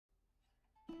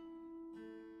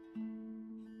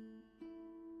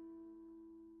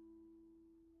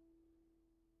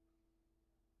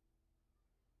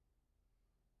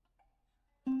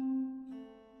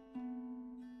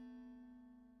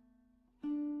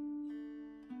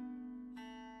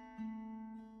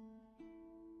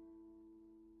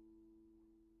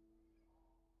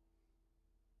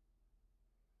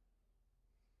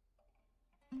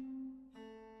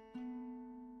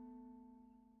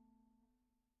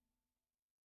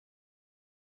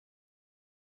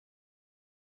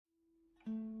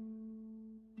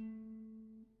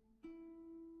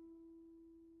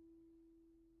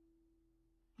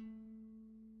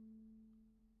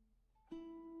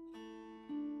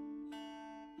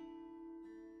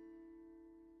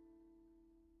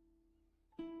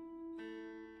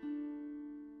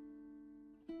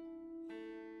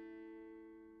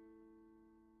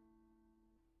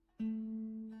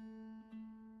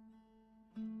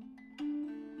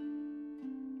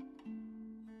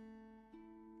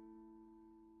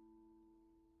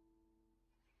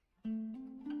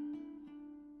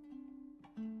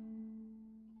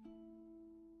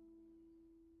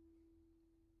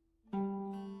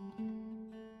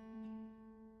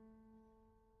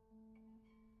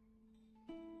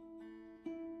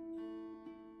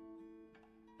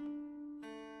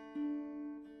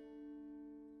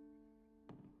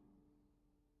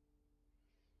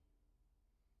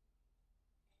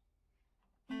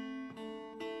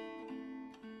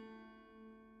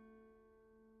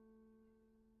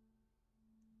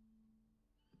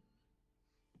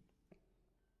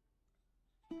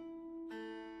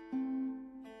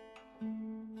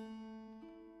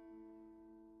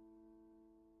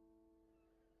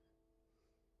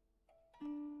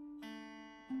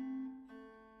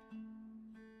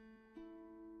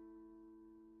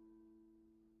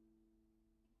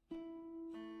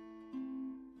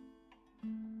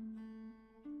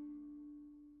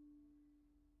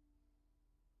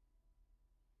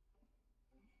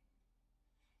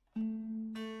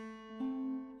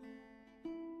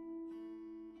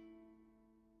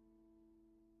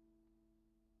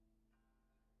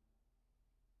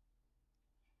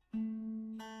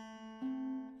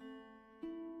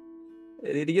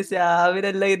എനിക്ക്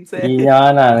സ്റ്റാമിനല്ല കിൻസേ.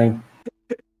 ഞാനാണ്.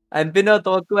 അൻപിനോ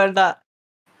തോക്ക് വേണ്ട.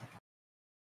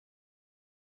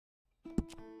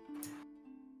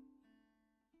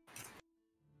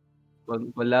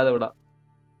 കൊല്ലാതെ വിടാം.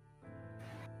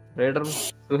 റൈഡർ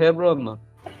സുഹേബ് ബ്രോ വന്നോ?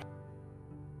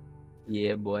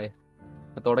 ഏ ബോയ്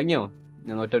തുടങ്ങിയോ?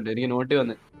 ഞാൻ എനിക്ക് നോട്ടി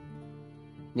വന്ന്.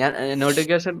 ഞാൻ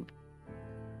നോട്ടിഫിക്കേഷൻ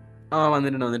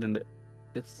വന്നിട്ടുണ്ട്.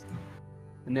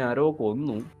 എന്നെ ആരോ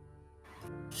കൊന്നു.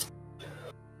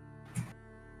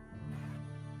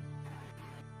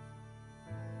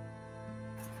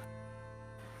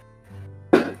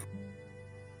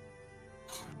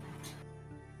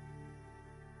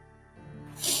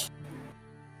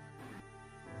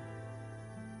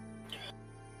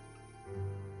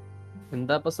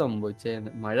 എന്താ ഇപ്പൊ സംഭവിച്ചേ?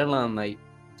 മഴ ഉള്ള നന്നായി,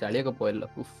 ചളിയൊക്കെ പോയല്ലോ.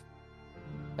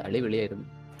 ചളി വിളിയായിരുന്നു.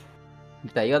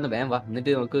 തൈ വന്ന് വേം വാ,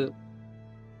 എന്നിട്ട് നമുക്ക്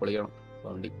പൊളിക്കണം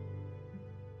വണ്ടി.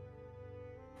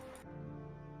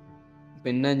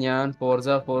 പിന്നെ ഞാൻ ഫോർസ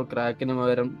 4 ക്രാക്കിന്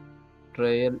പകരം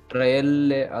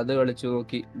ട്രയലിലെ അത് കളിച്ചു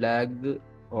നോക്കി. Lag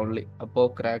only. അപ്പോ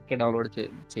ക്രാക്ക് ഡൗൺലോഡ്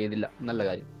ചെയ്തില്ല. നല്ല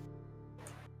കാര്യം.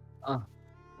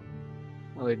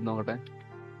 വെയിറ്റ് നോക്കട്ടെ.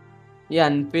 ഈ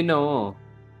അൻപിനോ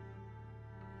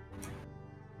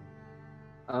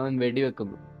അവൻ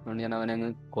വെടിവെക്കുന്നു, അതുകൊണ്ട് ഞാൻ അവനെ അങ്ങ്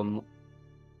കൊന്നു.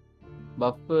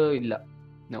 ബഫ് ഇല്ല.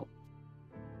 നോ.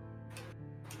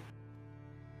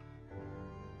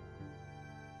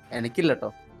 എനിക്കില്ല കേട്ടോ.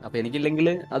 അപ്പൊ എനിക്കില്ലെങ്കിൽ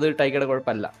അത് ടൈക്കയുടെ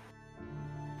കുഴപ്പമല്ല.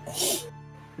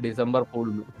 ഡിസംബർ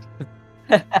ഫൂൾന്ന്.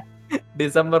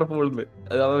 ഡിസംബർ ഫൂൾന്ന്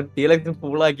അത് അവൻ ടീലക്സ്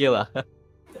ഫൂളാക്കിയതാ.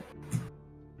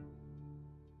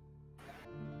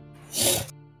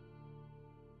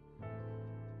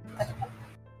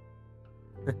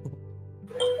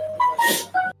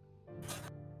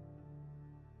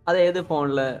 അത് ഏത്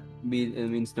ഫോണിലെ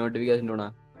മീൻസ് നോട്ടിഫിക്കേഷൻ ടൂണാ?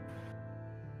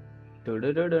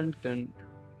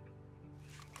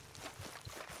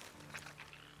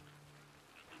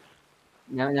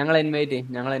 ഞങ്ങൾ ഇൻവൈറ്റ്.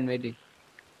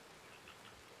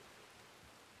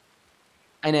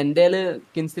 അതിന് എൻ്റെ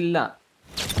കിൻസ് ഇല്ല,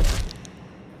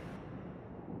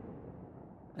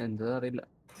 എന്താ അറിയില്ല.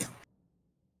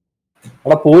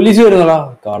 പോലീസ് വരുന്നടാ,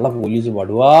 കള്ള പോലീസ്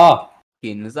പടുവാ.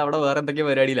 കിൻസ് അവിടെ വേറെ എന്തൊക്കെയോ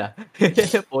പരിപാടിയില്ല.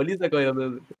 പോലീസൊക്കെ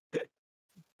വരുന്നത്.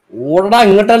 ഓടടാ,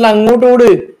 ഇങ്ങോട്ടല്ല അങ്ങോട്ട് ഓട്.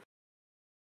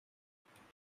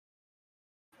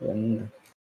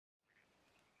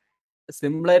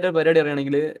 സിമ്പിൾ ആയിട്ട് പരിപാടി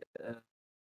അറിയണമെങ്കിൽ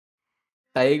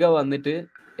ടൈഗ വന്നിട്ട്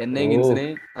എന്നെയും കിൻസിനെ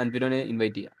അൻപിനോനെ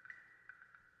ഇൻവൈറ്റ് ചെയ്യാം.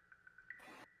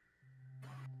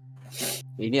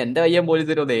 ഇനി എന്റെ പയ്യൻ പോലീസ്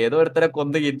വരുന്നത് ഏതോ ഒരുത്തരെ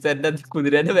കൊന്ന് കിൻസ് എന്റെ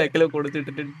കുതിരേന്റെ ബാക്കിൽ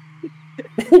കൊടുത്തിട്ടിട്ടുണ്ട്.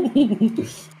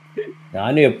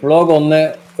 ഞാനും എപ്പോഴോ കൊന്ന്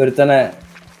ഒരുത്തനെ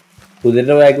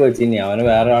കുതിരയുടെ ബാക്ക് വെച്ചിനി, അവന്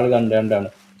വേറെ ആള് കണ്ടാണ്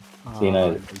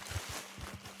സീനായത്.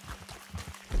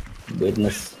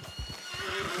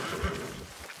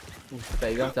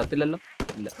 ചത്തില്ലല്ലോ.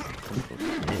 ഇല്ല.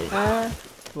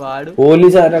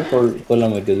 പോലീസുകാരെ കൊല്ലാൻ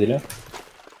പറ്റും ഇതില്?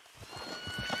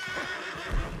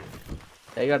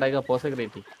 ടൈഗ പോസ്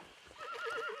ക്രിയേറ്റ്.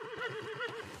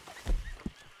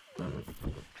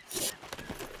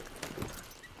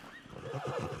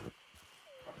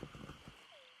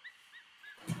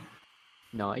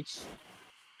 നൈസ്.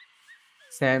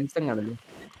 സാംസങ് ആണല്ലേ?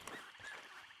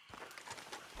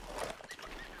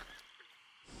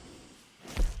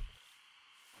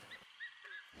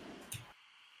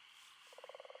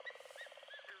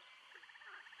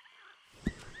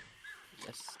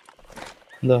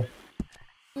 എന്താ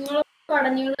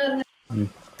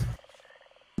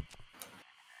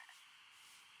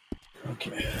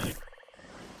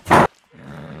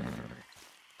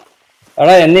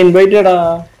എടാ എന്നെ ഇൻവൈറ്റ് ചെയ്യടാ,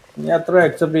 നീ എത്ര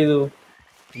അക്സെപ്റ്റ് ചെയ്തു?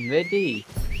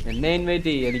 എന്നെ ഇൻവൈറ്റ്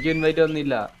ചെയ്യ്. എനിക്ക് ഇൻവൈറ്റ്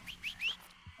ഒന്നുമില്ല.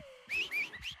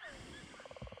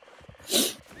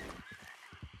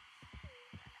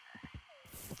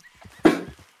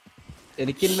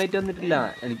 എനിക്ക് ഇൻവൈറ്റ് വന്നിട്ടില്ല.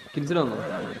 എനിക്ക് കിൻസിന് വന്നോ?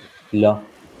 ഇല്ല.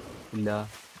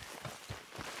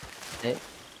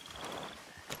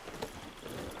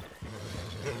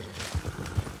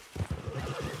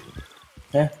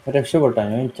 രക്ഷപ്പെട്ടാ,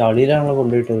 ഞാൻ ചളിയിലാണല്ലോ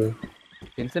കൊണ്ടുപോയിട്ടത്.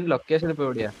 കിൻസിന്റെ ലൊക്കേഷൻ ഇപ്പൊ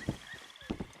എവിടെയാ?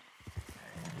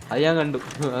 അത് ഞാൻ കണ്ടു.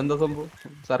 എന്താ സംഭവം?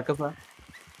 സർക്കസാ?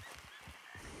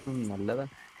 നല്ലതാ.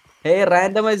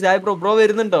 റാൻഡമായി ജായ് ബ്രോ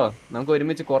വരുന്നുണ്ടോ? നമുക്ക്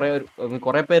ഒരുമിച്ച്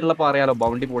കൊറേ പേരുള്ളപ്പോ അറിയാലോ,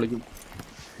 ബൗണ്ടി പൊളിക്കും.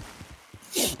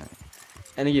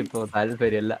 എനിക്കിപ്പോ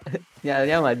താല്പര്യല്ല.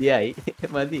 ഞാൻ മതിയായി.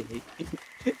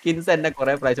 കിൻസ് എന്നെ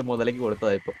കൊറേ പ്രാവശ്യം മുതലേക്ക്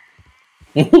കൊടുത്തതാ. ഇപ്പൊ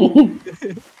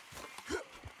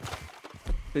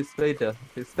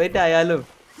ഫിസ്റ്റ് ഫൈറ്റ് ആയാലും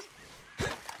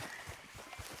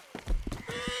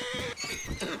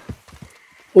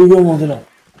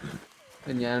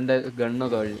ഞാൻ എന്റെ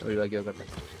ഗണ്ണൊക്കെ ഒഴിവാക്കി വെക്കട്ടെ.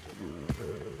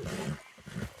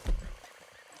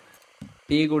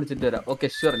 ടീ കുടിച്ചിട്ട് വരാം. ഓക്കെ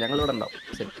ഷുവർ, ഞങ്ങൾ ഇവിടെ ഉണ്ടാവും.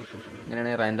 സെറ്റ്.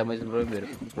 അങ്ങനെയാണെങ്കിൽ റാൻഡമൈസ് വരും.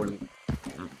 പൊളി.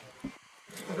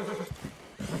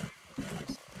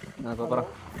 അപ്പൊ പറ.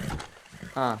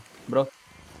 ആ ബ്രോ.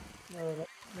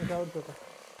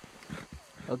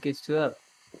 Okay sure.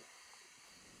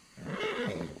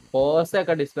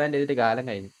 പോസ്റ്റൊക്കെ ഡിസ്ബാൻഡ് ചെയ്തിട്ട് കാലം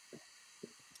കഴിഞ്ഞു.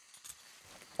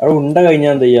 അവിടെ ഉണ്ട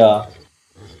കഴിഞ്ഞാ എന്ത് ചെയ്യാ?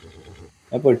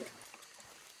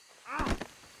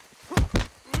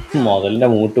 മുതലിന്റെ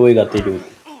മൂട്ട് പോയി കത്തിയിട്ട് പോയി.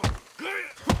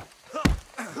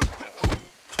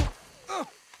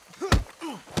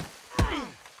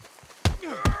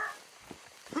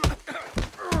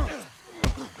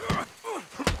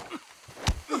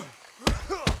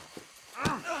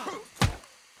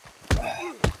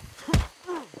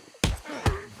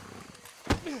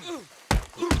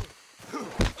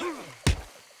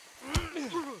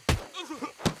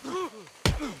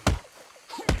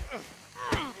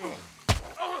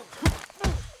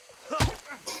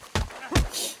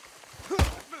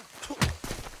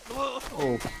 ഓ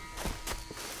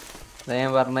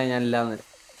ഞാൻ പറഞ്ഞ ഞാനില്ലാന്ന്.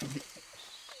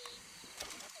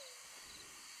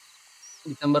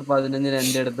 ഡിസംബർ 15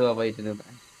 എന്റെ അടുത്ത് ഫൈറ്റ്.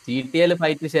 GTA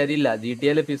ഫൈറ്റ് ശരിയില്ല.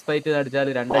 GTA ഫിസ് ഫൈറ്റ് അടിച്ചാൽ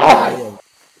 2 ആഴ്ച.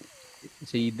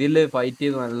 പക്ഷെ ഇതില് ഫൈറ്റ്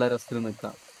ചെയ്ത് നല്ല രസത്തിൽ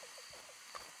നിൽക്കാം.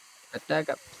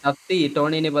 സത്തി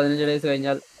ടോണിന് 15 ഡേയ്സ്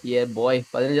കഴിഞ്ഞാൽ ബോയ്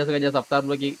 15 ദിവസം കഴിഞ്ഞാൽ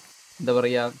സപ്താർബ്ലോക്ക് എന്താ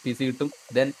പറയാ PC കിട്ടും.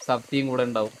 ദെൻ സപ്തിയും കൂടെ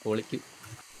ഉണ്ടാവും. പൊളിക്ക്.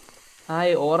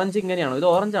 ഓറഞ്ച് ഇങ്ങനെയാണോ? ഇത്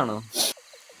ഓറഞ്ച് ആണോ?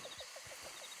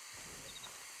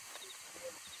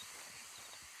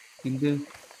 ഇത്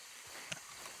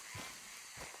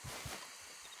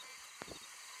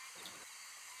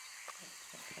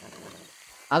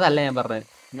അതല്ല ഞാൻ പറഞ്ഞത്.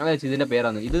 ഞാൻ വെച്ചു ഇതിന്റെ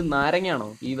പേരാണ്. ഇത് നാരങ്ങയാണോ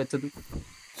ഈ വെച്ചത്?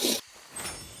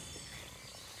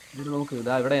 ഇത് നോക്ക്.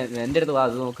 ഇതാ ഇവിടെ എന്റെ അടുത്ത് വാ.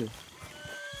 അത് നോക്ക്.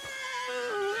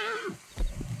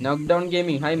 നോക്ക് ഡൗൺ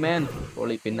ഗെയിമിംഗ്. ഹൈ മാൻ.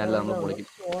 പൊളി. പിന്നല്ല നമ്മൾ പൊളിക്കും.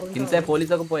 കിൻസെ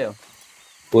പോലീസൊക്കെ പോയോ?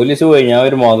 പോലീസ് പോയി. ഞാൻ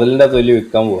ഒരു മുതലിന്റെ തൊലി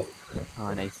വിൽക്കാൻ പോവാ.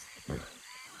 നൈസ്.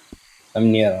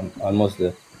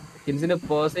 കിൻസിന്റെ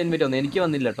പോസ്റ്റ് ഇൻവൈറ്റ് വന്നു. എനിക്ക്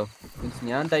വന്നില്ല കേട്ടോ.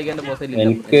 ഞാൻ ടൈഗറിന്റെ പോസ്റ്റ്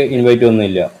എനിക്ക് ഇൻവൈറ്റ്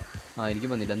ഒന്നുമില്ല. എനിക്ക്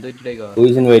വന്നില്ല. എന്ത് പറ്റി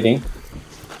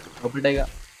ടൈഗർ?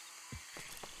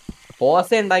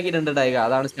 പോസ്റ്റ് ഉണ്ടാക്കിയിട്ടുണ്ട് ടൈഗർ.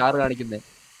 അതാണ് സ്റ്റാർ കാണിക്കുന്നത്.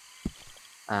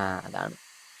 അതാണ്.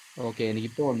 ഓക്കെ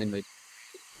എനിക്കിപ്പോ വന്നു ഇൻവൈറ്റ്.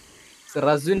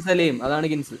 റസ്വിൻ സലീം. അതാണ്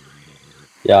കിൻസ്.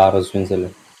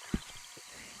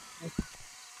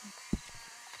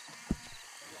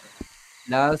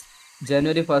 ലാസ്റ്റ്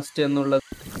January 1 എന്നുള്ളത്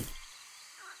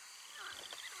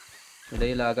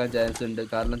ഇടയിലാകാൻ ചാൻസ് ഉണ്ട്.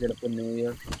 കാരണം ചിലപ്പോൾ new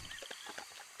year.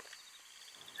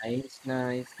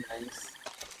 Nice.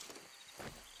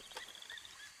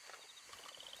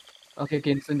 Okay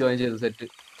കിൻസും join ചെയ്തു. സെറ്റ്.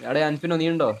 അവിടെ അൻഫിനോ നീ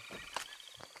ഉണ്ടോ?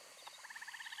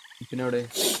 അൻഫിനോടെ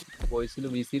വോയിസിൽ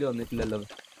VCയിൽ വന്നിട്ടില്ലല്ലോ.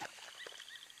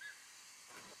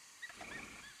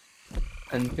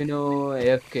 അൻഫിനോ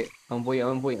AFK. അവൻ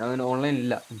പോയി. അവൻ ഓൺലൈൻ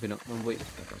ഇല്ല. അൻഫിനോ അവൻ പോയി.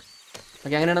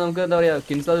 ഓക്കെ അങ്ങനെയാണ് നമുക്ക് എന്താ പറയാ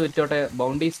കിൻസ് അത് വിറ്റോട്ടെ.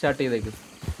 ബൗണ്ടി സ്റ്റാർട്ട് ചെയ്തേക്ക്.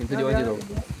 കിൻസ് ജോയിൻ ചെയ്തോ.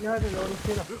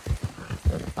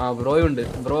 ബ്രോയും ഉണ്ട്.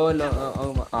 ബ്രോ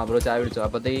ചായ പിടിച്ചോ.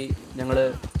 അപ്പത്തേ ഞങ്ങള്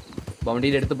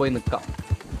ബൗണ്ടിയുടെ അടുത്ത് പോയി നിക്കാം.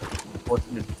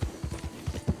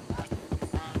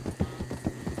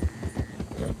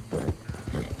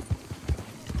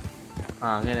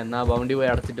 അങ്ങനെ എന്നാ ബൗണ്ടി പോയി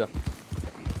അടച്ചിട്ട് വാ.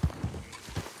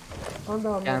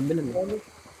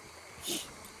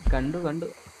 കണ്ടു.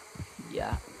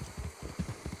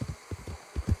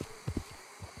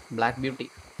 Black beauty.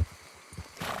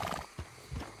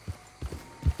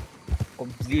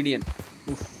 Obsidian.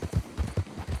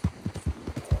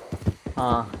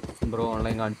 Bro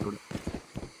online കാണിച്ചോളൂ.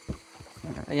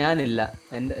 ഞാനില്ല.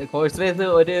 എൻ്റെ കോഴ്സ് റേസ്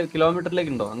 1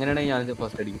 കിലോമീറ്ററിലേക്ക് ഉണ്ടോ? അങ്ങനെയാണെങ്കിൽ ഞാൻ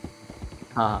ഫസ്റ്റ് അടിക്കും.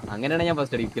 അങ്ങനെയാണെങ്കിൽ ഞാൻ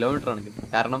ഫസ്റ്റ് അടിക്കും. കിലോമീറ്റർ ആണെങ്കിൽ.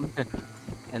 കാരണം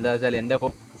എന്താ വെച്ചാൽ എൻ്റെ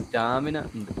സ്റ്റാമിന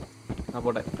ഉണ്ട്.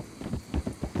 പോട്ടെ.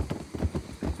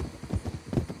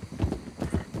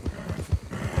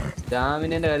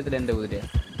 സ്റ്റാമിനന്റെ കാര്യത്തിൽ എൻ്റെ കുതിരയാ.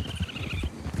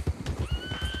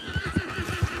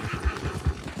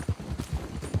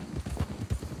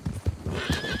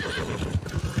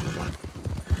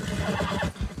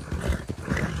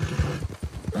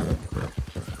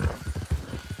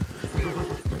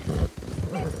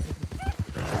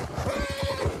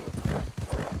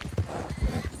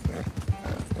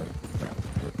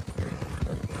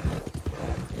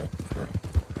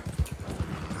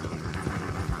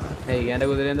 എൻ്റെ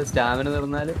കുതിരേൻ്റെ സ്റ്റാമിന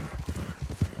തീർന്നാല്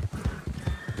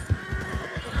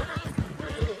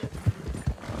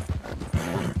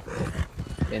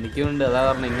എനിക്കുണ്ട്. അതാ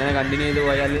പറഞ്ഞു ഇങ്ങനെ കണ്ടിന്യൂ ചെയ്ത്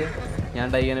പോയാൽ ഞാൻ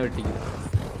ടൈഗനെ വെട്ടിക്കും.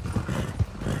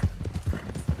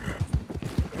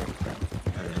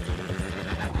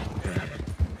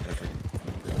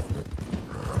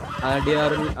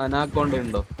 ആഡിയാറിൽ അനാക്കോണ്ട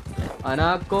ഉണ്ടോ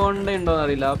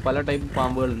എന്നറിയില്ല. പല ടൈപ്പ്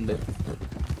പാമ്പുകളുണ്ട്.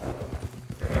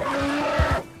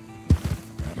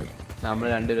 നമ്മൾ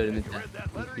രണ്ടുപേരും ഒരുമിച്ച്.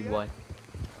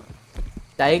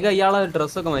 ടൈഗ ഇയാളെ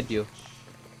ഡ്രസ്സൊക്കെ മാറ്റിയോ?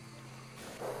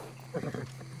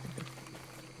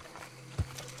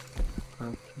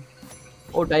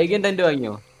 ഓ ടൈഗൻ ടെന്റ്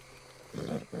വാങ്ങിയോ?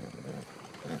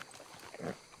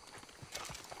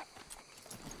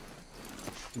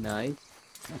 Nice.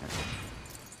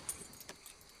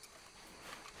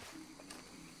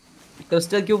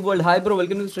 Crystal Cube World, hi bro,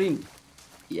 welcome to the stream.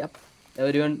 Yep,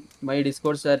 everyone, my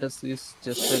Discord status is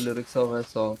just the lyrics of a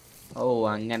song. Oh,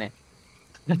 angane.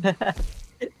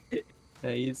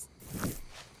 Nice.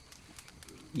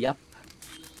 Yep.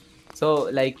 So,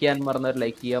 like ചെയ്യാൻ മറന്നവർ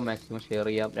ലൈക്ക് ചെയ്യുക, maximum share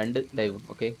ചെയ്യാം. 2 ലൈവും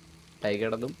okay.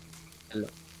 ടൈഗടതും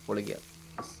എല്ലാം പൊളിക്കുക.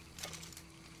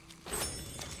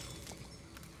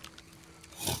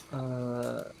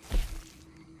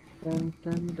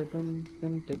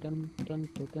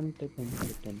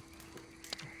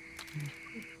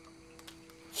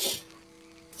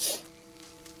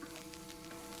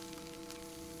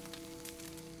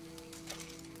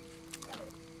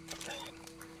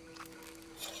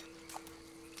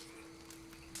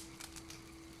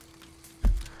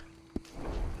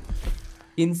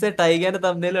 കിൻസെ ടൈഗന്റെ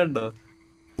തംബ്നെയിലുണ്ടോ?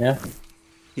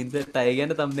 കിൻസെ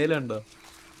ടൈഗന്റെ തംബ്നെയിലുണ്ടോ?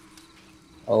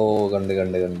 ഓ കണ്ട്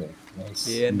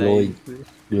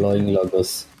glowing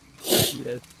logos.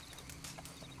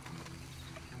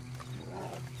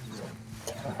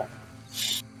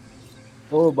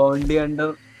 ഓ bounty under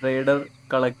rider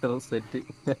collector set.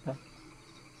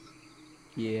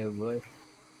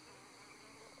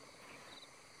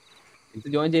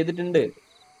 Join ചെയ്തിട്ടുണ്ട്.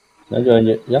 ഞാൻ join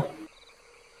ചെയ്യാ.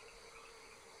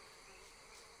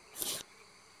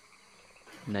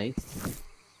 Nice.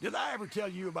 Did I ever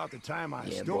tell you about the time I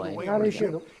stole away from a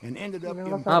ship and ended up in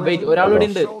wait, ഒരാളോട്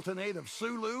ഉണ്ട്. Sultanate of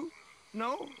Sulu?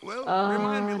 No? Well,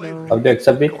 remind me later. How to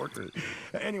accept it?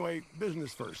 Anyway,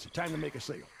 business first. Time to make a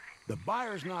sale. The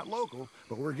buyer's not local,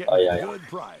 but we're getting a good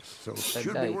price, so it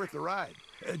should be worth the ride.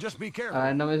 Just be careful.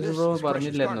 This is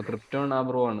പറഞ്ഞില്ലായിരുന്നു krypton ആ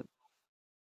bro ആണ്.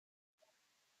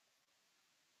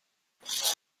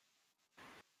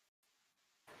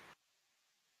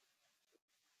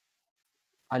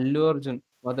 Allu Arjun,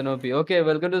 Madanopi. Okay,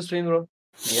 welcome to the stream, bro.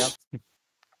 Yeah.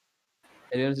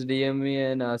 Everyone's DM me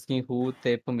and asking who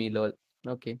tape me, lol.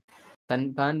 Okay.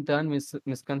 Tan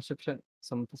misconception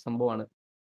സംഭവമാണ്.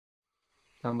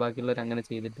 താൻ ബാക്കിയുള്ളവർ അങ്ങനെ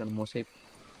ചെയ്തിട്ടാണ് മോശം.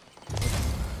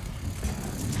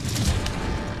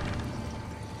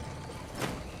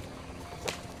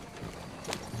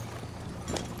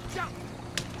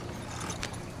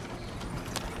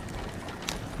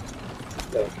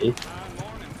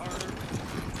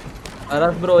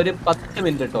 Bro ഒരു 10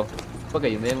 മിനിറ്റ് കേട്ടോ. ഇപ്പൊ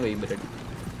കഴിയും, വേഗം കഴിയും പരിപാടി.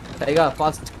 ടൈഗ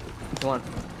ഫാസ്റ്റ്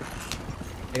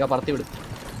ടൈഗ പറത്തി വിടും.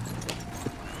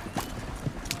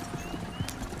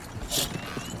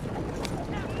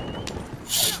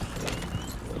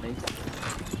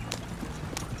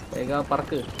 ടൈഗ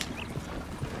പറക്ക്.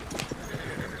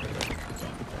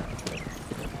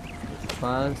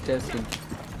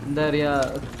 എന്താ പറയാ,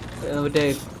 മറ്റേ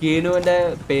കീനുവിന്റെ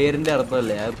പേരിന്റെ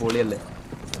അർത്ഥമല്ലേ അത് പൊളിയല്ലേ?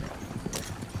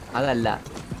 അതല്ല,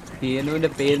 കീനുവിന്റെ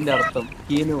പേരിന്റെ അർത്ഥം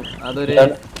കീനു അതൊരു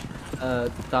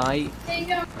തായ്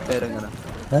പേരെങ്ങനെ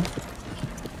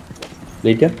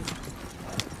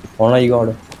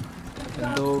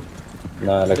എന്തോ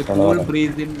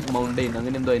മൗണ്ടെയിൻ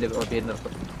അങ്ങനെ എന്തോ അതിന്റെ പേരിന്റെ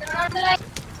അർത്ഥം.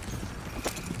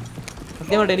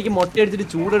 സത്യമായിട്ട് എനിക്ക് മൊട്ട അടിച്ചിട്ട്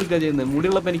ചൂടെടുക്കുക ചെയ്യുന്നത്.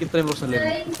 മുടിയുള്ളപ്പോ എനിക്ക് ഇത്രയും പ്രശ്നമില്ലായിരുന്നു.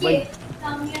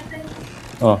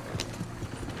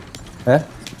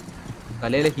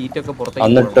 തലയിലെ ഹീറ്റൊക്കെ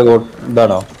പുറത്തേക്ക്.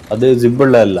 ഇതാണോ അത്?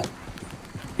 സിബിളുള്ളതല്ല,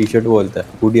 ടീഷർട്ട് പോലത്തെ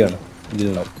കൂടിയാണ്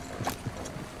ഇതിലുണ്ടാവും.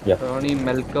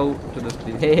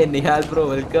 Nihal bro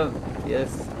welcome.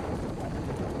 Yes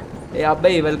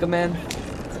Abhay welcome മാൻ.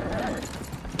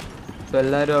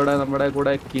 എല്ലാരും അവിടെ നമ്മുടെ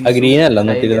കൂടെ. ഗ്രീൻ അല്ല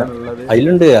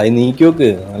അതിലുണ്ട്, അത് നീക്കി നോക്ക്,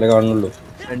 നല്ല കാണുള്ളൂ.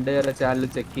 2 പേരെ ചാനൽ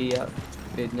ചെക്ക് ചെയ്യാം.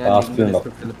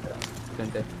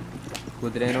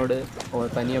 കുതിരേനോട്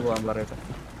തനിയെ പോകാൻ പറയട്ടെ.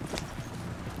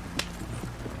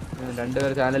 2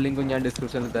 പേരെ ചാനൽ ലിങ്കും ഞാൻ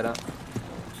ഡിസ്ക്രിപ്ഷനിൽ തരാം.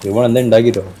 എന്താ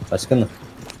ഉണ്ടാക്കിട്ടോ വശക്കുന്നു?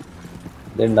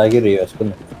 ഉണ്ടാക്കിയോ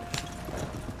വശക്കുന്നു?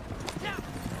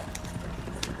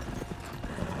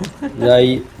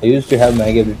 I used to have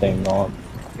Maggi every time. No,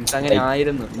 അങ്ങനെ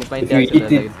ആയിരുന്നു. if you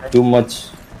eat it too much,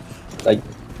 like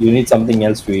you need something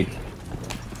else to eat.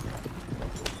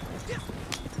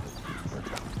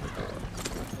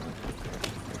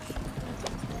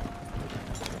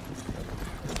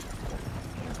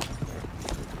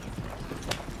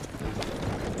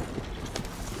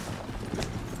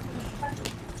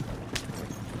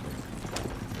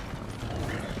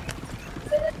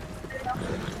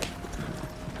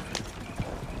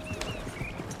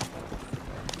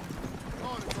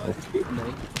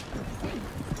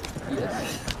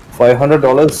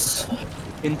 $500.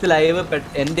 കിൻസ് live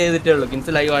end ചെയ്തിട്ടേ ഉള്ളൂ.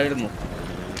 കിൻസ് ലൈവ് ആയിരുന്നു.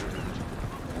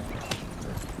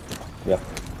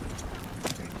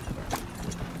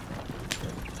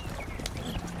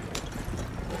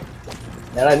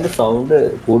 ഞാൻ അതിന്റെ സൗണ്ട്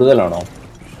കൂടുതലാണോ?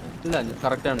 ഇല്ല,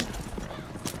 കറക്റ്റ് ആണ്.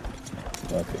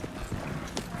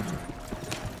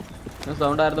 ഞാൻ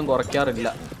സൗണ്ട് ആയിരുന്നു കുറയ്ക്കാറില്ല.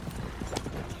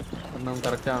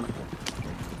 കറക്റ്റ് ആണ്.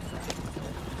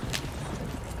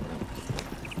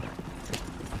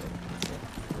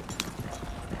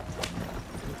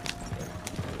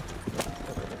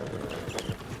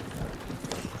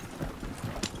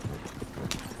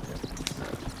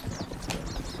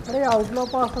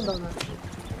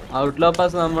 ഔട്ട്ലോ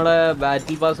പാസ് നമ്മുടെ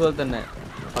ബാറ്റിൽ പാസ് പോലെ തന്നെ,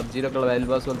 പബ്ജിയിലൊക്കെ ഉള്ള ബാറ്റിൽ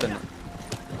പാസ് പോലെ തന്നെ.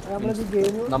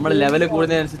 നമ്മൾ ലെവൽ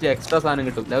കൂടുന്നതിനനുസരിച്ച് എക്സ്ട്രാ സാധനം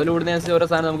കിട്ടും. ലെവൽ കൂടുന്നതിനനുസരിച്ച് ഓരോ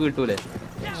സാധനം നമുക്ക് കിട്ടൂലേ,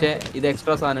 പക്ഷെ ഇത്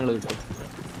എക്സ്ട്രാ സാധനങ്ങൾ കിട്ടും.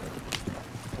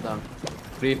 അതാണ്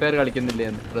ഫ്രീ ഫയർ കളിക്കുന്നില്ലേ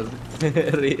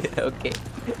ഓക്കെ.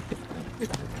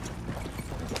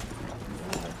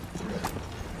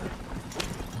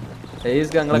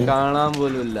 ഞങ്ങളെ കാണാൻ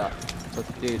പോലും ഇല്ല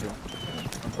സത്യമായിട്ടും.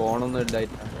 ഫോണൊന്നും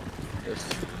ഇല്ലായിട്ടാണ്.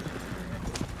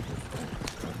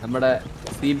 നമ്മുടെ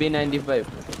CB95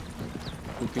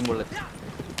 കുക്കിംഗ് ബുള്ളറ്റ്.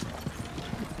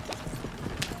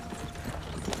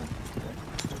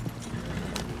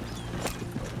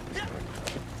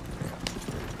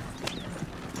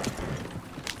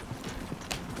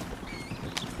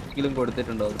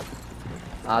 കൊടുത്തിട്ടുണ്ടോ?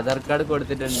 ആധാർ കാർഡ്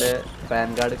കൊടുത്തിട്ടുണ്ട്, പാൻ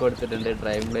കാർഡ് കൊടുത്തിട്ടുണ്ട്,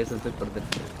 ഡ്രൈവിംഗ് ലൈസൻസ്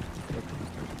കൊടുത്തിട്ടുണ്ട്.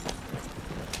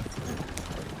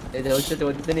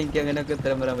 ചോദ്യത്തിന് എനിക്ക് അങ്ങനെയൊക്കെ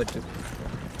ഉത്തരം വരാൻ പറ്റും.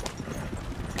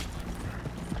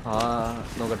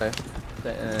 നോക്കട്ടെ.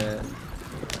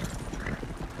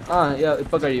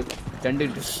 ഇപ്പൊ കഴിയും. 2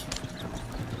 മിനിറ്റ്.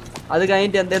 അത്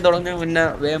കഴിഞ്ഞിട്ട് എന്തേലും തുടങ്ങുന്ന മുന്നേ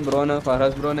വേഗം ബ്രോനെ,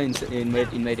 ഫറാസ് ബ്രോനെ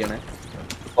ഇൻവൈറ്റ് ചെയ്യണേ.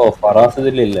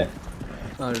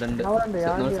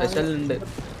 സ്പെഷ്യൽ ഉണ്ട്.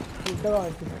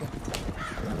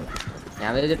 ഞാൻ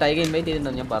വിചാരിച്ച ടൈഗർ ഇൻവൈറ്റ്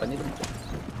ചെയ്തിട്ടുണ്ടോ, ഞാൻ പറഞ്ഞിരുന്നു.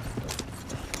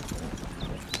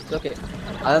 ഓക്കെ.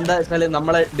 അതെന്താ വെച്ചാൽ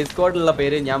നമ്മളെ ഡിസ്കോഡിലുള്ള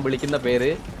പേര്, ഞാൻ വിളിക്കുന്ന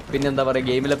പേര്, പിന്നെ എന്താ പറയാ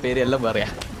ഗെയിമിലെ പേര് എല്ലാം പറയാ.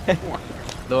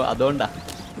 അതുകൊണ്ടാ.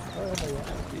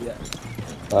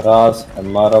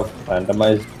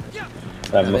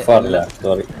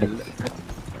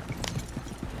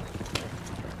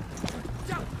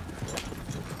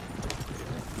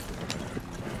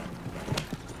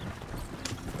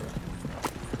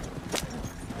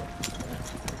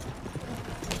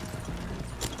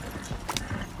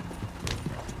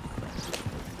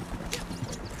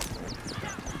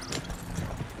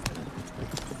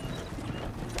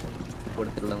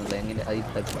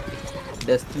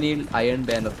 Destiny iron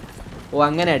banner. ഓ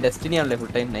അങ്ങനെ ഡെസ്റ്റിനി ആണല്ലേ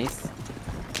ഫുൾ ടൈം. നൈസ്.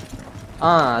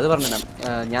 അത് പറഞ്ഞ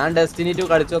ഞാൻ ഡെസ്റ്റിനി 2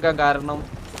 കളിച്ചു നോക്കാൻ കാരണം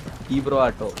ഈ ബ്രോ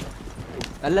ആട്ടോ.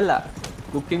 അല്ലല്ല,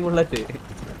 കുക്കിംഗ് ബുള്ളറ്റ്.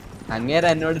 അങ്ങേരെ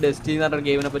എന്നോട് ഡെസ്റ്റിനി എന്ന് പറഞ്ഞ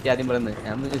ഗെയിമിനെ പറ്റി ആദ്യം പറയുന്നത്.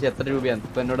 ഞാൻ ചോദിച്ചാൽ എത്ര രൂപയാണ്,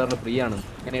 ഇപ്പൊ എന്നോട് പറഞ്ഞ ഫ്രീ ആണ്.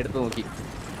 അങ്ങനെ എടുത്ത് നോക്കി,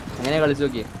 അങ്ങനെ കളിച്ചു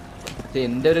നോക്കി. പക്ഷെ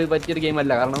എൻ്റെ ഒരു പറ്റിയൊരു ഗെയിം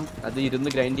അല്ല, കാരണം അത്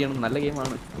ഇരുന്ന് ഗ്രൈൻഡ് ചെയ്യണം. നല്ല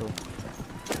ഗെയിമാണ്.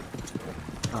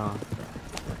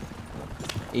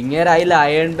 ഇങ്ങേരായില്ല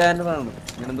അയൺ ബാനറാണ്,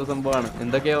 ഇങ്ങനെന്തോ സംഭവമാണ്.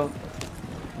 എന്തൊക്കെയോ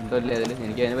എന്തോ അല്ലേ അതിൽ,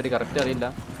 എനിക്ക് അതിനെ പറ്റി കറക്റ്റ് അറിയില്ല.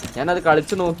 ഞാനത്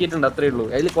കളിച്ച് നോക്കിയിട്ടുണ്ട്, അത്രേ ഉള്ളൂ.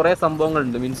 അതിൽ കുറേ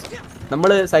സംഭവങ്ങളുണ്ട്. മീൻസ് നമ്മൾ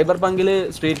സൈബർ പങ്കിൽ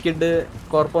സ്ട്രീറ്റ് കിഡ്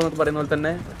കോർപ്പോ എന്നൊക്കെ പറയുന്ന പോലെ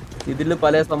തന്നെ ഇതിൽ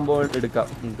പല സംഭവം എടുക്കാം.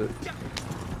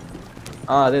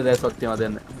 അതെ അതെ സത്യം, അത്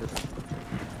തന്നെ.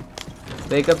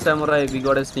 Wake up സാമുറായി, we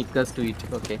got A Snickers to eat.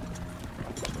 Okay,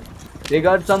 we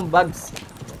got some Bugs.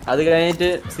 അത് കഴിഞ്ഞിട്ട്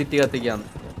സിറ്റി കത്തിക്കാന്ന്.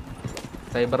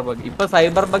 Cyber bug. ഇപ്പൊ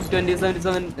സൈബർ ബഗ്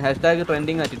 2077 ഹാഷ്ടാഗ്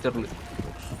ട്രെൻഡിങ് ആ ട്വിറ്ററിൽ.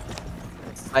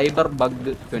 സൈബർ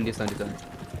ബഗ് 2077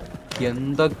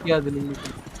 എന്തൊക്കെയാ അതിൽ.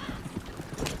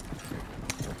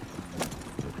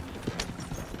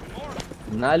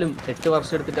 എന്നാലും 8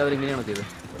 വർഷം എടുത്തിട്ട് അവരിങ്ങനെയാണ് ചെയ്തത്.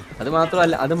 അത്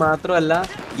മാത്രമല്ല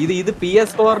ഇത്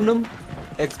PS4-നും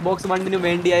Xbox One-നും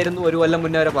വേണ്ടിയായിരുന്നു ഒരു കൊല്ലം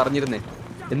മുന്നേ അവരെ പറഞ്ഞിരുന്നേ.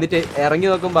 എന്നിട്ട് ഇറങ്ങി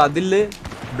നോക്കുമ്പോൾ അതിൽ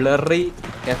ബ്ലറി,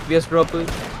 FPS ഡ്രോപ്പ്,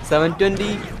 720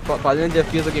 15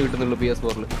 FPS ഒക്കെ കിട്ടുന്നുള്ളൂ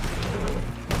PS4-ൽ.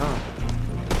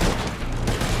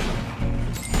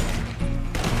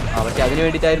 പക്ഷെ അതിന്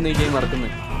വേണ്ടിയിട്ടായിരുന്നു ഈ ഗെയിം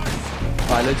ഇറക്കുന്നത്.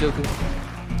 ആലോചിച്ച് നോക്ക്.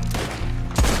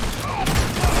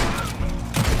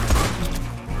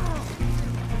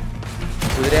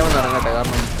 കുതിരയാവുന്ന ഇറങ്ങട്ടെ,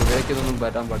 കാരണം കുതിരയ്ക്ക് ഇതൊന്നും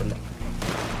പറ്റാൻ പാടില്ല.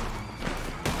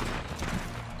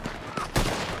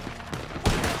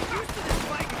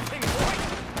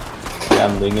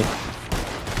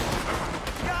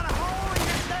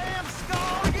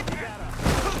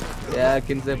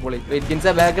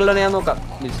 ബാക്കിലുള്ള ഞാൻ നോക്കാം.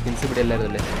 കിൻസ് ഇവിടെ എല്ലാവരും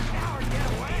അല്ലേ,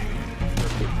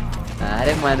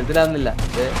 ആരെയും മനസ്സിലാവുന്നില്ല.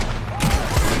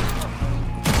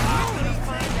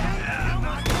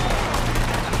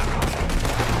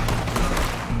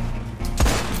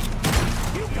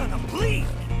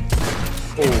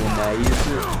 ഓ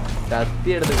നൈസ്. കത്തി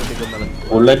എടുത്ത് കുത്തിക്കുന്നത്.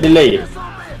 ബുള്ളറ്റ് ഇല്ലേ?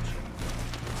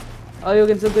 അയ്യോ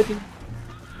കിൻസോ പറ്റി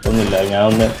ഒന്നുമില്ല, ഞാൻ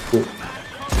ഒന്ന്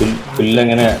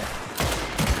പുല്ലെങ്ങനെ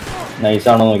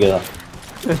നൈസാണോ നോക്കിയതാ.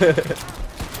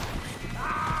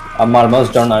 I'm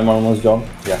almost done.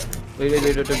 Yeah. Wait.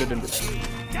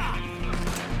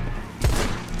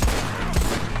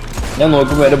 ഞാൻ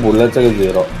നോക്കുമ്പോ എന്റെ ബുള്ളറ്റ്സ് ഒക്കെ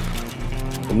 0.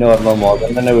 പിന്നെ പറഞ്ഞു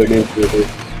മോദൻ തന്നെ വെടി വെച്ചിട്ട്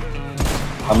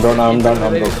I'm done.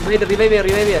 Revive.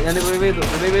 ഞാൻ revive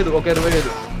ചെയ്തു. Okay, revive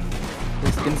ചെയ്തു.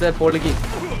 Skins പൊളിക്ക്.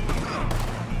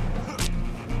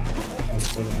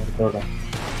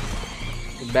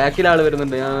 ബാക്കിൽ ആള്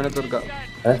വരുന്നുണ്ട്, ഞാൻ അവനെ തീർക്കാം.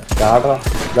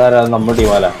 നമ്മുടെ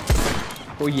ടീമാല.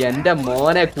 ഓ എന്റെ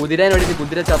മോനെ, കുതിരേനെ വേണ്ടി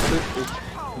കുതിര ചത്ത്.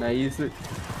 നൈസ്.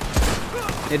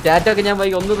 ടാറ്റ ഒക്കെ ഞാൻ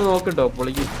വൈകി ഒന്നും നോക്കട്ടോ,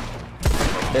 പൊളിക്ക്.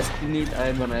 ഡെസ്റ്റിനി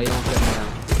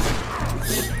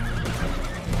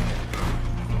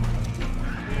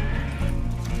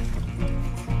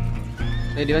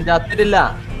ഇവൻ ചത്തിട്ടില്ല.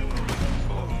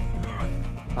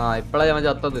 ഇപ്പളാ ഞാൻ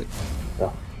ചത്തത്.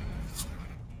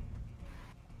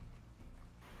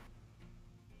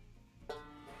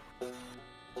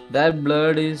 That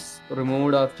blood is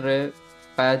removed after a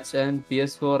patch and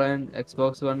PS4 and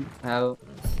Xbox One have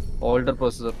older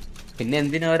processor. പിന്നെ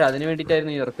എന്തിനാ അവർ അതിനു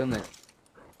വേണ്ടിട്ടായിരുന്നു ഇറക്കുന്നത്?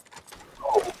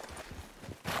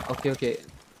 ഓക്കെ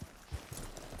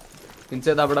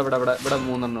പിൻസേത് അവിടെ 3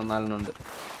 4 ഉണ്ട്.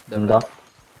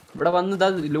 ഇവിടെ വന്ന്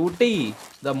ലൂട്ട് ചെയ്യ്.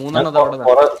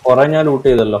 3 ഞാൻ ലൂട്ട്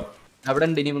ചെയ്തല്ലോ. അവിടെ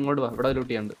ഉണ്ട്, ഇനി ഇങ്ങോട്ട് വാ. ഇവിടെ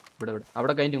ലൂട്ട് ചെയ്യാണ്ട്. ഇവിടെ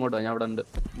അവിടെ കഴിഞ്ഞിട്ട് ഇങ്ങോട്ട് വാ. ഞാൻ അവിടെ ഉണ്ട്.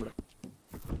 ഇവിടെ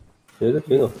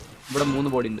 3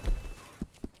 ബോഡി ഉണ്ട്.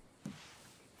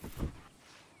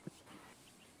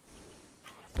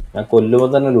 ഞാൻ കൊല്ലുമ്പോ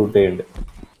തന്നെ ലൂട്ട് ചെയ്യണ്ട്.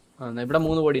 ഇവിടെ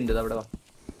 3 ബോഡി ഉണ്ട്. അവിടെ വാ.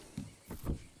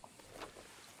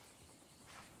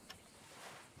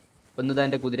 ഒന്നിതാ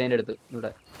എന്റെ കുതിരേന്റെ അടുത്ത്.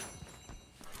 ഇവിടെ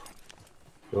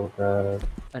 2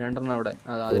 അവിടെ.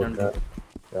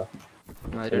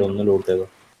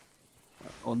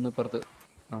 ഒന്ന് ഇപ്പുറത്ത്.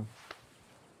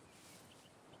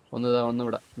 ഒന്ന്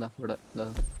ഇവിടെ.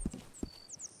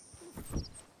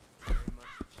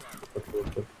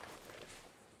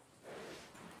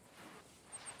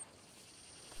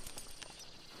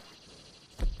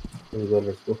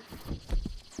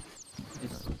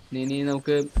 ഇനി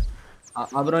നമുക്ക്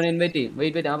ആബ്രോനെ ഇൻവൈറ്റ് ചെയ്യും.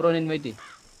 വെയിറ്റ് ആബ്രോനെ ഇൻവൈറ്റ് ചെയ്യും.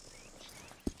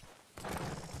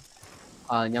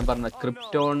 ഞാൻ പറഞ്ഞ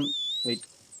ക്രിപ്റ്റോൺ വെയിറ്റ്.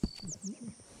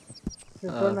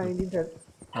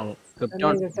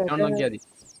 ക്രിപ്റ്റോൺ നോക്കിയാ മതി.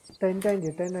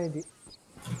 1090.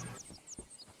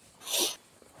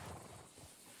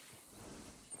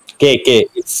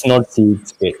 It's not C,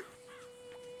 it's K.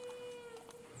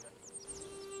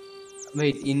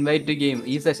 Wait invite to game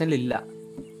ഈ സെഷനിൽ ഇല്ല.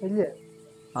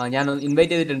 ഞാൻ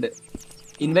ഇൻവൈറ്റ് ചെയ്തിട്ടുണ്ട്.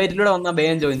 ഇൻവൈറ്റിലൂടെ വന്നാൽ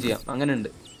വേഗം ജോയിൻ ചെയ്യാം. അങ്ങനെ ഉണ്ട്.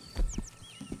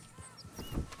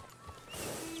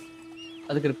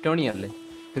 അത് ക്രിപ്റ്റോണേറ്റ്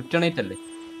അല്ലേ?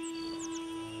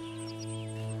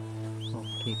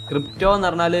 ഓക്കെ. ക്രിപ്റ്റോ എന്ന്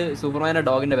പറഞ്ഞാല് സൂപ്പർമാന്റെ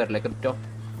ഡോഗിന്റെ പേരല്ലേ? Crypto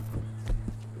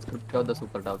the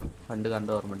super dog.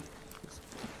 കണ്ട് ഓർമ്മയുണ്ട്.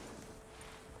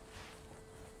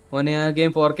 ഓനെ ആ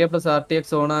game 4K plus RTX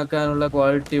on ആക്കാനുള്ള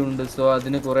ക്വാളിറ്റി ഉണ്ട്. സോ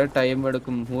അതിന് കുറെ ടൈം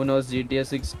എടുക്കും. Who knows, GTA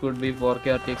 6 could be 4K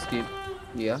RTX game.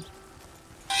 Yeah.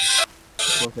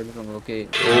 Okay.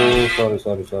 Sorry.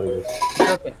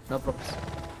 Okay, no problem.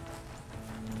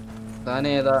 താനെ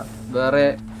ഏതാ വേറെ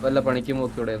വല്ല പണിക്ക്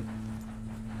നോക്കിവിടെ?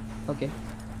 ഓക്കെ.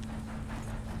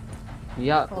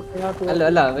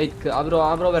 അല്ല വെയിറ്റ്.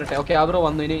 ആബ്രോ വരട്ടെ. ഓക്കെ, ആബ്രോ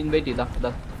വന്നു. ഇനി ഇൻവൈറ്റ് ചെയ്താ.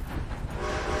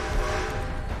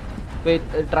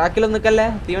 ട്രാക്കിലൊന്നും നിൽക്കല്ലേ,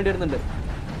 തീവണ്ടി വരുന്നുണ്ട്.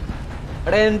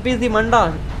 എടാ NPC മണ്ട,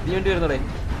 തീവണ്ടി വരുന്നടേ.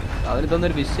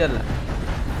 അവനിതൊന്നൊരു വിഷയമല്ല.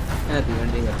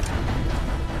 തീവണ്ടി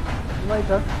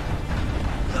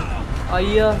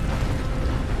അയ്യോ,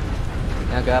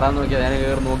 ഞാൻ കേറാൻ നോക്കിയാ. ഞാൻ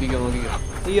കേറി നോക്കിക്കോ.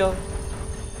 അയ്യോ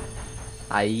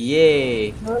അയ്യേ,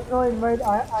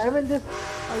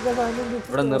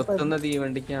 ഇവിടെ നിർത്തുന്ന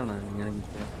തീവണ്ടിക്കാണ് ഇങ്ങനെ.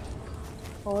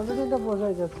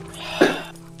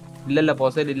 ഇല്ലല്ല,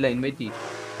 പോസയിലില്ല. ഇൻവൈറ്റ് ചെയ്യും.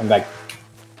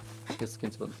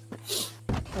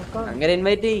 അങ്ങനെ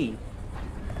ഇൻവൈറ്റ് ചെയ്യ്.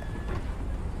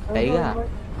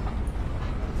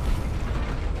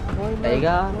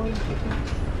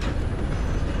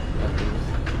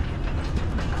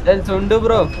 സുണ്ടു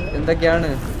ബ്രോ എന്തൊക്കെയാണ്?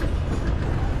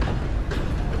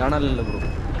 കാണാനല്ലോ ബ്രോ.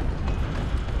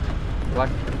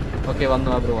 ഓക്കെ, വന്നു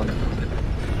ബ്രോ വന്നു.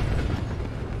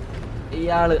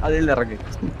 ഇയാള് അതിൽ ഇറങ്ങി.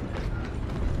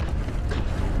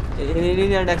 ഇനി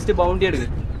ഞാൻ നെക്സ്റ്റ് ബൗണ്ടി എടുക്ക്.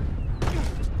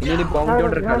 ഇനി ബൗണ്ടി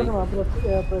ഓർഡർ കളി.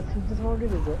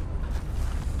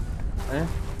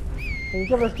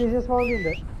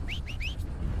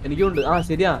 എനിക്കുണ്ട്.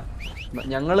 ശരിയാ,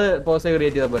 ഞങ്ങള് പോസ്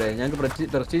ക്രിയേറ്റ് ചെയ്താ പോരെ? ഞങ്ങക്ക്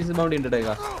പ്രസ്റ്റീജിയസ് ബൗണ്ടി ഉണ്ട്.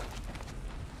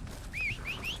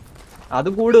 അത്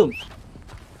കൂടും.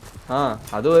 ആ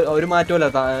അത് ഒരു മാറ്റമല്ല.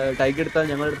 ടൈഗ് എടുത്താൽ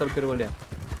ഞങ്ങൾ എടുത്തൊക്കെ ഒരുപോലെയാണ്.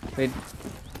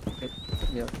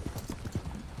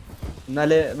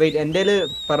 എന്നാല് വെയിറ്റ് എൻ്റെ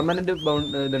പെർമനന്റ്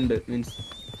ഇതുണ്ട്, മീൻസ്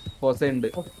പോസ ഉണ്ട്.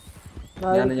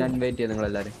 ഞാൻ ഇൻവൈറ്റ് ചെയ്യാം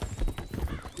നിങ്ങളെല്ലാരും.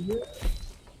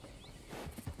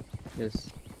 യെസ്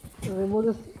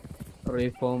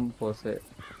റീഫോം പോസ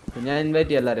ഞാൻ ഇൻവൈറ്റ്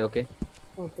ചെയ്യാം എല്ലാവരും. ഓക്കെ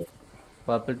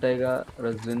പർപ്പിൾ ടൈഗ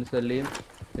റെസിഡൻസലിയും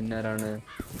പിന്നെ ആരാണ്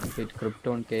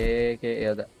ക്രിപ്റ്റോൺ കെ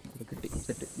ഏതാ കിട്ടി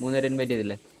സെറ്റ്. 3 പേര് ഇൻവൈറ്റ്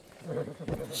ചെയ്തില്ലേ?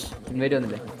 ഇൻവൈറ്റ്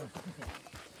വന്നില്ലേ?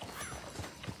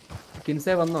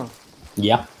 കിൻസേ വന്നോ?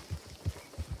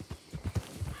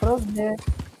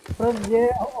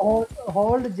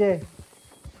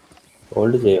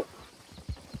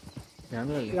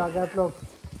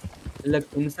 ഇല്ല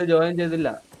കിൻസേ ജോയിൻ ചെയ്തില്ല.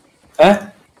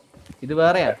 ഇത്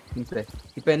വേറെയാ കിൻസേ.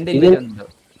 ഇപ്പൊ എന്റെ ഇൻവൈറ്റ് വന്നിട്ടുണ്ടോ?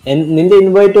 നിന്റെ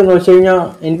ഇൻവൈറ്റ് എന്ന് വെച്ച് കഴിഞ്ഞാൽ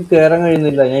എനിക്ക് കയറാൻ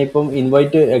കഴിയുന്നില്ല. ഞാൻ ഇപ്പം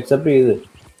ഇൻവൈറ്റ് അക്സെപ്റ്റ് ചെയ്ത്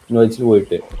ഇൻവൈറ്റിൽ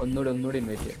പോയിട്ട് ഒന്നുകൂടി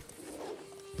ഇൻവൈറ്റ് ചെയ്യാം.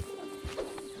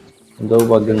 എന്തോ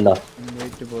ബഗ് ഉണ്ടാ?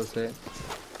 ഇൻവൈറ്റ് പോസേ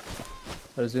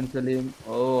റെസിഡൻസലിയും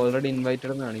ഓൾറെഡി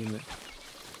ഇൻവൈറ്റഡ് എന്ന് കാണിക്കുന്നത്.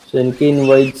 എനിക്ക്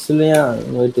ഇൻവൈറ്റ്സിൽ ഞാൻ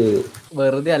ഇൻവൈറ്റ് ചെയ്തു.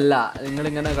 വെറുതെ അല്ല, നിങ്ങൾ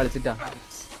ഇങ്ങനെ കളിച്ചിട്ടാ.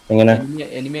 എങ്ങനെ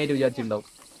എനിമി ആയിട്ട് വിചാരിച്ചിട്ടുണ്ടാവും.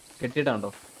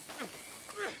 കെട്ടിട്ടാണ്ടോ?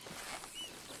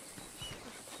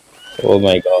 Oh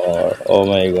my God, oh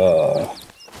my God.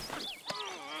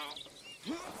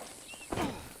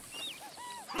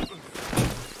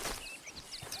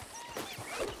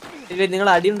 നിങ്ങൾ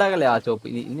അടി ഉണ്ടാകല്ലേ ആ ചോപ്പ്.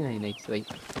 ഇനി നൈസ് വൈ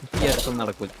ഈ അടുത്തൊന്നും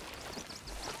നടക്കൂല.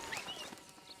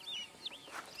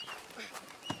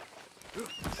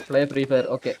 Play free fire.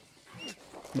 Okay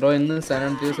bro ഇന്ന് സാൻ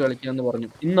ആൻഡ്രിയാസ് കളിക്കാമെന്ന് പറഞ്ഞു.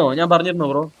 ഇന്നോ? ഞാൻ പറഞ്ഞിരുന്നോ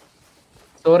ബ്രോ?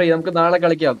 സോറി, നമുക്ക് നാളെ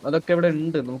കളിക്കാം. അതൊക്കെ ഇവിടെ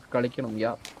ഉണ്ട്, നമുക്ക് കളിക്കണം.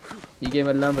 ഈ ഗെയിം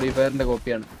എല്ലാം ഫ്രീ ഫയറിന്റെ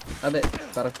കോപ്പിയാണ്. അതെ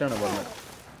കറക്റ്റാണ് പറഞ്ഞത്.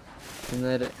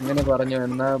 ഇങ്ങനെ പറഞ്ഞു.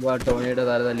 എന്നാ ടോണിയുടെ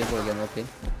തല തല്ലി കളിക്കാം. ഓക്കെ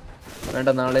വേണ്ട,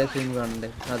 നാളെ സ്ട്രീം കാണണ്ടേ?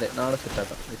 അതെ നാളെ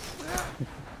സെറ്റാക്കാം.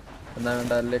 എന്നാ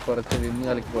വേണ്ട, അല്ലേ കുറച്ച് വിമ്മ്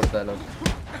കളിക്ക് കൊടുത്താലോ?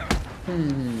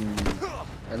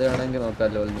 അത് വേണമെങ്കിൽ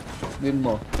നോക്കാമല്ലോ.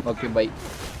 വിമ്മോ? Okay bye.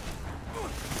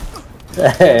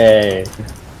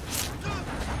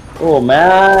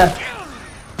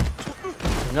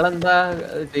 നിങ്ങളെന്താ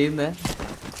ചെയ്യുന്നേ?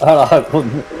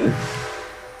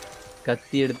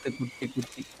 കത്തിയെടുത്ത്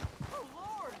കുത്തി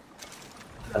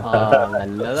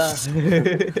നല്ലതാ.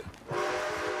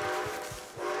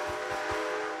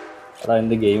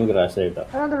 എന്റെ ഗെയിം ക്രാഷ് ആയിട്ടാ.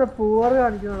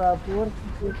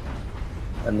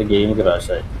 എന്റെ ഗെയിം ക്രാഷ്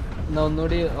ആയി. എന്നാ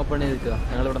ഒന്നുകൂടി ഓപ്പൺ ചെയ്ത് നിൽക്കുക.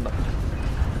 ഞങ്ങളിവിടെ ഉണ്ടാവും.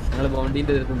 ഞങ്ങൾ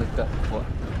ബൗണ്ടീൻ്റെ അടുത്ത് നിൽക്കുക.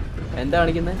 എന്താ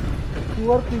കാണിക്കുന്നത്?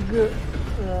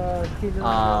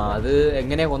 അത്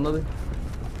എങ്ങനെയാ കൊന്നത്?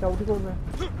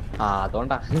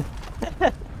 അതുകൊണ്ടാ.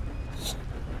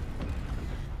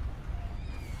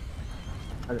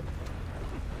 അതെ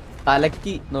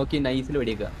തലക്ക് നോക്കി നൈസിൽ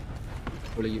വെടിയേക്കുക.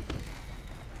 പൊളിക്കും.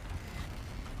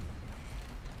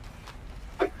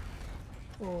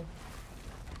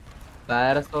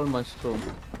 Parasol mushroom.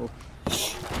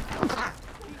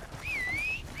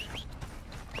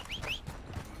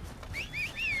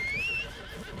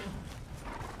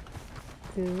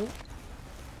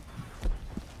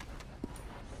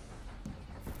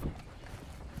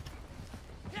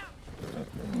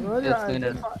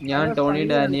 ഞാൻ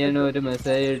ടോണിയുടെ അനിയന് ഒരു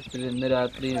മെസ്സേജ് ഇട്ടിട്ട് ഇന്ന്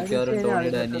രാത്രി മിക്കവാറും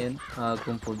ടോണിയുടെ അനിയൻ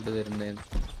ആക്കും ഫുഡ് തരുന്നേന്ന്.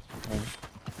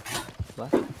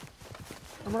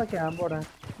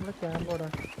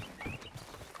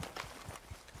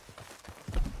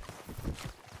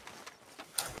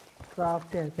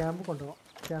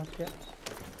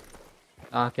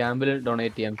 ആ ക്യാമ്പിൽ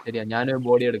ഡൊണേറ്റ് ചെയ്യാം. ശരിയാ, ഞാനൊരു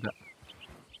ബോഡി എടുക്കാം.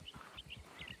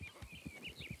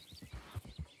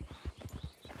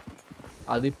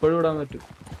 അതിപ്പോഴും ഇടാൻ പറ്റും.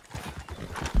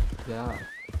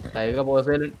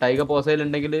 ടൈഗ പോസയിൽ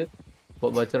ഉണ്ടെങ്കിൽ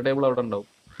ബച്ചർ ടേബിൾ അവിടെ ഉണ്ടാവും.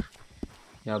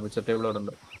 ബച്ചർ ടേബിൾ അവിടെ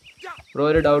ഉണ്ടാവും. ബ്രോ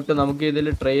ഒരു ഡൗട്ട്, നമുക്ക് ഇതിൽ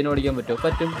ട്രെയിൻ ഓടിക്കാൻ പറ്റുമോ?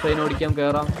 പറ്റും, ട്രെയിൻ ഓടിക്കാം,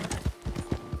 കയറാം.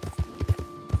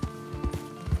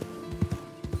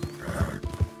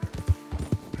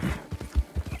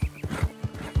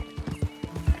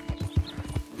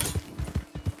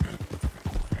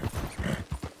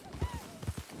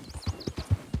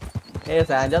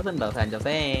 സാൻജാസ് ഉണ്ടോ?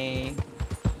 സാൻജാസേ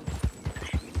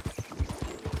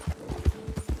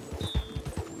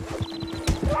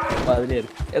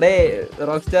എടേ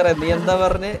റോക്സ്റ്റാർ, നീ എന്താ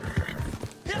പറഞ്ഞ്?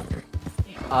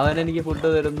 അവൻ എനിക്ക് ഫുഡ്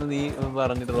തരുന്നു നീ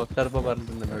പറഞ്ഞിട്ട് റോക്സ്റ്റാർ ഇപ്പൊ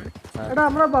പറഞ്ഞിട്ടുണ്ട്.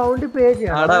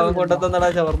 അവൻ കൊണ്ടുത്തന്നടാ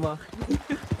ഷവർമ്മ.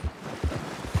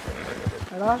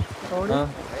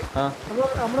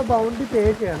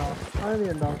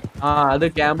 അത്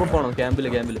ക്യാമ്പിൽ പോണം.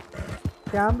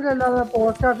 ക്യാമ്പിലല്ലാതെ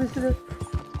പോസ്റ്റ്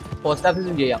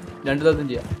ഓഫീസിലും ചെയ്യാം. 2 തരത്തിലും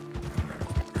ചെയ്യാം.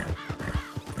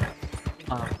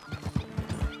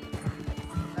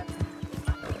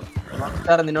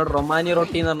 നിന്നോട് റൊമാനി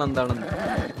റൊട്ടി എന്ന് പറഞ്ഞാൽ എന്താണെന്ന്?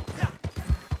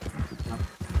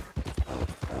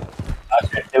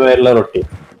 പേരുള്ള റൊട്ടി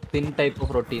തിൻ ടൈപ്പ്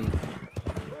ഓഫ് റൊട്ടി.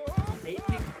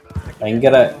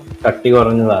 ഭയങ്കര കട്ടി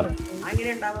കുറഞ്ഞതാണ്.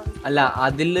 അല്ല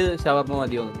അതില് ഷവർമ്മ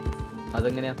മതിയോ?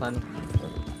 അതെങ്ങനെയാ സാധനം?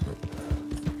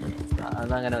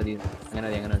 അതങ്ങനെ മതി, അങ്ങനെ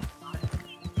മതി, അങ്ങനെ മതി.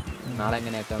 നാളെ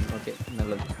എങ്ങനെയാക്കാം? ഓക്കെ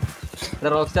എന്നുള്ളത്.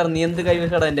 റോക്ക് സ്റ്റാർ നീ എന്ത്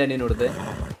കൈവശാടാ എൻ്റെ അനിയന് കൊടുത്തേ?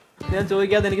 ഞാൻ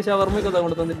ചോദിക്കാതെ എനിക്ക് ഷവർമ്മയൊക്കെ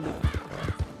കൊണ്ട് തന്നിട്ടുണ്ട്.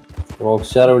 റോക്ക്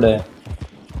സ്റ്റാർ ഇവിടെ?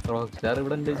 റോക്ക് സ്റ്റാർ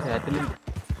ഇവിടെ ഉണ്ട്, ചാറ്റിലുണ്ട്.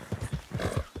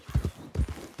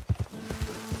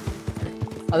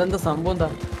 അതെന്താ സംഭവം? എന്താ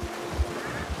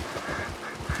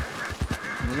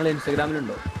നിങ്ങൾ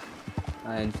ഇൻസ്റ്റാഗ്രാമിലുണ്ടോ?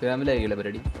 ഇൻസ്റ്റാഗ്രാമിലായിരിക്കില്ല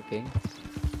പരിപാടി. ഓക്കെ.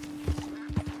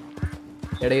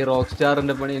 എടാ ഈ റോക്ക്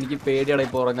സ്റ്റാറിന്റെ പണി എനിക്ക് പേടിയാണ്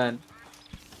ഇപ്പോൾ ഉറങ്ങാൻ.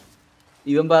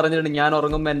 ഇവൻ പറഞ്ഞിട്ടുണ്ട് ഞാൻ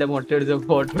ഉറങ്ങുമ്പോ എന്റെ മുട്ട അടിച്ച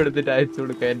ഫോട്ടോ എടുത്തിട്ട് അയച്ചു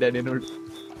കൊടുക്കാം എന്റെ അനിയനോട്.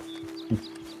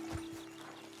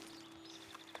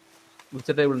 ഉച്ച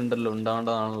ടേബിൾ ഉണ്ടല്ലോ,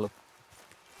 ഉണ്ടാവേണ്ടതാണല്ലോ.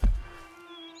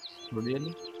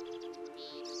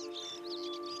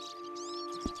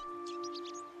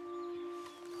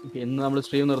 ഇന്ന് നമ്മൾ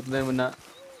സ്ട്രീം നിർത്തുന്നതിന് മുന്നേ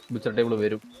ബുച്ചർ ടേബിൾ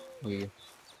വരും. ഓക്കെ.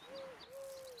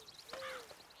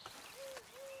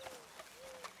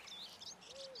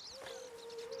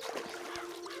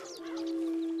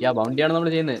 ബൗണ്ടിയാണ് നമ്മൾ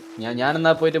ചെയ്യുന്നത്. ഞാൻ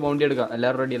എന്നാ പോയിട്ട് ബൗണ്ടി എടുക്കാം.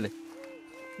 എല്ലാവരും റെഡി അല്ലേ?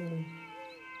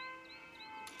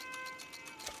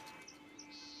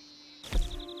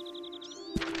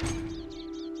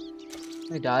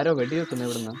 ആരോ വെടി വെക്കുന്ന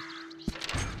ഇവിടുന്ന്.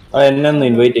 എന്നെ ഒന്ന്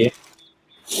ഇൻവൈറ്റ് ചെയ്യേ.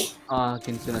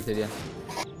 കിൻസിന ശരിയാ.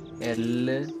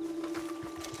 എല്ല്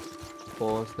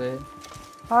പോസ്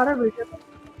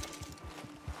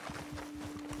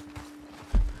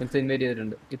ഇൻവൈറ്റ്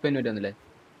ചെയ്തിട്ടുണ്ട്. ഇപ്പൊ ഇൻവൈറ്റ് വന്നില്ലേ?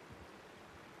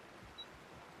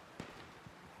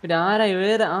 പിന്നെ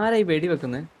ആരായി വെടി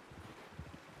വെക്കുന്നത്?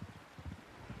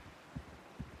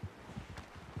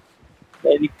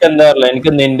 എനിക്കെന്താ അറിയില്ല,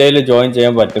 എനിക്ക് നിന്റെ ജോയിൻ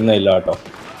ചെയ്യാൻ പറ്റുന്നില്ല കേട്ടോ.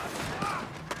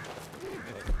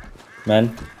 Man,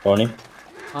 Tony.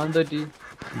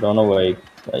 Don't know why.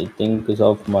 I think because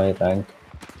of my rank.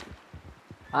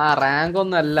 Rank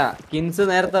ഒന്നും അല്ല. കിൻസ്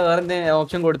നേരത്തെ വേറെ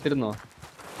ഓപ്ഷൻ കൊടുത്തിരുന്നോ?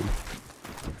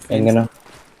 എങ്ങനെ?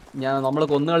 നമ്മള്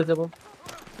കൊന്നു കളിച്ചപ്പോ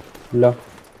ഇല്ല.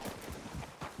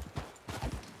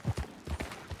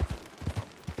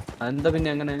 എന്താ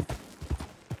പിന്നെ അങ്ങനെ?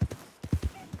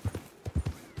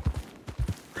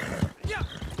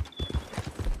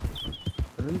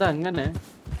 അതെന്താ അങ്ങനെ?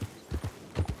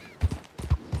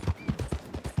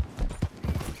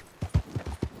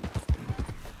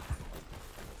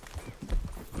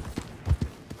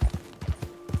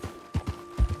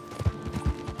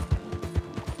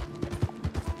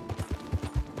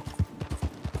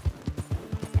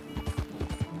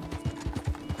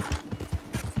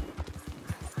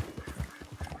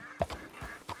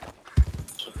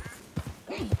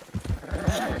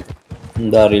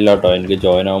 എന്താ അറിയില്ല കേട്ടോ, എനിക്ക്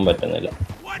ജോയിൻ ആവാൻ പറ്റുന്നില്ല.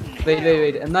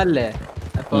 എന്നല്ലേ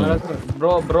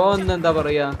ബ്രോ എന്താ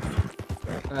പറയാ,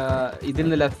 ഇതിൽ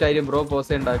നിന്ന് ലെഫ്റ്റ് ആയാലും ബ്രോ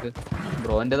പോസ് ഉണ്ടാക്ക്.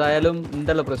 ബ്രോന്റേതായാലും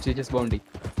ഉണ്ടല്ലോ പ്രസ്റ്റീജിയസ് ബൗണ്ടി.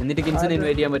 എന്നിട്ട് കിൻസിനെ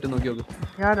ഇൻവൈറ്റ് ചെയ്യാൻ പറ്റും നോക്കി നോക്ക്.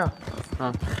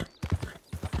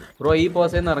 ബ്രോ ഈ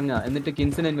പോസേന്ന് ഇറങ്ങാ, എന്നിട്ട്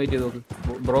കിൻസിനെ ഇൻവൈറ്റ് ചെയ്ത് നോക്ക്.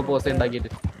 ബ്രോ പോസ ഉണ്ടാക്കിയിട്ട്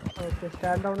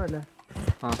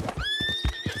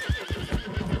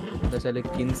എന്താ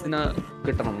കിൻസിനെ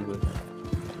കിട്ടണം നമുക്ക്.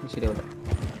 ശരിയാവില്ല.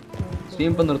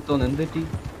 സ്ട്രീം ഇപ്പൊ നിർത്തുന്നു. എന്തെറ്റി?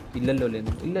 ഇല്ലല്ലോ അല്ലേ?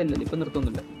 ഇല്ല ഇപ്പൊ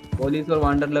നിർത്തുന്നില്ല. പോലീസോ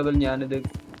വാണ്ടർ ലെവൽ ഞാനിത്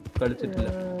കളിച്ചിട്ടില്ല.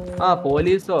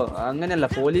 പോലീസോ അങ്ങനെയല്ല,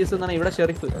 പോലീസ് എന്നാണ് ഇവിടെ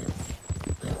ഷെറിഫ്.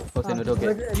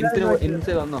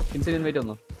 ഇൻവൈറ്റ്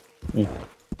വന്നോ?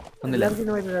 ഒന്നില്ല.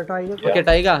 ഓക്കെ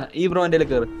ടൈഗ ഈ ബ്രോന്റെ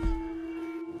കേറ്.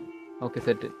 Okay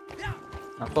set.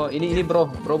 അപ്പൊ ഇനി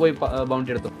ബ്രോ പോയി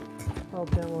ബൗണ്ടി എടുത്തു.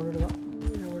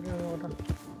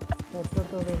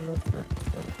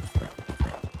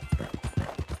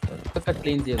 ഒക്കെ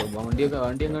ക്ലീൻ ചെയ്തു. വണ്ടി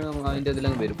അതിന്റെ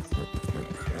ഇതിലങ്ങ് വരും.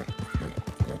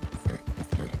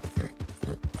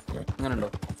 അങ്ങനെ ഉണ്ടോ?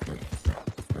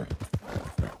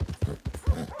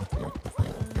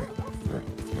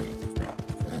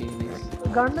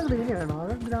 ഗണ്ണ്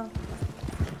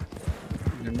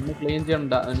ക്ലീൻ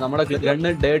ചെയ്യണ്ട. നമ്മളെ ഗണ്ണ്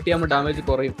ഡേർട്ടി ആകുമ്പോൾ ഡാമേജ്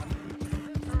കുറയും.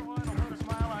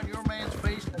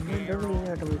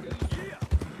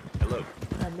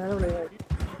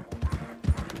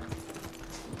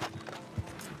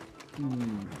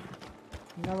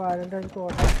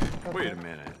 Wait a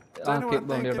minute. Okay,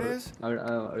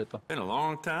 been a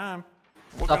long time.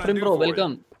 Suffering bro,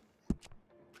 welcome.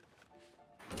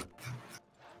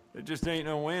 It just ain't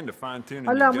no wind to fine tune.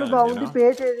 അല്ല നമ്മൾ ബൗണ്ടി പേ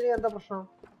ചെയ്തിന് എന്താ പ്രശ്നം?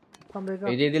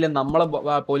 ഈ രീതിയിൽ നമ്മളെ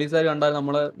പോലീസുകാർ കണ്ടാൽ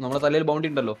നമ്മളെ തലയിൽ ബൗണ്ടി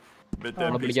ഉണ്ടല്ലോ.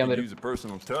 നമ്മളെ പിടിക്കാൻ വരും.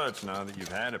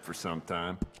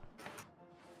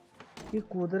 ഈ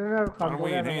കുതിരനെ കണ്ടു.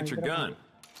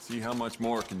 See how much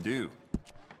more it can do.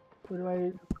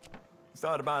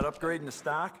 Thought about upgrading the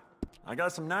stock? I got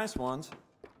some nice ones.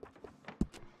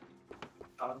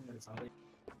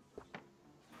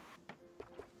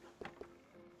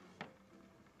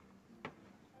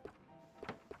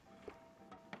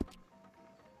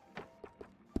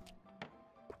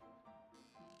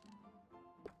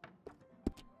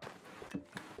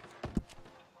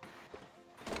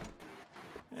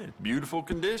 Beautiful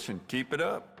condition. Keep it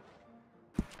up.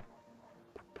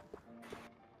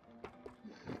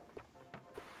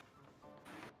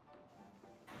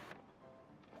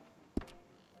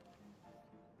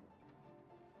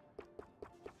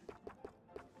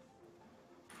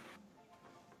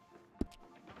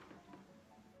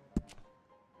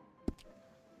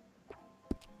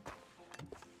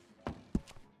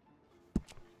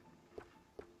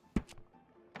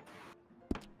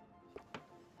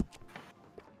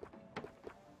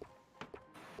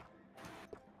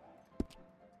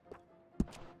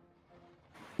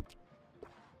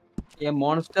 Yeah,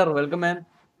 monster, welcome man.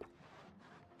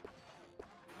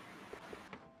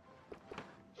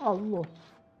 Allah.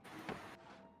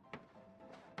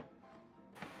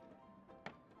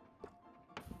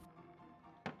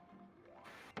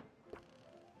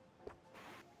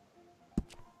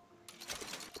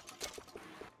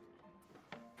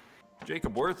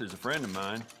 Jacob Worth is a friend of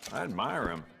mine. I admire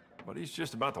him, but he's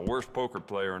just about the worst poker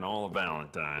player in all of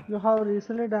Valentine. You have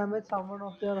recently damaged someone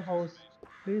of their house.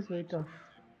 Please wait up.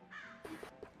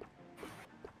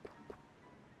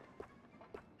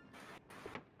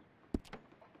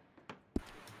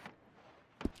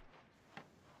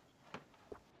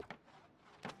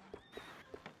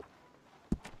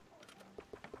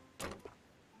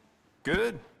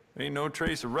 Good. Ain't no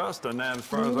trace of rust on that as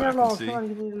far as Clean I ചെയ്യാനുള്ള can option see.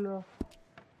 കാണിക്കുന്നില്ലല്ലോ.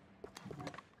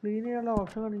 Clean ചെയ്യാനുള്ള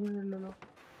option കാണിക്കുന്നില്ലല്ലോ.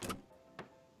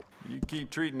 You keep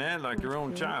treating that like your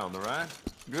own child, all right?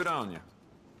 Good on you.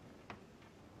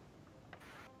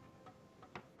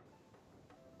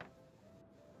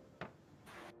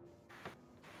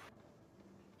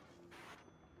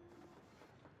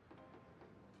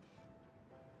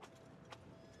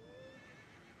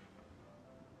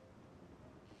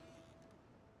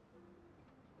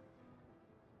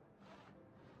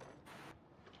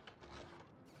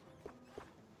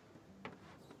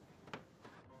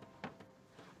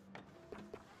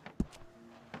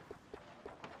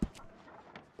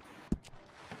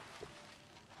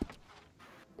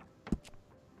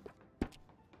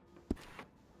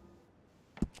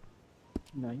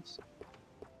 Nice.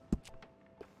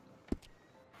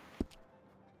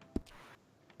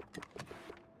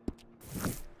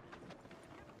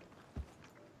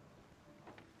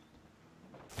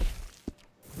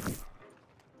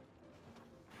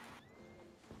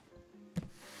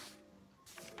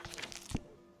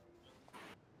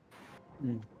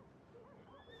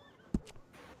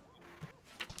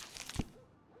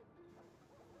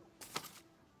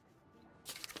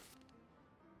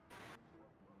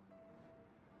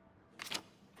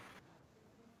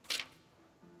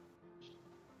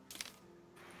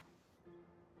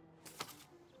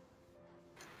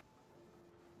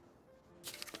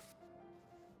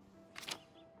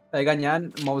 ഞാൻ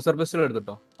Mauser pistol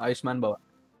എടുത്തിട്ടോ Ayushman ഭവ.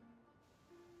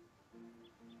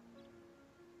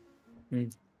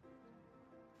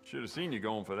 Should have seen you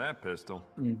going for that pistol.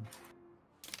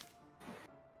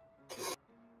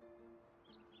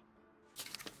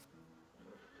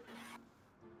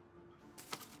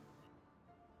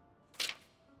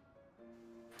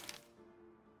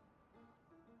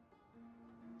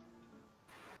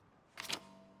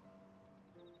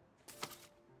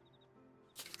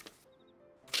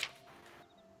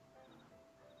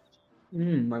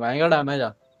 ഭയങ്കര ഡാമേജാ.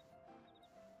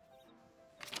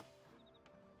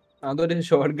 അതൊരു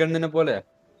shot ഗണ്ണിനെ പോലെ.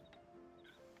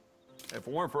 If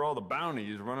it weren't for all the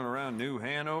bounties running around New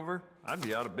Hanover, I'd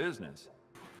be out of business.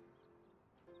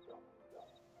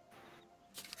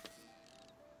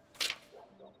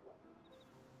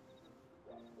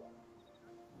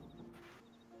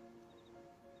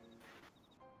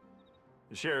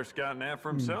 The sheriff's gotten that for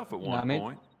himself at one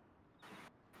point.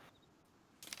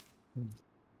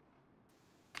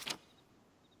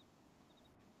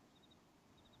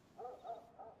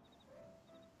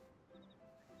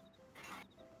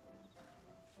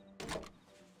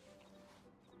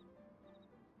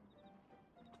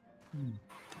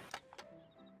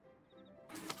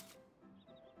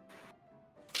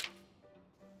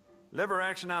 Lever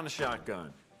action on the shotgun.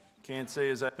 Can't say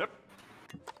is that. Yep.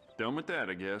 Done with that,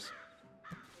 I guess.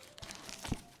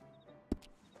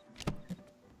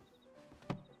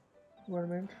 One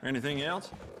minute. Anything else?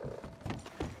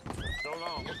 So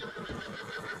long.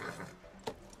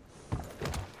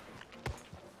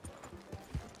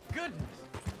 Goodness.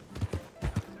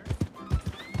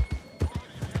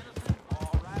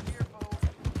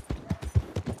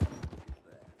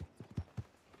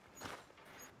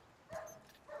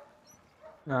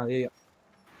 Yeah.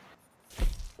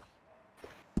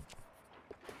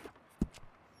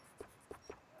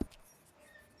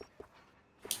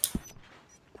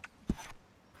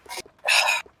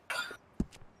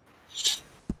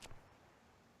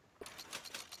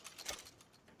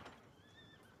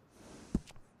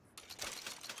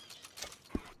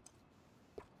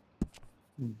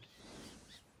 Don't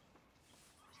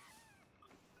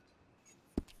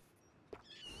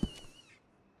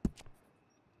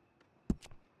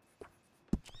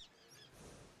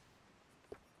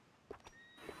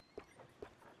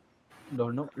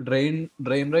know. Drain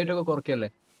rate ഒക്കെ കുറയ്ക്കല്ലേ?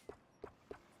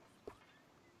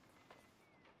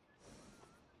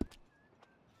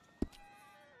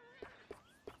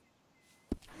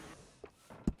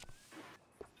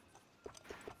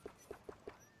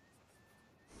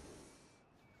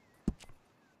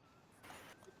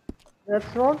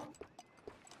 Let's roll.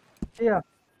 Yeah.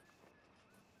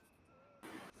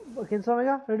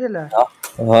 KinsOmega, ready അല്ലേ?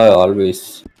 Always.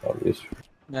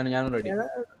 ഞാൻ ready.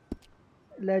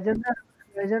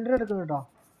 Legendary എടുക്കുന്നു കേട്ടോ.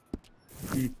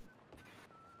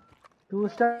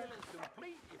 2-star.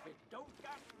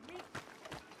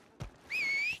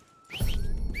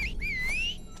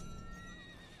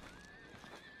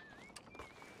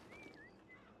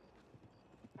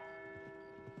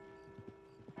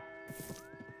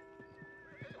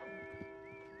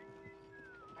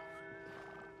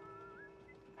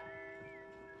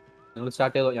 നിങ്ങൾ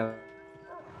start ചെയ്തോ ഞാൻ.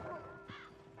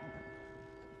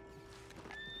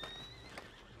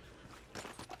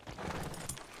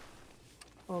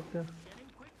 Okay.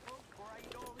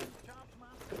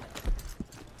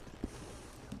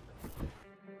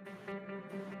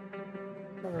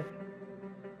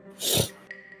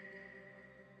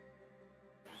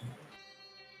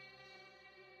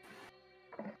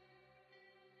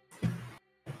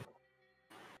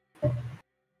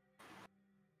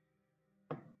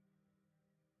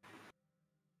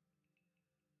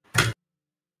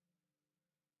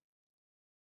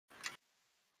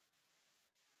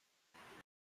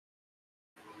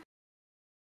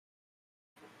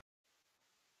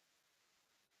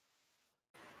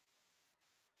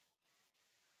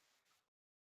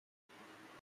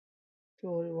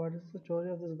 Story. What is the story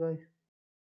of this guy?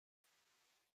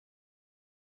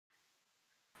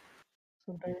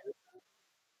 Sometimes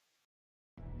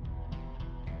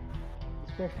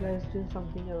specialized in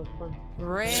something else fun.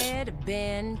 Red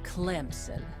Ben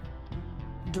Clemson.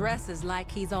 Dresses like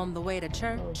he's on the way to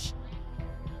church.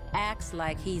 Acts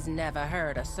like he's never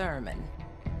heard a sermon.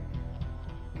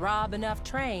 Rob enough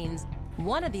trains,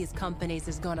 one of these companies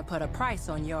is gonna put a price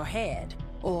on your head.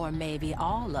 Or maybe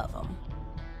all of them.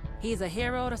 He's a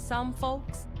hero to some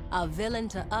folks, a villain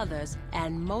to others,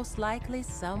 and most likely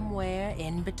somewhere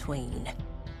in between.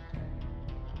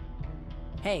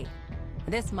 Hey,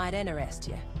 this might interest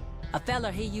you. A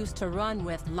fella he used to run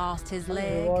with lost his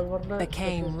leg,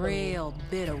 became real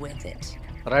bitter with it.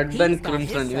 Red Ben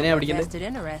Crimson. He's got his vested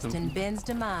interest in Ben's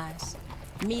demise.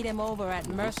 Meet him over at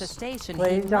Mercer Station.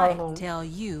 He might tell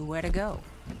you where to go.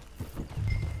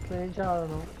 Strange, I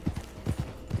don't know.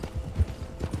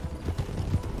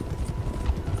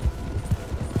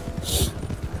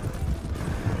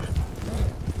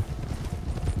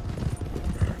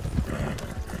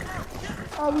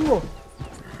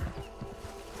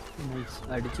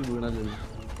 അടിച്ചു വീണത്.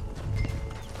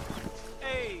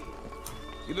 Hey,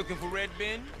 you looking for Red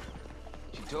Ben?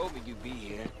 She told me you'd be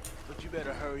here, but you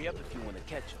better hurry up if you want to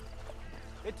catch him.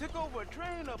 They took over a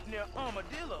train up near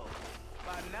Armadillo.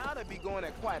 By now they'll be going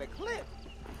at quite a clip,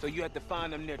 so you have to find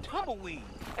them near Tumbleweed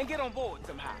and get on board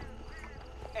somehow.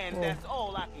 And that's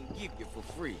all I can give you for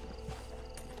free.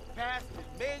 Past has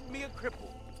made me a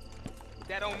cripple.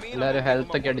 That don't mean എല്ലാവരും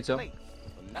health ഒക്കെ അടിച്ചോ?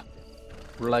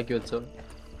 ഫുള്ളാക്കി വെച്ചോ?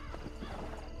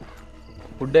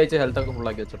 Food കഴിച്ച health ഒക്കെ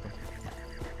ഫുള്ളാക്കി വെച്ചോ?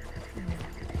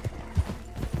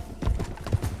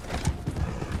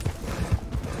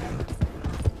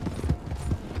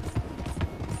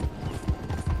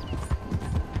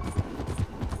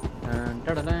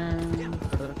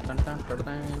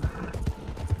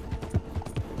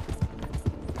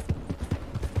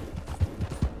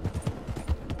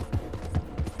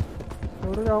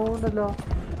 ഒരു രാവുണ്ടല്ലോ.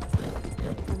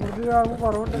 ഒരു രാവ്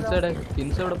കുറവുണ്ടല്ലോ.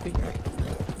 കിൻസോടെ പോയി.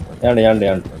 ഞാൻ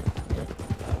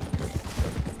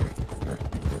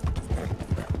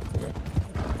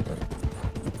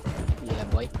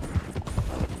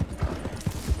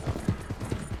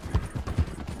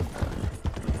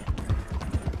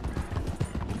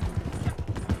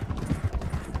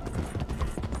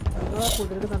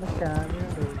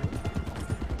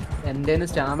എന്റെ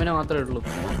സ്റ്റാമിന മാത്രമേ ഉള്ളൂ.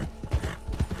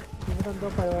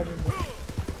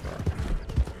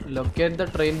 ലൊക്കേറ്റ് ദ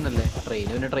ട്രെയിൻ എന്നല്ലേ? ട്രെയിൻ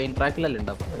പിന്നെ ട്രെയിൻ ട്രാക്കിലല്ലേ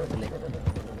ഉണ്ടാവും അല്ലേ?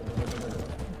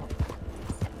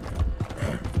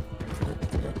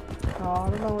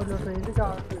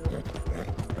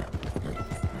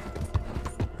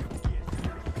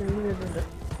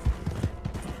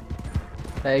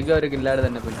 ടൈഗർ ഒരു കില്ലാട്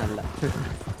തന്നെ പിന്നെ അല്ല.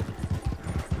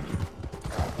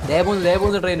 ദേ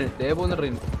പോകുന്നു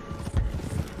ട്രെയിൻ.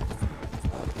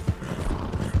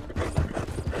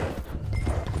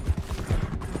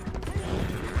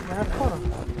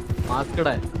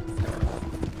 മാസ്കടെ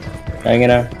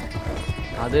എങ്ങനെ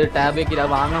അത് ടാബ് വെക്കില്ല,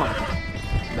 അത് വാങ്ങണം,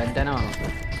 ബെൻറ്റന വാങ്ങണം.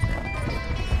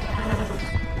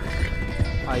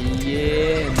 അയ്യേ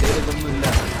എന്തേലും ഇതൊന്നുമില്ല.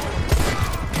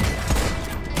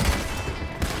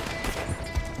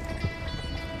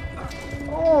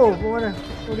 മോനെ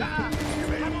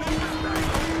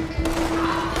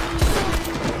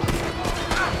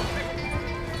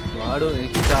വാടു,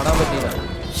 എനിക്ക് ചാടാൻ പറ്റിയില്ല.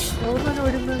 എവിടെ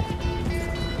വരുന്നത്?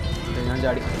 ഞാൻ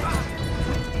ചാടി.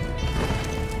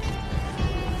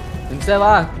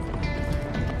 വാ.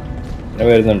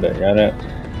 വരുന്നുണ്ട്. ഞാന്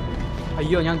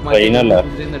അയ്യോ ഞാൻ ട്രെയിനല്ല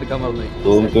എടുക്കാൻ പറഞ്ഞു.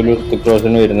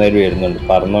 വരുന്നുണ്ട്.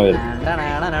 പറന്നോ വരുന്നു.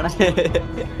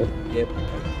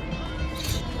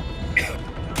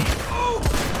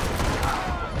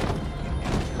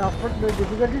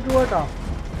 ഡിഫിക്കൽട്ടി 2 കേട്ടോ.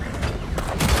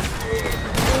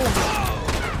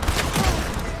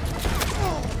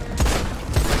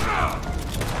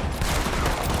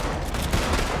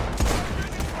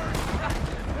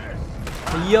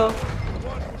 അയ്യോ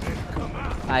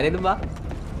ആരേലും വാ.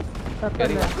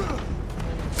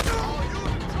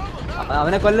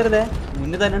 അവനെ കൊല്ലരുതേ,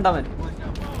 മുന്നിൽ തന്നെ ഉണ്ടവൻ.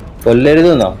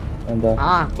 കൊല്ലരുതെന്നോ? എന്താ? ആ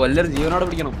കൊല്ലരുത്, ജീവനോടെ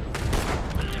പിടിക്കണം.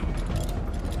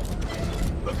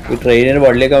 ഈ ട്രെയിനിന്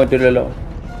വള്ളിയേക്കാൻ പറ്റൂലല്ലോ.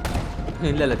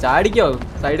 ഇല്ലല്ല, ചാടിക്കോ,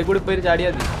 സൈഡിൽ കൂടി പോയി ചാടിയാ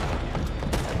മതി.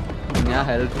 ഞാൻ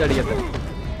ഹെൽത്ത് അടിക്കട്ടെ.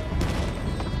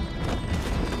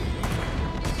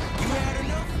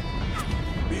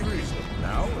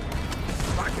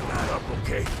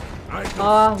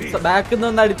 ആ ബാക്കിൽ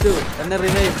നിന്ന് അടിച്ചു എന്നെ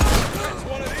റിവൈവ്.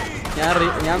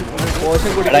 ഞാൻ പോഷൻ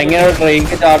കൂടി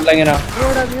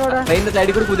ട്രെയിനിന്റെ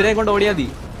സൈഡിൽ കൂടി കുതിരയെ കൊണ്ട് ഓടിയാ മതി.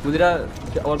 കുതിര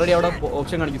ഓൾറെഡി അവിടെ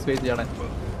ഓപ്ഷൻ കാണിക്കും സ്പേസ് ചാടാൻ.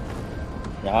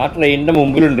 ഞാൻ ട്രെയിനിന്റെ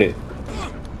മുമ്പിലുണ്ട്.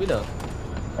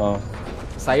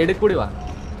 സൈഡിൽ കൂടി വാ.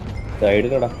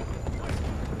 സൈഡിലടാ.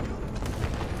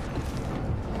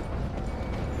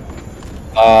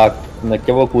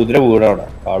 നിക്കപ്പോ കുതിര വീണ അവിടെ.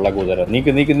 കള്ള കുതിര.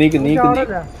 നീക്ക് നീക്ക് നീക്ക് നീക്ക്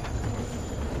നീക്ക്.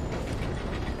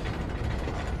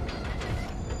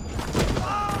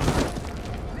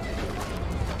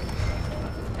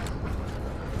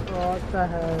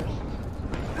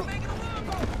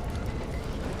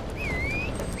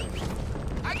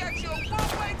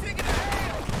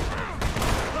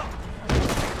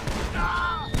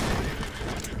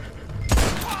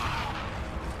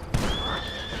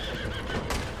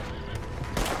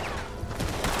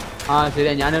 ആ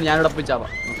ശരിയാ, ഞാനിവിടെ പോയി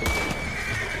ചാവാം.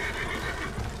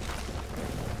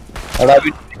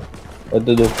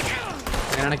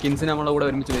 അങ്ങനെയാണ് കിൻസിന് നമ്മളെ കൂടെ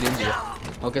ഒരുമിച്ച് വരികയും ചെയ്യാം.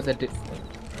 Okay set.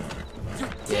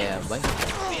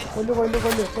 കൊല്ലു കൊല്ലു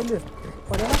കൊല്ലു കൊല്ലു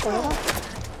കൊല്ലണം കൊല്ലണം.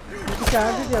 എനിക്ക്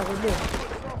ചാൻസ് ചെയ്യാം. കൊല്ലു.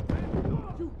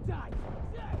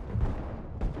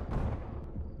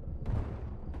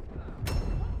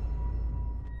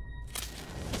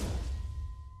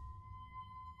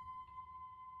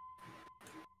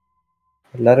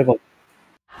 എല്ലാരും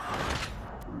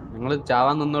ഞങ്ങള്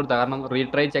ചാവാൻ നിന്ന് കൊടുത്ത കാരണം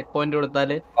റീട്രൈ ചെക്ക് പോയിന്റ്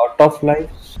കൊടുത്താല് ഔട്ട് ഓഫ്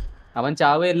ലൈഫ് അവൻ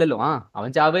ചാവേയില്ലല്ലോ. അവൻ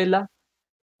ചാവേയില്ല.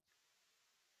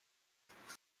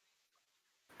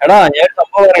 എടാ ഞാൻ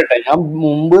സംഭവം പറയട്ടെ. ഞാൻ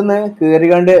മുമ്പ്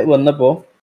കേറിക്കാണ്ട് വന്നപ്പോ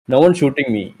no one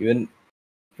shooting me even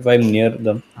if I M near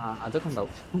dum. അതൊക്കെ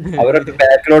ഉണ്ടാവും. അവരൊക്കെ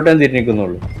ബാക്കിലോട്ടേ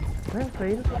തിരിഞ്ഞിരിക്കുന്നുള്ളൂ.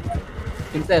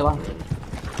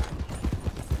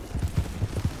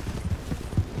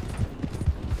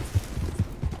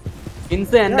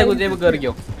 കിൻസ് എന്റെ കുതിരയെ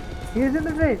കയറിക്കോ.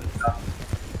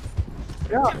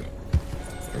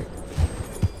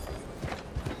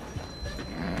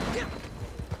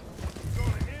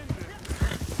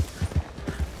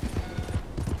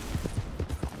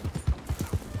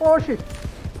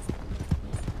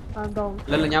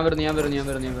 അല്ലല്ല ഞാൻ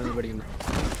വരുന്നു പഠിക്കുന്നു.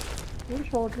 ഒരു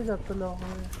ഷോട്ടിൽ ചത്തല്ലോ.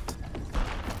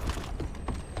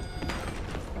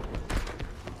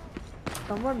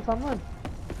 സമ്മൻ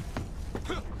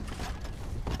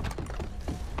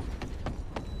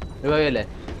റിവൈവല്ലേ?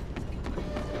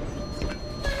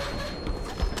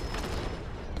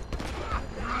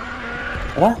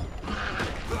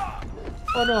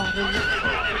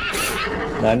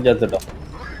 ഞാൻ ചത്തിട്ടോ?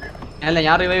 അല്ല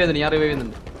ഞാൻ റിവൈവ്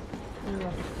ചെയ്യുന്നുണ്ട്.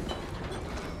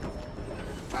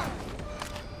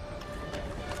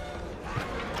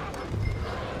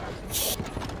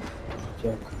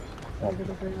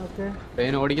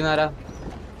 ട്രെയിൻ ഓടിക്കുന്ന ആരാ?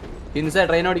 കിൻസേ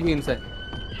ട്രെയിൻ ഓടിക്കും. കിൻസേ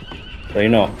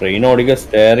ട്രെയിൻ ഓടിക്കുക.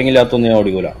 സ്റ്റെയറിംഗ് ഇല്ലാത്തൊന്നും ഞാൻ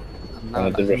ഓടിക്കൂല.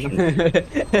 അങ്ങനത്തെ പ്രശ്നം.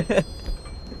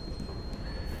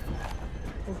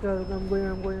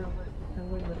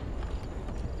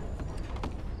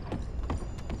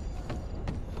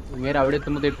 ഇങ്ങനെ അവിടെ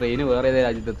എത്തുമ്പോ ട്രെയിന് വേറെ ഏതേ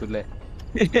രാജ്യത്തെത്തൂല്ലേ?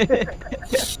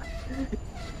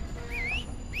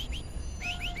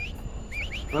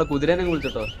 നമ്മളെ കുതിരനെ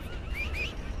വിളിച്ചിട്ടോ.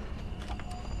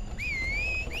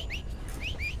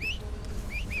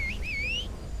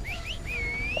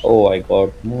 Oh, I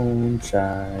got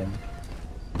moonshine.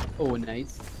 Oh,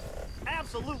 nice.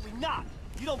 Absolutely not.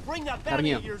 You don't bring that bounty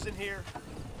ഇറങ്ങിയോ? of yours in here.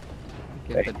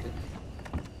 Okay, set.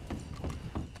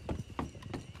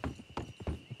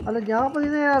 അല്ല ഞാൻ ഇപ്പൊ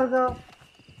ഇതിനെ ഇറങ്ങാം.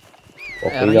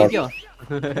 ഇറങ്ങിക്കോ.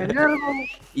 എങ്ങനെ ഇറങ്ങും?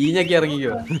 ഈഞ്ഞൊക്കെ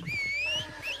ഇറങ്ങിക്കോ.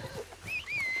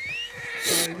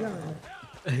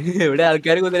 ഇവിടെ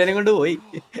ആൾക്കാർ കുതിരനെ കൊണ്ട് പോയി.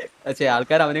 പക്ഷേ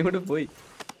ആൾക്കാർ അവനെ കൊണ്ട് പോയി.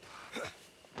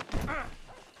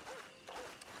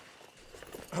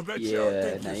 I bet y'all Yeah,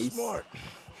 think you're nice. smart.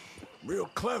 Real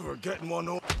clever getting one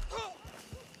on.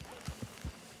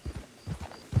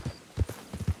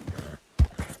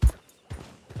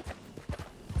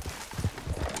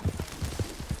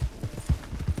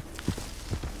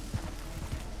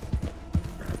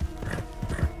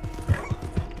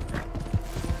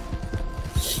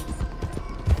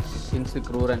 Kins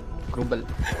Kruren. Krubel.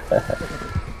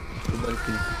 Krubel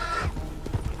Kins.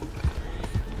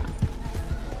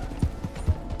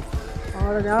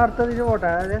 അവിടെ ഞാൻ അടുത്തതിന് പോട്ടെ.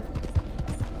 അതെ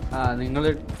ആ നിങ്ങൾ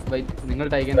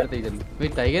ടൈഗറിന്റെ അടുത്ത് ചെല്ലു.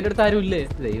 ടൈഗറിന്റെ അടുത്ത് ആരും ഇല്ലേ?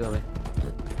 ദൈവമേ.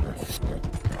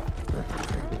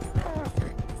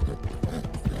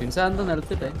 കിൻസാന്ത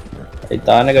നിർത്തിട്ടെ.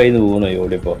 താനെ കയ്യിൽ നിന്ന് പോകുന്നു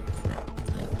ഓടിപ്പോ.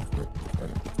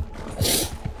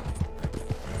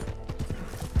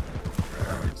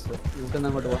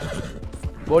 അങ്ങോട്ട് പോവാം.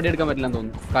 ബോഡി എടുക്കാൻ പറ്റില്ലെന്ന്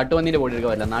തോന്നുന്നു. കാട്ടുപന്നീന്റെ ബോഡി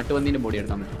എടുക്കാൻ പറ്റില്ല, നാട്ടുപന്നീന്റെ ബോഡി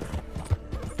എടുക്കാൻ പറ്റും.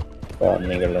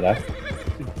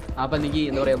 അപ്പൊ എനിക്ക്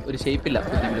എന്താ പറയാ ഒരു ഷേപ്പില്ല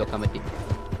വെക്കാൻ പറ്റി.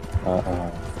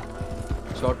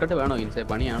 ഷോർട്ട് കട്ട് വേണോ ഇൻസേ?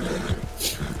 പണിയാണ്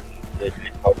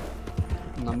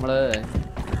നമ്മള്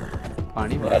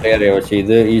പണി. പക്ഷെ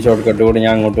ഇത് ഈ ഷോർട്ട് കട്ട് കൂടി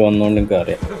ഞാൻ അങ്ങോട്ട് വന്നോണ്ട് എനിക്ക്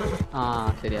അറിയാം. ആ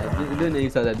ശരിയാ, ഇത്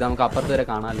നൈസ്. അതെ, ഇത് നമുക്ക് അപ്പുറത്ത് വരെ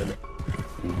കാണാമല്ലോ.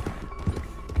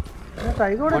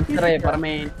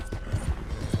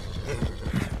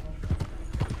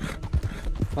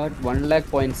 $1 lakh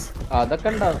points അതൊക്കെ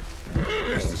ഉണ്ടാവും.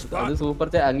 അത് സൂപ്പർ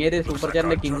അങ്ങേര് സൂപ്പർ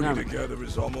ചാറ്റിന്റെ കിങ് ആണ്.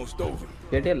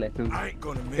 കേട്ടിയല്ലേ?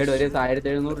 കേട്ടോ, ഒരു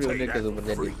 1700 രൂപയ്ക്ക് സൂപ്പർ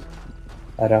ചാറ്റ്.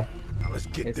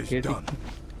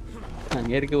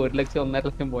 അങ്ങേർക്ക്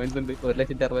 1,00,000 പോയിന്റ്സ് ഉണ്ട്.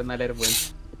 1,64,000 പോയിന്റ്സ്.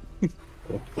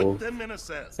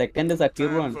 സെക്കൻഡ് സക്കീർ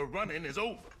ആണ്.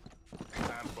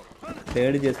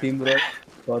 തേർഡ് ജസീം ബ്രോ,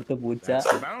 ഫോർത്ത് പൂച്ച,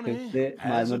 fifth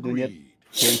മാൽമർ junior,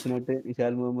 James not,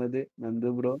 Vishal Muhammad,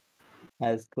 Nandu bro,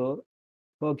 ആസ്കോ.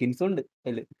 ഓ കിൻസ് ഉണ്ട്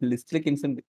ലിസ്റ്റില്. കിൻസ്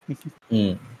ഉണ്ട്.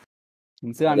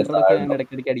 കിൻസ് 100 ഒക്കെ ഞാൻ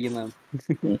ഇടയ്ക്കിടയ്ക്ക് അടിക്കുന്നതാണ്.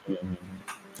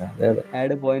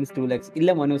 Add points 2 lakhs. ഇല്ല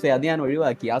മനൂസേ, അത് ഞാൻ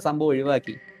ഒഴിവാക്കി. ആ സംഭവം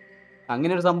ഒഴിവാക്കി.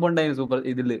 അങ്ങനെ ഒരു സംഭവം ഉണ്ടായിരുന്നു സൂപ്പർ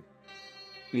ഇതില്.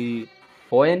 ഈ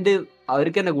പോയിന്റ്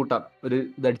അവർക്ക് തന്നെ കൂട്ടാം, ഒരു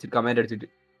ഇതടിച്ചിട്ട് കമന്റ് അടിച്ചിട്ട്.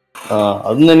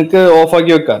 അത് നിനക്ക്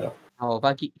ഓഫാക്കി വെക്കാലോ.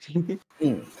 ഓഫാക്കി.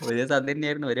 ഒരേ സാധനം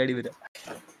തന്നെയായിരുന്നു ഒരേ അടി വരാം.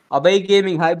 Abhay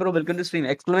gaming hi bro, welcome to stream.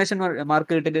 Exclamation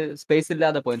mark ഇട്ടിട്ട് സ്പേസ്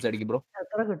ഇല്ലാതെ പോയിന്റ്സ് അടിക്കും ബ്രോ.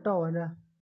 എത്ര കിട്ടാവോ?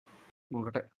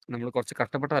 നോക്കട്ടെ, നമ്മൾ കുറച്ച്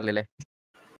കഷ്ടപ്പെട്ടതല്ലേ?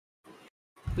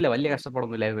 ഇല്ല, വലിയ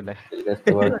കഷ്ടപ്പാടൊന്നും ഇല്ലായിരുന്നില്ലേ?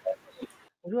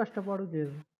 ഒരു കഷ്ടപ്പാടും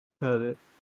ചെയ്തു. അതെ,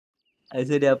 അത്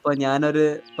ശരി. അപ്പൊ ഞാനൊരു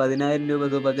 10,000 രൂപ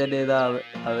സൂപ്പർ ചാറ്റ് ചെയ്താ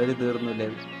അവര് തീർന്നില്ലേ?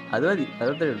 അത് മതി,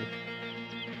 അതത്രേ ഉള്ളൂ.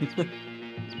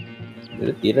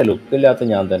 തീരെ ലുക്കില്ലാത്ത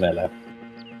ഞാൻ തന്നെ അല്ലേ?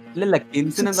 ഇല്ലല്ല,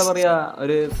 കിൻസിന് എന്താ പറയാ,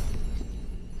 ഒരു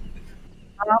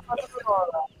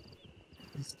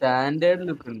സ്റ്റാൻഡേർഡ്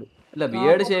ലുക്ക് ഉണ്ട്. അല്ല,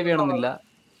 ബിയേർഡ് ഷേവ് ചെയ്യണമെന്നില്ല,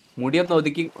 മുടിയൊന്ന്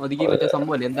ഒതുക്കി വെച്ച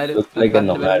സംഭവല്ലേ എന്തായാലും.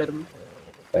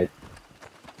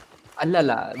 അല്ല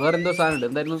വേറെന്തോ സാധനം ഉണ്ട്.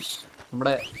 എന്തായാലും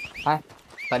നമ്മുടെ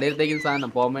തലയിലത്തേക്ക് സാധനം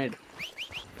പോമേഡ്.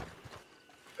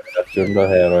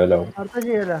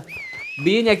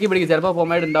 ബി ഞെക്കി പിടിക്കും, ചിലപ്പോ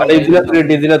പോമേഡ് ഉണ്ടാവും.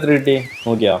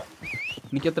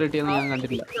 എനിക്ക് എത്ര കിട്ടിയെന്ന് ഞാൻ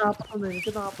കണ്ടിട്ടില്ല.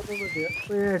 എനിക്ക് 41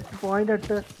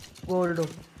 8.8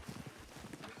 ഗോൾഡും.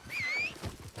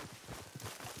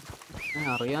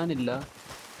 അറിയാനില്ല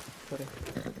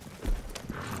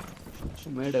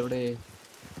പോമേഡ് എവിടെ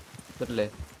അല്ലേ?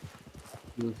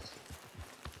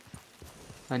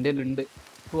 എൻ്റെ ഉണ്ട്.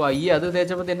 ഓ അയ്യ, അത്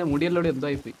തേച്ചപ്പോ തന്നെ മുടിയെല്ലാം എന്തോ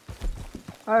ആയിപ്പോയി.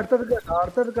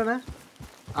 അടുത്തെടുക്കണേ.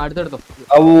 അടുത്തെടുത്തോ.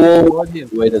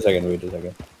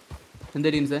 എന്താ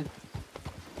ടീംസേ?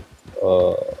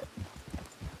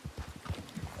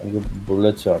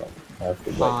 ബുള്ളറ്റ്സ് ആണ്.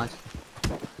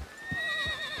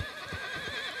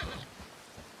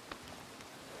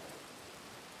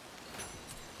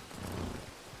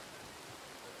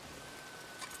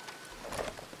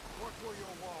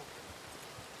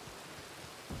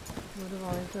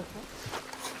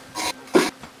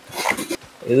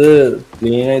 ഇത്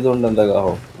ക്ലീൻ ചെയ്തുകൊണ്ട് എന്താ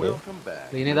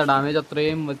ക്ലീൻ ചെയ്ത ഡാമേജ്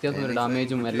അത്രയും വ്യത്യാസം വരും,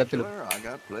 ഡാമേജും എല്ലാത്തിലും.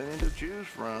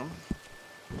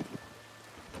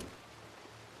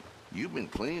 You've been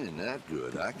cleaning that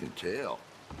good, I can tell.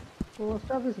 Post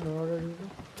office no already.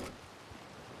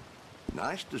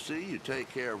 Nice to see you take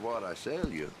care of what I sell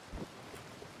you.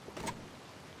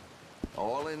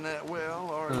 All in that well,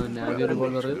 or Navy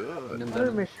revolver.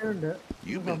 ഒരു machine ഉണ്ട്.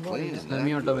 you've been cleaning that good,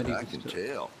 Semi-automatic I can pistol.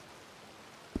 tell.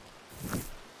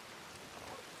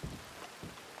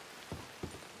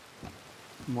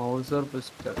 Mauser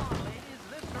pistol.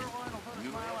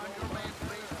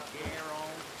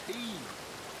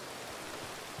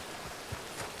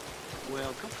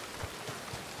 Welcome.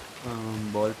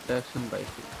 Bolt action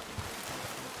rifle.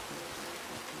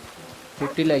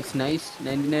 50 likes, nice.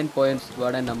 99 points.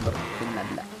 What a number.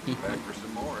 Pinnalla.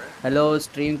 Hello,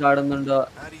 stream കാണുന്നുണ്ടോ?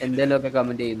 എന്തെങ്കിലുമൊക്കെ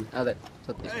comment ചെയ്യുന്നു. അതെ,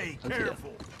 സത്യം.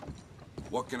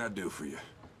 What can I do for you?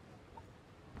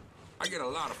 I get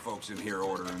a lot of folks in here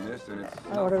ordering this, and it's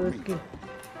not അവിടെ for me. whiskey.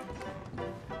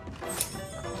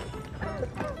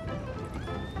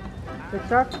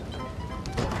 Richard?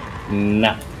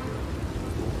 Nah.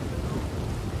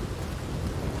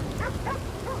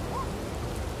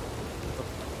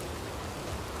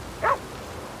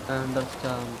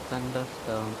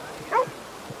 Thunderstorm.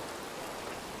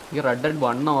 ഈ red dead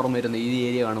 1 ഓർമ്മ വരുന്നു ഈ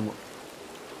ഏരിയ കാണുമ്പോൾ.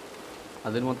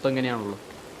 അതിന് മൊത്തം എങ്ങനെയാണല്ലോ.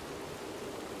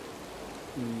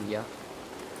 യാ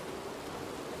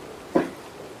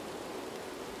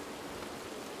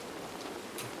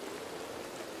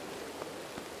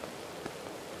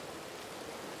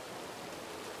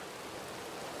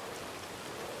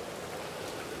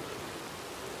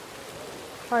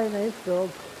Hi, nice dog.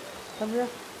 Come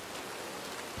here.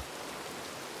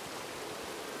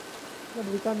 But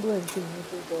we can't do anything with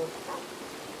this dog.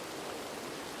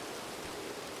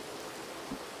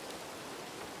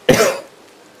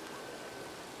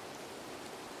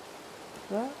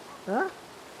 Huh? Huh?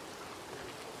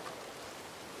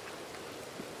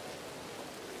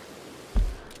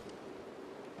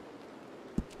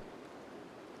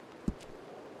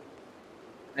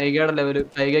 ടൈഗയുടെ level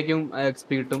ടൈഗയ്ക്കും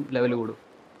XP കിട്ടും, level കൂടും.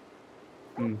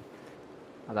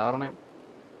 അതാ പറഞ്ഞേ,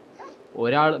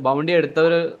 ഒരാൾ ബൗണ്ടി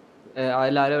എടുത്തവര്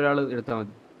അതിലാരും ഒരാൾ എടുത്താൽ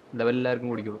മതി, ലെവൽ എല്ലാവർക്കും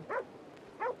കുടിക്കുള്ളൂ.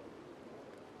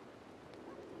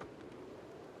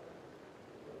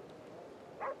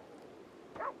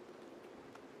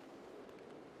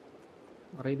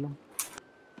 അറിയില്ല.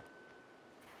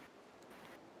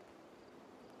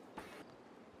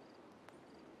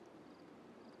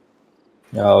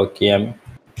 Okay.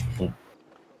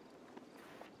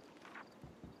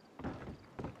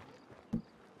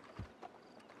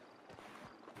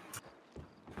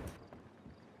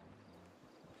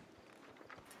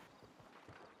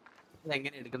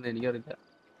 എങ്ങനെ എടുക്കുന്നത് എനിക്കറിയില്ല.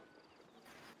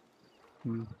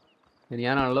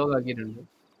 ഞാൻ അൺലോക്ക് ആക്കിയിട്ടുണ്ട്.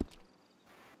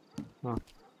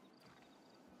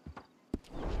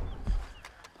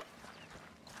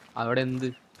 അവിടെ എന്ത്?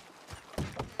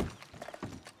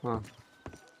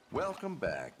 Welcome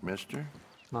back, mister.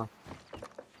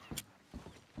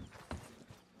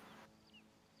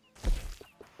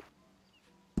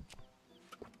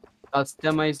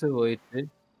 കസ്റ്റമൈസ് പോയിട്ട്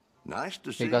Nice to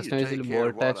see you കസ്റ്റമൈസിൽ take care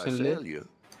bolt of what I ആക്ഷനിൽ sell you.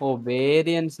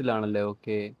 വേരിയൻസിലാണല്ലേ?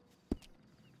 Okay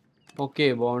okay.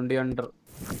 Bounty under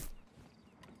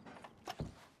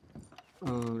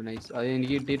nice. അത്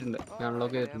എനിക്ക് കിട്ടിയിട്ടുണ്ട്, ഞാൻ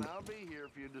അൺലോക്ക് ചെയ്തിട്ടുണ്ട്.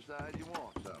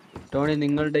 ടോണി,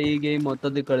 നിങ്ങളുടെ ഈ ഗെയിം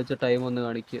മൊത്തത്തിൽ കളിച്ച ടൈം ഒന്ന്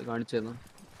കാണിച്ചു തന്നു.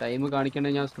 ടൈം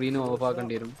കാണിക്കണമെങ്കിൽ ഞാൻ സ്ക്രീൻ ഓഫ്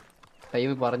ആക്കേണ്ടി വരും. ടൈം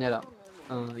പറഞ്ഞുതരാം.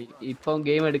 ഇപ്പം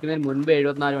ഗെയിം എടുക്കുന്നതിന് മുൻപ്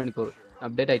 74 മണിക്കൂർ.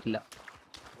 അപ്ഡേറ്റ് ആയിട്ടില്ല.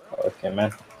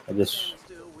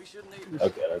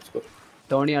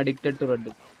 Tony addicted to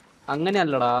red.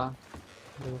 അങ്ങനെയല്ലടാ,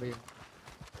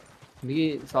 എനിക്ക്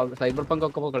സൈബർ പങ്ക്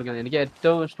ഒക്കെ കളിക്കുന്നത്. എനിക്ക്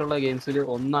ഏറ്റവും ഇഷ്ടമുള്ള ഗെയിംസിൽ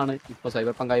ഒന്നാണ് ഇപ്പൊ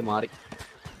സൈബർ പങ്കായി മാറി.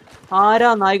 ആരാ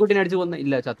നായ്ക്കുട്ടിനെ അടിച്ചു കൊന്ന?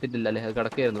 ഇല്ല, ചത്തിട്ടില്ല അല്ലേ, അത്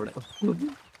കിടക്കുകയായിരുന്നു ഇവിടെ.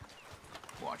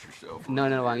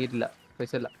 പിന്നെ വാങ്ങിയിട്ടില്ല,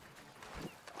 പൈസ ഇല്ല,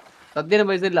 സത്യം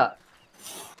പൈസ ഇല്ല.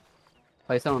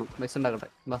 പൈസ വേണം, പൈസ ഉണ്ടാക്കട്ടെ.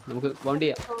 വാ നമുക്ക് ബൗണ്ട്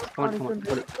ചെയ്യാം.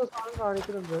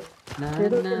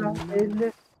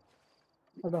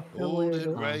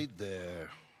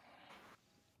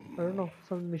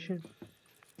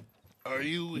 Are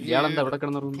you here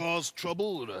to cause trouble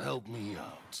or to help me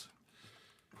out?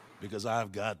 Because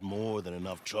I've got more than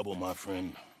enough trouble, my friend.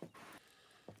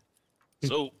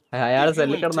 So, if you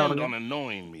intend on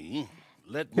annoying me,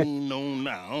 let me know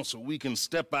now so we can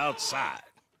step outside.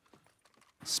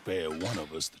 Spare one of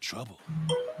us the trouble.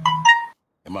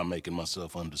 Am I making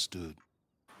myself understood?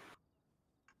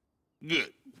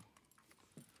 Good.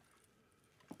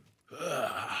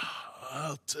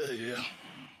 I'll tell you,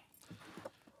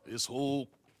 this whole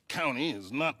county is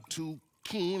not too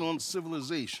keen on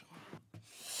civilization.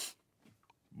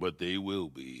 But they will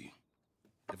be.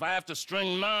 If I have to string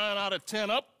 9 out of 10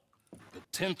 up, the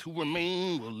 10th who remain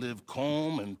will live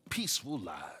calm and peaceful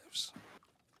lives.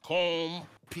 Calm,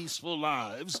 peaceful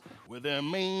lives where their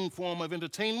main form of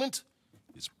entertainment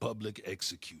is public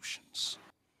executions.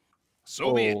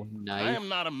 So be it. Oh, I nice. am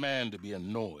not a man to be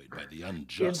annoyed by the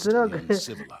unjust Kinsino and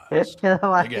uncivilized.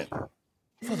 Again,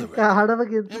 for the record, കാണുമ്പോ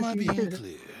am I being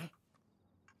clear?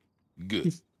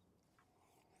 Good.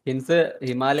 കിൻസ്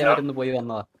Himalaya വരെ ഒന്ന് പോയി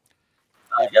വന്നതാ.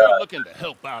 If you're looking to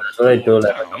help out a That's what I poor told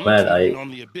her. town Man, teetering on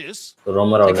the abyss, roam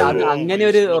around. പക്ഷെ അത് അങ്ങനെ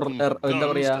ഒരു Always looking for എന്താ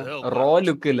guns പറയാ to help raw out.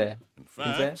 Look ഇല്ലേ in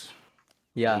കിൻസേ? fact,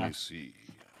 yeah let me see.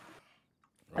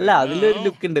 അല്ല Right അതിലൊരു now,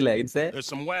 look ഉണ്ടല്ലേ കിൻസേ? there's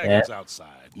some wagons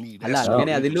outside. Need അല്ല escorting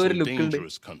അങ്ങനെ through അതിലൊരു some ലുക്ക് ഉണ്ട്.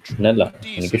 dangerous country. Nella,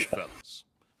 Decent എനിക്കിഷ്ടം. fellas.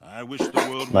 I wish the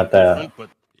world were മറ്റേ different, but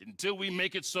until we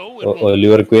make it so, it won't.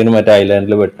 Oliver Queen മറ്റേ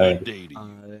ഐലാൻഡിൽ വെട്ടാൻ Good വേണ്ടി. day to ആ, you.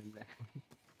 അതന്നെ.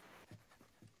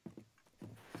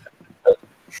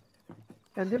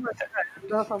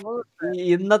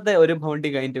 ഇന്നത്തെ ഒരു ബൗണ്ടി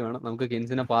കഴിഞ്ഞിട്ട് വേണം നമുക്ക്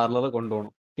കിൻസിനെ പാർലർ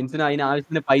കൊണ്ടുപോകണം. കിൻസിന് അതിന്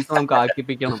ആവശ്യത്തിന് പൈസ നമുക്ക്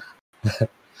ആക്കിപ്പിക്കണം.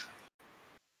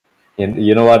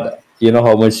 You know what? You know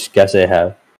how much cash I have?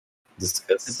 Just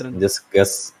guess. എത്ര? Just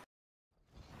guess.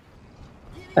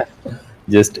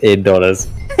 Just $8.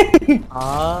 ആ,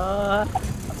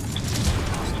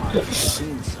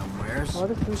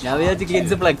 ഞാൻ വിചാരിച്ചു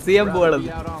കിൻസ് ഫ്ലെക്സ് ചെയ്യാൻ പോവാണത്.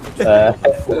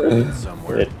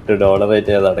 $8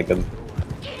 ആയിട്ട് നടക്കുന്നത്.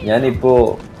 ഞാനിപ്പോ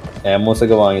ആമോസ്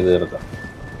ഒക്കെ വാങ്ങി തീർക്കാം.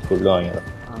 ഫുള്ള് വാങ്ങിയതാ.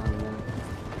 ആ, അങ്ങനെ.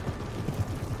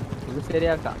 ഇത്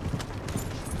ശരിയാക്കാം.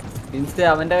 കിൻസ്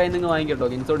അവന്റെ കയ്യിൽ നിന്ന് വാങ്ങിക്കട്ടോ.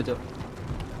 കിൻസ് ഓടിച്ചോ.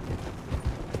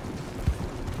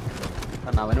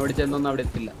 കാരണം അവൻ ഓടിച്ചെന്നൊന്നും അവിടെ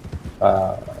എത്തില്ല.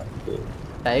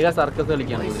 ടൈഗർ സർക്കസ്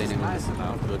കളിക്കാണ് കുതിരനെ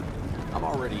കൊണ്ട്. I'm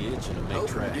already itching to make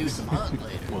tracks.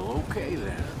 Well, okay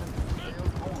then.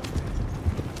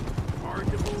 Hard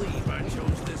to believe I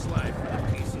chose this life for the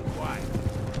peace and quiet.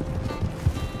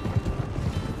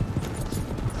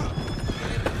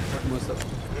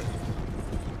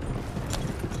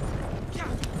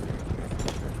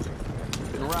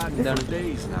 Been riding for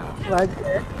days now.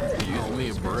 Use me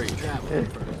a break.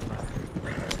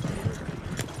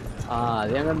 ആ,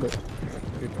 അത് ഞാൻ കണ്ടു.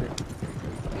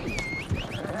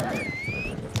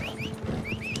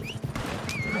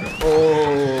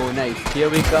 Oh, nice. Here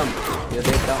we come. Here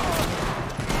they come.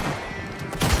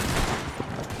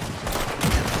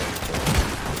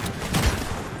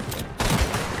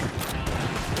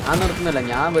 ഞാൻ നിർത്തുന്നില്ല,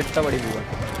 ഞാൻ വെട്ട പടി പോവാ.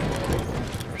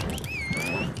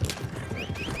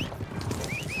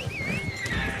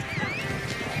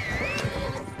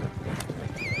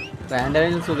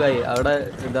 റാൻഡമിന് സുഖമായി. അവിടെ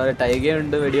എന്താ പറയുക,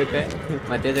 ടൈഗയുണ്ട്, വെടിയൊക്കെ,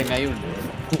 മറ്റേ ചെങ്ങായും ഉണ്ട്.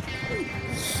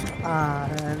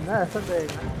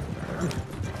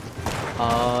 ആ,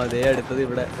 അതേ അടുത്തത്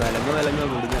ഇവിടെ വിലങ്ങ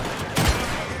കുടുങ്ങ.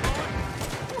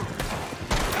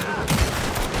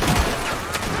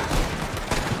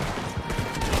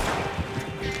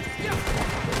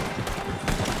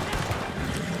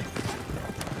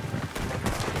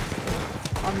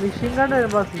 മിഷീൻ കണ്ട്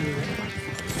വരുമ്പോ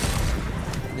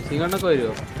മിഷീൻ കണ്ണൊക്കെ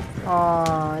വരുമോ?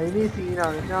 ഇനി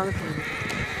സീനാണ്.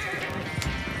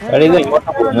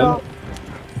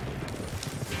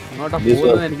 ഇങ്ങോട്ടാ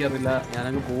പോകുന്നത് എനിക്കറിയില്ല.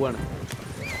 ഞാനങ്ങ് പോവാണ്.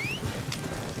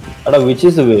 Which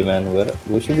is the way, man?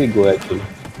 Where should we go actually?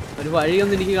 ഒരു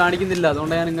വഴിയൊന്നും എനിക്ക് കാണിക്കുന്നില്ല,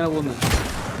 അതുകൊണ്ട് ഞാൻ ഇങ്ങനെ പോകുന്നു.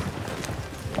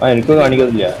 എനിക്ക്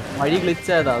കാണിക്കുന്നില്ല. വഴി ഗ്ലിച്ച്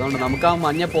ആയതാ, അതുകൊണ്ട് നമുക്ക് ആ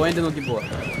മഞ്ഞ പോയിന്റ് നോക്കി പോവാം.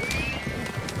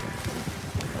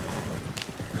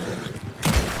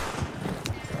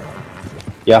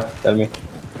 Yeah, tell me.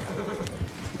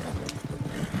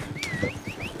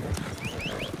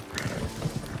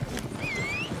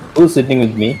 Who's sitting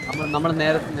with me? നമ്മൾ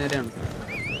നേരെയാണ്.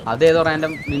 അതേതോ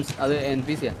റാൻഡം മീൻസ് അത്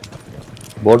NPC ആണ്.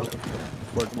 ബോട്ട്.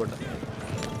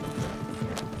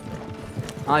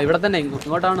 ആ, ഇവിടെ തന്നെ.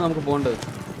 ഇങ്ങോട്ടാണ് നമുക്ക് പോകേണ്ടത്.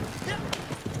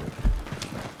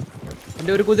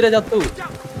 എന്റെ ഒരു കുതിര ചത്തു.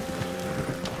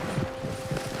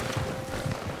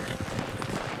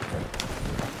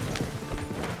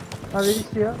 Why,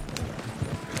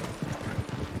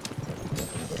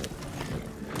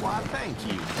 thank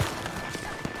you.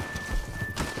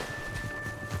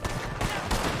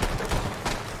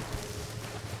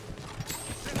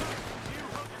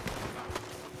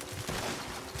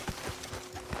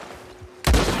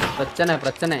 പ്രശ്ന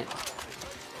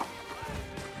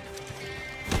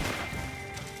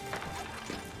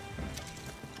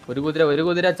ഒരു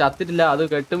കുതിര ചത്തിട്ടില്ല. അത്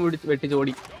കെട്ടും വെട്ടി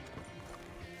ചോടി.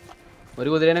 ഒരു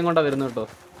കുതിരേനെ കൊണ്ടാ വരുന്നു കേട്ടോ.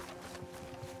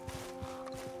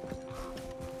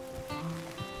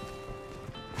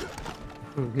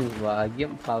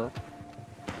 ഭാഗ്യം, പാവം.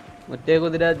 മറ്റേ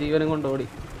കുതിര ജീവനും കൊണ്ട് ഓടി.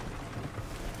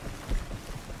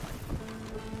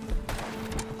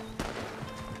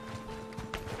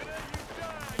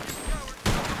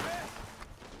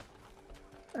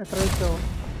 എത്ര വെച്ചോ?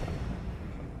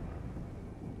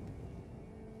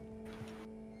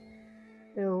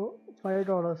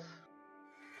 $5.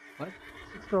 What?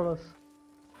 $6.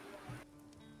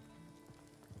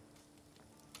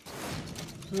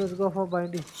 Let's go for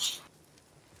binding.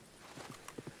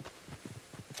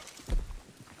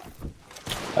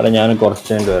 എടാ ഞാൻ കുറച്ച്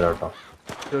കഴിഞ്ഞിട്ട് വരാം കേട്ടോ.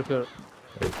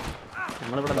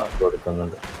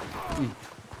 കൊടുക്കുന്നുണ്ട്.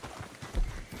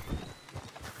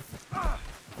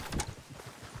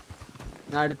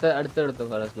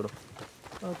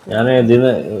 ഞാൻ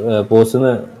ഇതിന്ന്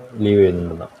പോസ്റ്റിന്ന് ലീവ്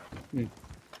ചെയ്യുന്നുണ്ട്.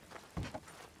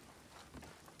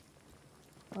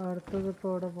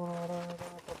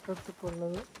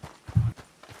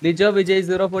 Lijo Vijay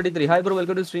 043. Hi bro,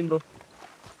 welcome to stream bro.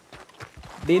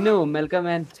 Dinu welcome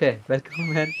man. Welcome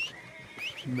man.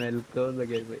 Welcome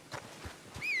എന്നൊക്കെ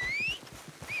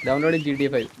ഡൗൺലോഡിങ് GTA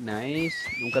 5. നൈസ്.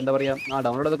 നമുക്ക് എന്താ പറയാ,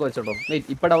 ഡൗൺലോഡ് അതൊക്കെ വെച്ചോട്ടോ.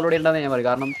 ഇപ്പൊ ഡൗൺലോഡ് ചെയ്യണ്ടെന്ന് ഞാൻ പറയും.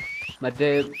 കാരണം മറ്റേ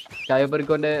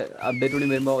ചായപ്പരിക്കോന്റെ അപ്ഡേറ്റ് കൂടി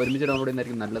വരുമ്പോൾ ഒരുമിച്ച് ഡൗൺലോഡ്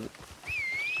ചെയ്യുന്നതായിരിക്കും നല്ലത്.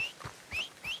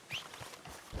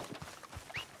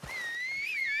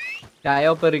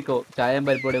 ചായപ്പരിക്കോ ചായയും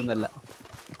പരിപ്പോടെ ഒന്നല്ല,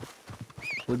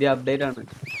 പുതിയ അപ്ഡേറ്റ് ആണ്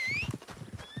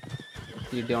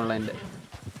GTA ഓൺലൈൻ്റെ.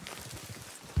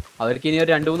 അവർക്ക് ഇനി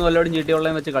ഒരു 2-3 കൊല്ലോടും GTA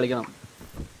ഓൺലൈൻ വെച്ച് കളിക്കണം.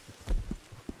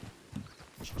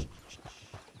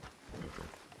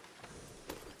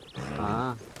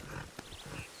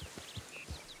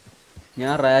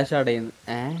 ഞാൻ റാഷ് അടയുന്നു.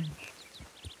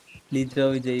 ലിജോ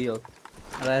വിജയോ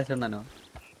റാഷ് ഉണ്ടോ?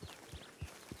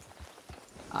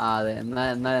 അതെ,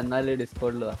 എന്നാലും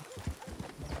ഡിസ്കോഡിൽ വാ.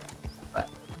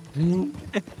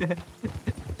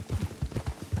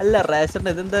 അല്ല റേഷൻ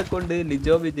ഇതെന്താ കൊണ്ട്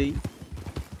ലിജോ വിജയ്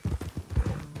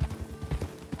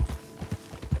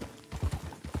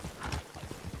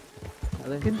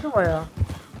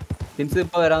കിൻസ്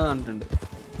ഇപ്പൊ വരാന്ന് പറഞ്ഞിട്ടുണ്ട്.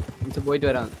 കിൻസ് പോയിട്ട്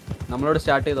വരാന്ന് നമ്മളോട്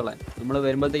സ്റ്റാർട്ട് ചെയ്തോളാം. നമ്മൾ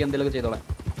വരുമ്പോഴത്തേക്ക് എന്തെങ്കിലുമൊക്കെ ചെയ്തോളാം.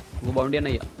 നമുക്ക് ബൗണ്ടി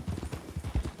തന്നെ ചെയ്യാം.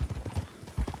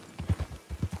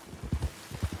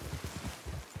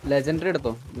 ലെജൻഡറി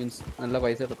എടുത്തോ, മീൻസ് നല്ല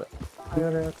പൈസ എടുത്തോ.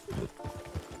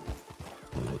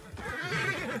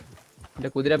 എന്റെ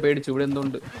കുതിര പേടിച്ചു. ഇവിടെ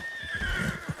എന്തുണ്ട്?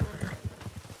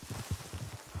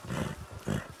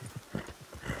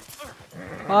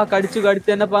 കടിച്ചു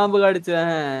എന്നെ പാമ്പ് കടിച്ചു.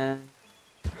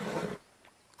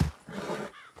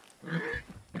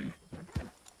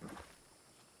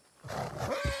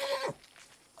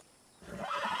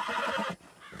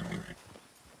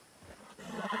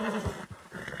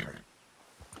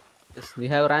 We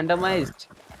have randomized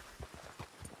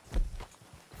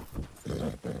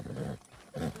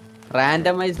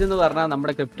എന്ന് പറഞ്ഞാൽ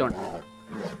നമ്മുടെ ക്രിപ്റ്റോൺ.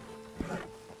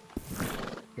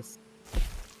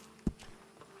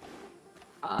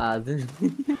 അത്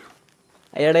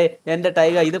അയ്യടെ എന്റെ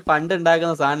ടൈഗ, ഇത് പണ്ട്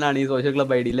ഉണ്ടാക്കുന്ന സാധനമാണ് ഈ സോഷ്യൽ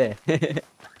ക്ലബ് ഐഡി അല്ലേ?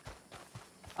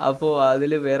 അപ്പോ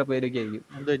അതില് വേറെ പേരൊക്കെ ആയിരിക്കും.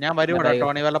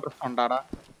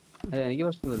 എനിക്ക്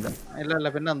പ്രശ്നമൊന്നുമില്ല.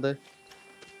 പിന്നെന്ത്,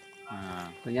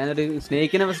 ഞാനൊരു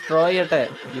സ്നേക്കിനെ സ്ട്രോ ചെയ്യട്ടെ.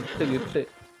 ഗിഫ്റ്റ്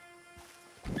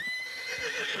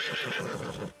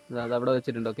അതവിടെ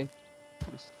വെച്ചിട്ടുണ്ട്. ഓക്കെ,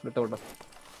 വിട്ടോ.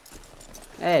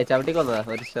 ചവിട്ടിക്കൊന്നതാ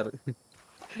ഒരു സ്റ്റാർ.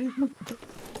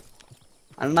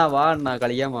 അണ്ണാ വാ, അണ്ണാ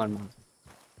കളിക്കാൻ വാ അണ്ണാ.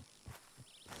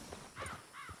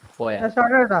 പോയാ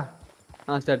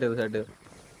സ്റ്റാർട്ട് ചെയ്തു.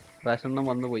 റേഷണ്ണം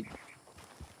വന്നു പോയി.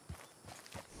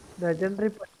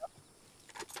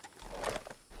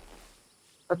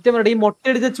 സത്യം പറയട്ടെ, ഈ മുട്ട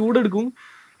അടിച്ച ചൂടെടുക്കും.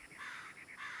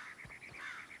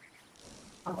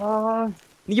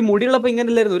 എനിക്ക് മുടിയുള്ളപ്പോ ഇങ്ങനെ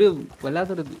ഇല്ലായിരുന്നു. ഒരു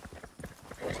വല്ലാത്തൊരു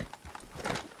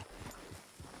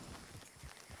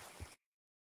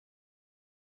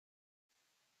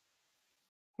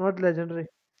Not legendary.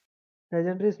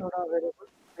 Legendary is not available.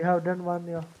 We have done one.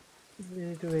 Yeah, we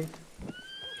need to wait.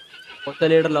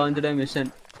 CORSAIR launched a mission.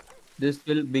 This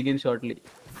will begin shortly.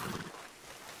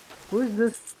 Who is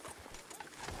this?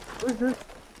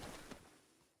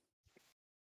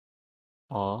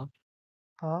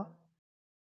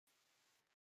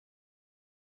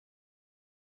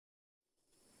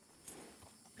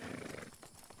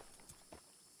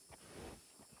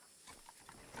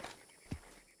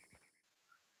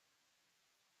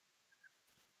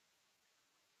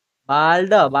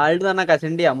 Bald എന്ന് പറഞ്ഞാൽ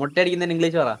കസണ്ടിയാ. മുട്ടയടിക്കുന്നതിന്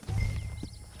ഇംഗ്ലീഷ് പറ.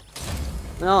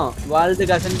 വാൾഡ്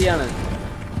കസണ്ടിയാണ്.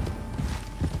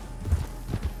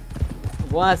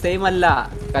 സെയിം അല്ല.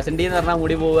 കസണ്ടി എന്ന് പറഞ്ഞാൽ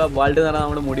മുടി പോവുക, വാൾഡ് എന്ന് പറഞ്ഞാൽ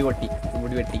നമ്മുടെ മുടി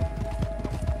വെട്ടി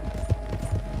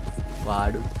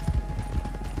വാടും.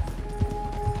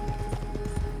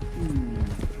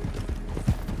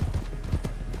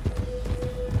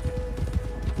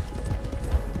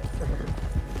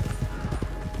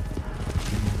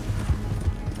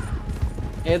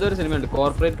 ഏതൊരു സിനിമയുണ്ട്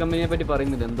കോർപ്പറേറ്റ് കമ്പനിയെ പറ്റി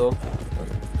പറയുന്നില്ല എന്തോ.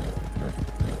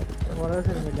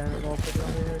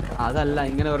 അതല്ല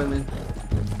ഇങ്ങനെ പറയുന്നത്.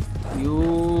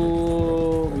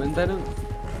 എന്തായാലും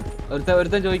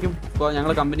ഒരുത്തൻ ചോദിക്കും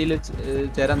ഞങ്ങളെ കമ്പനിയിൽ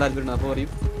ചേരാൻ താല്പര്യമുണ്ടോ. അപ്പോൾ പറയും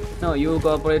U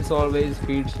corporates always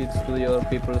feed Shih Tzu to your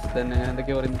people's തന്നെ, അങ്ങനെ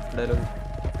എന്തൊക്കെയോ പറയും ഡയലോഗ്.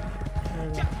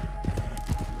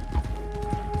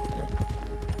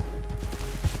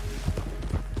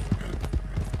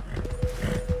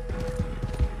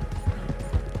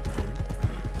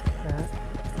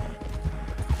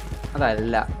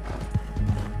 അതല്ല.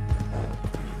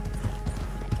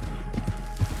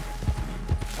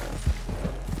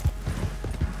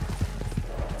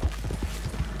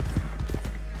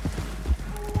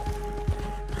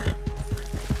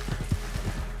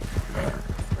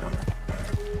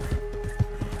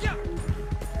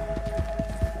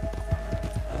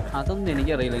 അതൊന്നും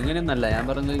എനിക്കറിയില്ല. ഇങ്ങനെയൊന്നല്ല ഞാൻ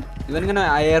പറഞ്ഞത്. ഇവനിങ്ങനെ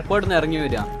എയർപോർട്ടിൽ നിന്ന് ഇറങ്ങി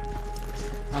വരിക.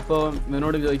 അപ്പോൾ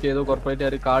ഇവനോട് ചോദിക്കുക, ഏതോ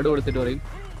കോർപ്പറേറ്റുകാർ കാർഡ് കൊടുത്തിട്ട് പറയും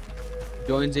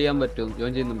ജോയിൻ ചെയ്യാൻ പറ്റുമോ,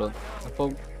 ജോയിൻ ചെയ്യുന്നുണ്ടോ. അപ്പോൾ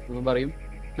ഇവൻ പറയും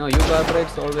no, U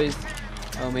corporates always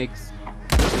makes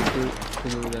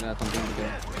something.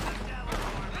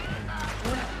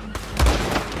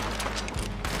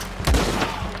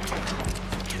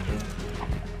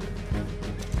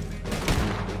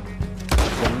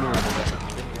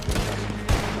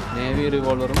 Navy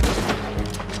റിവോൾവറും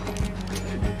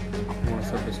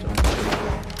പിസ്റ്റളും.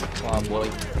 ആ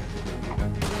boy,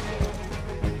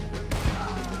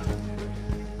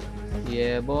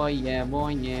 yeah boy, yeah boy,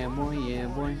 yeah boy, yeah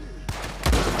boy.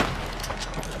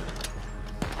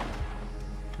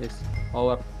 Yes,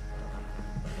 over.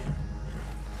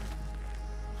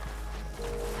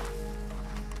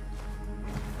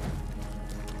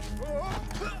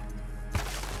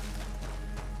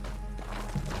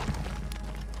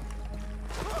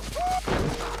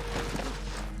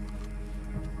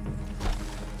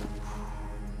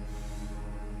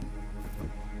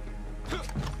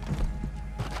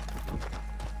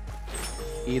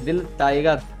 ഇതിൽ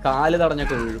ടൈഗർ കാല്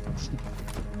തടഞ്ഞൊക്കെ വീഴും.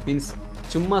 മീൻസ്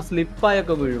ചുമ്മാ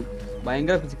സ്ലിപ്പായൊക്കെ വീഴും.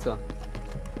 ഭയങ്കര ഫിസിക്സാ.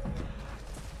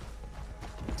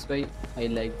 I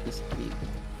like this game.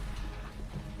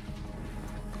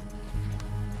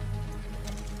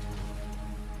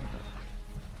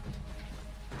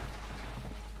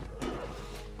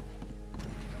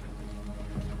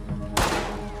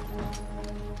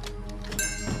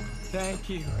 Thank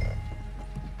you.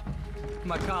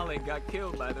 My colleague got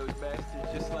killed by those bastards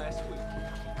just last week.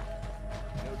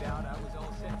 No doubt I was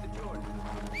all set to Jordan.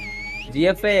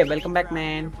 GFA, welcome back,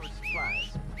 man.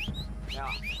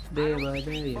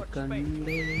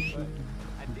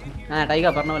 ആ ടൈഗ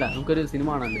പറഞ്ഞ പോലെ നമുക്കൊരു സിനിമ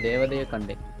കാണാനുണ്ട്, ദേവതയെ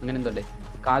കണ്ടേ, അങ്ങനെ എന്തോട്ടെ,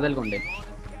 കാതൽ കൊണ്ടേ.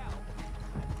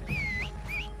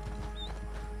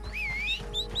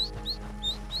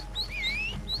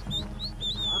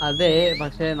 അതെ,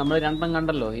 പക്ഷെ നമ്മൾ രണ്ടെണ്ണം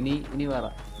കണ്ടല്ലോ. ഇനി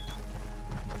വേറെ.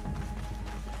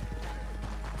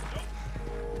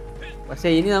 പക്ഷെ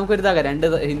ഇനി നമുക്കൊരു ഇതാക്കാം, 2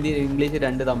 ഹിന്ദി, ഇംഗ്ലീഷ്,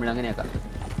 2 തമിഴ്, അങ്ങനെയാക്കാം.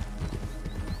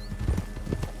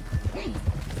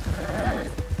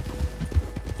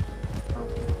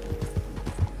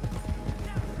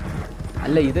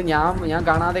 അല്ല, ഇത് ഞാൻ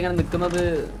കാണാതെ ഇങ്ങനെ നിക്കുന്നത്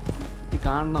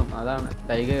കാണണം. അതാണ്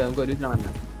ടൈഗ, നമുക്ക് ഒരുമിച്ച് കാണാൻ.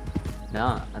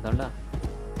 അതുകൊണ്ടാ.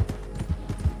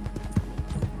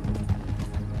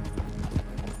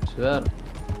 ഷുവർ.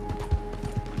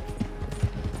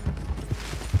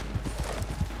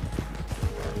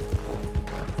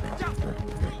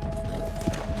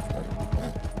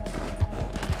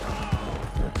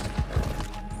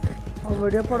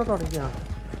 വെടിയപ്പോടെ തുടങ്ങിയ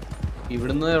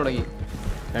ഇവിടുന്ന് തുടങ്ങി.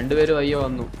 2 പേര് അയ്യോ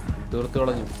വന്നു, തീർത്ത്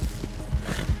കളഞ്ഞു.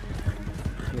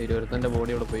 ഒരുത്തന്റെ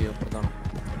ബോഡി അവിടെ പോയി അപ്പുറത്താണ്.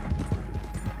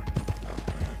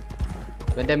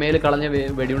 ഇവന്റെ മേല് കളഞ്ഞ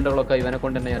വെടിയുണ്ടകളൊക്കെ ഇവനെ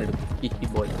കൊണ്ട് തന്നെ ഞാൻ എടുക്കും. ഈ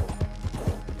ബോയ്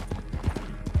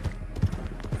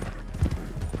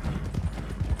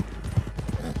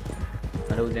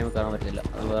നല്ല ഉദ്യമം കാണാൻ പറ്റില്ല,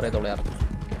 അത് വേറെ തൊളയാറുണ്ട്.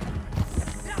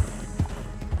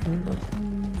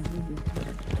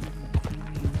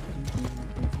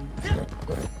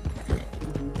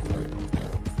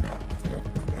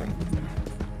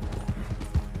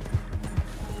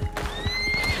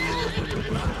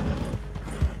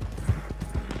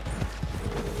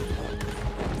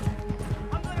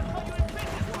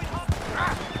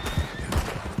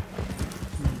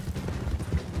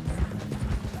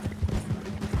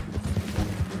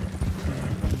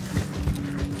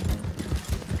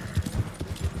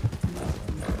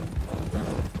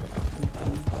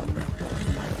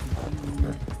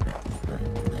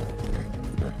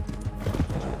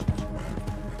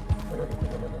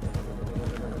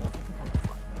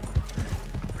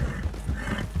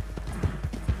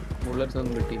 ബുള്ളറ്റ്സ്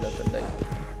ഒന്നും കിട്ടിയില്ല. എന്തായി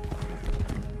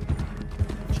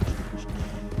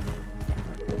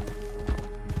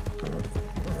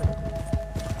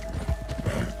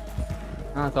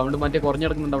സൗണ്ട് മറ്റേ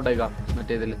കുറഞ്ഞെടുക്കുന്നുണ്ടാവുക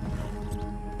മറ്റേതില്.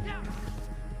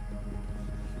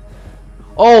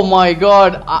 Oh my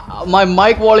god, my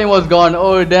mic volume was gone.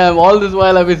 Oh damn, all this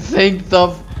while I've been saying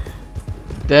stuff.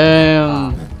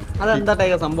 Damn. അതെന്താ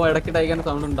ടൈഗർ സംഭവം? ഇടയ്ക്ക് ടൈഗറിന്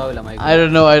സൗണ്ട് ഉണ്ടാവില്ല. I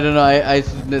don't know.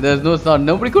 There's no sound.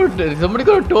 Somebody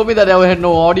could have told me that I had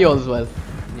no audio as well.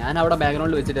 ഞാൻ അവിടെ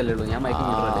ബാക്ക്ഗ്രൗണ്ടിൽ വെച്ചിട്ടല്ലേ ഉള്ളൂ. ഞാൻ mic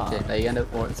മ്യൂട്ടറല്ലേ. ടൈഗന്റെ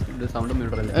sound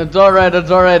മ്യൂട്ടറല്ലേ. It's alright,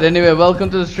 it's alright. Anyway, welcome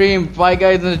to the stream. 5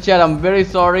 guys in the chat. I'm very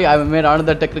sorry. I made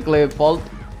another technical fault.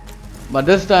 But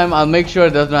this time I'll make sure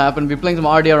it doesn't happen. We're playing some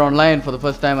RDR online for the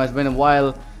first time. It's been a while.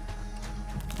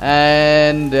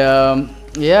 And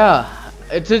yeah,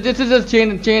 it's just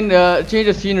change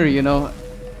of scenery, you know.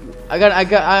 I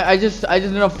just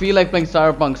did not feel like playing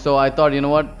Cyberpunk, so I thought, you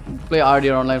know what, play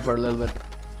RDR online for a little bit.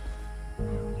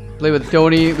 Play with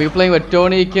Tony. We're playing with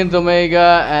Tony, KinsOmega,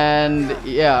 and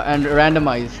yeah, and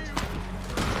randomized.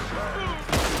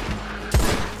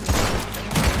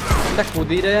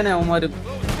 കുതിരേനെ അവന്മാര്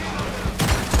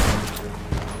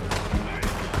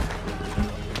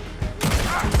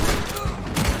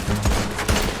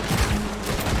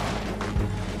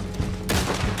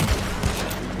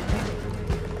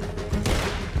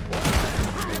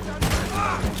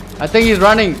I think he's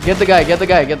running. Get the guy.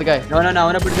 No,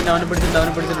 അവനെ പിടിച്ചിട്ടുണ്ട്.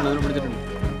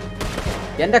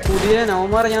 എന്റെ കുതിരേനെ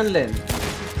അവന്മാരെ ഞാനല്ലേ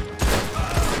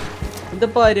എന്താ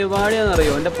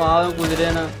പരിപാടിയാണെന്നറിയോ? എന്റെ പാവം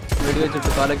കുതിരേനെ വെടിവെച്ചിട്ട്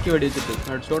തലയ്ക്ക് വെടിവെച്ചിട്ട്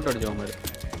ഹെഡ് ഷോട്ട് അടിച്ചു അവന്മാര്.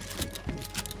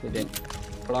 ശരി,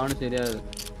 ഇപ്പോഴാണ് ശരിയായത്.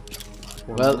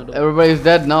 Well, everybody's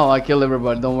dead now. I killed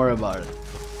everybody. Don't worry about it.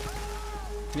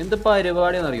 എന്താ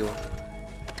പരിപാടിയാണെന്നറിയോ?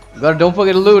 God, don't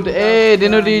forget to loot. Hey,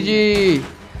 Dino DG.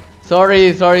 Sorry.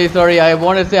 I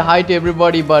want to say hi to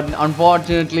everybody, but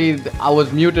unfortunately, I was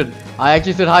muted. I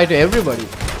actually said hi to everybody.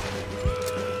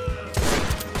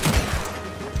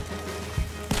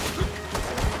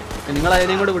 നിങ്ങൾ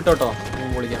അതിനെയും കൂടെ വിട്ടോട്ടോ.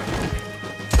 വിളിക്കാം.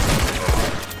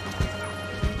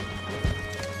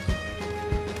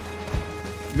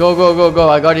 Go.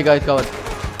 I got you guys covered.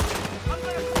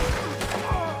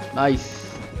 Nice.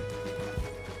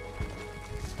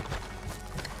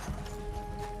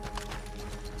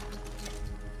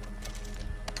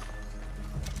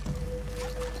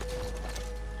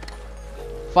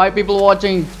 Five people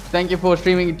watching. Thank you for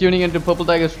tuning into Purple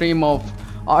Tiger stream of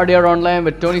RDR Online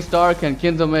with Tony Stark and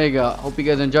KinsOmega. Hope you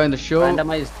guys enjoying the show.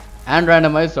 Randomized.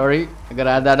 Sorry, I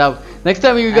gotta add that up. Next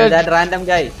time you guys. And that random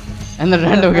guy. And the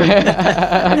random guy.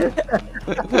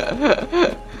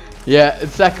 Yeah,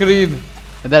 it's Saccharine.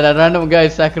 That random guy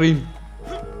is Saccharine.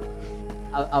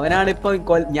 അവനാണ് ഇപ്പൊ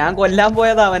ഞാൻ കൊല്ലാൻ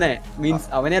പോയത് അവനെ. Means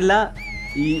അവനല്ല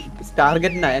ഈ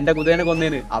ടാർഗറ്റിനാ എന്റെ കുതിരനെ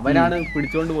കൊന്നേന്. അവനാണ്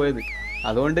പിടിച്ചോണ്ട് പോയത്.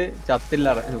 അതുകൊണ്ട് ചത്തില്ല.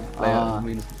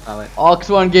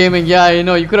 Ox1 Gaming, yeah, you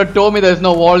know, you could have told me there's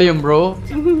no volume, bro.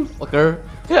 Fucker.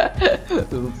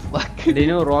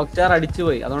 Dinu rock star അടിച്ചു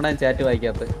പോയി. അതുകൊണ്ടാണ് ചാറ്റ്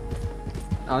വായിക്കാത്തത്.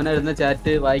 അവനെഴുതുന്ന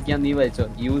ചാറ്റ് വായിക്കാൻ നീ വായിച്ചോ.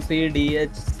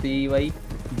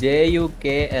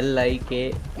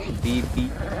 UCDHCYJUKLIKBP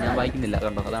ഞാൻ വായിക്കുന്നില്ല.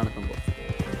 കണ്ടോ, അതാണ് സംഭവം.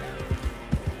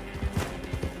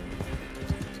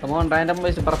 സംഭവം റാൻഡം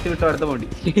വൈസ് പറത്തി വിട്ടോ അടുത്ത പോണ്ടി.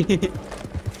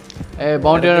 Hey,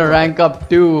 bounty on rank up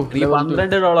too.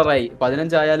 $12 ആയി.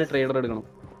 15 ആയാലും ട്രേഡർ എടുക്കണം.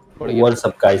 What's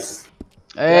up, guys?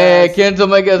 Hey,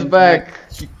 KinsOmega is back.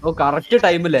 Oh correct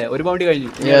ടൈമില്ലേ? ഒരു ബൗണ്ടി കഴിഞ്ഞു.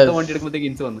 അടുത്ത ബൗണ്ടി എടുക്കുമ്പോഴത്തേക്ക്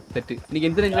കിൻസ് വന്നു. സെറ്റ്. ഇനി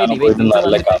കിൻസിനെ ഇൻവൈറ്റ് ചെയ്യ്.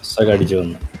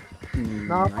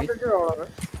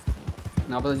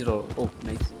 $45. ഓ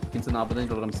nice. കിൻസ്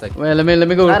 $45 മിസ്സാക്കി. Well, let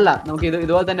me go. അല്ല, നമുക്ക്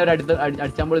ഇതുപോലെ തന്നെ ഒരു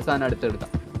അടിച്ചാമ്പോൾ സാധനം അടുത്തെടുക്കാം.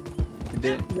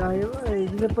 ഇത്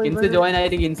കിൻസ് ജോയിൻ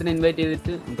ആയിട്ട് കിൻസിനെ ഇൻവൈറ്റ്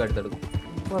ചെയ്തിട്ട് നമുക്ക് അടുത്തെടുക്കാം.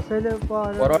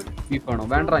 ബീഫാണോ?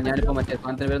 വേണ്ട, ഞാനിപ്പോ മറ്റേ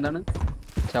സാധനത്തിന് വരുന്നതാണ്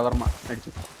ഷവർമ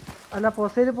അടിച്ചു. അല്ല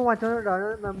പൊസയിലിപ്പോ മറ്റോ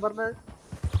മെമ്പറിനെ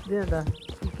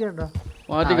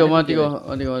മാറ്റിക്കോ.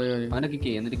 അവനെ കിക്ക്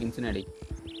ചെയ്യും, എന്നിട്ട് കിൻസിനെ അടി.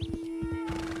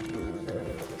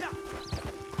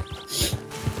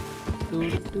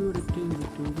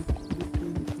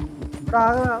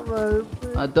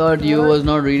 I thought you was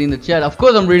not reading the chat. Of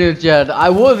course I'm reading the chat. I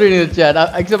was reading the chat.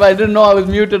 Except I didn't know I was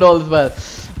muted all this while.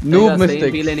 Noob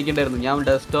mistake. എനിക്കുണ്ടായിരുന്നു. ഞാൻ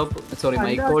desktop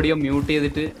mic audio mute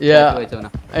ചെയ്തിട്ട് വെച്ചവനാ.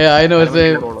 Yeah, I know.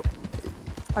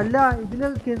 അല്ല ഇതില്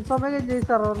കിൻസോമേഗ ഇല്ലേ ഈ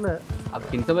സെർവറില്?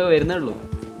 കിൻസോമേഗ വരുന്നേ ഉള്ളൂ.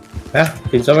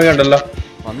 കിൻസോമേഗ ഉണ്ടല്ലോ.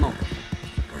 വന്നോ?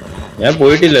 ഞാൻ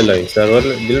പോയിട്ടില്ലല്ലോ. ഈ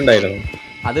സെർവറിൽ ഇതിലുണ്ടായിരുന്നു.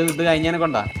 അത് ഇത് കഴിഞ്ഞാനെ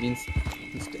കൊണ്ടാ. മീൻസ്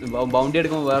ബൗണ്ടി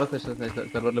എടുക്കുമ്പോൾ വേറെ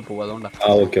സെർവറിൽ പോകും. അതുകൊണ്ടാ.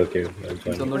 ഓക്കെ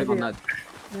ഒന്നുകൂടി വന്നാൽ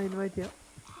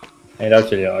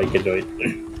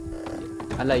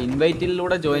അല്ല,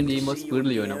 ഇൻവൈറ്റിലൂടെ ജോയിൻ ചെയ്യുമ്പോൾ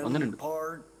സ്പീഡിൽ ജോയിൻ ആവും. അങ്ങനെ ഉണ്ട്.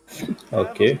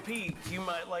 Okay.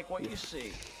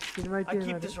 I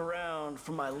keep this around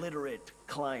for my literate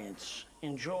clients.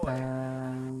 Enjoy.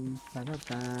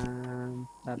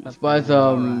 Let's buy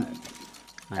some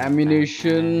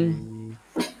ammunition.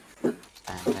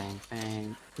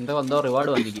 എന്തോ റിവാർഡ്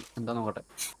വന്നിരിക്കും. എന്താ നോക്കട്ടെ.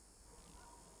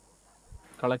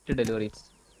 Collect deliveries.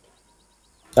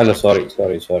 അല്ല സോറി.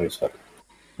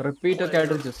 റിപ്പീറ്റ്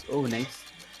കാർട്രിഡ്ജസ്. ഓ നൈസ്.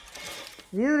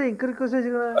 നീ ലിങ്ക് റിക്വസ്റ്റ്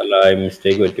ചെയ്യണം. അല്ല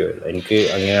മിസ്റ്റേക്ക് പറ്റിയോ? എനിക്ക്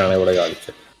അങ്ങനെയാണ് ഇവിടെ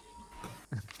കാണിച്ചത്.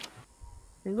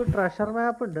 നിങ്ങൾക്ക് ട്രഷർ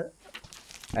മാപ്പ് ഉണ്ട്.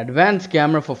 Advanced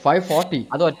camera for 540.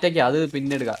 അത് ഒറ്റയ്ക്ക് അത്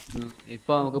പിന്നെ എടുക്കാം.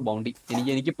 ഇപ്പൊ നമുക്ക് ബൗണ്ടി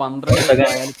എനിക്ക് 12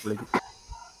 ആയാലും വിളിക്കും.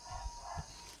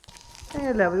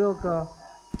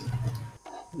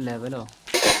 ലെവലോ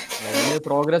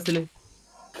പ്രോഗ്രസ്സില്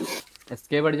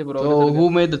escape അടിച്ച So progress. who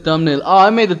made the thumbnail? Oh, I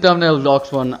made the thumbnail docs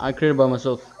one. I created by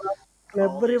myself.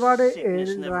 Club reward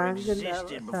rank 7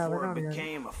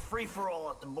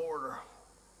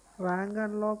 rank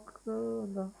unlock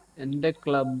എന്താ എന്റെ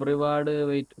ക്ലബ് റിവാർഡ്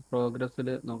വെയിറ്റ്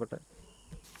പ്രോഗ്രസ്സില് നോക്കട്ടെ.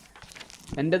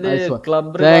 എന്റേത് Nice one.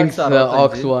 Club Thanks, rewards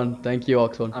Ox1. Thank you,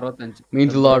 Ox1. 65.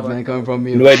 Means a lot, man, coming from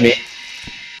you. Invite me.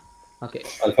 Okay.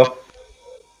 Alpha.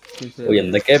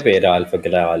 എന്തൊക്കെയാ പേര്?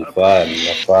 ആൽഫക്കില, alpha,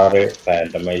 എംഎഫ്ആർ,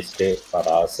 randomised,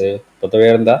 Faraz. ഇപ്പത്തെ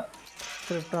പേരെന്താ?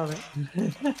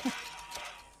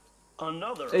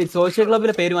 Social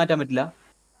ക്ലബിലെ പേര് മാറ്റാൻ പറ്റില്ല.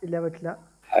 ഇല്ല പറ്റില്ല.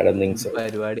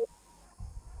 പരിപാടി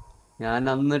ഞാൻ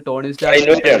അന്ന് ടോണി സ്റ്റാർ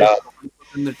ഇട്ടതാ.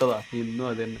 ഇന്നും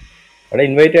അത് തന്നെ.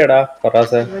 ഇൻവൈറ്റ് ചെയ്യടാ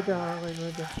Faraz.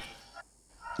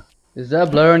 Is that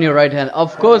blur on your right hand?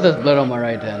 Of course there's blur on my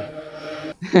right hand.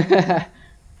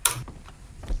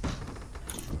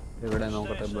 ഇവിടെ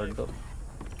നോക്കട്ടെ ബ്ലഡ്.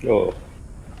 ഓ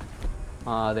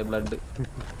ആ അതെ ബ്ലഡ്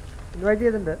ഇൻവൈറ്റ്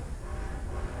ചെയ്തിട്ടുണ്ട്.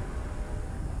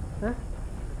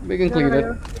 We can clean it.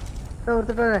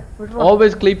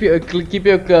 Always keep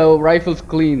your rifles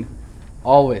clean.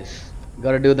 Always.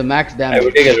 Gotta do the max damage.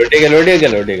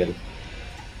 വെടികൾ.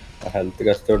 Health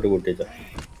കസ്റ്റോട്ട് കൂട്ടിച്ച.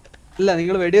 ഇല്ല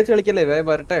നിങ്ങൾ വെടിവെച്ച് കളിക്കല്ലേ,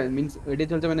 വരട്ടെ. മീൻസ്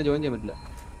വെടിവെച്ച് കളിച്ചാൽ പിന്നെ ജോയിൻ ചെയ്യാൻ പറ്റില്ല.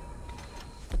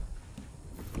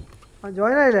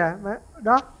 ജോയിൻ ആയില്ലേ?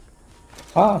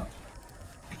 ആ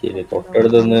ശരി,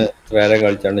 തൊട്ടടുത്തൊന്ന് വേറെ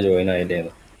കളിച്ചാണ്ട് ജോയിൻ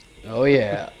ആയില്ലേന്ന്. Oh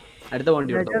yeah. അടുത്ത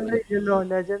വണ്ടി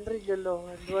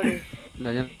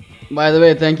By the way,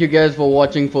 thank you guys for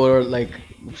watching, for like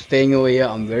staying over here.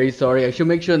 I'm very sorry. I should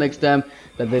make sure next time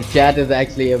that the chat is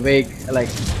actually awake.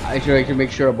 Like I should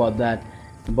make sure about that.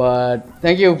 But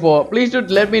thank you for, please do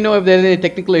let me know if there's any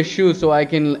technical issues so I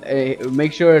can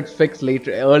make sure it's fixed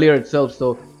earlier itself, so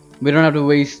we don't have to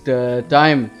waste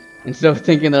time instead of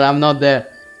thinking that I'm not there.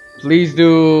 Please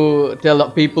do tell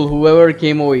people, whoever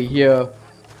came over here,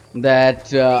 that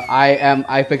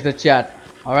I fixed the chat.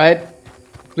 All right,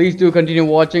 please do continue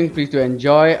watching, please do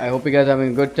enjoy. I hope you guys are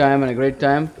having a good time and a great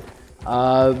time.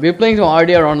 We're playing some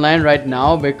RDR online right now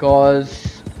because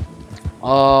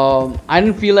I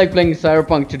didn't feel like playing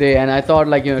Cyberpunk today, and I thought,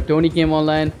 like, you know, Tony came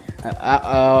online,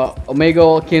 Omega,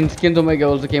 KinsOmega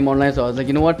also came online, so I was like,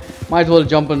 you know what, might as well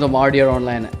jump on some RDR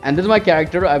online. And this is my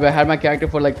character. I've had my character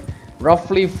for like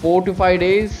roughly 4 to 5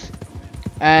 days,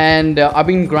 and I've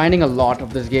been grinding a lot of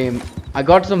this game. I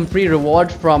got some free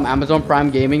rewards from Amazon Prime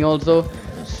Gaming also,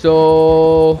 so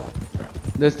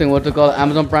this thing, what's it called,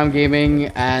 Amazon Prime Gaming,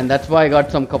 and that's why I got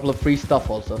some couple of free stuff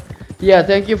also. Yeah,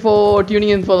 thank you for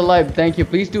tuning in for the live. Thank you.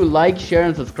 Please do like, share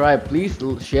and subscribe. Please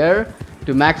share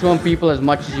to maximum people as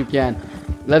much as you can.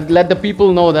 Let the people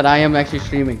know that I am actually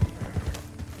streaming.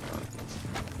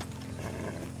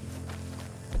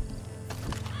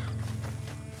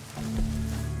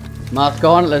 Mask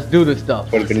on, let's do this stuff.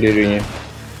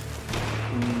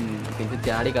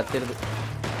 ചാടി കത്തരുത്.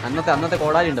 അന്നത്തെ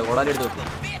കോടാലി ഉണ്ടോ? കോടാലി എടുത്ത് വെക്കും.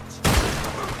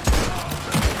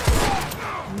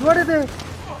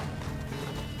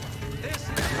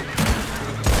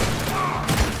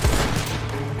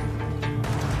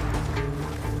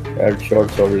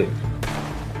 Headshots only.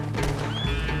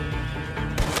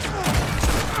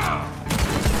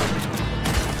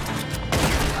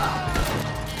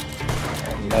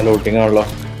 Looting ആണല്ലോ.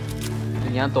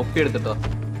 ഞാൻ തൊപ്പി എടുത്തിട്ടോ.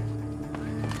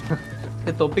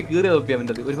 തൊപ്പി കീറിയ തൊപ്പിയാ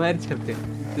അവൻ്റെ ഒരുമാതിരി ചേർത്ത്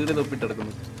കീറിയ തൊപ്പിട്ട്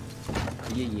എടുക്കുന്നു.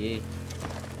 അയ്യേ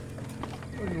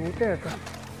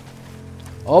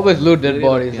always loot dead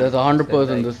bodies. That's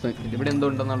 100% this thing. ഇവിടെ എന്തോ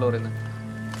ഉണ്ടെന്നാണല്ലോ പറയുന്നത്.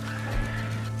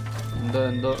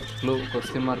 എന്തോ ക്ലൂ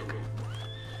ക്വസ്റ്റ്യൻ മാർക്ക്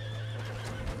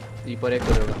ഈ പോരേക്ക്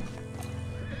വരും.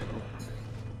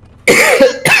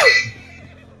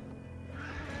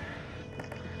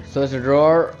 Search a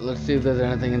drawer. Let's see if there's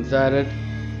anything inside it.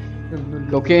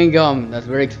 Cocaine gum. That's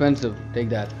very expensive. Take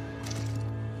that.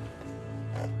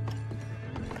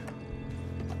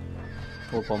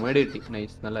 ഓ പൊമേഡ് കിട്ടി.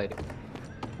 നൈസ്, നല്ല കാര്യം.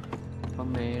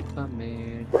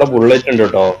 ഇവിടെ ബുള്ളറ്റ് ഉണ്ട്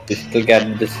കേട്ടോ. പിസ്റ്റൽ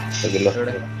ക്യാരറ്റ്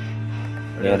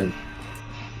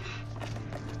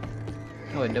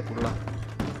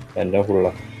എന്റെ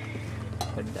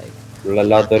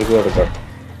ഫുള്ളല്ലാത്തവർക്ക് കൊടുക്കാം.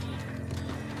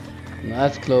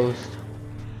 That's closed.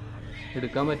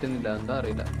 എടുക്കാൻ പറ്റുന്നില്ല, എന്താ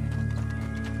അറിയില്ല.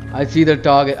 I see the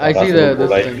target. I see the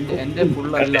this thing. എന്റെ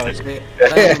ഫുള്ളല്ല, പക്ഷേ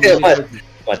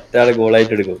മറ്റാള്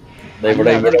ഗോളായിട്ട് എടുക്കും.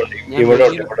 ഇവിടെ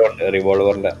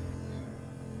റിവോൾവറിന്റെ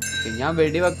ഞാൻ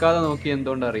വെടിവെക്കാതെ നോക്കി.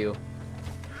 എന്തുകൊണ്ട് അറിയോ?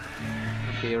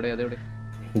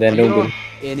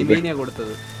 എനിമീനെയാ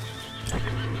കൊടുത്തത്.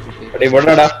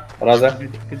 ഇവിടെടാ റാസ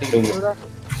കിട്ടി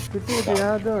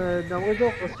അത് നമുക്ക്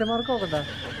ക്വസ്റ്റ്യൻ മാർക്ക് നോക്കണ്ട.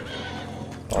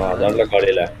 അതാണല്ലോ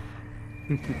കളിയല്ലേ.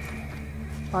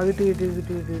 കിട്ടി.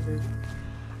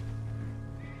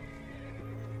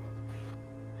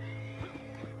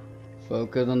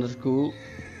 Focus on the school.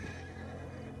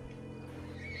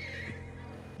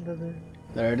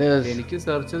 There it is. എനിക്ക്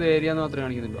സെർച്ച് ചെയ്ത ഏരിയ മാത്രമേ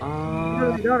കാണിക്കുന്നുള്ളൂ.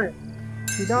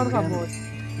 ഇതാണ് സംഭവം.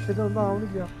 ഇതൊന്നും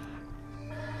ആവുന്നില്ല.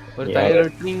 ഒരു ടയർ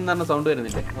റിട്ടേണിംഗ് എന്ന് പറഞ്ഞ സൗണ്ട്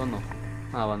വരുന്നില്ലേ? വന്നോ?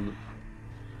 വന്നു.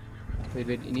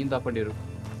 ഇനിയും തപ്പേണ്ടി വരും.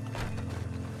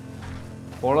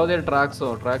 ഫോളോ ചെയ്ത ട്രാക്സ്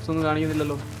ഒന്നും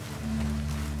കാണിക്കുന്നില്ലല്ലോ.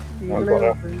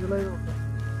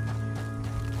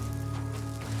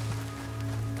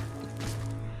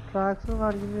 Tracks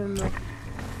കാണിക്കുന്നില്ലല്ലോ.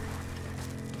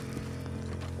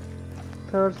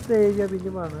 Third area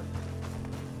പിന്നുമാണ്.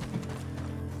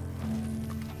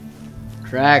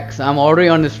 Tracks. I'm already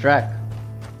on this track.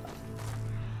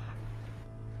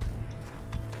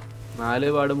 4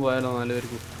 പാടും പോയാലോ 4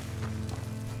 പേർക്ക്?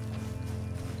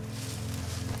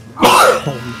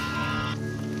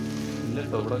 ഇല്ല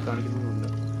ഇവിടെ കാണിക്കുന്നില്ല.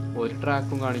 ഒരു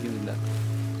ട്രാക്കും കാണിക്കുന്നില്ല.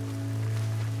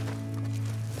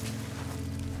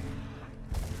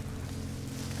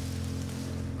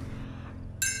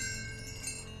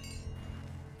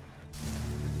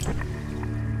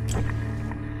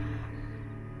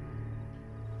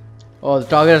 Oh, the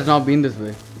target has not been this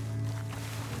way.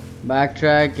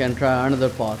 Backtrack and try another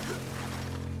path.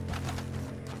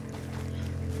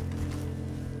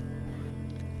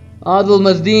 Adil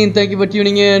Mazdeen, thank you for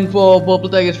tuning in for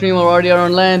Purple Tiger stream or RDR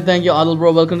online. Thank you, Adil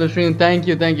bro. Welcome to the stream. Thank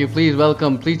you. Please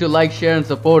welcome. Please do like, share, and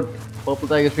support Purple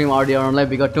Tiger stream RDR online.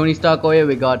 We got Tony Stark over here.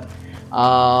 We got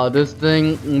this thing.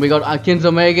 We got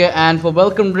KinsOmega, and for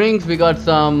welcome drinks, we got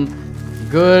some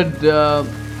good.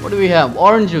 What do we have?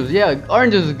 Orange juice. Yeah,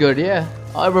 orange juice is good. Yeah,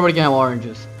 everybody can have orange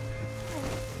juice.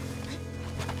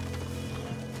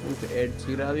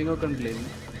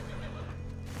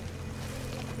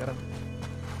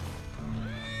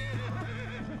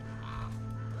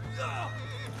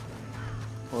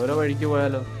 ഓരോ വഴിക്ക്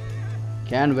പോയാലോ?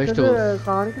 Can vegetables.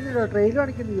 കാണിക്കുന്നില്ല, trail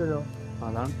കാണിക്കുന്നില്ലല്ലോ.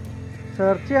 അതാണ്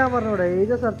search ചെയ്യാൻ പറഞ്ഞൂടെ?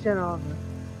 ഏത് search ചെയ്യാനോ?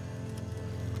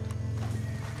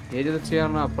 ഏത് സെർച്ച്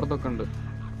ചെയ്യാൻ അപ്പുറത്തൊക്കെ ഉണ്ട്.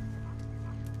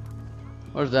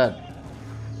 What's that?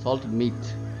 Salted meat.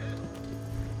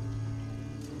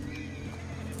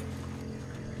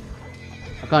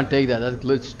 I can't take that. That's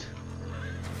glitched.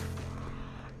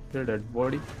 Dead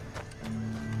body.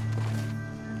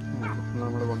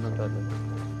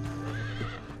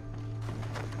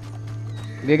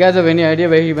 Do you guys have any idea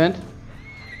where he went?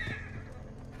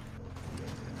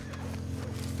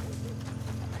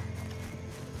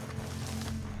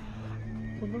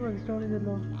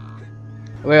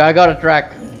 Wait, I got a track.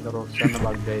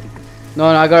 No,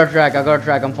 I got a track.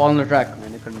 I'm following the track.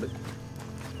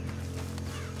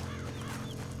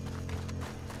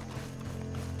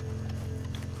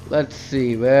 Let's see,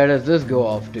 where does this go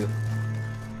off to?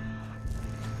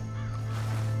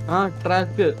 Track.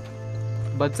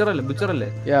 Butcher.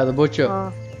 Yeah, the butcher.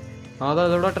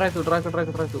 Track.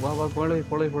 Follow.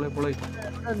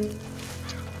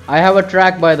 I have a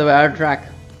track, by the way. I have a track.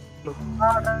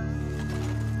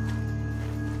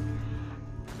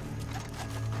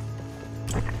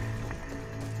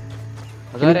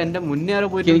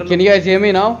 Can you guys hear me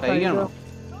now?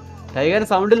 Tiger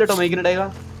sound little make it.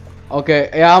 Okay,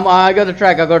 yeah, I got the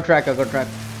track.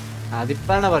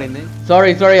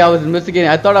 Sorry, I was mistaken.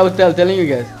 I thought I was telling you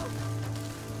guys.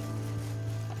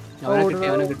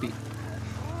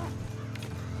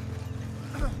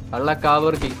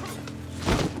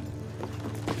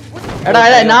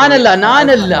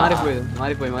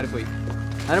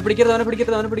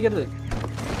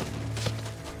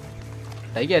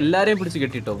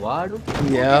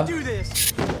 Yeah.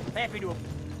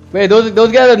 Wait,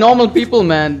 those guys are normal people,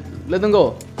 man. Let them go.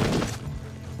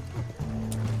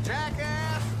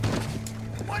 Jackass!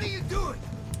 What are you doing?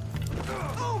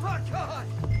 Oh my god!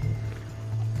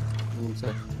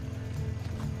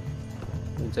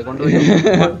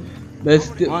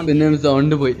 Best names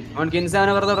sound boy. On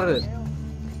KinsOmega brother.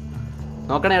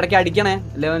 നോക്കണേ ഇടയ്ക്ക് അടിക്കണേ.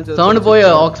 Sound boy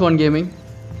Ox 1 Gaming.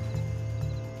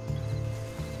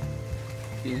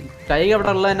 Tiger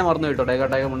ഇവിടെ ഉള്ള തന്നെ മറന്നു കേട്ടോ.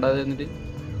 Tiger ഉണ്ടാതെ എന്നിട്ട്.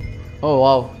 Oh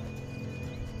wow.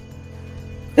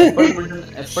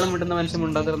 എപ്പോഴും വിട്ടുന്ന മനുഷ്യൻ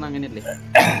ഉണ്ടാതിരുന്ന അങ്ങനെയല്ലേ?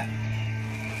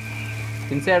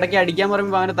 കിൻസ ഇടയ്ക്ക് അടിക്കാൻ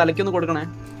പറയുമ്പോ അവനെ തലയ്ക്കൊന്ന് കൊടുക്കണേ.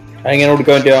 എങ്ങനെ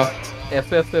കൊടുക്കാൻ പറ്റുമോ? F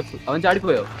അവൻ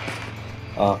ചാടിപ്പോയോ?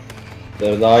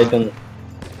 ചെറുതായിട്ടൊന്ന്.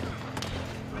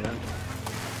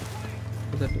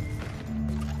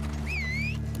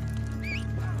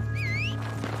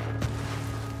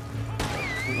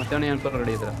 മറ്റാണ് ഞാൻ ഇപ്പൊ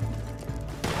റെഡി ചെയ്തത്.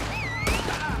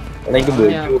 എനിക്ക്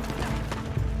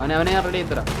അവനെ റെഡി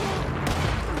ചെയ്തരാ.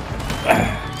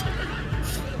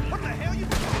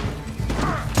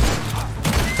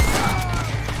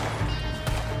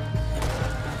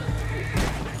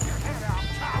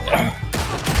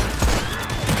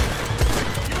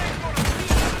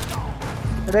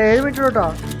 എടാ 7 മിനിറ്റ് കേട്ടോ.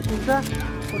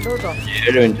 കൊണ്ടുപോട്ടോ.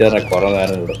 7 മിനിറ്റ് കുറെ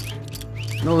നേരം കൂടും.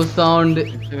 No sound in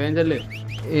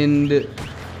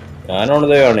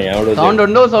sound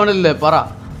undo sound ille para.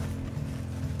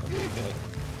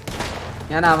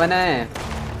 ഞാൻ അവനെ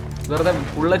വെറുതെ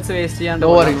ബുള്ളറ്റ്സ് വേസ്റ്റ് ചെയ്യാണ്ട്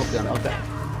നോക്കുകയാണ്.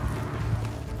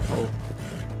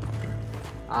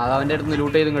 അവന്റെ അടുത്ത്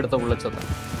ലൂട്ട് ചെയ്തും എടുത്ത ബുള്ളറ്റ്സ് ഒക്കെ.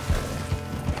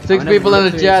 6 people in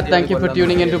the chat. Thank you for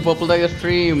tuning into Purple Tiger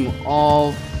stream of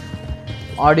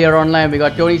RDR Online. We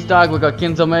got Tony Stark, we got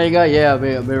KinsOmega. Yeah,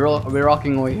 we're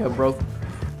rocking over here, bro.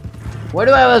 Why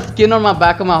do I have a skin on my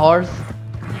back of my horse?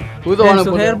 Who's the one who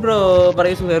put Suhair bro,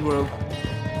 Paray Suhair bro.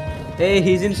 Hey,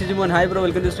 he's in Shijimon. Hi bro,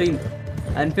 welcome to stream.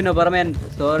 Anfino Paraman,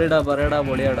 sorry da, parada,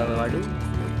 bodiyada, vadu.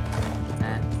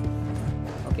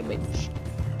 Okay, bye.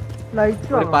 Lights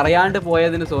on. Parayante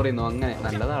പോയതിന് sorry no, അങ്ങനെ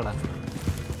നല്ലതാടാ.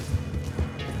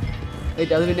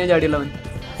 ഏയ് അത് പിന്നെ ചാടിയല്ലോ അവൻ.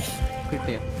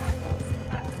 കിട്ടിയ.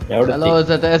 Hello,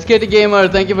 it's the SKT Gamer.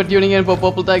 Thank you for tuning in for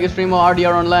Purple Tiger stream of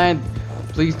RDR Online.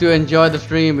 Please do enjoy the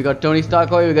stream. We got Tony Stark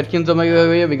over here, we got KinsOmega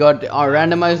over here, we got our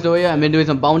randomized over here. I'm been doing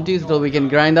some bounties so we can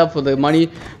grind up for the money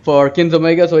for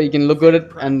KinsOmega so he can look good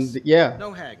and yeah. No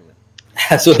haggling.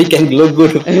 So he can look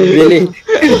good, really.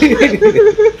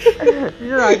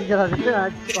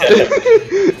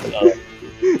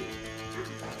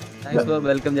 Thanks for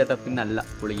welcome Jetta pinnalla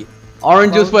puligi.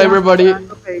 Orange juice for everybody.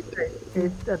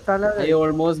 I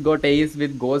almost got ace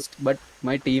with ghost but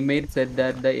my teammate said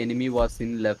that the enemy was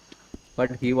in left.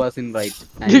 But he was in right.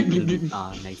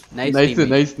 Nice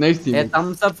teammate. A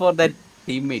thumbs up for that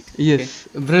teammate. Yes,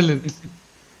 okay. Brilliant.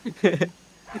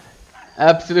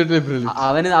 Absolutely brilliant.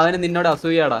 അവന് നിന്നോട്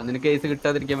അസൂയാടാ. നിനക്ക് case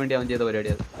കിട്ടാതിരിക്കാൻ വേണ്ടി അവൻ ചെയ്ത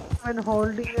പരിപാടിയാണ്. I'm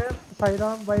holding a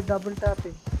sidearm by double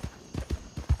tapping.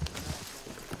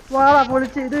 വാടാ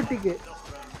പൊളിച്ച് ഇത് കിട്ടിക്ക്.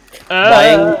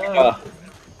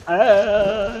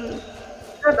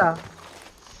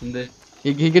 എന്ത്?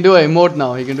 He can do an emote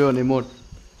now. He can do an emote.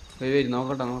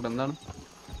 നോക്കട്ടെ എന്താണ്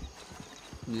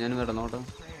ഞാൻ വേണ്ട നോട്ടെ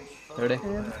എവിടെ.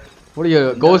 What are you,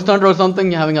 ghost hunter or something?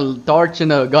 You're having a torch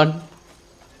and a gun?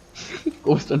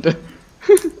 Ghost hunter.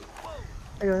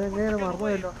 അയ്യോ എങ്ങനെ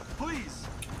മറന്നുപോയല്ലോ.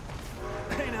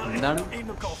 എന്താണ്?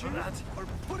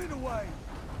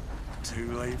 Too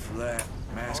late for that.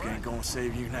 Mask ain't gonna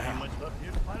save you now.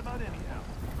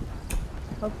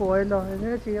 പോയല്ലോ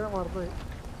എങ്ങനെ ചെയ്യണം മറന്നുപോയി.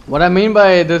 What I mean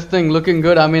by this thing looking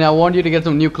good, I mean I want you to get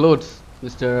some new clothes,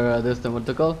 Mr. This thing, what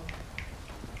to call?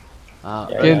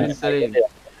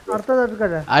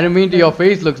 I don't mean to your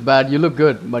face looks bad. You look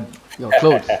good, but your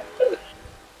clothes.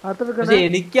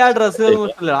 എനിക്ക് ആ ഡ്രസ്സുകൾ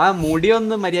ഇഷ്ടമല്ല. ആ മുടി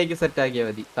ഒന്ന് മര്യാദയ്ക്ക് set ആക്കിയാൽ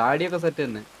മതി. താടിയൊക്കെ സെറ്റ്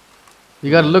തന്നെ. You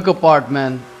gotta look apart,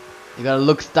 man. You gotta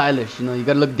look stylish. You know, you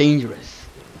gotta look dangerous.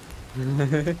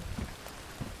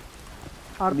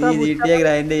 നീ GTA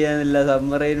ഗ്രൈൻഡ് ചെയ്യാനില്ല.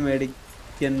 സബ്മറൈൻ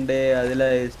മേടിക്കണ്ടേ? അതിലെ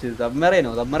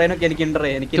സബ്മറൈനൊക്കെ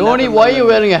എനിക്ക്. Tony, why are you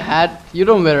wearing a hat? You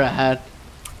don't wear a hat.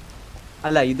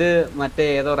 അല്ല ഇത് മറ്റേ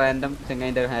ഏതോ random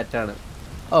ചെങ്ങൈന്റെ hat ആണ്.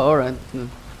 Oh, alright.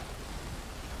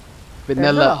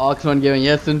 Vanilla Oxford giving,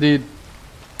 yes indeed.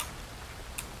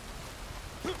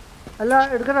 അല്ല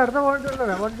എടുക്കട്ടെ അടുത്ത പോയിന്റ്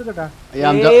ഉണ്ടല്ലോ പോയിന്റ് എടുക്കട്ടെ.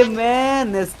 ഏയ് man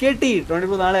SKT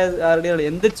 24 നാളെ ആർഡികൾ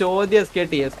എന്ത് ചോദ്യം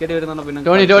SKT വരുന്നോ പിന്നെ.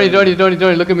 Tony,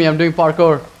 look at me, I'm doing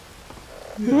parkour.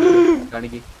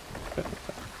 കാണിക്ക്.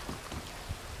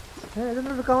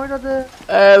 ഇതൊന്നും എടുക്കാൻ പറ്റാത്തത്.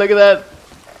 Hey, look at that.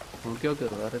 Okay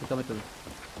വേറെ എടുക്കാൻ പറ്റും.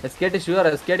 SKT ഷുവർ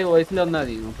SKT വോയിസിൽ വന്നാ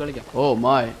മതി നമുക്ക് കളിക്കാം. Oh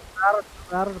my.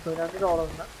 വേറെ എടുത്തോ $2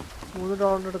 ഉണ്ട്.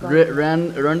 $3 എടുക്കാം.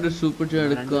 Run the super chat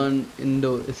എടുക്കാൻ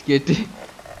ഇൻഡോ SKT.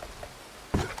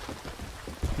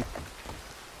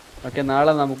 Okay,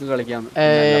 നാളെ നമുക്ക് കളിക്കാം.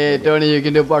 Hey Tony, you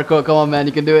can do parkour. Come on man,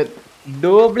 you can do it.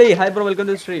 Doubly. Hi bro, welcome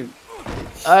to the stream.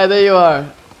 Hi, there you are.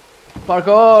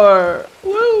 Parkour.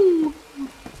 Woo.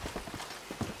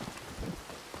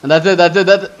 And that's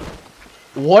it.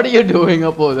 What are you doing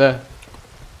up over there?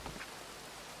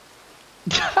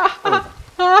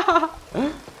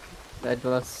 That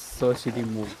was so shitty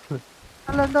move.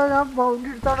 അല്ല എന്താ ഞാൻ boundary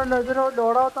എടുത്താണല്ലോ ഇതിനോ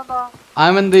load ആവത്തണ്ടാ.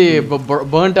 I'm in the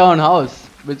burnt down house,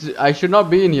 which I should not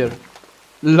be in here.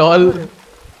 Lol.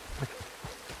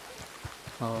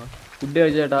 Food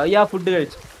കഴിച്ചേട്ടാ. Yeah, food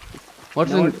കഴിച്ചു.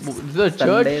 What's in is it a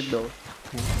church?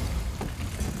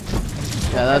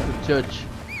 Yeah, that's a church.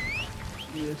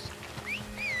 Yes.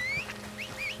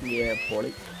 Yeah,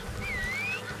 Polly.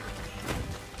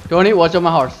 Tony, watch out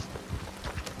my horse.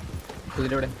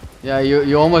 Yeah,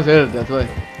 you almost hit it, that's why.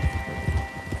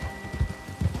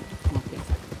 Okay.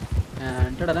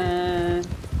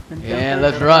 Yeah,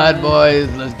 let's ride, boys.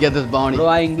 Let's get this bounty. Bro,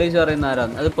 English പറയുന്ന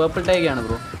ആരാണ്? അത് Purple Tag ആണ്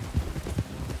bro.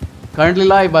 Currently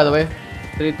live, by the way.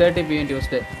 3:30 PM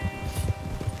Tuesday.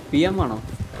 PM ആണോ?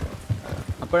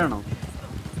 അപ്പോഴാണോ?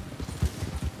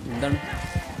 എന്താണ്?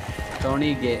 Tony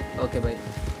gay. Okay, bye.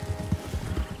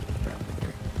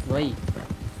 Why?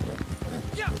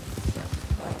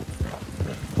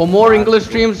 For more English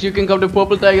streams, you can come to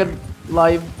Purple Tiger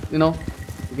live. You know,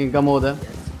 you can come over there.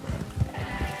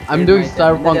 I'm doing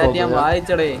Cyberpunk also. ഞാൻ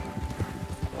വായിച്ചടേ.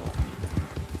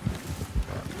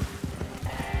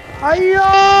 അയ്യോ!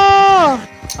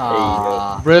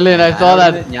 Brilliant! I saw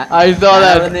that. I saw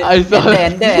that. I saw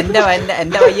that.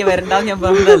 എന്റെ വയ്യ വരണ്ടാന്ന് ഞാൻ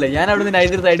പറഞ്ഞതല്ലേ. ഞാൻ അവിടുന്ന്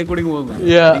നൈതിർ സൈഡിൽ കൂടി പോകുന്നു.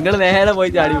 നിങ്ങൾ നേരെ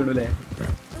പോയി ചാടി വിടൂലേ?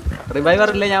 റിവൈവർ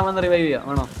ഇല്ലേ? ഞാൻ വന്ന് റിവൈവ് ചെയ്യാം.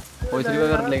 ആണോ? വോയിസ്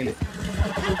റിവൈവർ ഇല്ലെങ്കിൽ.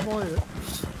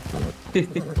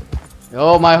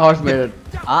 Oh, my horse made it.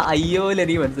 ആ അയ്യോല്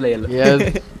എനിക്ക് മനസ്സിലായല്ലോ. Yes.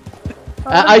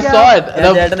 I saw it.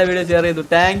 ചേട്ടന്റെ വീഡിയോ ഷെയർ ചെയ്തു.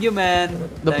 Thank you, man.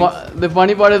 The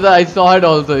funny part is that I saw it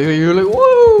also. You were like,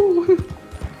 woo!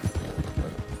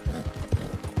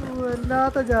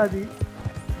 വല്ലാത്ത ജാതി.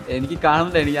 എനിക്ക്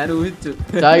കാണണ്ടേ? ഞാൻ ഊഹിച്ചു.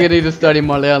 Tiger need to study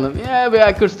Malayalam. Yeah,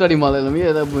 I could study Malayalam.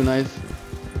 Yeah, that would be nice.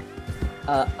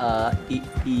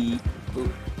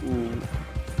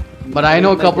 But I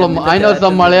know a couple of, I know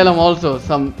some Malayalam also.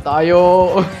 Some Tayo.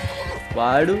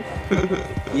 പാടു.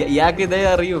 ഇയാൾക്ക് ഇതേ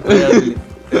അറിയൂ.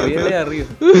 അറിയൂ.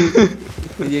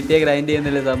 GTA grind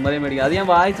ചെയ്യുന്നില്ലേ? സമ്മറി മേടിക്കുക. അത് ഞാൻ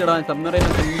വായിച്ചടാ. Summary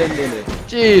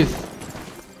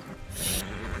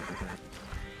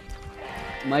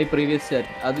my previous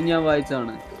chat അത് ഞാൻ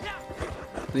വായിച്ചതാണ്.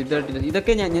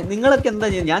 ഇതൊക്കെ നിങ്ങളൊക്കെ എന്താ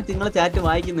ചെയ്യുന്നത്? ഞാൻ നിങ്ങളെ ചാറ്റ്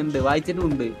വായിക്കുന്നുണ്ട്,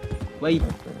 വായിച്ചിട്ടുമുണ്ട്. വൈ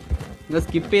നിങ്ങൾ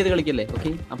സ്കിപ്പ് ചെയ്ത് കളിക്കല്ലേ?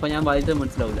 ഓക്കെ, അപ്പൊ ഞാൻ വായിച്ചത്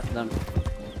മനസ്സിലാവില്ല. അതാണ്.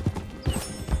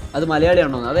 അത്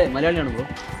മലയാളിയാണോ? അതെ, മലയാളിയാണോ bro?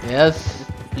 Yes,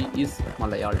 he is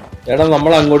Malayali. ചേട്ടാ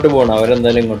നമ്മൾ അങ്ങോട്ട് പോകണം,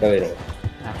 അവരെന്തായാലും ഇങ്ങോട്ടാ വരും.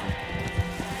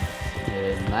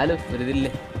 എന്നാലും ഒരു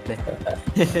ഇതില്ലേ?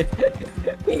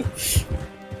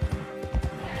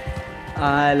 ആ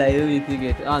ലൈവ്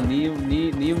SEAGATE. ആ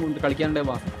നീയും കളിക്കാണ്ടേ?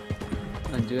 വാ,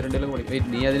 5 പേരുണ്ടല്ലോ. വെയിറ്റ്,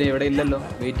 നീ അതിന് എവിടെ ഇല്ലല്ലോ.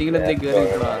 വെയിറ്റിംഗിൽ എന്തേലും കേറി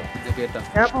കേട്ടാ.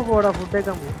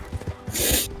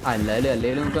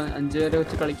 അല്ലേലും നമുക്ക് 5 പേരെ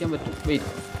വെച്ച് കളിക്കാൻ പറ്റും. വെയിറ്റ്,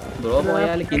 ബ്രോ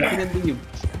പോയാൽ കിൻസിന് എന്ത് ചെയ്യും?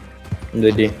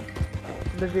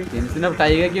 കിൻസിനെ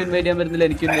ടൈഗയ്ക്ക് ഇൻവൈറ്റ് ചെയ്യാൻ പറ്റുന്നില്ല,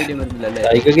 എനിക്ക് ഇൻവൈറ്റ് ചെയ്യാൻ പറ്റുന്നില്ല അല്ലേ?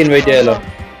 ടൈഗയ്ക്ക് ഇൻവൈറ്റ് ചെയ്യാലോ?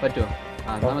 പറ്റുമോ? ആ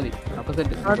എന്നാ മതി. അപ്പൊ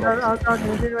സെറ്റ്.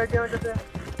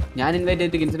 ഞാൻ ഇൻവൈറ്റ്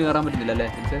ചെയ്തിട്ട് കിൻസിന് കയറാൻ പറ്റുന്നില്ല അല്ലേ?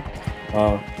 കിൻസ്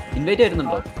ഇൻവൈറ്റ്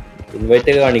വരുന്നുണ്ടോ? ഇൻവൈറ്റ്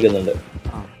ഒക്കെ കാണിക്കുന്നുണ്ട്.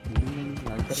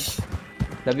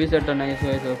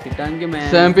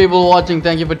 Some people watching,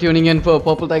 thank you for tuning in for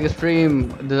Purple Tiger stream.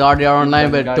 This is RDR online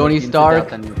with Tony Stark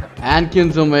and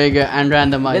KinsOmega and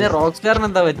Randomize. Rockstar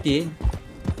എന്താ പറ്റി?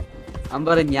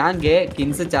 ഞാൻ ഗേ,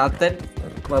 കിൻസ് Chathan,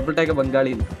 Purple Tiger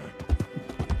Bengali.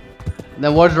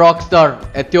 Then what's Rockstar?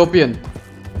 Ethiopian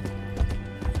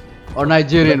or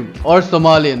Nigerian or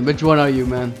Somalian? Which one are you,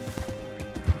 man?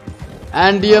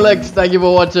 And GALAX, thank you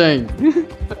for watching.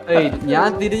 ഞാൻ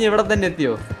തിരിഞ്ഞ് ഇവിടെ തന്നെ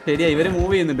എത്തിയോ? ശരിയാ, ഇവര്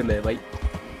മൂവ് ചെയ്യുന്നുണ്ടല്ലേ? ബൈ.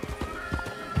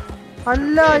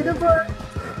 അല്ല, ഇതിപ്പോ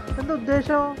എന്താ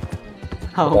ഉദ്ദേശം?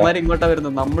 അവന്മാർ ഇങ്ങോട്ടാ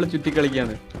വരുന്നത്, നമ്മൾ ചുറ്റി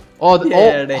കളിക്കാണ്.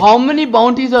 How many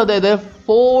bounties are there? There are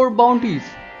 4 bounties.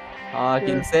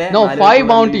 No, 5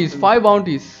 bounties. 5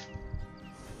 bounties.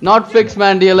 Not fixed,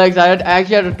 man. GALAX, I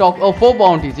actually had to talk. 4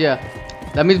 bounties. Yeah,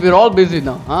 that means we're all busy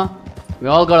now, huh? We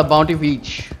all got a bounty for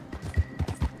each.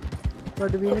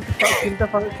 But we need to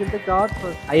kill the guard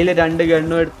first. അതില് 2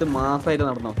 ഗണ്ണും എടുത്ത് മാസായിട്ട്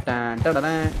നടന്നോ?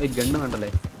 Gun കണ്ടല്ലേ?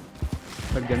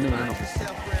 Gun വേണോ?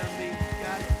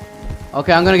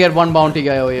 Okay, I'm gonna get 1 bounty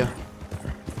guy over here.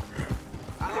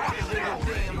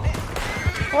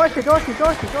 Oh shit. Don't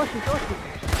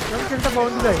kill the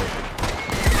bounty guy.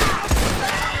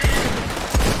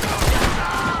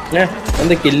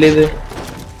 എന്താ kill ചെയ്ത്?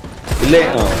 ഇല്ലേ?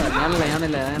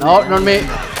 No, not me.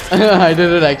 I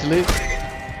did it actually.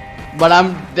 But I'm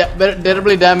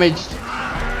terribly damaged.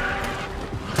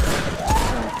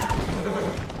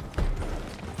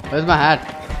 Where's my hat?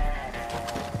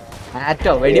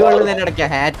 Hatോ? വെടിവെള്ളം ഇടയ്ക്കാ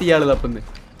hat ഇയാള് തപ്പുന്നത്.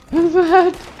 Where's my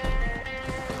hat?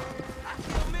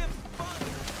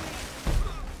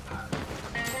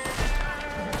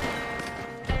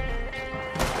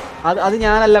 അത്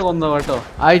ഞാനല്ല കൊന്നത് കേട്ടോ.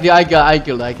 I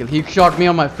killed. He shot me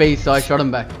on my face, so I shot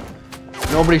him back.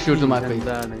 Nobody shoots on my face.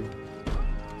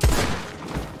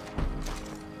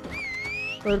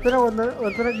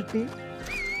 ഒരുത്തനെ കിട്ടി.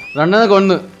 രണ്ടെണ്ണം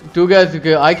കൊന്നു. 2 guys.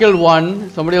 I killed 1.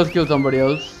 Somebody else killed somebody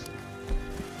else.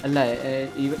 അല്ല,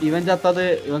 ഇവൻ ചത്തത്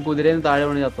ഇവൻ കുതിരയിൽ നിന്ന് താഴെ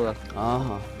വീണ് ചത്തതാ.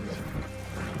 ആഹാ.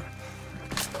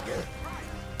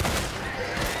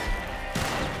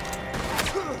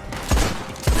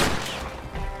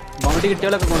 ബൗണ്ടി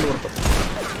കിട്ടിയാലൊക്കെ കൊണ്ടു കൊടുത്തു.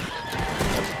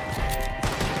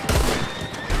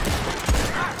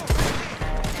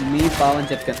 നീ പാവം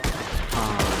ചെക്കൻ. ആ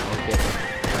okay.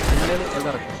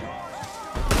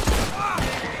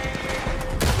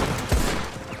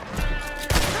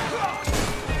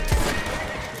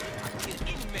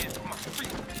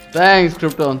 Thanks,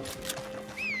 Krypton.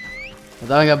 I was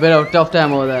having a bit of a tough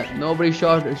time over that. Nobody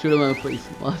shoot him in the face.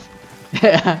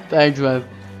 Yeah, thanks, man.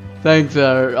 Thanks,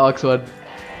 Oxford.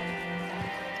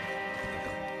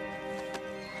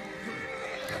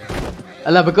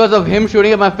 Allah, because of him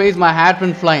shooting at my face, my hat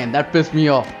went flying. That pissed me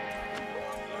off.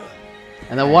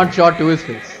 And then one shot to his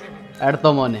face. At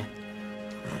the money.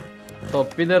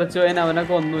 തൊപ്പി തെറിച്ചു പോയാൽ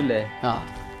അവനൊക്കെ ഒന്നുമില്ലേ? ആ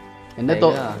എന്നെ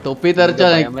തൊപ്പി തെറിച്ച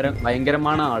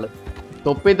ഭയങ്കരമാണ് ആള്.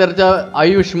 തൊപ്പി തെറിച്ച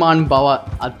ആയുഷ്മാൻ ഭവ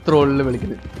അത്ര ഉള്ളിൽ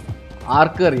വിളിക്കുന്നത്.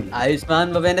 ആർക്കും അറിയില്ല. ആയുഷ്മാൻ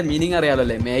ഭവന്റെ മീനിങ് അറിയാലോ?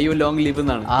 മേ യു ലോങ് ലിവ്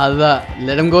എന്നാണ്. അതാ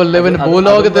let him go live in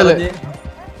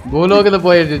ഭൂലോകത്തിൽ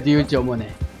പോയിട്ട് ജീവിച്ചോ മോനെ.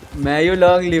 May you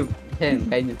long live.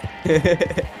 കഴിഞ്ഞു.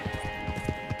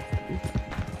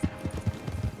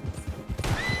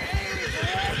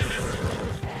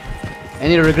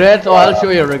 Any regrets? Oh, I'll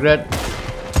show you a regret.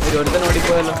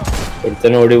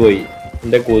 ഒരുത്തൻ ഓടിപ്പോയി.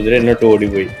 എന്റെ കുതിര എന്നോട്ട്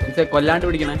ഓടിപ്പോയി. കൊല്ലാണ്ട്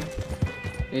പിടിക്കണേ.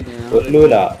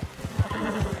 കൊല്ലൂല.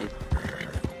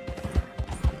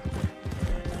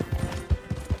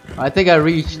 I think I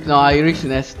reached. No, I reached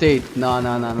an estate. No.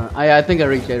 I think I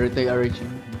reached.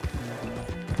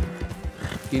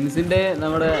 കിൻസിന്റെ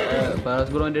നമ്മുടെ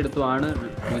പാസ്ബ്രോന്റെ അടുത്തുമാണ്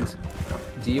means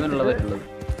ജീവനുള്ളവരുള്ളത്.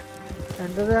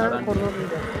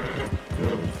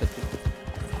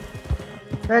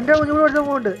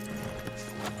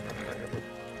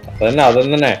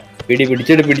 അതന്നെ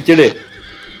പിടിച്ചിട്.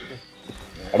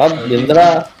 എടാ എന്താ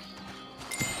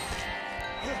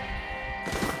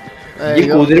ഈ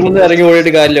കുതിര മുന്നേ ഇറങ്ങി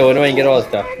ഓടിയിട്ട് കാര്യമില്ല. ഓന് ഭയങ്കര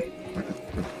അവസ്ഥ.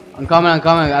 I'm coming.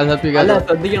 I'll help you guys. അല്ല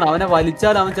ശ്രദ്ധിക്കണം, അവനെ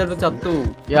വലിച്ചാൽ അവൻ ചിലപ്പോൾ ചത്തു.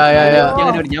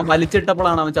 ഞാൻ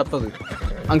വലിച്ചിട്ടപ്പോഴാണ് അവൻ ചത്തത്.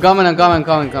 I'm coming.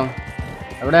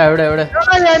 എവിടെ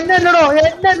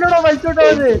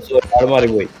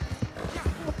മാറിപ്പോയി.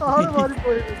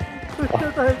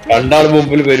 രണ്ടാൾ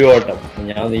മുമ്പിൽ വരും ഓട്ടം.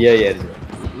 ഞാൻ നീയാ വിചാരിച്ചു.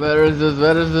 Where is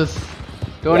this?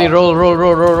 Tony, roll.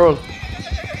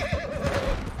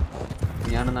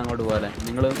 ഞാനൊന്ന് അങ്ങോട്ട് പോലെ.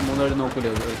 നിങ്ങൾ മൂന്നുപേരും നോക്കൂലേ?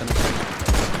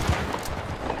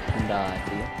 എന്താ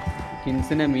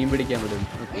കിൻസിനെ മീൻ പിടിക്കാൻ വിടും.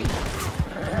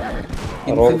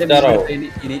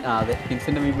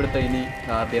 കിൻസിന്റെ മീൻ പിടുത്ത ഇനി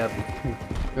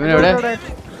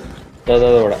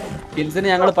കിൻസിന്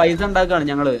ഞങ്ങള് പൈസ ഉണ്ടാക്കാണ്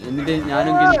ഞങ്ങള്. എന്നിട്ട്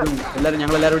ഞാനും കിൻസും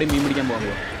ഞങ്ങളെല്ലാരും കൂടി മീൻ പിടിക്കാൻ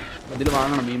പോകുമ്പോ അതിൽ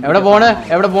വാങ്ങണം മീൻ. എവിടെ പോണേ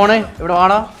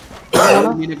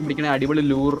മീനൊക്കെ പിടിക്കണേ. അടിപൊളി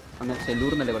ലൂർ, അങ്ങനെ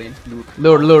ലൂർ എന്നല്ലേ പറയാം.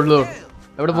 ലൂർ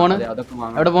എവിടെ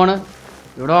പോണ്?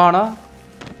 ഇവിടെ വാണോ?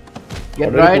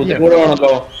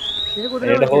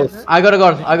 I got a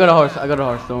horse.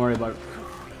 Don't worry about it.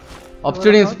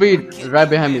 Obsidian speed right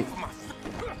behind me.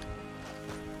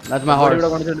 That's my horse.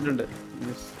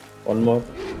 One more.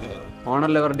 Honor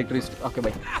level decreased. Okay,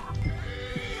 bye.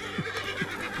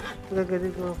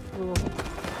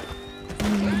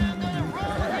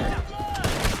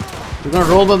 You're gonna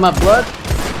roll with my blood?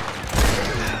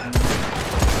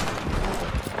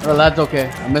 Well, that's okay.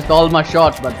 I missed all my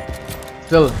shots, but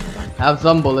still have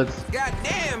some bullets.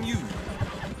 Goddamn you!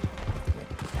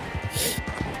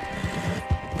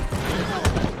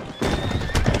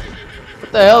 What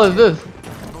the hell is this?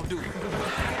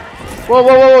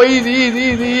 Whoa! Easy.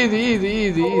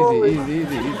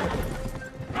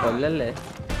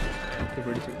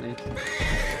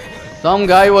 Some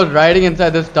guy was riding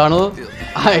inside this tunnel.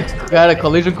 I got a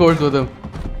collision course with him.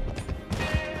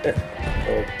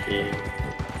 Okay.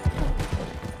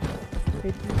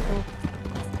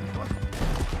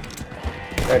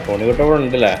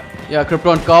 Yeah,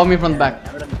 Krypton, cover me from the back.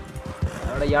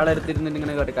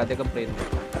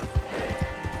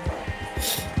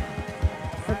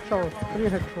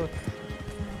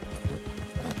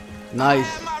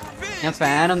 Nice.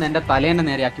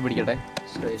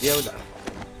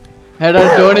 Hey,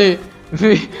 Tony,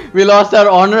 we lost our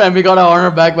honor and we got our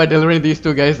honor back by delivering these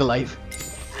two guys alive.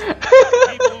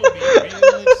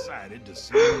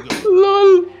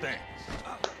 Lol.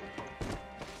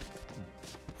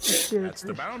 That's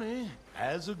the bounty,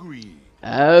 as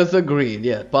agreed.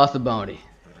 Yeah, pass the bounty.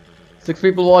 6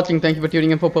 people watching. Thank you for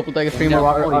tuning in for Purple Tiger Stream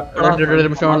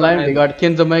Online. We got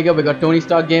KinsOmega, we got Tony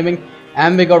Stark Gaming,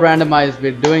 and we got Randomized.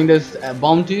 We're doing this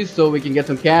bounties so we can get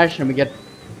some cash and we get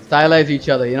stylize each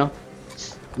other, you know,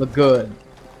 look good.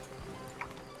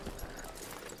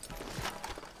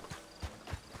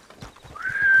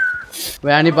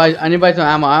 Wait, I need buy some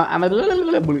ammo.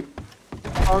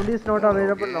 Bounty is not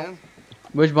available now.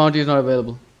 Which bounty is not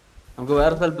available?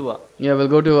 Yeah, we'll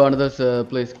go to another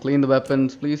place. Clean the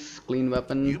weapons, please. Clean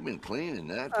weapon. You've been cleaning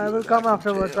that. I will come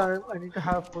afterwards. I need to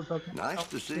have food. Okay. Nice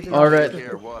to see you. Alright. Take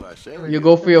care of what I say. You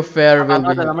go for your fare. We'll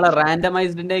be here. നമ്മളെ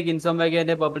റാൻഡമൈസ്ഡിന്റെ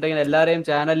കിൻസോമേഗന്റെ purple tiger എല്ലാരെയും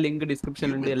channel link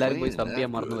ഡിസ്ക്രിപ്ഷനിൽ ഉണ്ട്. എല്ലാരും പോയി sub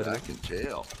ചെയ്യാൻ മറന്നു വരുന്നു.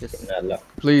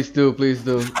 Please do, please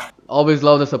do. Always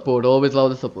love the support. Always love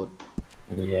the support.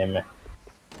 Yeah, man.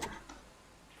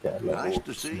 Nice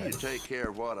to see you take care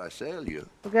of what I sell you.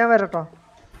 Okay, I'm ready.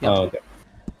 Okay.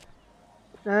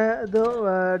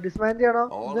 Dismantle ചെയ്യണോ?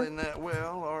 All in that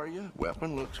well, are you? Weapon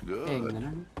looks good.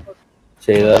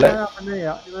 ചെയ്താലേ.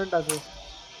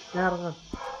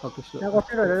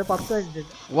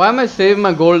 Why am I saving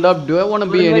my gold up? Do I want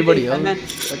to be anybody else?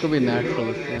 That could be natural.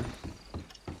 Yeah.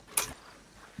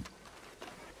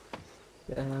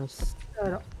 Yes.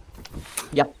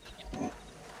 Yep.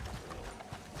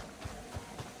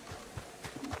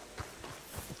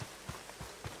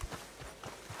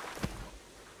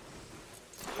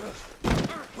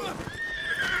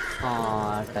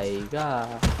 Tiger.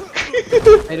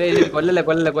 കൊല്ലല്ലേ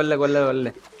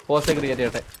post create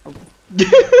ചെയ്യട്ടെ.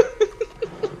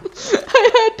 I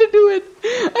had to do it.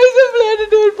 I simply had to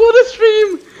do it for the stream.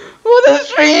 For the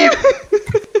stream.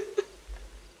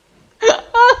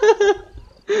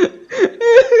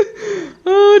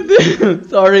 Oh damn.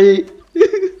 Sorry.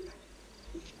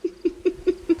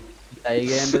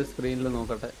 ടൈഗറിന്റെ സ്ക്രീനിൽ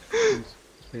നോക്കട്ടെ.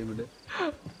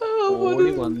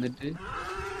 ഓടി വന്നിട്ട്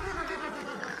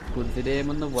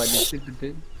കുതിരയെന്ന് വലിച്ചിട്ടിട്ട്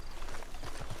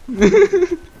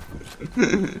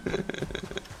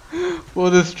For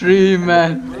the stream,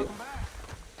 man.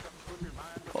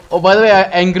 Oh, by the way, I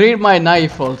engraved my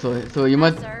knife also. So you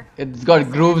must. It's got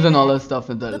grooves and all that stuff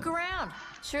in there. Look around.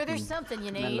 Sure, there's something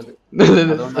you need.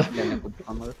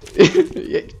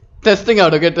 Testing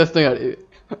out, okay, testing out.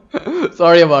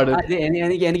 Sorry about it.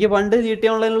 എനിക്ക് പണ്ട് GTA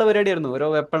ഓൺലൈനിലുള്ള പരിപാടിയായിരുന്നു. ഓരോ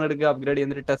weapon എടുക്കുക, upgrade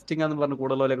ചെയ്യുന്നിട്ട് testing ആണെന്ന് പറഞ്ഞ്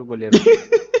കൂടുതലൊക്കെ കൊല്ലായിരുന്നു.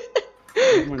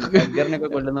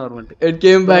 It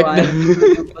came back.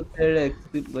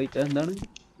 എന്താണ്?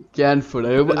 Canned food. I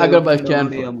gotta buy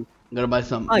canned food. I'm gonna buy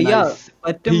some.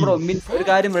 പറ്റും bro. Means ഒരു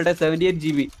കാര്യം പറയട്ടെ, 78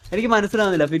 GB. എനിക്ക്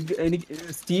മനസ്സിലാവുന്നില്ല. എനിക്ക്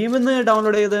സ്റ്റീമിൽ നിന്ന്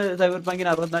ഡൗൺലോഡ് ചെയ്ത് സൈബർ പാങ്കിന്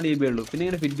 64 GB ഉള്ളൂ. പിന്നെ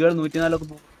ഇങ്ങനെ ഫിറ്റുകൾ 104 ഒക്കെ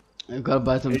പോകും. You gotta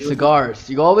buy some cigars.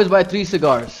 You always buy 3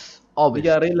 cigars. Always.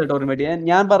 അറിയില്ല ടോർമെന്റ്.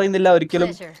 ഞാൻ പറയുന്നില്ല ഒരിക്കലും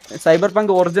സൈബർ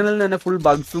പങ്ക് ഒറിജിനലിന് തന്നെ ഫുൾ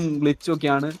ബഗ്സും ഗ്ലിച്ചും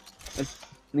ഒക്കെയാണ്.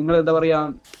 നിങ്ങൾ എന്താ പറയാ,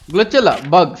 glitch അല്ല,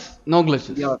 bugs, no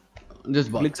glitches. Just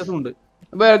bugs. Glitches ഉണ്ട്.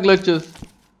 Where glitches?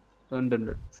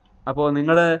 ഉണ്ട്. അപ്പോൾ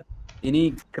നിങ്ങൾ ഇനി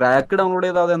ക്രാക്ക് ഡൗൺലോഡ്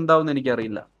ചെയ്താൽ അത് എന്താവുമെന്ന്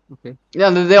എനിക്കറിയില്ല. Okay. Yeah,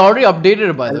 they already updated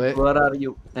it by the way. Where are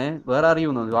you? Where are you?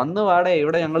 വന്ന് വാടേ,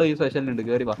 ഇവിടെ ഞങ്ങൾ ഈ സെഷനിലുണ്ട്,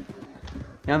 കേറി വാ.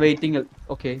 ഞാൻ വെയിറ്റിംഗിൽ.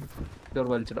 ഓക്കെ, ചോർ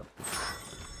വലിച്ചിടാം.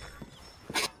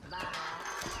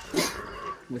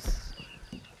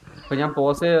 അപ്പോൾ ഞാൻ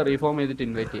പോസെ റീഫോം ചെയ്തിട്ട്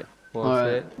ഇൻവൈറ്റ് ചെയ്യാം.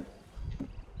 Pawsey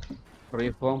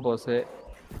reform pose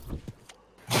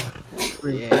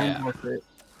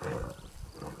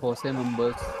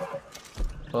members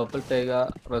purple tiger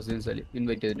residence ali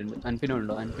invite ചെയ്തിട്ടുണ്ട്. അൻപിനോ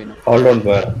ഉണ്ടോ? അൻപിനോ hold on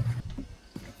bro.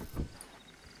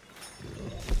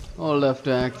 All have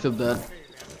to accept that.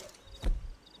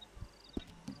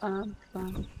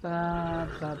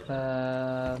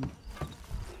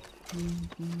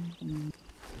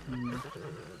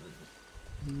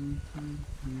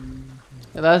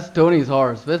 Yeah, that's Tony's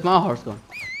horse. Where's my horse gone?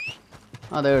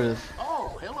 Ah, there it is. Oh,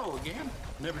 hello again.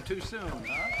 Never too soon,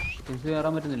 huh? എനിക്ക്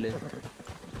കയറാൻ പറ്റുന്നില്ലേ?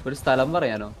 ഒരു സ്ഥലം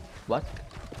പറയാനോ? What?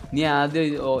 നീ ആദ്യം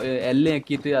എല്ലാം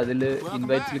ആക്കിയിട്ട് അതിൽ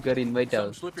ഇൻവൈറ്റ്സിൽ കയറി ഇൻവൈറ്റ്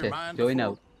ആവും, ജോയിൻ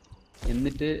ആവും.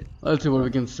 എന്നിട്ട് let's see what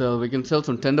we can sell. We can sell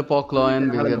some tender pork loin.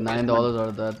 We'll get $9 out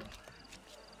of that.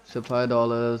 So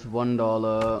 $5, $1.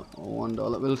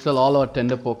 We'll sell all our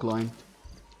tender pork loin.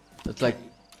 That's like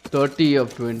 30 of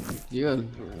 20. Yeah.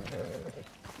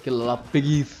 Kill a lot of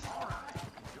piggies.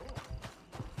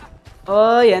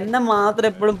 Oh, enna maatra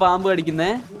eppozhum paambu kadikunne?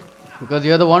 Because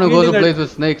you're the one who goes to plays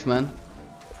with snakes, man.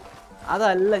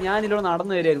 അതല്ല, ഞാൻ ഇതിലൂടെ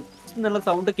നടന്നു വരികയായിരുന്നു. എന്നുള്ള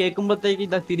sound കേൾക്കുമ്പോഴത്തേക്ക്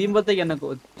ഇതാ തിരിയുമ്പോഴത്തേക്ക് എന്നെ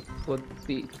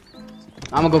കൊത്തി.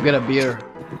 I'm gonna go get a beer.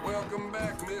 Welcome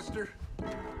back, mister.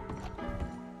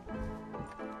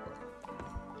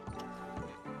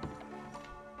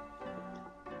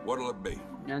 What'll it be?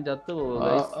 ഞാൻ ചത്തു പോകും.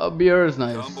 A beer is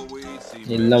nice.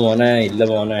 ഇല്ല മോനെ,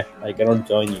 I cannot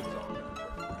join you.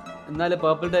 എന്നാലും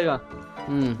purple tiger.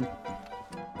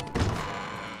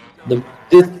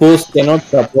 This post cannot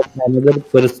support another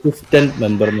persistent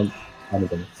member.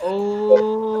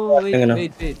 Oh,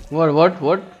 wait.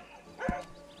 What?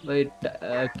 Wait,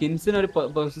 കിൻസിന് ഒരു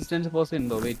persistence pose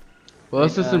ഉണ്ടോ? Wait,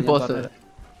 persistent post.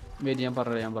 Wait, ഞാൻ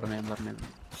പറഞ്ഞു.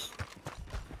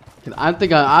 I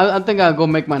think I'll go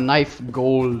make my knife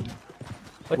gold.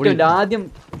 ആദ്യം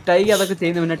tiger അതൊക്കെ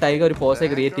ചെയ്യുന്ന പിന്നെ tiger ഒരു പോസ്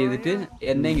ക്രിയേറ്റ് ചെയ്തിട്ട്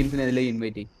എന്നെയും കിൻസിനെ അതിലേക്ക്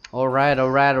ഇൻവൈറ്റ് ചെയ്യും. Alright.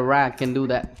 Can do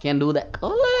that.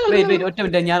 Wait. ഒറ്റ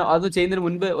മിനിറ്റ് ഞാൻ അത് ചെയ്യുന്നതിന്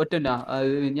മുൻപ് ഒറ്റ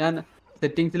മിനിറ്റ് ഞാൻ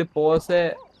സെറ്റിംഗ്സിൽ പോസ്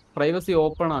പ്രൈവസി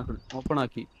ഓപ്പൺ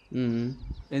ആക്കി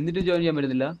എന്നിട്ട് ജോയിൻ ചെയ്യാൻ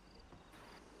പറ്റുന്നില്ല.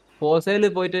 പോസയിൽ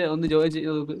പോയിട്ട് ഒന്ന് ജോയിൻ ചെയ്ത്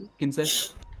നോക്ക് കിൻസെ.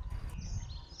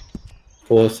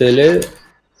 പോസയില്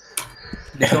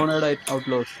ഡിസോണേർഡ്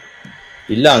ഔട്ട്ലോസ്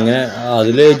ഇല്ല. അങ്ങനെ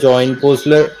അതില് ജോയിൻ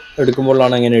പോസ്റ്റില്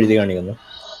എടുക്കുമ്പോഴാണ് അങ്ങനെ എഴുതി കാണിക്കുന്നത്.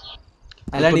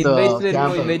 അല്ലാണ്ട് ഇൻവൈറ്റ്സ്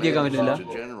വരുമ്പോൾ ഇൻവൈറ്റ് ചെയ്യാൻ പറ്റുന്നില്ല.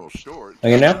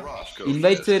 എങ്ങനെയാ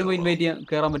ഇൻവൈറ്റ്സ് വരുമ്പോൾ ഇൻവൈറ്റ് ചെയ്യാൻ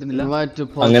കേറാൻ പറ്റുന്നില്ല.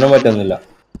 അങ്ങനെ പറ്റുന്നില്ല.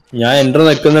 ഞാൻ എൻ്റർ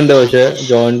നിൽക്കുന്നുണ്ട്, പക്ഷെ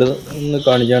ജോയിന്റ് ഒന്ന്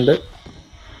കാണിച്ചാണ്ട്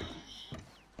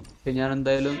ഞാൻ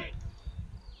എന്തായാലും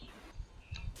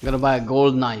buy a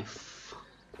gold knife.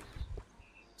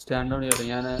 Stand down ചെയ്യട്ടെ.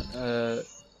 ഞാൻ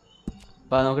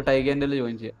നമുക്ക് ടൈഗറിൻ്റെ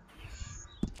ജോയിൻ ചെയ്യാം.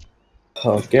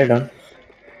 Okay done.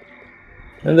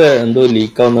 എന്തോ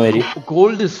ലീക്ക് ആവുന്ന മാതിരി.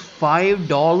 Gold is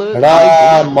 $5. എടാ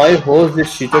my horse is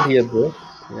shitted here bro.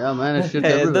 Yeah man, it's shit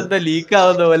everywhere. എന്താ ലീക്ക്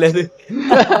ആവുന്ന പോലെ ഇത്.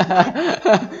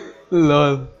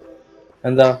 Lol.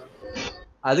 എന്താ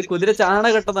അത് കുതിര ചാണ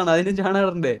കെട്ടതാണ്, അതിനും ചാണ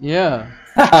കെട്ടണ്ടേ?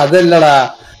 അതല്ലടാ,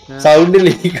 സൗണ്ട്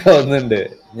ലീക്ക് ആവുന്നുണ്ട്.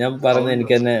 ഞാൻ പറഞ്ഞ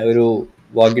എനിക്ക് തന്നെ ഒരു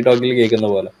വാക്കി ടോക്കിൽ കേൾക്കുന്ന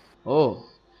പോലെ. ഓ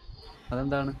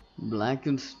അതെന്താണ്? Black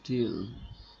and steel.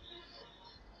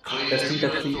 Testing.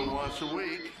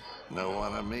 Know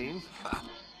what I mean?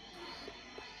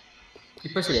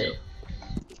 ഇപ്പൊ ശരിയായോ?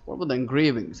 What about the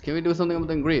engravings? Can we do something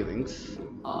about the engravings?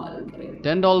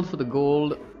 $10 for the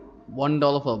gold,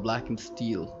 $1 for the black and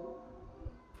steel.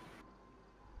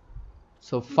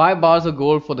 So 5 bars of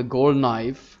gold for the gold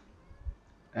knife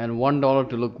and $1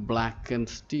 to look black and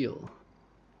steel.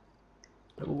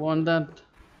 Do you want that?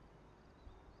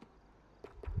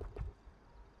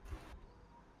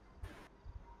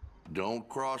 Don't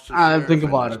cross the I'll think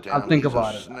sheriff about and it. this I'll town think is a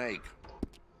about it. snake.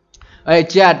 Hey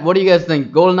chat, what do you guys think?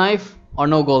 Gold knife or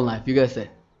no gold knife? You guys say.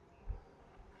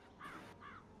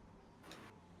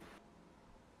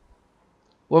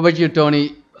 What about you, Tony?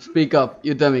 Speak up.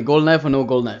 You tell me, gold knife or no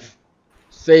gold knife?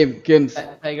 Same, Kins.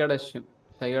 I got a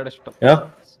stop. Yeah.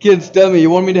 Kins, tell me,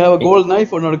 you want me to have a gold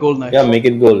knife or not a gold knife? Yeah, make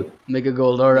it gold. Make it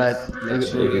gold, alright.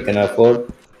 If you can afford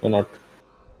or not.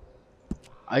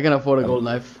 I can afford a gold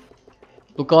knife.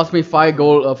 It'll cost me 5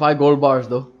 gold bars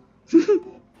though.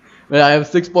 Well, I have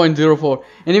 6.04.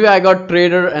 Anyway, I got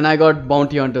trader and I got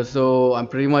bounty hunter, so I'm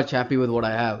pretty much happy with what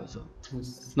I have. So.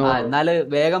 എന്നാല്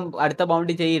വേഗം അടുത്ത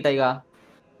bounty ചെയ്യട്ടേക്ക.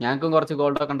 ഞങ്ങൾക്കും കുറച്ച്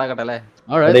gold ഒക്കെ ഉണ്ടാക്കട്ടെ അല്ലേ?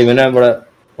 ഇവനെ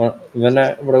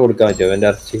ഇവിടെ കൊടുക്കാൻ പറ്റുമോ ഇവന്റെ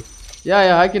ഇറച്ചി?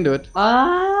 Yeah, I can do it.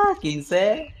 കിൻസേ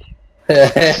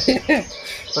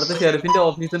ഇപ്പുറത്തെ ഷെറിഫിന്റെ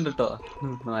ഓഫീസ് ഉണ്ട് കേട്ടോ.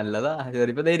 നല്ലതാ,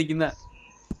 ഷെറിഫ് ദേ ഇരിക്കുന്ന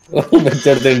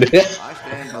വെച്ചെടുത്തുണ്ട്.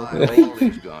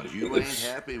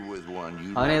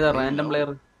 അവനേതാ റാൻഡം പ്ലെയർ?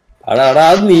 അടാ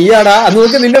അത് നീയാടാ.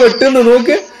 നോക്ക് നിന്നെ വെട്ടുന്നു.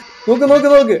 നോക്ക്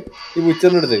ഈ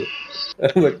പുച്ചറിന്റെ അടുത്ത്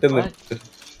വെട്ടുന്നു.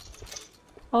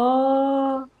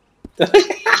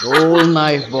 Gold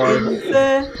knife, boy.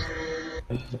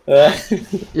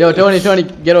 Yo, Tony,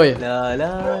 get away.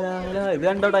 ഇത്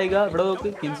കണ്ടോ ടൈഗ? ഇവിടെ നോക്ക്,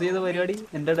 കിൻസ് ചെയ്ത പരിപാടി.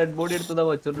 എന്റെ ഡെഡ് ബോഡി എടുത്തതാ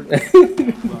വെച്ചോണ്ട്.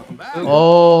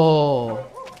 Oh.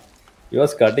 He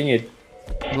was cutting it.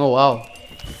 Oh wow.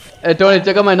 Hey Tony,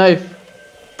 check out my knife.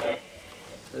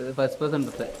 First person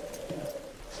എടുത്തേ.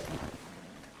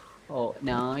 Oh,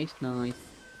 nice.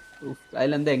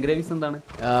 അതിലെന്താ എൻഗ്രേവിങ്സ് എന്താണ്?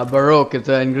 Baroque.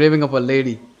 It's an engraving of a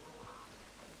lady.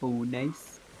 Oh, nice.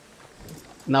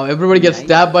 Now everybody gets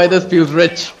stabbed by this, feels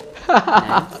rich.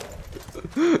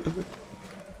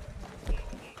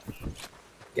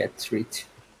 Gets rich.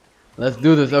 Let's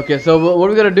do this. Okay, so what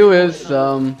we're gonna do is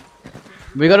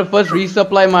we gotta first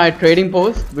resupply my trading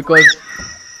post because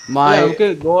my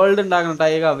gold ഉണ്ടാക്കണം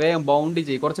ടൈഗ. വേഗം bounty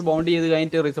ചെയ്യ്. കുറച്ച് bounty ചെയ്ത്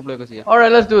കഴിഞ്ഞിട്ട് റീസപ്ലൈ ഒക്കെ ചെയ്യാം.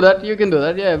 Alright, let's do that. You can do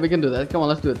that. Yeah, we can do that. Come on,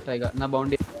 let's do it. ടൈഗ എന്നാ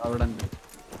bounty അവിടെ ഉണ്ട്.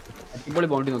 അടിപൊളി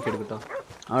ബൗണ്ടി നോക്കി എടുക്കട്ടോ.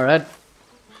 Alright.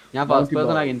 ഞാൻ ഫസ്റ്റ്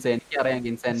പേഴ്സൺ ആ കിൻസേ. എനിക്കറിയാം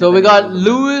കിൻസേ. So we got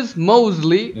Lewis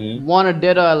Mosley, wanted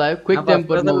dead or alive, quick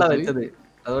tempered Mosley.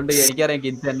 അതുകൊണ്ട് എനിക്കറിയാം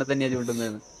കിൻസേ എന്നെ തന്നെയാ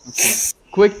ചൂണ്ടുന്നത്.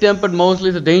 Quick tempered Mosley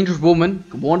is a dangerous woman,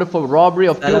 wanted for robbery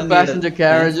of 2 passenger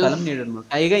carriages.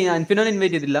 ടൈഗ അൻഫിനോനെ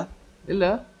invite ചെയ്തില്ല? ഇല്ല,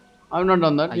 I've not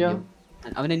done that. Yeah.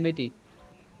 അവനെ invite ചെയ്യ്.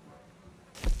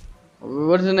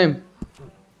 What's his name?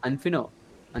 Anfino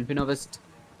West.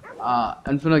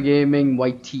 Anfino Gaming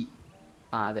YT.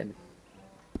 അതെ.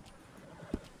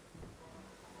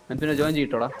 അൻഫിനോ ജോയിൻ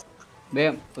ചെയ്യട്ടോടാ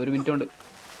വേഗം. 1 മിനിറ്റ് കൊണ്ട്.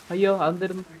 അയ്യോ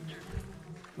അതെന്തായിരുന്നു?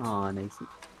 നൈസ്.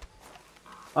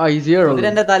 He's here.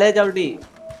 എന്റെ തലയെ ചവിട്ടി.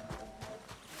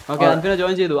 Okay, അൻഫിനോ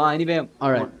ജോയിൻ ചെയ്തു. ഇനി വേഗം.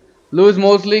 Alright. Lewis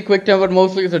Mosley, quick-tempered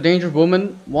Mosley is a dangerous woman,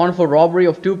 wanted for robbery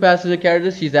of 2 passenger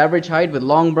carriages. She's average height with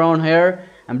long brown hair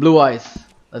and blue eyes.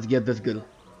 Let's get this girl.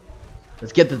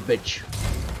 Let's get this bitch.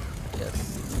 Yes.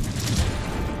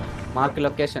 Mark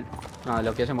location.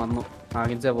 Location വന്നു. ആ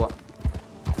കിൻസ പോവാ.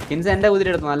 കിൻസ എന്റെ കുതിര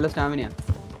എടുത്തോ, നല്ല സ്റ്റാമിനയാ.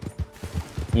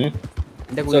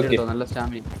 എന്റെ കുതിര എടുത്തോ, നല്ല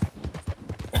സ്റ്റാമിന.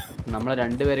 നമ്മളെ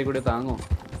രണ്ടുപേരെ കൂടി താങ്ങോ?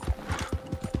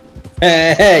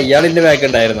 ഇയാളിന്റെ ബാക്ക്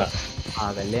ഉണ്ടായിരുന്ന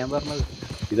അതല്ലേ ഞാൻ പറഞ്ഞത്.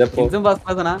 കിൻസും ഫസ്റ്റ്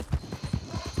പേഴ്സണാ?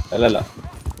 അല്ലല്ല,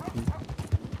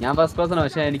 ഞാൻ ഫസ്റ്റ് പേഴ്സണാ.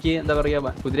 പക്ഷെ എനിക്ക് എന്താ പറയാ,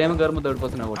 കുതിരയും കയറുമ്പോ തേർഡ്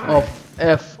പേഴ്സണാ പോട്ടെ.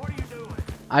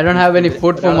 I don't have any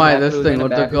food for my this thing.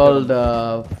 What's it called?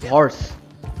 Horse.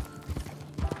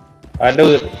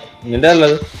 നിന്റെ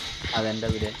അല്ലത്? അതെന്റെ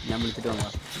കുതിര. ഞാൻ വിളിച്ചിട്ട് വന്നതാ.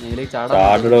 ഇതിലേക്ക്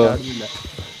ചാടുന്നില്ല,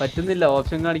 പറ്റുന്നില്ല,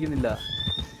 ഓപ്ഷൻ കാണിക്കുന്നില്ല.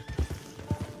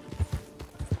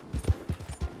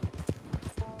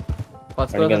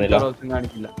 ഫസ്റ്റ് പേഴ്സൺ ഓപ്ഷൻ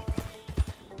കാണിക്കില്ല.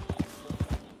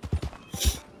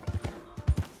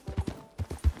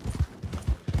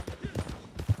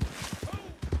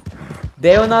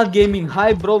 Devanath gaming,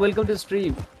 hi bro, welcome to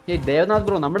stream. Devanath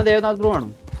bro, നമ്മുടെ ദേവനാഥ് ബ്രോ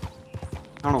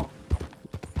ആണോ?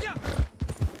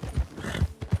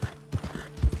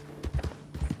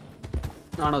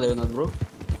 ആണോ ദേവനാഥ് ബ്രോ?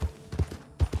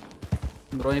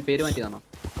 ബ്രോന് പേര് മാറ്റിയതാണോ?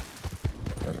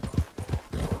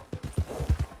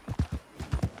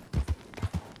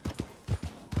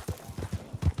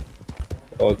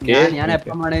 ഞാൻ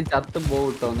എപ്പം വേണേലും ചത്തും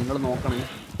പോകും കേട്ടോ, നിങ്ങൾ നോക്കണേ.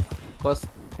 ബിക്കോസ്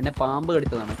എന്നെ പാമ്പ്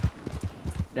കടിച്ചതാണ്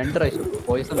 2 പ്രാവശ്യം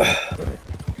Poisson.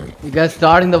 You guys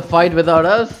starting the fight without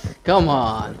us? Come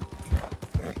on.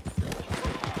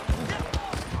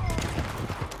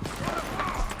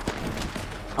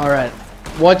 Alright.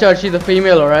 Watch out, she's a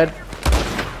female, alright?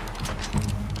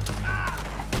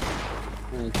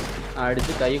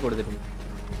 അടിച്ച് കൈ കൊടുത്തിട്ടുണ്ട്.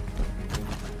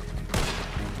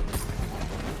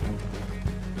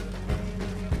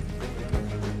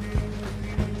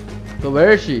 So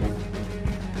where is she?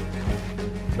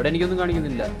 ഇവിടെ എനിക്കൊന്നും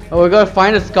കാണിക്കുന്നില്ല. Oh, we gotta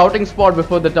find a scouting spot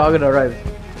before the target arrives.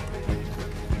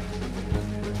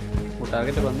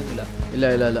 Target വന്നിട്ടില്ല. ഇല്ല.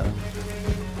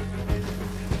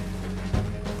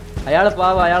 അയാളെ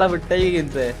പാവ, അയാളെ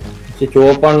വിട്ടേക്ക്.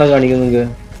 ചുവപ്പാണല്ലോ കാണിക്കുന്നത്.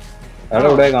 അയാളെ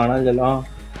ഇവിടെ കാണാനില്ലല്ലോ.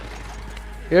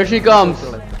 Here she comes.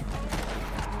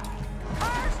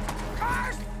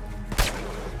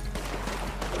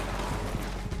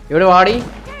 ഇവിടെ വാടി.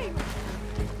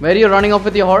 Where are you running off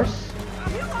with your horse?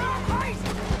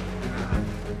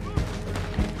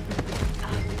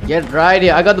 Get right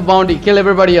here. I got the bounty. Kill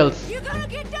everybody else. You're gonna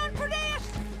get done for this.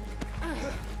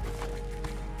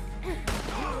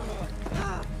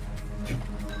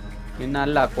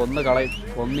 പിന്നല്ല, കൊന്ന് കളയും,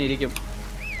 കൊന്നിരിക്കും.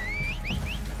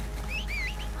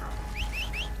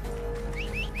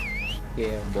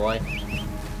 Boy.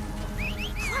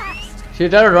 She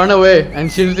tried to run away and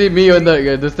she'll see me in the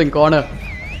this thing corner.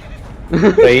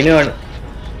 ട്രെയിനിലാണോ?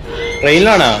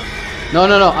 No.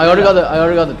 I already got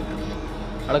it.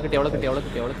 അവളെ കിട്ടി.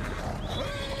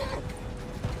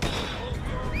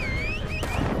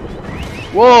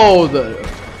 Whoa! The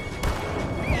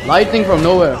lightning from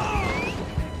nowhere.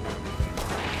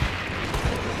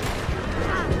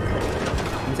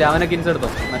 അവനെ കിൻസ് എടുത്തോ,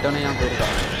 മറ്റവനെ ഞാൻ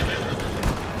തീർക്കാം.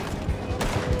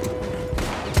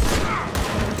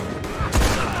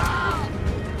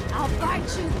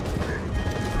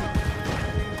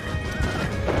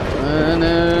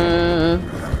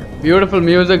 Beautiful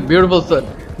music, beautiful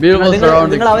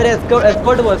surroundings. നിങ്ങൾ അവരെ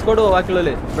എസ്കോർട്ട് പോ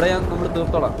ബാക്കിയുള്ളവര്. ഇവിടെ നമ്മൾ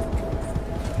തീർത്തോളാം.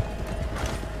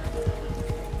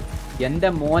 എന്റെ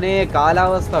മോനെ,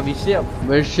 കാലാവസ്ഥ വിഷയം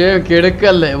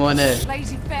കിടക്കല്ലേ മോനെ.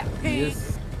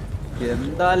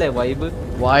 എന്താലേ വൈബ്.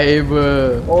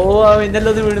 ഓ,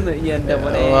 ഇന്നലെ വീഴുന്നു എന്റെ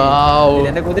മോനെ.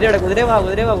 എന്റെ കുതിര വാ.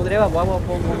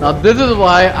 Now this is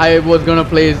why I was gonna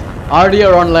play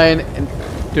RDR online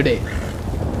today.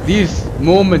 These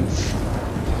moments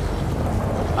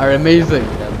are amazing.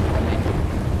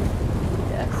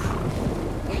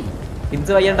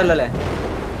 കിൻസ് വയ്യണ്ടല്ലോ അല്ലേ?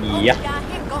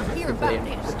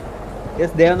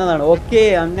 ദേവനാഥാണ്. ഓക്കെ,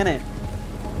 അങ്ങനെ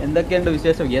എന്തൊക്കെയുണ്ട്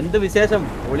വിശേഷം? എന്ത് വിശേഷം?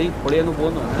 പൊളിയൊന്നും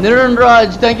പോകുന്നു. Niran Raj,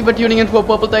 thank you for tuning in for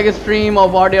Purple Tiger stream of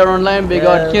RDR online. We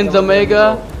got KinsOmega,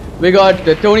 we got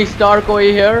Tony Starkoi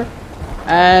here,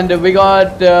 and we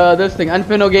got this thing,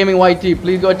 Unfino Gaming YT.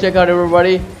 Please go check out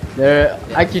everybody.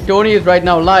 Actually, Tony is right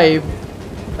now live.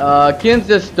 Kins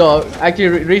just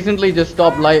recently just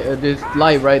stopped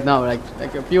live right now, like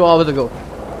a few hours ago.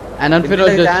 And Unfino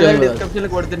just chilling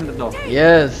with us.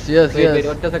 Yes.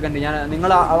 ഒറ്റ second,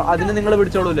 നിങ്ങൾ അതിന് നിങ്ങൾ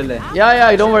പിടിച്ചോളൂല്ലേ?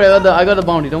 Yeah, don't worry, I got the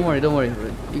bounty. Don't worry.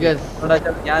 You guys,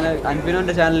 ഞാൻ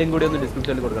അൻഫിനോന്റെ channel link കൂടി ഒന്ന്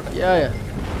ഡിസ്ക്രിപ്ഷനിൽ കൊടുക്കട്ടെ. Yeah.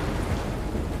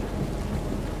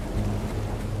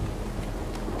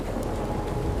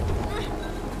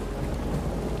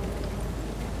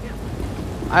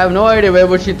 I have no idea where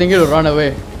was she thinking to run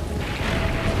away.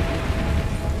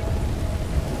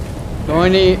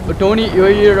 Tony,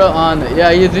 you're on.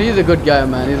 Yeah, he's a good guy,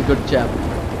 man. He's a good chap.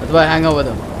 That's why I hang out with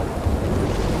him.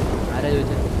 ആരാ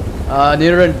ചോദിച്ചത്?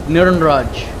 Niran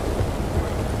Raj.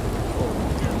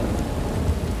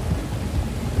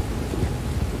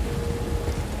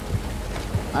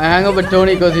 I hang up with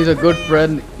Tony because he's a good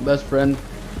friend, best friend,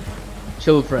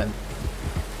 chill friend.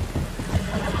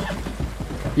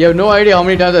 You have no idea how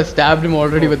many times I stabbed him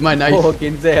already with my knife. Oh,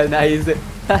 KinsOmega, nice.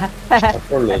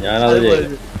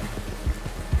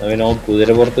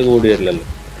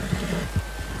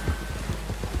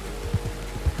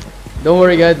 Don't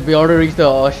worry guys, we already reached the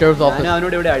sheriff's office.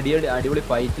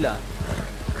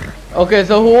 Okay,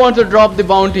 so who wants to drop the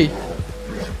bounty?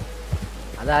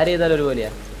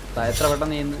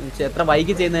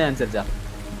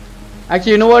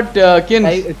 Actually, you know what,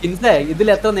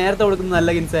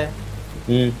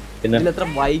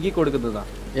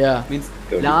 yeah. Means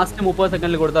last 30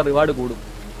 seconds കൊടുത്ത reward കൂടും.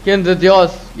 Kins, it's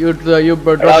yours. You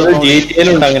brought അത് GTA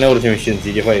ലുണ്ട് അങ്ങനെ കുറച്ച് missions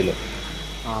GTA 5 ല്.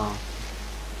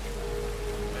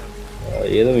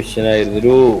 ഏത് മിഷനായിരുന്നു?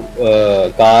 ഒരു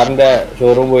കാറിന്റെ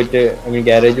showroom പോയിട്ട്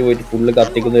ഗ്യാരേജ് പോയിട്ട് ഫുള്ള്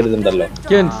കത്തിക്കുന്ന ഒരു ഇതുണ്ടല്ലോ.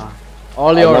 Kins,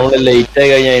 all yours. നമ്മൾ ലേറ്റ് ആയി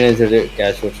കഴിഞ്ഞാൽ അതിനനുസരിച്ച്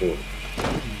ക്യാഷ് കുറച്ച് കൊടുക്കും.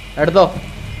 എടുത്തോ.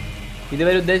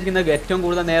 ഇതുവരെ ഉദ്ദേശിക്കുന്ന ഏറ്റവും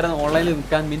കൂടുതൽ നേരം ഓൺലൈനിൽ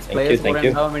വിൽക്കാൻ മീൻസ് പ്ലേയേഴ്സ് കുറെ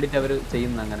ഉണ്ടാവാൻ വേണ്ടിയിട്ട് അവർ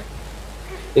ചെയ്യുന്നത് അങ്ങനെ.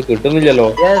 ഇത് കിട്ടുന്നില്ലല്ലോ.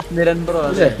 Yes, Niran bro.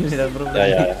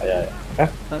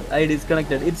 I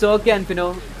disconnected. It's okay, Anfino.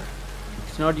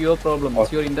 It's not your problem.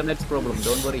 It's your internet's problem.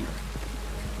 Don't worry.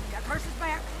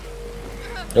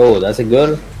 Oh, that's a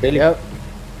girl. Really? Yep.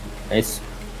 Nice.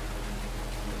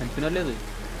 Anfino അല്ലേ ഇത്?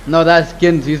 No, that's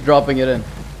Kins. He's dropping it in.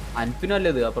 Anfino അല്ലേ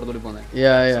ഇത് അപ്പുറത്തോട്ട് പോകുന്നത്?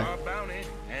 Yeah.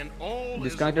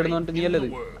 Disconnected എന്ന് പറഞ്ഞിട്ട് നീ അല്ലേ ഇത്?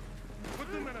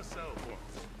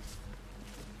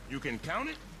 You can count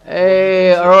it.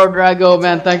 Hey, Drago,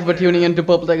 man, thanks for tuning in to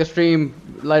Purple Tiger stream.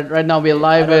 Like right now, we're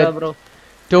live with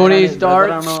Tony Stark.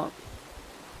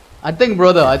 I think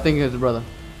brother. I think his brother.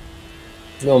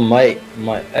 No, my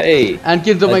hey. And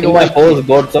KinsOmega. My horse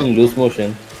got some loose motion.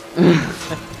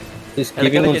 He's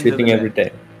keeping on shitting every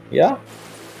time. Yeah.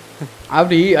 I have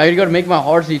to eat. I got to make my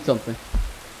horse eat something.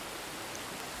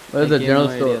 Where's the general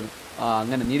store?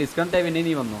 അങ്ങനെ നീ discount time പിന്നെ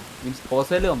നീ വന്നോ? Means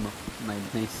CORSAIR വന്നോ?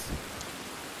 Nice.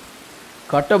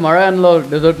 കട്ട മഴയാണല്ലോ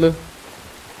ഡെസേർട്ടില്.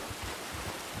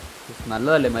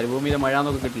 നല്ലതല്ലേ മരുഭൂമിയിലെ മഴ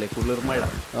എന്നൊക്കെ കിട്ടില്ലേ, കുളിർ മഴ.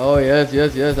 Oh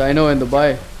yes, I know in Dubai.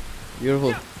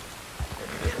 Beautiful.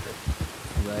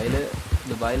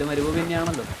 ദുബായില് മരുഭൂമി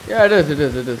തന്നെയാണല്ലോ. Yeah, it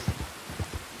is.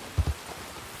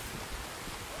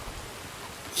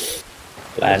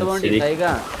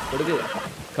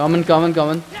 Come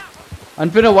on.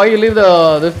 Anfino, why you leave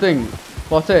this thing?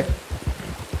 CORSAIR.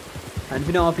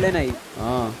 Anfino offline ആയി.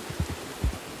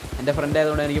 എന്റെ ഫ്രണ്ട്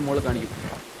ആയതുകൊണ്ട് എനിക്ക് മോള് കാണിക്കും.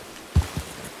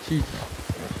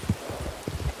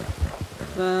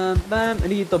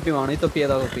 എനിക്ക് ഈ തൊപ്പി വേണം. ഈ തൊപ്പി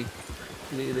ഏതാ തൊപ്പി?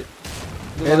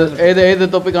 ഏത്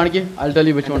തൊപ്പി കാണിക്ക്. I'll tell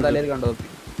you which one. തലയിൽ കണ്ട തൊപ്പി.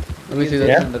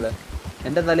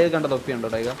 എന്റെ തലയിൽ കണ്ട തൊപ്പി ഉണ്ടോ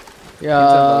ടൈഗ?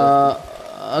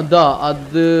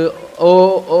 അത്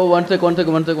one sec.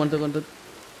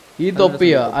 ഈ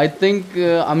തൊപ്പിയാ. I think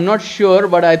I'm not sure,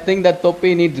 but I think that തൊപ്പി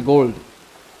needs gold.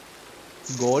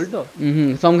 Gold?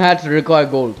 Some hats require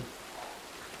gold.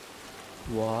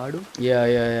 വാടു. Yeah.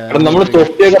 നമ്മൾ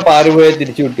തൊപ്പിയൊക്കെ പാറുപോയ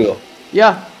തിരിച്ചു കിട്ടുമോ?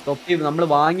 Yeah. തൊപ്പി നമ്മൾ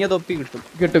വാങ്ങിയ തൊപ്പി കിട്ടും.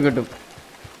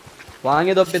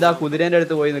 വാങ്ങിയ തൊപ്പി ഇതാ കുതിരേന്റെ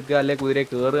അടുത്ത് പോയി നിൽക്കുക, അല്ലെ കുതിരയെ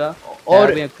കേറുക,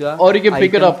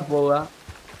 പോവുക.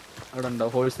 അവിടെ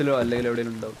ഉണ്ടാവും ഹോഴ്സിലോ അല്ലെങ്കിൽ എവിടെയും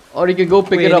ഉണ്ടാവും.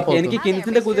 എനിക്ക്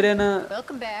കിൻസിന്റെ കുതിരേനെ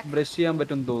ബ്രഷ് ചെയ്യാൻ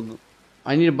പറ്റും തോന്നുന്നു.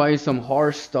 I need to buy some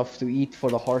horse stuff to eat for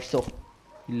the horse.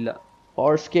 ഇല്ല,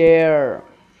 horse care.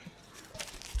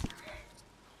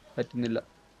 പറ്റുന്നില്ല.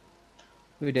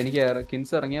 എനിക്ക്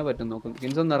കിൻസ് ഇറങ്ങിയാ പറ്റും. നോക്കും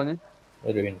കിൻസ് ഒന്ന് ഇറങ്ങ്.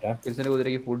 കിൻസിന്റെ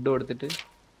കുതിരക്ക് ഫുഡ് കൊടുത്തിട്ട്.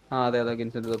 അതെ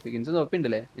കിൻസിന്റെ തൊപ്പി. കിൻസിന്റെ തൊപ്പി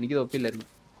ഉണ്ടല്ലേ? എനിക്ക് തൊപ്പിയില്ലായിരുന്നു.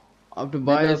 I have to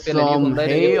buy some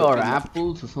hay or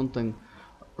apples or something.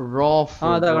 Raw food.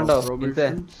 അതാ കണ്ടോ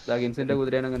കിൻസിന്റെ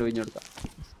കുതിരേനെ അങ്ങനെ ഒഴിഞ്ഞു കൊടുക്കാം.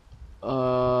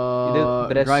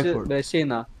 ബ്രഷ്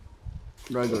ചെയ്യുന്ന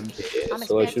dry goods.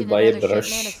 So I should buy a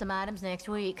brush.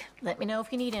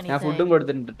 ഞാൻ ഫുഡും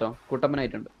കൊടുത്തിട്ടുണ്ട് കേട്ടോ.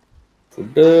 കുട്ടപ്പനായിട്ടുണ്ട്.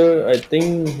 Food I think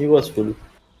he was full.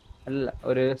 അല്ല,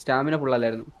 ഒരു സ്റ്റാമിന ഫുൾ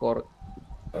അല്ലായിരുന്നു. കോറ്.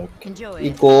 ഈ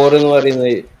കോർ എന്ന്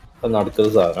പറയുന്നത്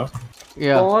അടുത്തൊരു സാധനം.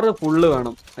 കോറ് ഫുള്ള്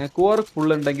വേണം. കോറ്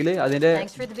ഫുള്ള് ഉണ്ടെങ്കിൽ അതിന്റെ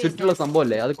ചുറ്റുള്ള സംഭവം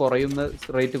അല്ലേ അത് കുറയുന്ന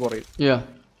റേറ്റ് കുറയും.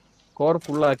 കോർ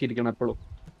ഫുൾ ആക്കിയിരിക്കണം എപ്പോഴും.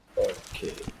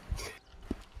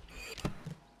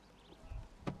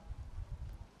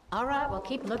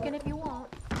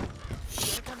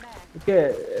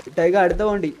 ടൈഗ അടുത്ത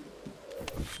വണ്ടി.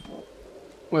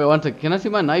 Wait one sec. Can I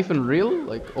see my knife in real?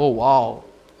 Like, oh wow,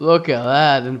 look at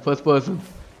that in first person.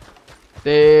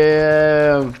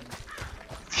 Damn.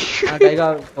 ടൈഗ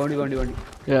വണ്ടി.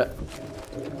 Yeah.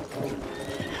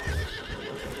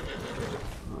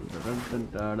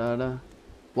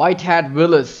 White Hat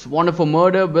Willis. Wanted for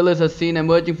murder. Willis is seen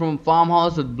emerging from a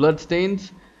farmhouse with blood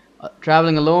stains.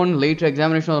 Traveling alone. Later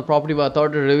examination of the property by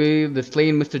authority revealed the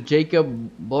slain Mr. Jacob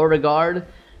Beauregard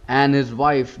and his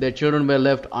wife. Their children were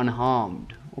left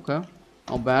unharmed. Okay.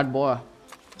 Not bad, boy.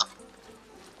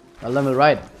 Tell them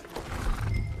right.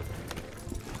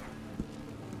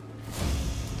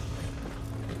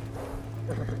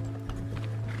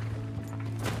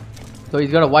 So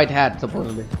he's got a white hat,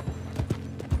 supposedly.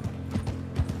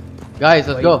 Guys,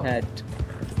 let's go. Hat.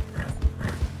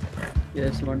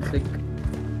 Yes, one sec.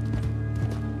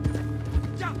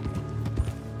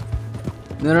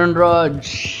 Niranraj.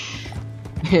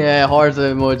 Yeah, horse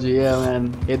emoji. Yeah,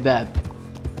 man. Hit that.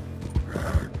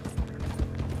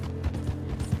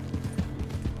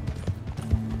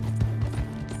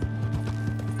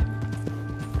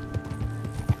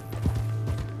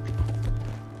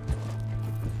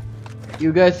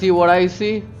 You guys see what I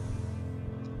see?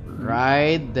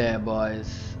 Right there, boys.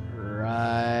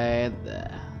 Right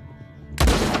there.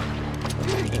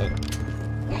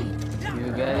 You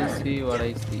guys see what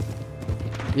I see.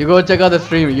 You go check out the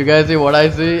stream. You guys see what I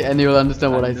see, and you'll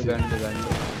understand what I see.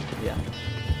 Yeah.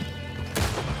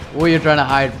 Who are you trying to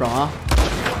hide from, huh?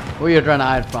 Who are you trying to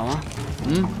hide from, huh?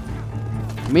 Hmm?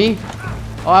 Me?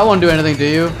 Oh, I won't do anything to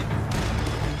you.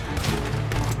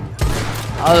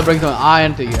 I'll bring some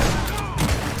iron to you.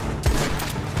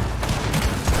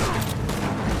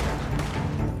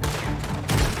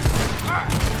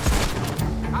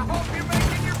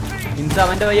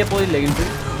 അവന്റെ വയ്യ പോയില്ലേ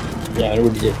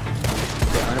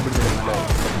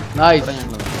Nice.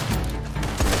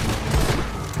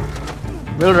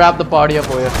 We'll wrap the party up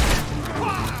here.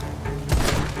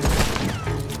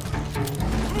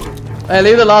 Hey,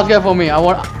 leave the last guy for me. I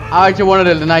actually wanted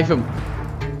to knife him.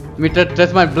 Let me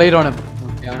test my blade on him.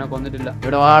 അവനെ കൊന്നിട്ടില്ല.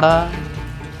 ഇവിടെ വാടാ.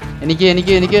 എനിക്ക്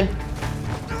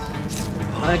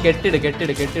അവനെ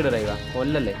കെട്ടിട് റൈവ.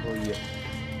 കൊല്ലല്ലേ. ഓയ്യോ.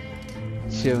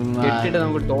 കെട്ടിട്ട്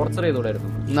നമുക്ക് torture ചെയ്തുകൂടായിരുന്നു.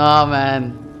 No man.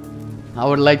 I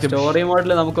would like to. Story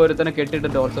മോഡിൽ നമുക്ക് ഒരുത്തനെ കെട്ടിട്ട്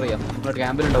ടോർച്ചർ ചെയ്യാം. നമ്മുടെ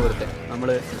ക്യാമ്പിലുണ്ടാവും ഒരുത്തൻ.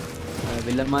 നമ്മള്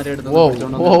വില്ലന്മാരെ എടുത്ത് Whoa.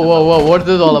 What's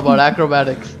this all about?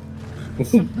 Acrobatics.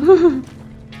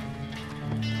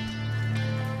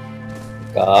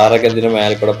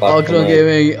 Oxo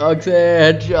Gaming, Oxo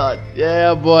headshot. Yeah,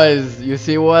 boys. You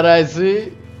see what I see?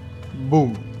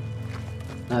 Boom.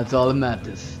 That's all that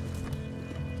matters.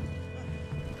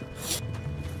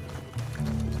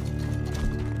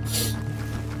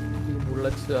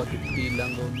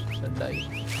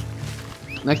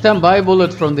 Next time buy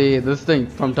bullets from this thing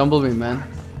from Tumbleweed, man.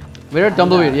 We're at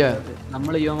Tumbleweed, yeah.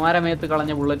 നമ്മൾ യുവമാരെ മേത്ത്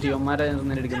കളഞ്ഞ bullet യുവമാരെ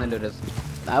എടുക്കുന്നല്ലോ രസം.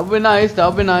 That would be nice.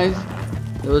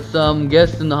 There was some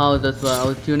guests in the house, that's why I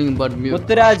was tuning in, but mute.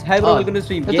 Muthuraj, hi bro, welcome to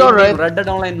stream. It's alright. Red Dead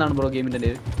Online എന്നാണ് bro ഗെയിമിന്റെ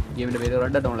പേര്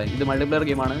Red Dead Online. ഇത് multiplayer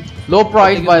game ആണ്. Low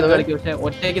price by the way. പക്ഷേ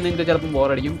ഒറ്റയ്ക്ക് നിങ്ങൾക്ക് ചിലപ്പോൾ bore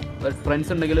അടിക്കും.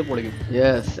 ഫ്രണ്ട്സ് ഉണ്ടെങ്കിൽ പൊളിക്കും.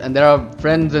 Yes, and there are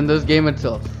friends in this game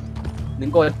itself.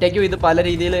 നിങ്ങൾക്ക് ഒറ്റയ്ക്കും ഇത് പല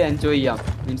രീതിയിൽ എൻജോയ് ചെയ്യാം.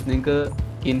 മീൻസ് നിങ്ങൾക്ക്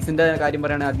കിൻസിന്റെ കാര്യം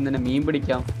പറയുകയാണെങ്കിൽ ആദ്യം തന്നെ മീൻ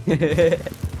പിടിക്കാം.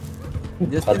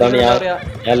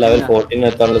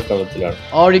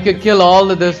 Or you could kill all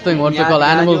of this thing, what's it called,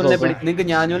 animals also. നിങ്ങൾക്ക്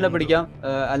ഞാഞ്ഞൂലിനെ പിടിക്കാം,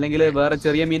 അല്ലെങ്കിൽ വേറെ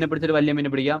ചെറിയ മീനെ പിടിച്ചിട്ട് വലിയ മീനെ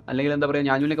പിടിക്കാം, അല്ലെങ്കിൽ എന്താ പറയാ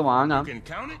ഞാഞ്ഞൂലിനൊക്കെ വാങ്ങാം.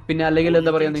 പിന്നെ അല്ലെങ്കിൽ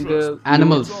എന്താ പറയാ നിങ്ങൾക്ക്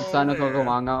ആനിമൽസ് സാധനമൊക്കെ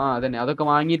വാങ്ങാം. അതന്നെ അതൊക്കെ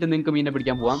വാങ്ങിയിട്ട് നിങ്ങൾക്ക് മീനെ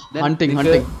പിടിക്കാൻ പോവാം. ഹണ്ടിങ്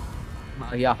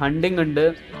ഉണ്ട്.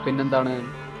 പിന്നെന്താണ്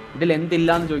ഇതിൽ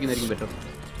എന്തില്ലാന്ന് ചോദിക്കുന്നതായിരിക്കും ബെറ്റർ.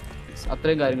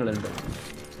 അത്രയും കാര്യങ്ങളുണ്ട്.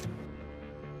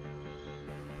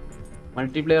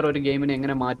 മൾട്ടിപ്ലെയർ ഒരു ഗെയിമിനെ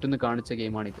എങ്ങനെ മാറ്റുമെന്ന് കാണിച്ച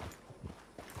ഗെയിമാണിത്.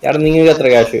 നിങ്ങൾക്ക് എത്ര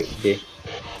ക്യാഷ്?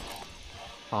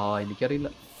 എനിക്കറിയില്ല.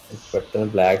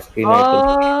 ബ്ലാക്ക് സ്ക്രീൻ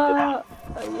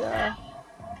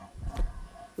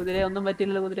കുതിര ഒന്നും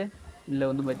പറ്റിയില്ലല്ലോ. കുതിര ഇല്ല,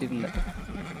 ഒന്നും പറ്റിയിട്ടില്ല.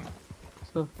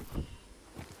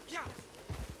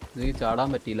 എനിക്ക് ചാടാൻ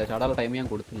പറ്റിയില്ല. ചാടാനുള്ള ടൈം ഞാൻ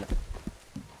കൊടുത്തില്ല.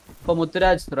 ഇപ്പൊ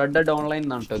മുത്തുരാജ് റെഡ് ഡെഡ് ഓൺലൈൻ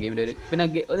എന്നാണ് കേട്ടോ ഗെയിമിന്റെ ഒരു. പിന്നെ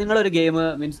നിങ്ങളൊരു ഗെയിം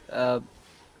മീൻസ്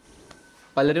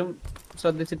പലരും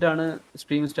ശ്രദ്ധിച്ചിട്ടാണ്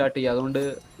സ്ട്രീം സ്റ്റാർട്ട് ചെയ്യുക. അതുകൊണ്ട്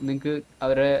നിങ്ങൾക്ക്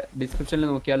അവരുടെ ഡിസ്ക്രിപ്ഷനിൽ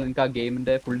നോക്കിയാൽ നിങ്ങൾക്ക് ആ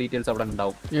ഗെയിമിന്റെ ഫുൾ ഡീറ്റെയിൽസ് അവിടെ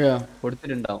ഉണ്ടാവും,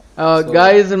 കൊടുത്തിട്ടുണ്ടാവും.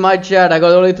 Guys, in my chat I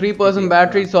got only 3%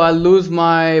 battery, so I'll lose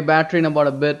my battery in about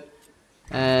a bit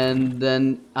and then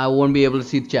I won't be able to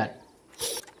see the chat.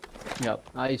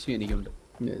 ആ ഇഷ്യൂ എനിക്കുണ്ട്.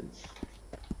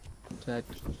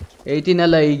 18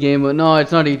 അല്ല ഈ game. No,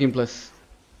 it's not 18 plus.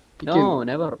 No,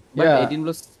 never. But 18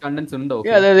 plus contents undo.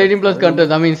 Yeah, there's 18 plus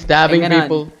contents. I mean stabbing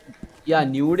people. Yeah,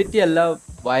 nudity alla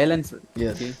violence.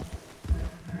 Yes.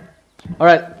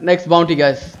 Alright, next bounty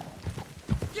guys.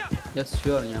 Yes,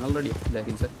 sure. I'm already like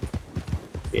inside.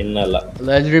 Innalla.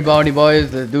 Legendary bounty boys,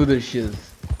 let's do this shit.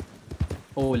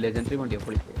 Oh, legendary bounty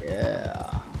apply.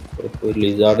 Yeah. ഒരു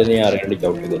ലിസാർഡിനെ അറിയണ്ടി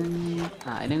ചൗട്ട്.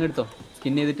 അതിനെ എടുത്തോ.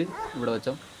 Skin ചെയ്തിട്ട് ഇവിടെ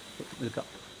വെച്ചോ. എടുക്കാം.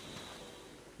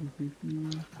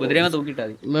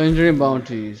 Legendary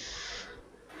bounties.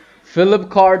 Philip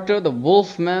Carter, the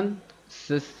Wolfman.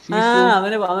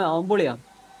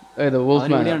 Hey, the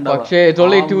Wolfman. It's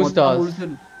only 2 stars.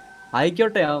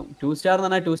 ആയിക്കോട്ടെ 2 star എന്ന്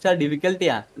പറഞ്ഞാൽ 2 star difficulty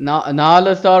ആ.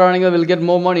 4 star ആണെങ്കിൽ will get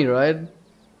more money, right?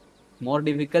 More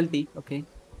difficulty, okay.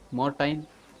 More time.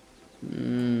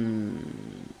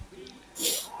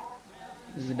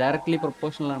 It's directly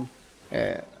proportional ആണ്.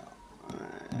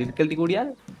 Difficulty കൂടിയാൽ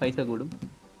പൈസ കൂടും.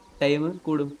 Time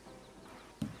കൂടും.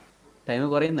 Time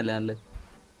കുറയുന്നല്ലേ നല്ലത്.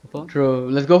 True.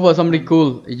 Let's go for somebody cool.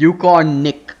 Yukon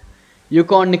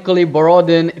Nikolai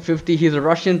Borodin, 50. He's a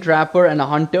Russian trapper and a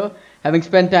hunter, having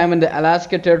spent time in the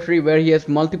Alaska territory where he has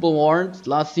multiple warrants.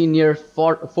 Last seen near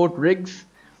Fort Riggs.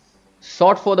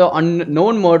 Sought for the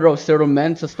unknown murder of several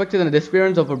men. Suspected in the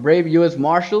disappearance of a brave U.S.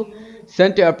 Marshal.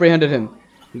 Sent to apprehend him.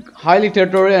 Highly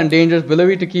territorial and dangerous.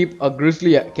 Believed to keep a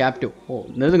grizzly captive. Oh,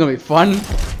 this is gonna be fun.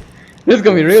 This is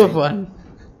gonna be real fun.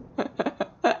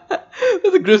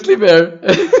 There's a grizzly bear.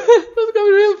 This is gonna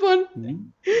be real fun.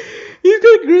 He's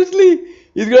got a grizzly.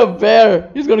 He's got a bear.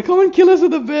 He's gonna come and kill us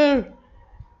with a bear.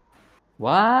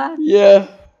 What? Yeah.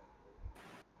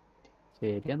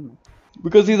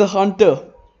 Because he's a hunter.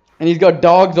 And he's got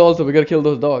dogs also. We gotta kill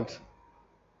those dogs.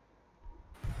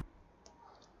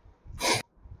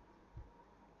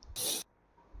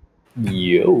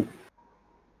 Yo.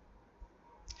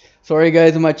 Sorry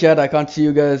guys in my chat, I can't see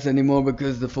you guys anymore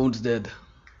because the phone's dead.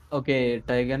 Okay,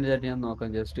 Tiger chat ഞാൻ നോക്കാം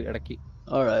just ഇടയ്ക്ക്.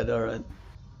 Alright.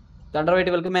 Thunderweight,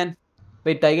 welcome man.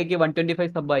 Wait, Tiger ki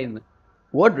 125 sub ആയിന്ന്.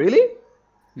 What, really?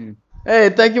 Hey,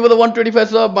 thank you for the 125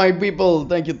 sub, my people.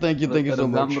 Thank you so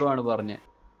much. Bro ആണ് പറഞ്ഞേ.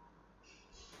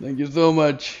 Thank you so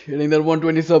much. Hitting that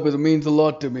 120 sub means a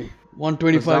lot to me.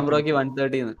 125. Bro ki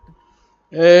 130 ന്ന്.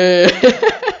 Hey.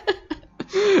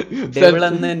 Devil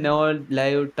and no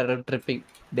live tripping.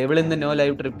 Devil in the no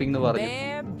live tripping nu പറഞ്ഞു.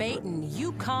 Bear baiting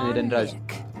Yukon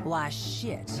Nick. Why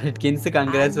shit. Kins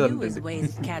congrats for his ways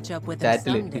to catch up with him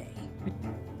someday.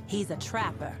 He's a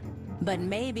trapper, but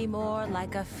maybe more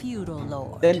like a feudal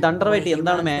lord. Then Thunderweight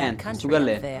എന്താണ് man?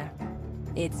 സുഖല്ലേ?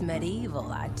 It's medieval,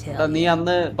 I tell you. നീ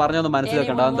അന്ന് പറഞ്ഞൊന്ന്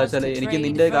മനസ്സിലാക്കണ്ട. എന്താച്ചാൽ എനിക്ക്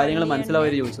നിന്റെ കാര്യങ്ങൾ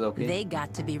മനസ്സിലാവാൻ ചോദിച്ചത്. Okay. They got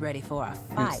to be ready for a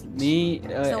fight. നീ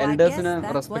എൽഡേഴ്സിനെ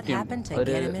റെസ്പെക്ട്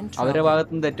ചെയ്യണം. അവരുടെ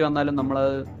ഭാഗത്ത് നിന്ന് തെറ്റ് വന്നാലും നമ്മൾ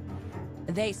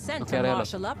They sent a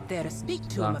marshal up there to speak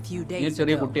to him a few days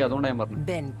ago.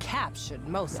 Been captured,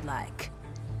 most like.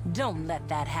 Don't let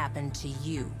that happen to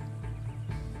you.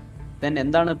 Then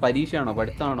എന്താണ് പരീക്ഷയാണോ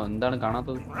പഠിത്തമാണോ എന്താണ്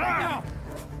കാണാത്തത്?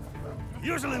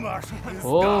 Usually, Marshal.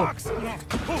 Oh.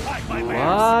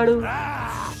 What?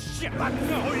 Shit, I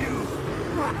know you.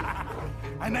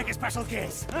 I make a special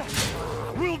case.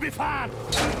 We'll be fine.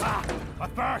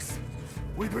 But first,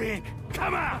 we drink.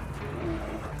 Come on.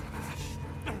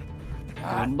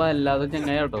 അല്ലാതെ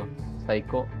ചങ്ങായിട്ടോ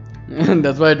psycho.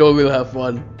 That's why I told we'll have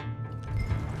fun.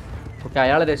 Okay,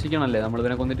 അയാളെ രക്ഷിക്കണല്ലേ നമ്മൾ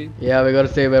ഇവനെ കൊന്നിട്ട്? Yeah, we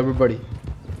gotta save everybody.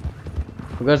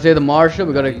 We gotta save the marshal.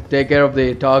 We gotta take care of the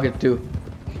target too.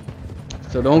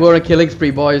 So don't go on a killing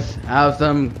spree, boys. Have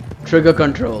some trigger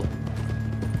control.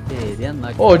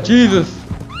 Oh Jesus!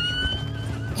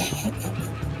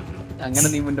 അങ്ങനെ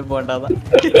നീ മുന്നേ പോണ്ടാതാ.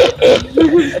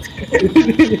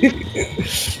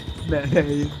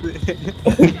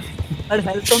 അത്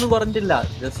health ഒന്നും കുറഞ്ഞില്ല.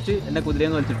 Just എന്നെ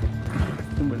കുതിരയെന്ന് വലിച്ചിട്ടു.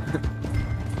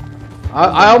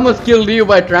 I almost killed you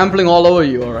by trampling all over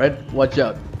you. All right, watch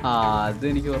out. അത്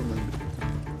എനിക്ക് ഓർമ്മയുണ്ട്.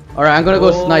 All right, I'm gonna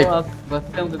go snipe.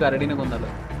 First നമുക്ക് കരടിനെ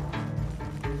കൊന്നല്ലോ.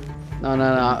 No.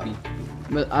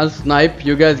 I'll snipe.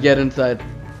 You guys get inside.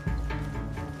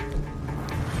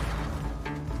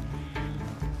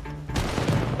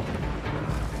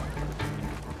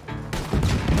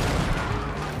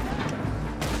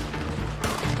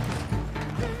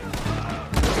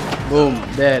 Boom,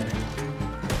 dead.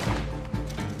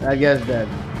 That guy's dead.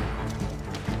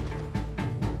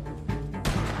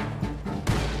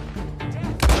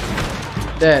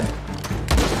 Dead.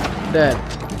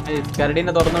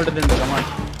 കരടീനെ തുറന്നു വിട്ടിട്ടുണ്ട്. Come on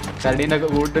കരടീനെ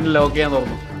കൂട്ടിന് lock ചെയ്യാൻ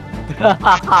തുറന്നു.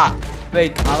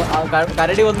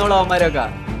 കരടി വന്നോളൂ അവന്മാരൊക്കെ.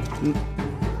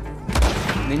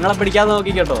 നിങ്ങളെ പിടിക്കാതെ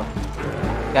നോക്കിക്കോട്ടോ.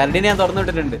 കരടിനെ ഞാൻ തുറന്നു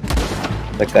വിട്ടിട്ടുണ്ട്.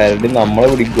 കരടി നമ്മളെ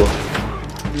പിടിക്കോ?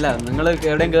 ഇല്ല, നിങ്ങൾ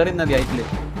എവിടെയും കേറി മതി ആയിട്ടില്ല.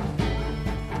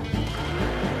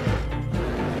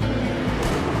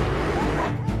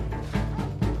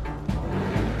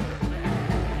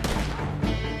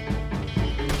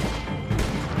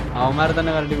 അവന്മാരെ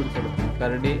തന്നെ കരടി പിടിച്ചോളൂ.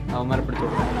 കരടി അവന്മാരെ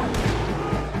പിടിച്ചോളൂ.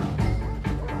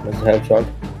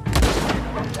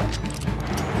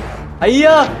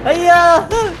 അയ്യോ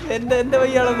എന്റെ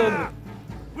വയ്യാണെന്ന് തോന്നുന്നു.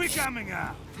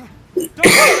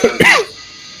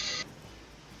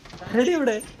 കരടി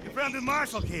ഇവിടെ. Your friend the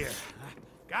Marshal here.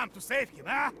 Come to save him,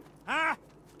 huh?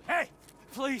 Hey,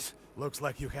 please. Looks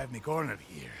like you have me cornered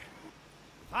here.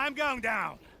 If I'm going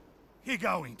down, you're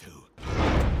going to.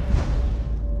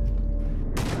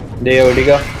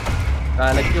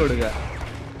 കാലയ്ക്ക് കൊടുക്കുക.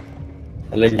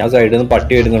 അല്ല ഞാൻ സൈഡിൽ നിന്ന്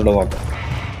പട്ടി വരുന്നുണ്ടോ നോക്കാം.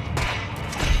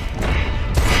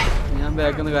 ഞാൻ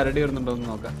ബാക്കിൽ നിന്ന് കരടി വരുന്നുണ്ടോ എന്ന്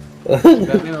നോക്കാം.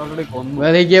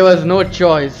 Well, he gave us no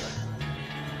choice.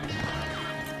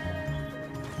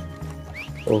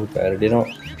 Oh, കരടി no.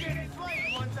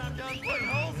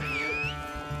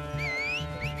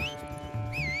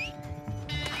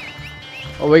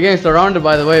 Oh, we're getting surrounded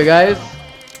by the way, guys.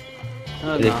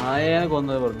 നായനെ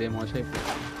കൊന്നത് വെറുതെ മോശമായി.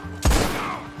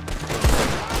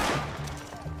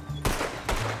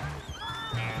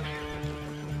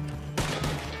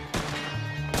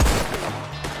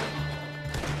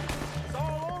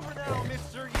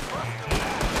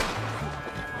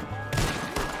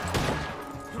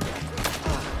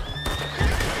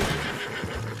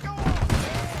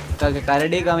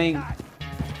 Karadi coming.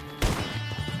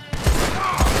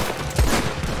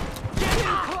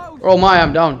 Oh my,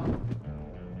 I'm down.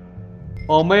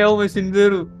 Oh my,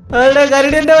 Sindaru. Alda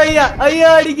Karadi ende vayya. Ayya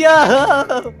adikya.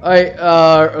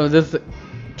 This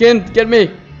Ken, get me.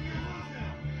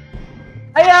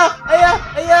 Ayya.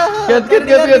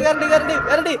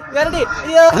 Karadi.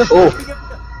 Ayya. Oh.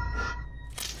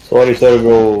 Sorry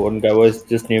bro. One guy was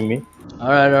just near me.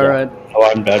 Alright. Oh,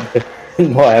 I'm dead.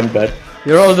 No, I am dead.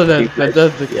 You're also dead.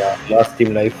 Fantastic. Yeah, last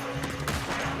team life.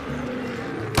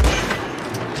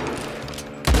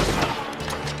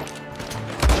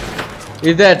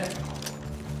 He's dead.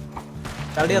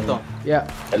 Yeah.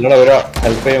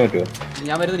 Help pay.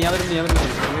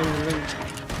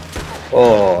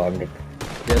 Oh, I'm dead.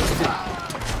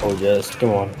 Oh, just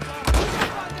one.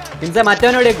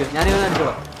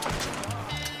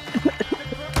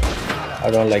 I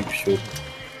don't like to shoot.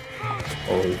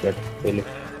 Oh, is that really?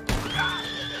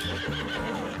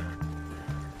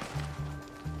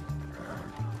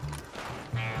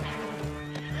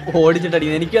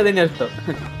 ഓടിച്ചിട്ടടിക്കുന്നു. എനിക്കും അതന്നെ ഇഷ്ടം.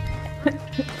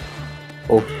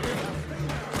 ഓ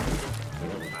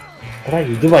എടാ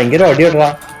ഇത് ഭയങ്കര അടിയടാ.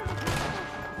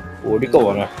 ഓടിക്കോ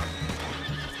പോണ.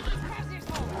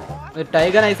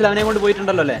 Tiger നൈസിൽ അവനെ കൊണ്ട്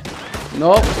പോയിട്ടുണ്ടല്ലോ അല്ലേ?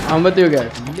 No, I'm with you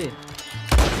guys.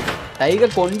 Tiger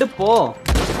കൊണ്ട് പോ.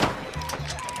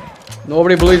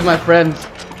 Nobody believes my friends.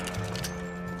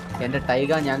 എന്റെ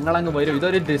ടൈഗർ ഞങ്ങളങ്ങ് വരും.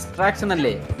 ഇതൊരു ഡിസ്ട്രാക്ഷൻ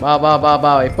അല്ലേ?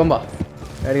 ബാ ഇപ്പം ബാ.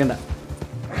 പേടിക്കണ്ട.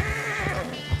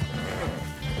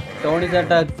 ടോണി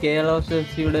ചേട്ടാ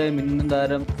KLOCയുടെ മിന്നും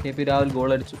താരം KP രാഹുൽ ഗോൾ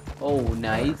അടിച്ചു. ഓ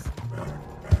നൈസ്.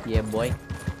 യേ ബോയ്.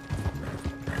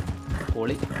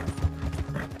 പൊളി.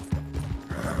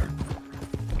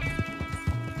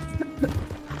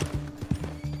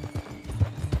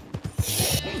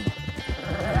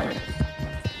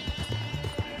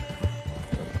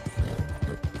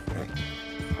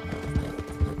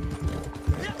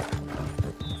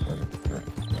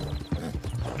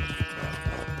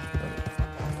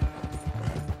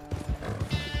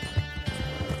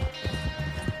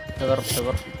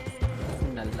 Sugar.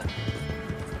 Nalla.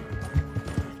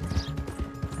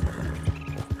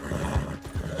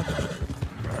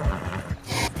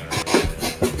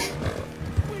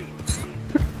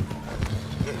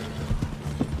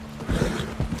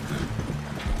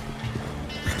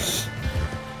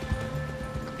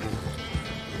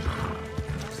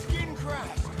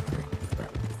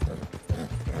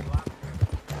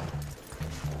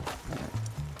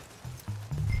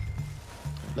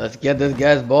 Let's get this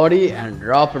guy's body and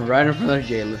drop it right in front of the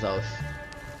jailer's house.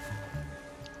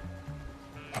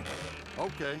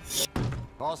 Okay.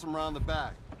 Toss him around the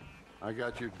back. I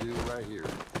got your dude right here.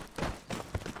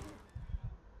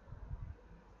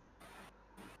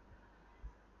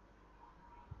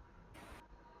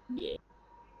 Yeah.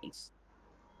 Thanks.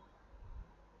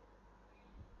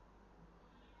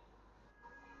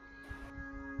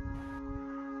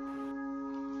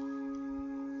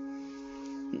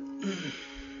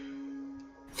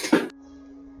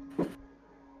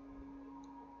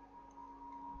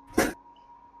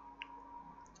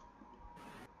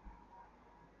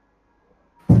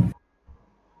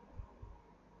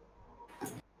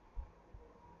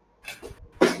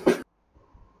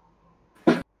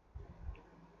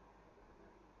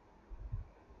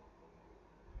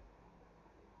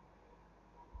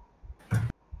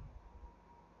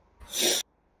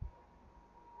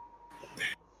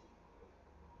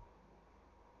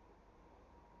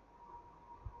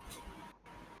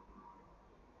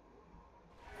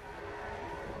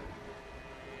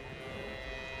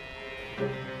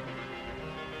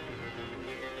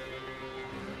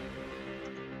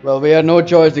 Well, we had no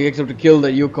choice except to kill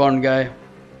the Yukon guy.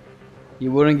 He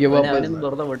wouldn't give up.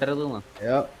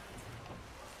 Yeah.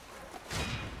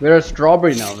 We're a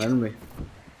strawberry now, aren't we?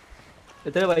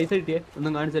 എത്ര പൈസ കിട്ടിയേ?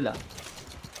 ഒന്നും കാണിച്ചില്ല.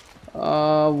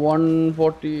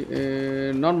 140.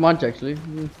 Not much actually.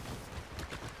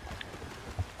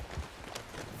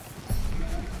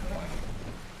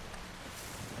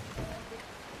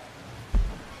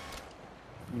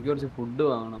 എനിക്ക് കുറച്ച് food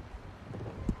വാങ്ങണം.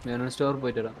 ഞാൻ store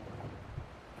പോയിട്ട് വരാം.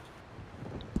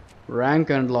 Rank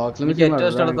and locks. Let me see. ഏറ്റവും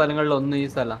ഇഷ്ടമുള്ള സ്ഥലങ്ങളിൽ ഒന്ന് ഈ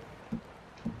സ്ഥലം.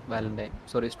 Valentine.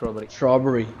 Sorry, strawberry.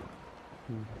 Strawberry.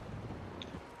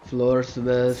 Flores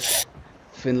West,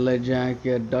 Finlay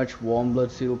jacket, Dutch warm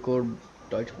blood seal code,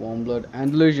 Dutch warm blood,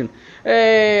 Andalusian.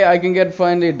 Hey, I can get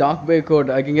finally Dark Bay code.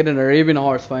 I can get an Arabian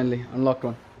horse finally. Unlocked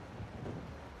one.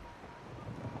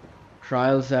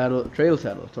 Trail saddle.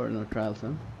 Sorry, no trials,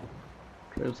 huh?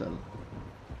 Trail saddle.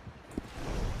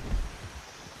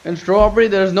 In Strawberry,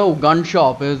 there's no gun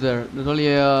shop, is there? There's only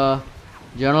a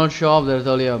general shop. There's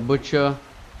only a butcher.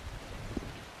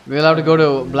 We'll have to go to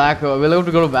we'll have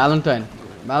to go to Valentine.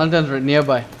 Valentine's right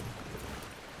nearby.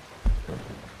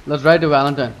 Let's ride to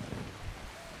Valentine.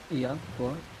 Yeah,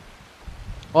 what?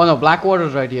 Oh no,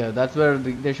 Blackwater's right here. That's where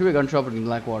there should be a gun shop in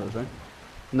Blackwater's, right?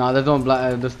 No, there's no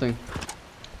this thing.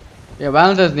 Yeah,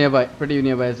 Valentine's nearby, pretty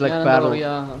nearby. It's like parallel.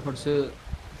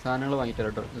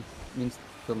 Means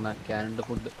canned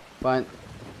food. Fine.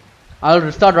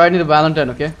 I'll start riding to Valentine,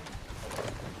 okay?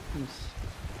 Yes.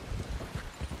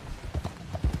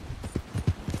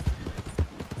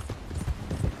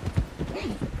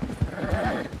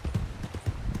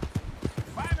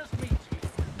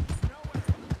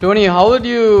 Tony, how would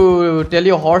you tell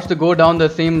your horse to go down the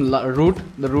same route,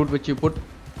 the route which you put?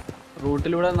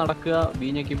 റൂട്ടിലൂടെ നടക്കുക, B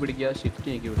ഞെക്കി പിടിക്കുക, shift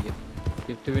ഞെക്കി പിടിക്കുക.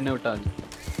 Shift പിന്നെ വിട്ടാൽ മതി.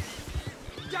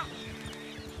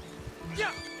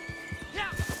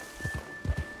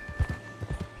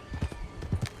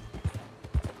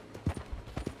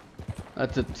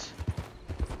 That's it.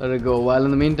 Let it go. While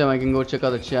in the meantime, I can go check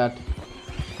out the chat.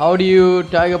 How do you,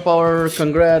 Tiger Power?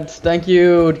 Congrats. Thank you,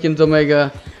 KinsOmega.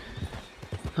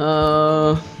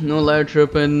 No live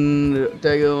tripping.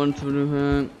 Tiger wants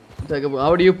to.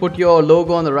 How do you put your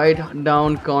logo on the right down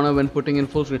corner when putting in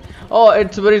full screen? Oh,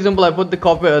 it's very simple. I put the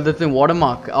the thing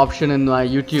watermark option in my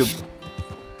YouTube.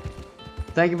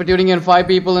 Thank you for tuning in. 5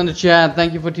 people in the chat.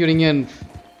 Thank you for tuning in.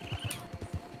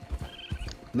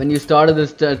 When you started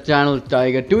this channel,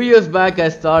 Tiger, 2 years back I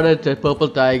started Purple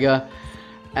Tiger,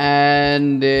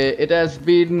 and it has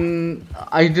been,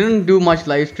 I didn't do much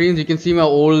live streams. You can see my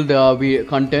old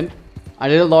content. I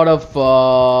did a lot of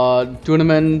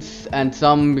tournaments and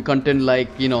some content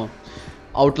like, you know,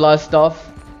 Outlast stuff.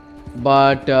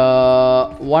 But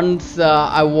once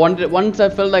I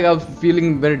felt like I was feeling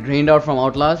very drained out from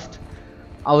Outlast,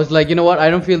 I was like, you know what, I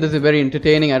don't feel this is very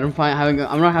entertaining. I'm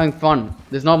not having fun.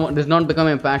 This is not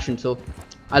becoming a passion, so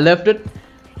I left it.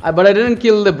 But I didn't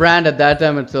kill the brand at that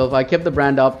time itself. I kept the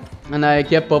brand up, and I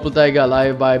kept Purple Tiger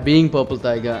alive by being Purple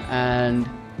Tiger, and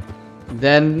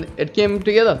then it came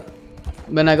together.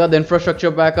 When I got the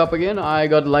infrastructure back up again, I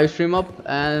got the live stream up,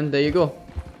 and there you go.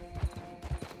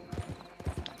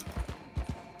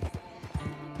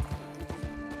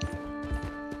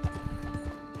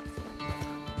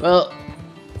 Well,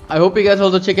 I hope you guys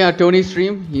also checking out Tony's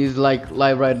stream. He's like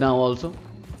live right now also.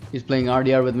 He's playing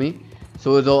RDR with me. So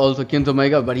is also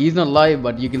KinsOmega, but he's not live,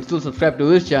 but you can still subscribe to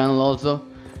his channel also.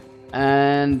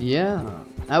 And yeah,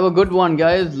 have a good one,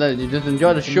 guys. Let's just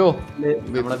enjoy the show.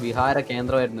 നമ്മളെ വിഹാര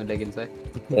കേന്ദ്രമായിരുന്നില്ലേ കിൻസേ?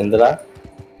 എന്താ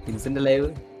കിൻസിന്റെ live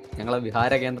ഞങ്ങളെ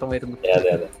വിഹാര കേന്ദ്രമായിരുന്നു. അതെ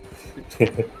അതെ.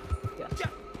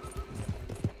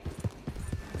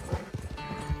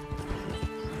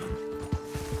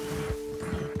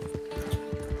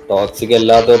 Toxic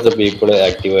അല്ലാത്ത people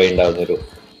active ആയി ഉണ്ടാവുന്ന ഒരു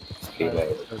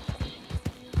സ്ട്രീമായിരുന്നു.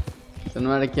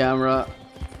 Cinematic camera.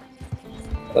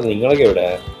 നിങ്ങളൊക്കെ എവിടെ?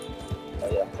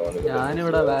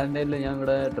 ഞാനിവിടെ വാലന്റൈനിൽ ഞാൻ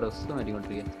ഇവിടെ dress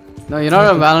മാറ്റിക്കൊണ്ടിരിക്കുക. No, you're not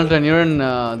on Valentine. You're in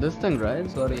this thing, right?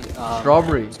 Sorry.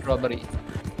 Strawberry. Strawberry.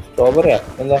 Strawberry?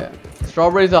 Yeah.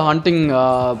 Strawberry is a hunting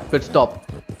pit stop.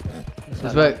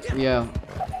 That's where, yeah.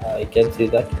 I can see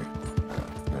that.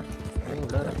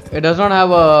 It does not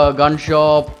have a gun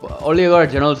shop. Only got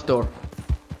a general store.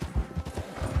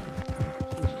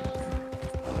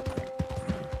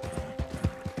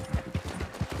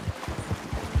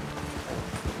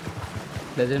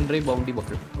 Legendary bounty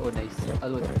buckle. Oh, nice.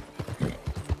 That's what.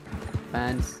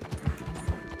 Pants.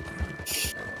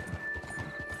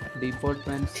 Depot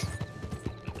pants.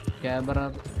 Cabra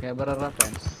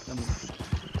pants.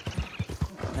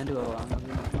 And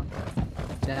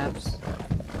chaps.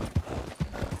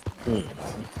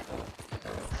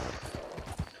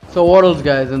 So what else,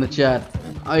 guys, in the chat?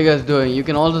 How you guys doing? You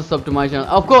can also sub to my channel.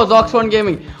 Of course, Oxford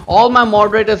Gaming. All my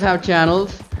moderators have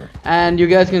channels. And you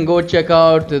guys can go check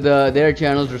out their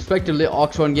channels respectively.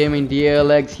 Oxford Gaming,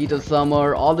 DLX, Heat of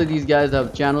Summer, all of these guys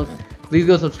have channels. Please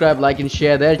go subscribe, like and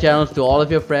share their channels to all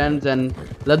of your friends and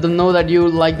let them know that you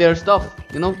like their stuff,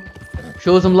 you know.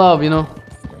 Show some love, you know.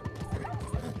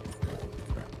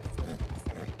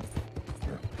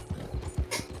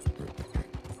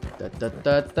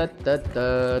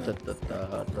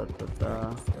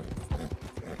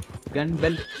 Gun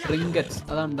belt trinkets.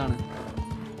 അതെന്താണ്?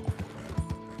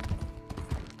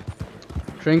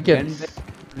 Trinkets.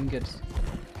 Gun belt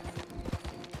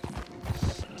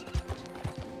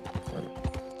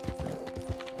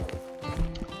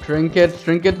trinkets.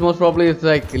 Trinkets most probably is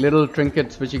like little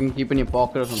trinkets which you can keep in your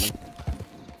pocket or something.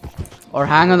 Or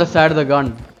hang on the side of the gun.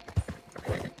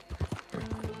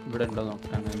 ഇവിടെ ഉണ്ടോ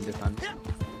നോക്കാം.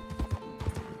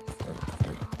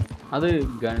 അത്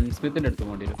ഗൺസ്മിത്തിന്റെ അടുത്ത്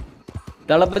പോകേണ്ടി വരും.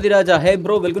 Dalapati Raja, hey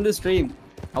bro, welcome to stream.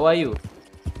 How are you?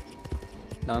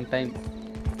 Long time.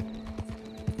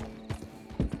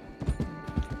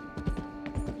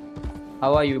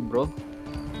 How are you, bro?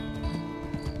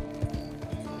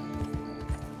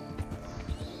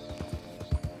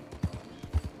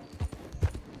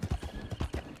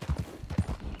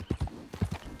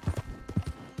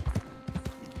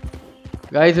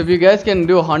 Guys, if you guys can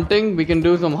do hunting, we can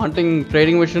do some hunting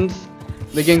trading missions.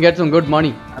 We can get some good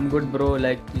money. I'm good, bro.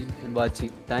 Like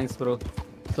watching. Thanks, bro.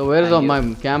 So where is my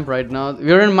camp right now?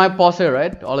 We're in my posse,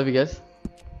 right? All of you guys.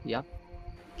 Yeah.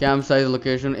 Camp size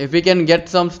location. If we can get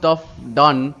some stuff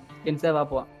done.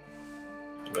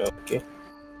 Okay.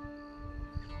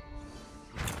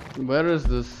 Where is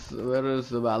this? Where is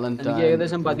the Valentine?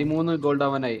 gold The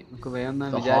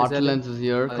Heartlands is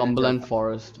here. Cumberland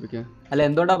Forest. Okay. അല്ല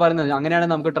എന്തുകൊണ്ടാ പറയുന്നത്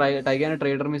അങ്ങനെയാണെങ്കിൽ നമുക്ക് ടൈഗാനെ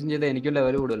trader mission ചെയ്ത് എനിക്കും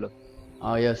level കൂടുമല്ലോ.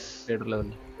 Yes. Trader level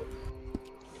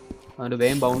അവന്റെ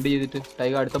വേഗം bound ചെയ്തിട്ട്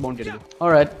ടൈഗർ അടുത്ത ബൗണ്ട് എടുക്കും.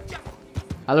 Alright.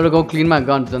 I'll have to go clean my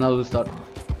guns then I'll start.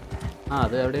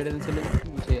 അത് എവിടെയാണെന്ന് വെച്ചാൽ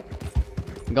ചെയ്യാം.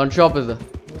 Gun shop is there.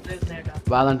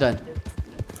 Valentine.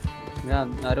 ഞാൻ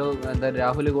ആരോ എന്താ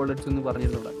രാഹുൽ ഗോൾഡ് അടിച്ചു എന്ന്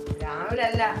പറഞ്ഞിരുന്നു.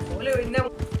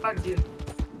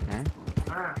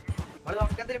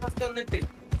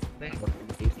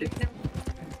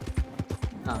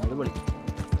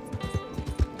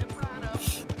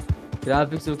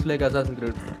 Graphics looks like Assassin's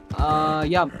Creed.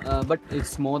 Yeah, but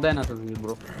it's more than Assassin's Creed,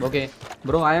 bro. Okay,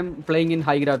 bro, I am playing in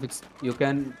high graphics. You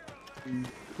can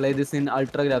play this in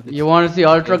ultra graphics. You want to see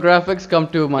ultra graphics? Come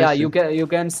to my stream. You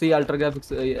can see ultra graphics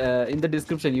in the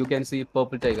description. You can see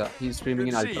Purple Tiger. He's streaming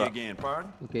in ultra. See you again, pardon?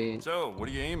 Okay. So, what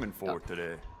are you aiming for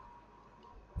today?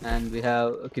 And we have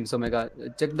KinsOmega.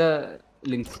 Check the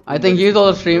links. I think he's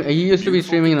also stream. He used to be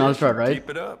streaming in ultra, right?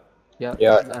 Keep it up. Yeah.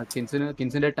 Kinsin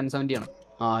 1070 ആണ്.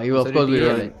 He will of course be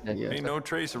running. Ain't no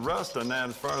trace of rust on that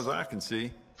as far as I can see.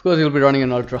 Of course he'll be running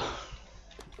in ultra.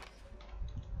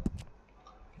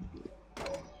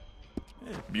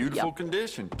 Beautiful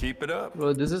condition. Keep it up. Bro,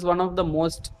 this is one of the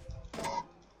most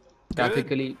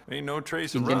graphically ain't no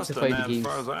trace of rust on that as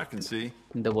far as I can see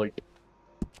in the world.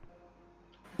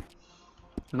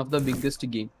 One of the biggest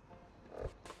game.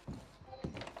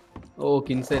 Oh,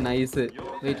 Kinsey, nice.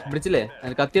 Wait, bridge-le.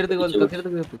 And കത്തി.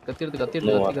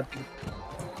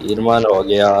 തീരുമാനം हो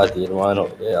गया.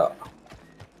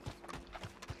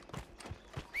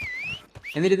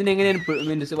 എന്നിട്ട് ഇതിനെ എങ്ങനെയാണ്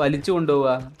വലിച്ചു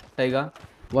കൊണ്ടുപോവാ ടൈഗ?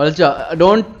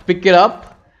 Don't pick it up.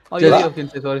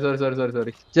 Sorry.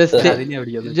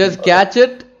 Just catch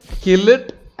it, kill it,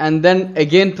 and then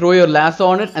again throw your lasso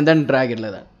on it and then drag it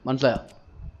like that. മനസ്സിലായോ?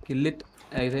 Kill it,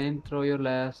 again throw your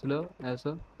lasso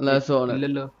on it.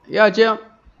 ഇല്ലല്ലോ. Yeah.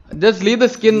 Just leave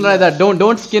the skin like that.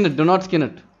 Don't skin it. Do not skin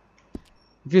it.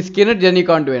 If you skin it, then you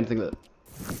can't do anything with it.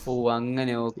 Oh,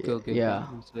 അങ്ങനെ. Okay. Yeah.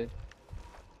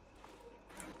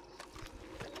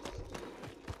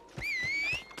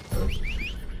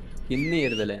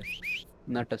 ഇന്നേരുതല്ലേ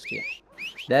not touched here.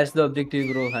 That's the objective,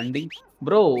 bro. Hunting,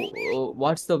 bro.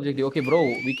 What's the objective? Okay, bro,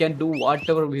 we can do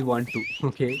whatever we want to.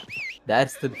 Okay,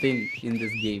 that's the thing in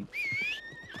this game.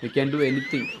 We can do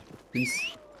anything.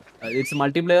 It's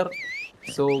multiplayer,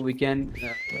 so we can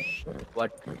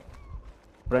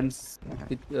friends.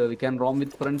 We can roam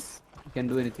with friends. We can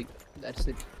do anything. That's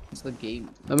it. It's the game.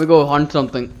 Let me go hunt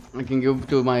something. I can give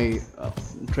to my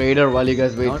trader while you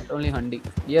guys wait. Not only hunting.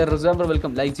 Yeah, Rosamber,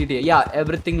 welcome. Like GTA. Yeah,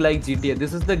 everything like GTA.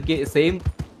 This is the same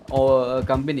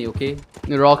company, okay?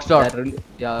 Rockstar.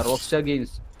 Rockstar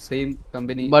Games. Same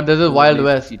company. But this is Wild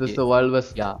West. GTA. This is the Wild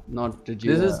West. Yeah. Not GTA.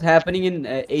 This is happening in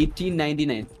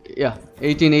 1899. Yeah,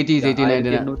 1880s,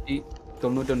 1899.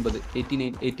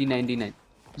 1899.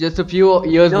 Just a few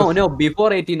years. No,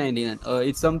 before 1899.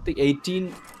 It's something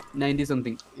 1890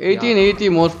 something. 1880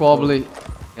 most probably.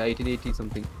 Yeah, 1880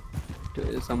 something.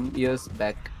 Some years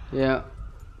back. Yeah.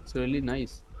 It's really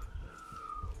nice.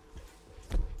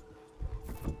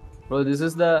 Bro, this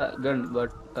is the gun,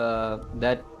 but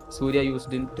that Surya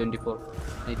used in 24.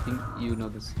 I think you know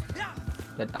this.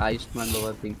 That Ayushman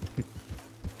Baba thing.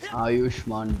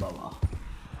 Ayushman Baba.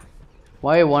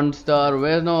 Why 1 star?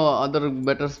 Where's no other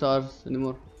better stars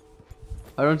anymore?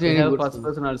 I don't see We any have good first stars.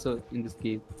 person also in this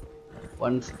game.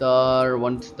 1 star,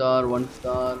 1 star, 1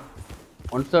 star.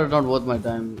 1 star is not worth my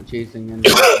time chasing. And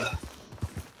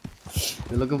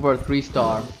you're looking for a 3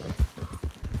 star.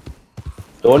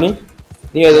 Tony,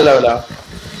 you are level.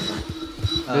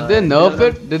 Did they nerf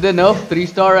it? Did they nerf 3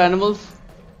 star animals?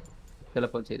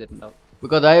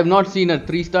 Because I have not seen a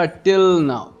 3 star till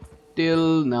now. Till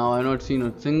now, I have not seen a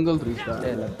single 3 star.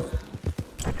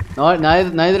 No,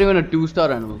 neither even a 2 star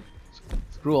animal.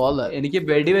 Screw all that. എനിക്ക്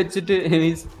വെടി വെച്ചിട്ട്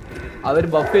means അവർ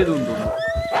buff ചെയ്തു തോന്നുന്നു.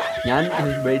 ഞാൻ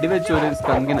വെടി വെച്ച ഒരു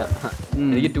സ്കങ്കിന്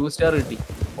എനിക്ക് 2 സ്റ്റാർ കിട്ടി.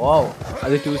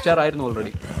 അത് 2 സ്റ്റാർ ആയിരുന്നു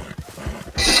ഓൾറെഡി.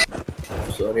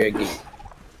 സോറി അഗി.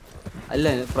 അല്ല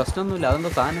പ്രശ്നമൊന്നുമില്ല.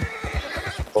 അതെന്താ സാധനം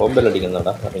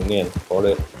ബോംബെല്ലടിക്കുന്നടാ.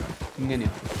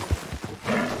 ഇങ്ങനെയോ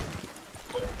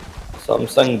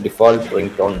Samsung default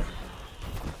ringtone.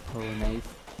 Oh, nice.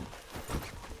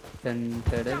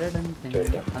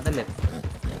 അതല്ലേ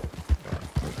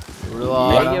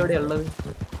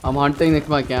I'm hunting next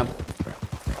to my camp.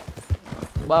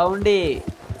 Bounty.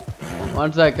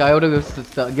 One sec, I have to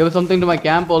give something to my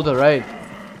camp also, right?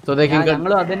 So they can.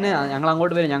 ഞങ്ങളും അതന്നെ ഞങ്ങൾ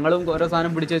അങ്ങോട്ട് വരും. ഞങ്ങളും ഓരോ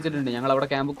സാധനം പിടിച്ചു വെച്ചിട്ടുണ്ട്. ഞങ്ങൾ അവിടെ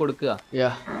ക്യാമ്പ് കൊടുക്കുക.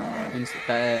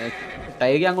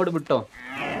 ടൈഗ അങ്ങോട്ട് വിട്ടോ.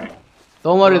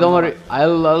 Don't worry.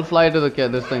 I'll fly to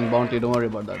this thing, bounty. Don't worry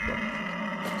about that, bro.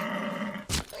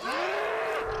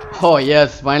 Oh yes,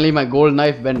 finally my gold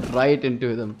knife went right into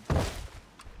them.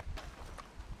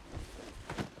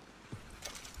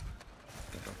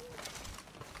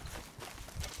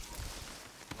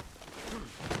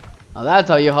 Now that's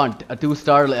how you hunt a 2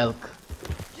 star elk.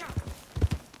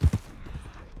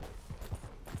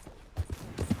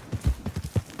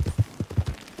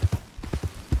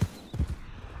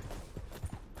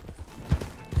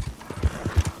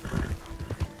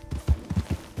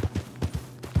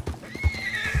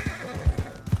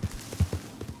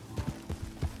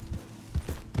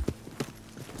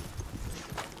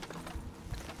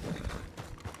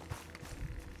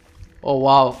 Oh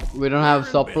wow, we don't have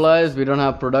supplies, we don't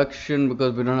have production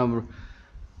because we don't have.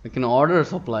 I can order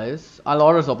supplies. I'll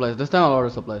order supplies. This time I'll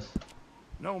order supplies.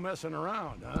 No messing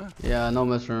around, huh? Yeah, no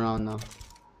messing around now.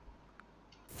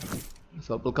 So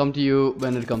it will come to you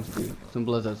when it comes to you.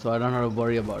 Simple as that. So I don't have to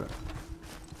worry about it.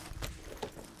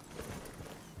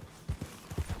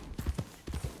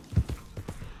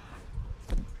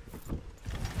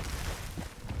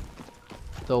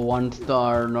 So 1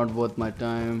 star, not worth my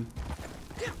time.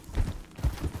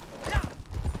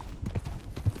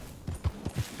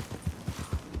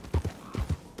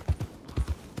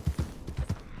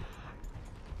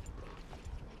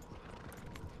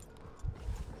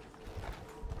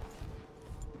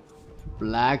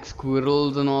 Black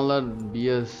squirrels and all that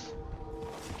BS.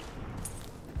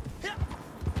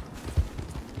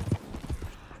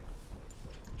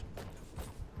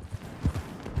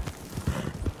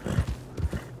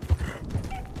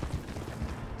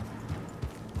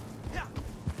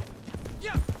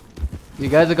 You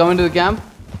guys are coming to the camp?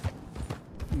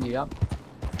 Yeah.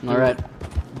 Alright.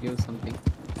 Give something.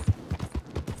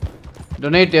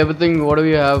 Donate everything. What do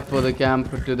we have for the camp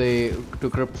today to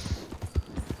Crips?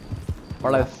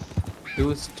 What else? 2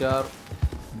 star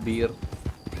beer.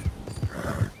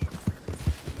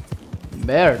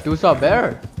 Bear. 2 star bear.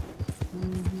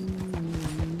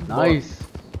 Nice.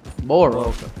 Boar.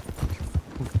 Okay.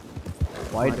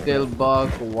 Whitetail buck.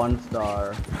 1 star.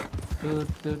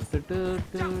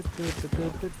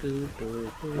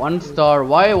 1 star.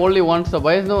 Why only 1 star?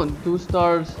 Why is no 2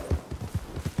 stars?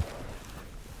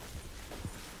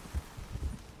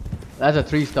 That's a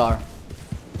 3 star.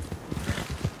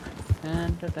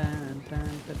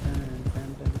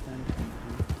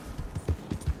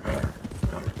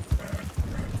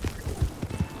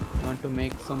 Want to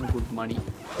make some good money.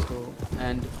 So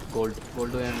and gold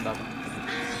and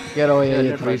Get away,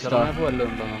 3 star.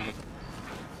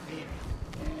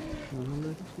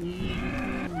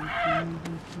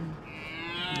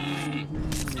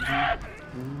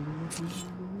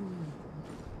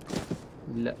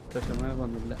 ഇല്ല treasure മാപ്പ്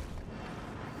ഒന്നുമില്ല.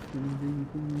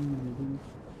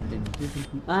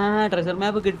 Treasure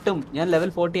മാപ്പ് കിട്ടും. ഞാൻ level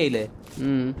 40 ആയില്ലേ?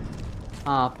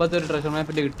 അപ്പത്തെ ഒരു treasure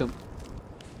മാപ്പിന്റെ കിട്ടും.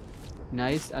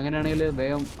 Nice. അങ്ങനെയാണെങ്കിൽ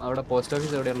വേഗം അവിടെ പോസ്റ്റ്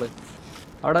ഓഫീസ് എവിടെയുള്ളത്?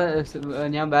 അവിടെ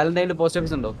ഞാൻ വാലന്റൈനിൽ പോസ്റ്റ്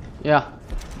ഓഫീസ് ഉണ്ടോ? യാ.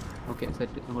 Okay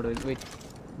set. അങ്ങോട്ട് വെയിറ്റ്.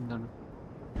 എന്താണ്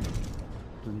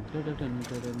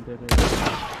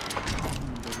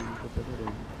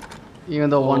Even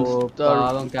the ones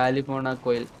പാവം California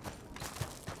coil.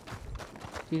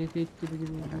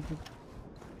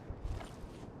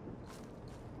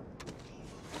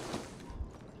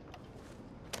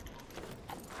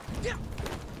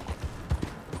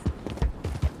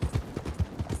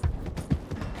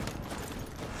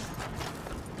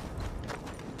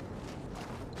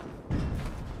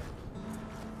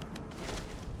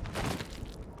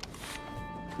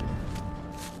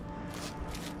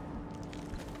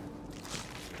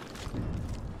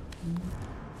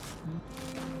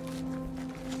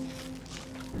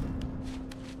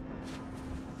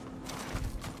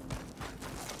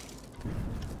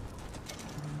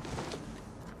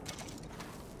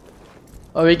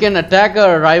 Oh, we can attack a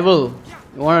rival.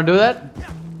 You want to do that?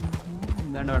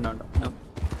 No.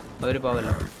 ഒരു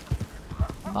പാവല്ല.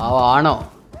 ആണോ?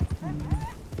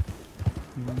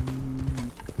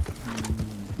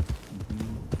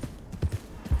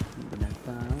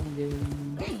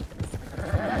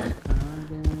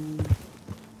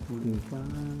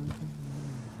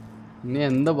 നീ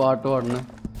എന്താ പാട്ട് പാടുന്ന?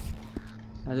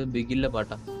 അത് ബിഗില്ല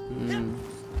പാട്ടാ.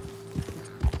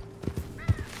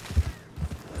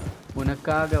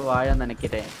 ഉനക്കാകെ വാഴ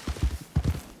നനയ്ക്കട്ടെ.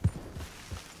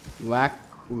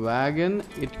 Wagon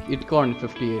it con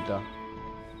 58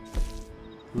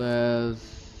 plus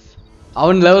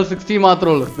അവൻ level 60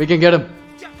 മാത്രമേ ഉള്ളൂ. We can get him.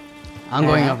 I'm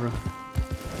going after him.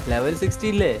 Level 60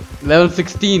 ഇല്ലേ? Level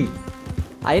 16.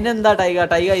 അതിനെന്താ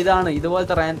ടൈഗ ഇതാണ്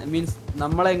ഇതുപോലത്തെ മീൻസ്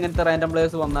നമ്മളെ ഇങ്ങനത്തെ റാൻഡം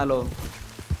പ്ലേയേഴ്സ് വന്നാലോ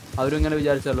അവരും ഇങ്ങനെ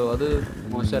വിചാരിച്ചാലോ അത്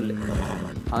മോശമല്ലേ?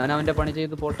 അവനവന്റെ പണി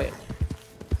ചെയ്ത് പോട്ടെ.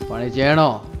 പണി ചെയ്യണോ?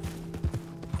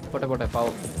 പോട്ടെ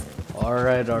പാവം.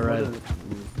 Alright.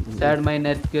 Sad my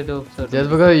net get off. Just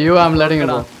because you I'm letting it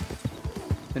go.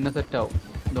 പിന്നെ സെറ്റ് ആവും.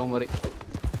 Don't worry.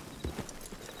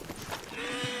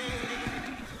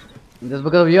 Just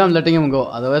because of you I'm letting him go.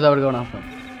 Otherwise I would go after him.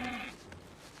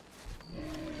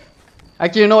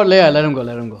 Actually, you know what? Let him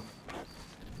go.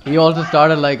 We all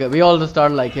started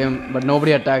like him, but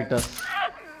nobody attacked us.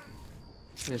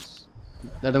 Yes.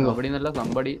 Let him go.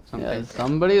 Somebody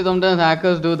sometimes. Yeah, sometimes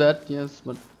hackers do that. Yes,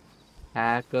 but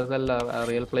hackers alla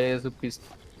real players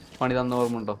പണി തന്ന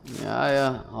ഓർമ്മയുണ്ടോ? Yeah,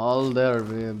 all there.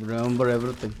 We remember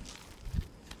everything.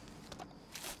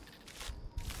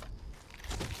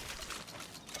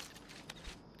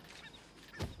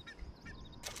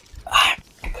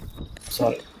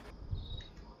 Sorry.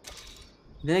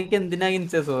 നിനക്ക് എന്തിനാ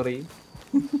sorry?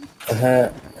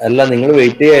 അല്ല നിങ്ങൾ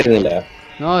wait ചെയ്യായിരുന്നില്ല?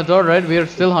 No, it's all right. We are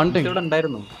still hunting. ഇവിടെ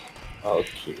ഉണ്ടായിരുന്നു.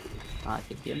 Okay.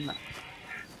 കിട്ടിയെന്നാ.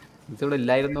 ഇവിടെ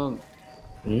ഇല്ലായിരുന്നു.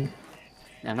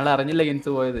 ഞങ്ങൾ അറിഞ്ഞില്ല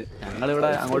ഗിൻസ് പോയത്. ഞങ്ങളിവിടെ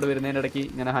അങ്ങോട്ട് വരുന്നതിന്റെ ഇടയ്ക്ക്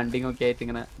ഇങ്ങനെ ഹണ്ടിങ് ഒക്കെ ആയിട്ട്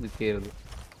ഇങ്ങനെ നിൽക്കുകയായിരുന്നു.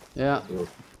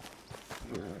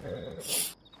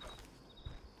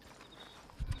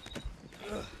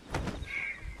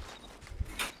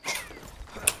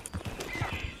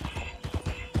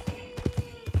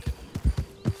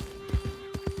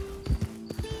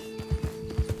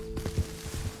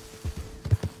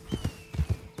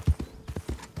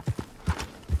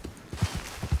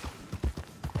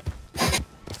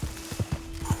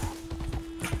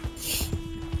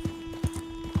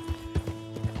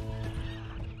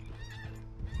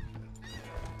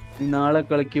 നാളെ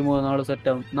കളിക്കുമോ? നാളെ സെറ്റ്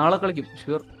ആവും. നാളെ കളിക്കും,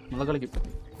 ഷുവർ. നാളെ കളിക്കും.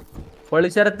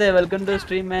 പൊളിച്ചരത്തെ welcome to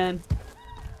stream man.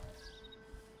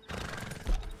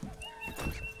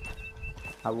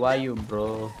 How are you bro?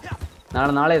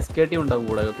 നാളെ SKT ഉണ്ടാവും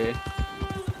കൂടെ. ഓക്കെ,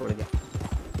 വിളിക്കാം.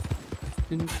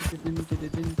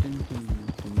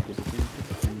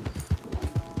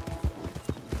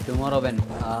 Tomorrow when?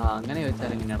 അങ്ങനെ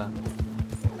ചോദിച്ചാൽ എങ്ങനെയാടാ?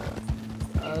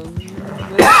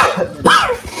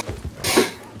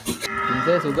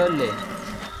 സുഖല്ലേ?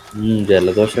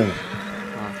 ജലദോഷമാണ്.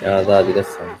 അധികം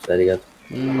സംസാരിക്കാത്ത.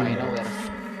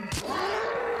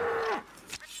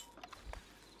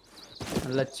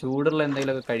 നല്ല ചൂടുള്ള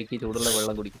എന്തെങ്കിലുമൊക്കെ കഴിക്കും, ചൂടുള്ള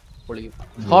വെള്ളം കുടിക്കും, പൊളിക്കും.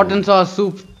 Hot and sour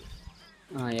soup.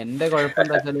 എന്റെ കുഴപ്പം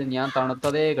എന്താ വെച്ചാൽ ഞാൻ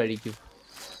തണുത്തതേ കഴിക്കും,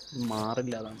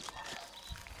 മാറില്ല. അതാണ്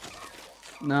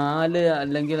 4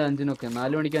 അല്ലെങ്കിൽ 5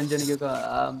 4 മണിക്ക് 5 മണിക്കൊക്കെ.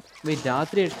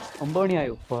 രാത്രി 9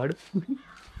 മണിയായോ? പാടും.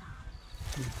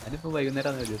 ഞാനിപ്പോ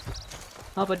വൈകുന്നേരം വിചാരിച്ചു.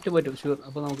 പറ്റും ഷുവർ.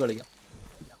 അപ്പൊ നമുക്ക് കളിക്കാം.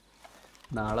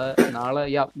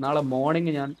 നാളെ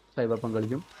മോർണിംഗ് ഞാൻ സൈബർ പങ്ക്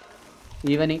കളിക്കും.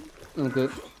 ഈവനിങ് നമുക്ക്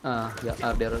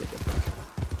RDR കളിക്കാം.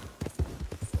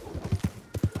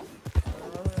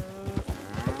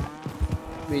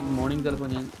 മോർണിംഗ് ചിലപ്പോൾ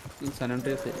ഞാൻ സാൻ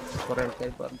ആൻഡ്രിയാസ് കുറെ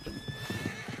ആൾക്കാർ പറഞ്ഞിട്ടുണ്ട്.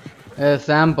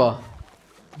 Sampa.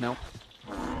 No.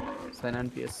 San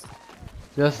Andreas.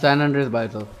 Just San Andreas by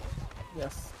itself.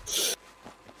 Yes.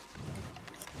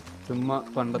 ചുമ്മാ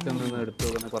പണ്ടത്തെ നിന്ന് എടുത്തു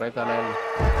നോക്കുന്ന കുറെ കാലമായി.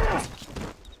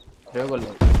 6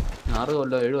 കൊല്ലം 7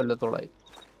 കൊല്ലത്തോളായി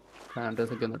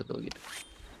സാൻഡേഴ്സൊക്കെ ഒന്ന് എടുത്ത് നോക്കിയിട്ട്.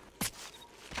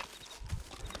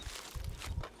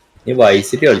 നീ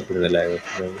വൈസിറ്റി കളിച്ചിരുന്നല്ലേ?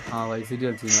 ആ വൈസിറ്റി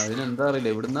കളിച്ചിരുന്നു. അതിനെന്താ അറിയില്ല,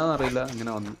 എവിടുന്നാന്ന് അറിയില്ല,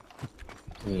 അങ്ങനെ വന്നു.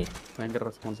 ഭയങ്കര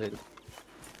റെസ്പോൺസ് ആയിരുന്നു.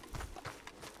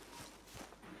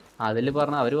 അതില്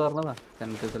അവര് പറഞ്ഞതാ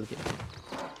സാൻഡേഴ്സ് കളിക്കാൻ.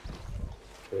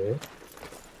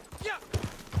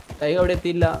 ടൈഗർ അവിടെ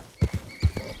എത്തിയില്ല.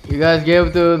 You guys gave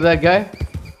to that guy?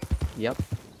 Yep.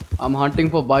 I'm hunting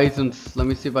for bisons. Let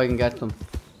me see if I can catch them.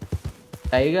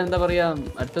 Tiger എന്താ പറയാ,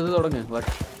 അടുത്തത് തുടങ്ങ്. What?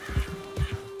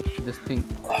 This thing.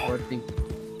 What thing?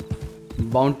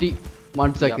 Bounty.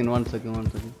 One second.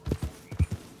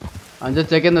 I'm just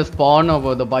checking the spawn of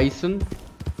the bison.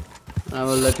 I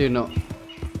will let you know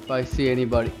if I see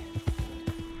anybody.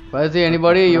 If I see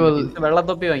anybody, you will.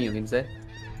 വെള്ളത്തൊപ്പി വാങ്ങിയോ കിൻസേ?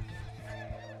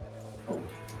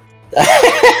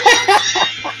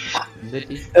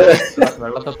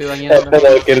 വെള്ളത്തൊപ്പി വാങ്ങിയ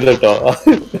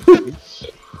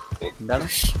എന്താണ്?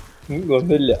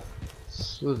 ഒന്നുമില്ല.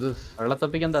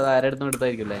 വെള്ളത്തൊപ്പിക്ക് എന്താ ആരെടുത്തും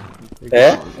എടുത്തായിരിക്കില്ലേ?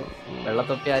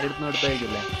 വെള്ളത്തൊപ്പി ആരെടുത്തും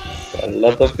എടുത്തായിരിക്കില്ലേ?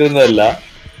 വെള്ളത്തൊപ്പി ഒന്നുമല്ല.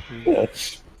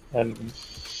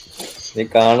 നീ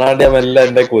കാണാണ്ട് മെല്ലെ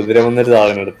എന്റെ കുതിര വന്നൊരു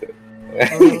സാധനം എടുത്ത്.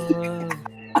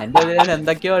 എന്റെ കുതിര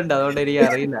എന്തൊക്കെയോ ഉണ്ട്, അതുകൊണ്ട് എനിക്ക്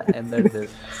അറിയില്ല എന്താ എടുത്തത്.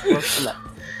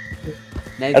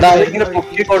 എടാ ഇങ്ങനെ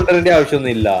പൊക്കി കൊണ്ടുവരേണ്ട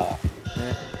ആവശ്യമൊന്നും ഇല്ല,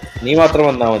 നീ മാത്രം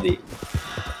വന്നാ മതി.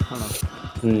 ആണോ?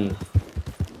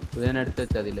 കുതിരനെ എടുത്ത്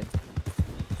വെച്ചാ അതില്ലേ?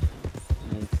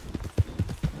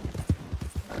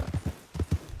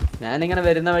 ഞാനിങ്ങനെ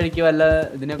വരുന്ന വഴിക്ക് വല്ല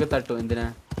ഇതിനൊക്കെ തട്ടും. എന്തിനാ?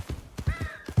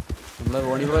 നമ്മള്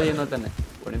ഓണിപ്രോ ചെയ്യുന്ന തന്നെ.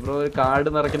 ഓണിപ്രോ ഒരു കാട്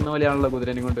നിറയ്ക്കുന്ന പോലെയാണല്ലോ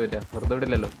കുതിരനെ കൊണ്ട് വരിക. വെറുതെ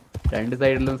വിടില്ലല്ലോ. 2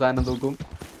 സൈഡിലും സാധനം തൂക്കും.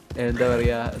 എന്താ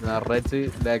പറയാ, നിറച്ച്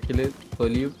ബാക്കില്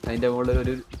തൊലിയും അതിന്റെ മുകളിൽ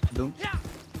ഒരു ഇതും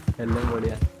എല്ലാം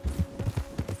പൊളിയാ.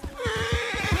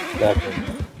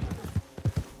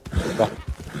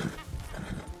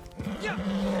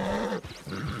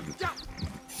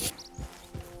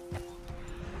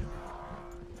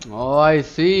 Oh, I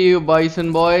see you, bison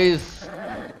boys.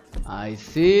 I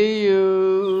see you.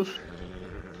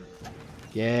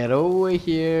 Get over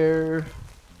here.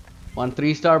 1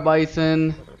 3-star bison,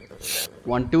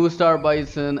 1 2-star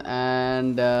bison,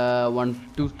 and 1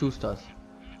 2 stars.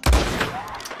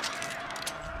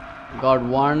 Got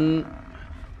 1.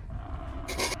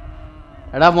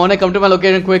 Ada mone, come to my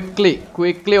location quickly.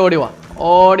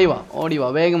 Odiva,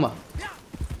 vegama.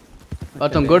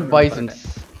 Got some good bisons.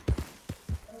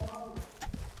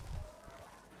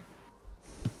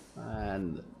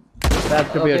 And that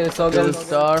could be a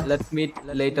 2-star. Let's meet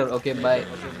later. Okay, bye.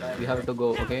 We have to go.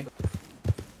 Okay.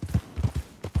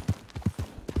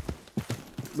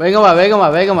 Vegama.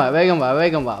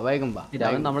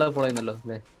 ഇതാണ് നമ്മളെ follow ചെയ്യുന്നല്ലോ.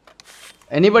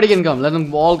 Anybody can come. Let them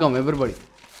all come. Everybody.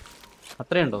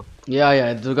 അത്രയുണ്ടോ?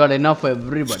 Yeah. It's got enough for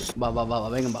everybody.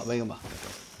 Vegama.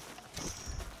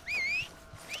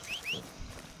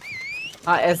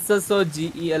 ആ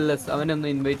SSOGELS അവനെ ഒന്ന്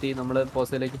invite ചെയ്യും നമ്മള്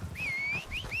പോസയിലേക്ക്.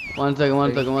 One second.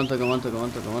 I'm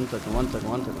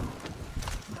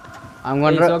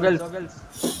going to.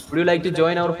 Would you like to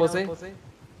join our pose?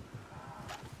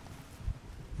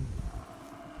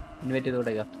 Invite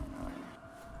ചെയ്തോട്ടേക്കാ.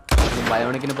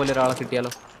 ബയോണിക്കിനെ പോലെ ഒരാളെ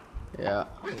കിട്ടിയാലോ? Yeah.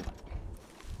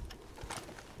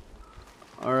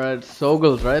 Alright,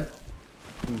 Sogles, right?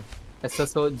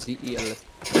 SSOGELS.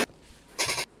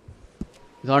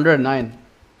 It's 109.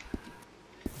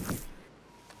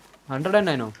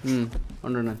 109 oh?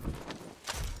 109.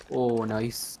 Oh,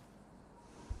 nice.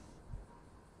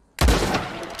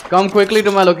 Come quickly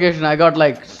to my location. I got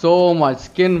like so much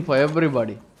skin for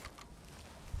everybody.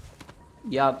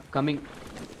 Yeah, coming.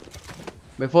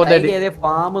 Before they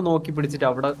farm നോക്കി പിടിച്ചിട്ട്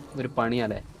അവിടെ ഒരു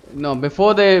പണിയാലേ. No,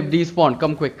 before they despawn,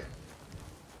 come quick.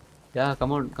 Yeah,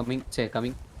 come on, coming.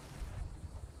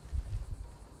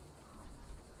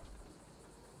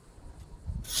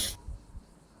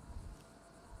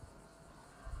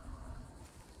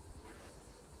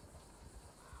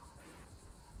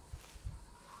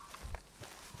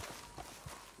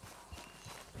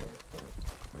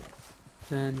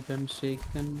 And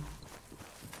shaken.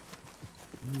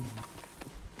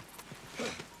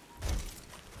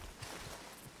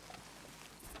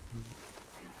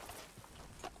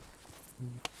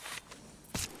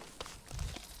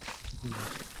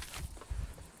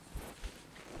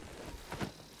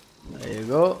 There you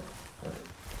go.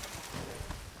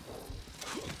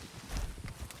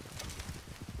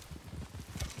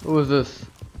 Who is this?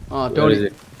 Oh, Tony.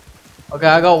 Okay,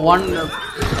 I got one.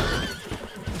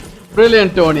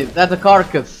 Brilliant, Tony. That's a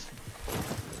carcass.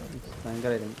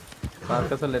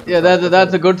 Yeah,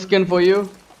 that's a good skin for you.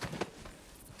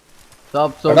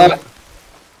 Stop. So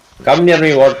come near me.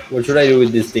 What should I do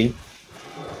with this thing?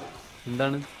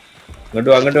 അങ്ങോട്ട്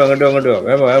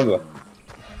വാ.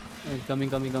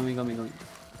 Coming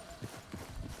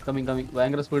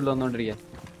ഭയങ്കര സ്പീഡിൽ വന്നോണ്ടിരിക്കുക.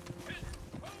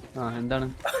 എന്താണ്?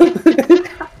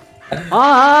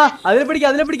 അതിനെ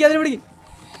പിടിക്ക്.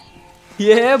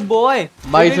 Yeah boy.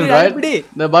 Bison, right?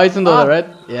 The bison though, right?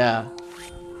 Yeah.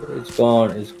 It's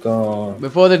gone.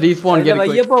 Before the despawn, get it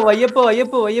quick.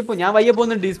 വയ്യപ്പോ ഞാൻ വയ്യപ്പോ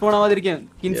ഒന്ന് ഡീസ്പോൺ ആവാതിരിക്കാൻ.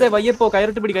 കിൻസെ വയ്യപ്പോ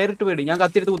കയറിട്ട് പിടി. ഞാൻ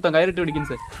കത്തിയെടുത്ത് കുത്താം. കയറിട്ട് പിടി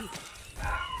കിൻസെ.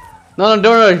 No,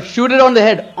 shoot it on the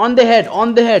head,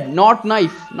 not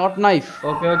knife.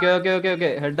 Okay.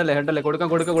 Head അല്ലേ. കൊടുക്കാം.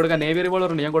 നേവി റിവോൾവർ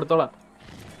ഉണ്ട്, ഞാൻ കൊടുത്തോളാം.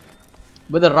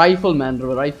 With a rifle, man,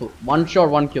 bro, rifle. One shot,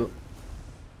 one kill.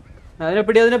 അതിനെ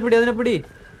പിടി.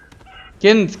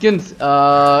 Kins,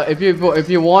 if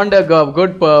you want a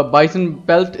good bison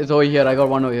pelt, it's over here. I got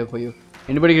one over here for you.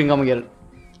 Anybody can come and get it.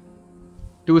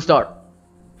 2-star.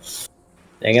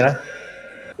 എങ്ങനാ?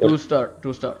 2-star.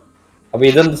 അപ്പൊ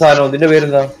ഇതെന്ത് സാധനം? ഇതിന്റെ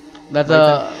പേരെന്താ? That's a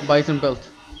bison pelt.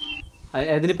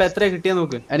 അതിനിപ്പോ എത്ര കിട്ടിയാ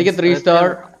നോക്ക്. എനിക്ക് 3-star.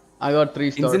 I got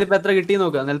 3-star. ഇതിനിപ്പോ എത്ര കിട്ടിയ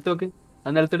നോക്ക്. നിലത്ത് നോക്ക്.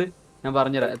 അത് നിലത്തിട്. ഞാൻ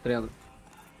പറഞ്ഞുതരാം എത്രയാന്ന്.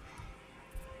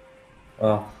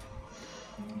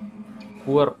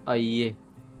 Poor അയ്യേ.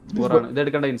 പൂറാണ്. ഇത്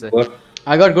എടുക്കണ്ട കിൻസെ.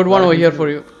 I got good one over here for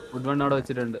you. Good one അവിടെ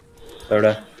വെച്ചിട്ടുണ്ട്.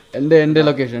 എവിടെ? എന്റെ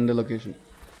location.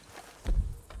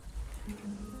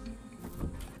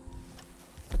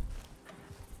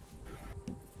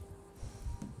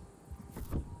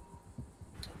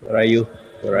 Where are you?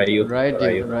 Right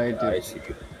here. I see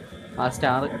you.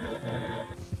 Star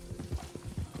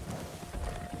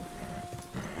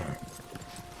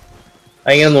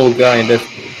അങ്ങനെ നോക്കുക അതിന്റെ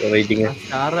റേറ്റിംഗ്.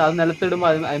 സ്റ്റാർ അത് നിലത്തിടുമ്പോ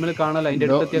അതിൽ കാണാലോ, അതിന്റെ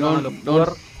അടുത്തെത്തിയ കാണാലോ.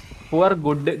 പുവർ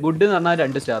ഗുഡ് എന്ന് പറഞ്ഞാൽ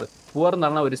 2 സ്റ്റാർ, പുവർ എന്ന്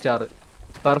പറഞ്ഞാൽ 1 സ്റ്റാർ,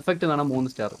 പെർഫെക്റ്റ് എന്ന് പറഞ്ഞാൽ 3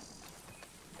 സ്റ്റാർ.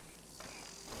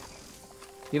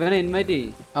 ഇവനെ ഇൻവൈറ്റ് ചെയ്യ്.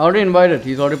 Already invited.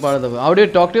 He's already part of the. How do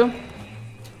you talk to him?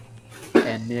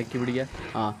 എന്നെയാക്കി പിടിക്കുക.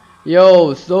 Yo,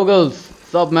 Sogles.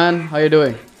 What's up, man? How you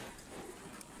doing?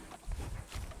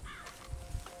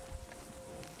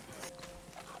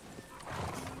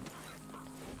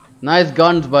 Nice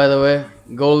guns, by the way.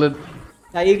 Golden.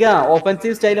 ಈಗ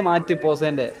offensive style മാറ്റി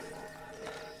പോസേന്റെ.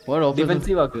 What offensive?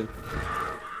 Defensive ആക്ക്.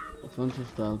 Offensive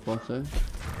style pose.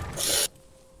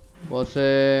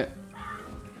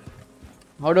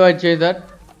 How do I change that?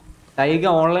 ടൈഗ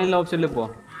online ഓപ്ഷനിൽ പോ.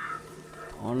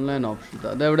 Online option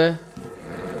അതെവിടെ?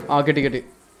 കിട്ടി.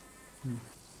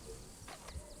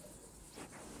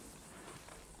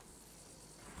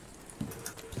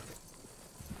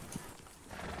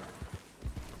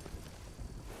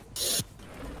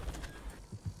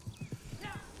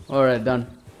 Alright, done.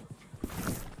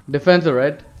 Defensive,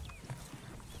 right?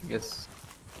 Yes.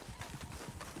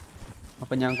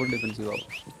 അപ്പം ഞാൻ കൊണ്ട് ഡിഫെൻസീവ് ആവും.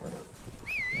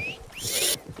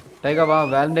 ടൈഗ വാ,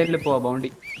 വാലന്റൈനിൽ പോവാ bounty.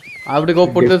 I have to go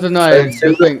put this in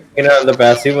this thing. ഇങ്ങനെ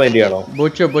പാസീവ് മൈൻഡിയാണോ?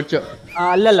 Butcher.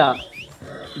 അല്ലല്ല,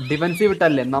 ഡിഫെൻസീവ്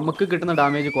ഇട്ടല്ലേ നമുക്ക് കിട്ടുന്ന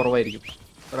ഡാമേജ് കുറവായിരിക്കും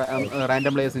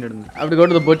റാൻഡം പ്ലേയേഴ്സിന്റെ അടുത്ത്. I have to go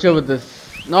to the butcher with this.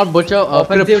 Not butcher.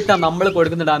 ഓഫൻസീവ് ഇട്ടാ നമ്മൾ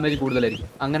കൊടുക്കുന്ന ഡാമേജ് കൂടുതലായിരിക്കും.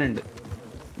 അങ്ങനെ ഉണ്ട്.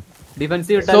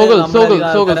 ഡിഫെൻസീവ് ഇട്ടാ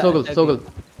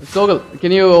Sogel,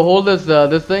 can you hold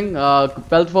this thing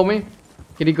pelt for me?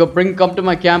 Can you come to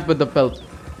my camp with the pelt?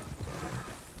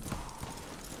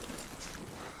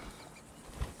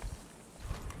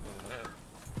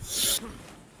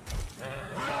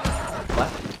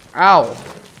 What? Ow.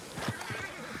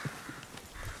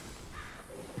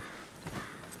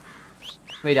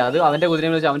 Wait, അത് അവന്റെ കുതിരയെ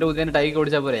വിളിച്ച് അവന്റെ കുതിരനെ ടൈക്ക്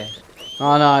ഓടിച്ചാ പോരെ? No,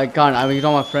 I can't. I mean, he's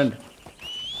not my friend.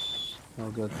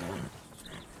 Okay.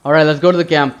 Alright, let's go to the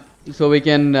camp so we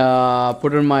can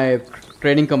put in my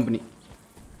training company.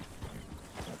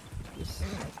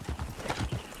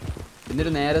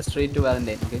 എന്നിട്ട് നേരെ straight to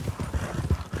Valentine, okay?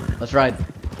 That's right.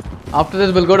 After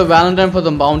this, we'll go to Valentine for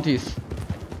some bounties.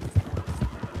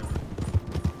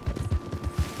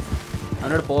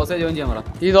 അവനോട് പോസേ join ചെയ്യാൻ പറ.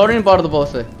 He's already part of the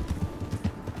posse.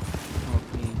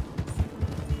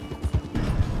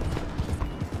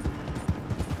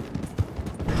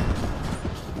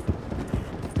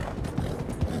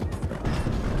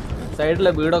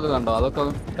 സൈഡിലെ വീടൊക്കെ കണ്ടോ? അതൊക്കെ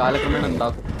കാലക്രമേണ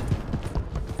ഉണ്ടാക്കും.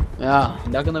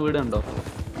 ഉണ്ടാക്കുന്ന വീട് കണ്ടോ?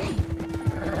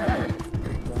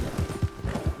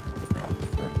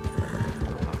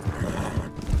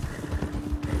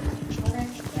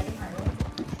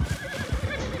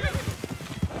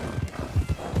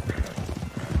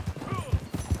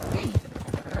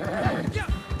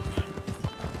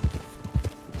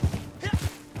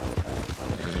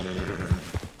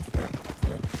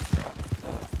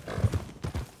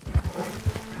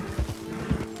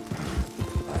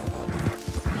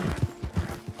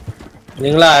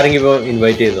 നിങ്ങൾ ആരെങ്കിലും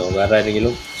ഇൻവൈറ്റ് ചെയ്തോ? വേറെ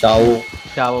ആരെങ്കിലും?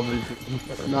 ചാവോ വിളിച്ചു.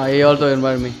 He also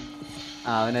invited me.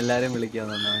 അവൻ എല്ലാരെയും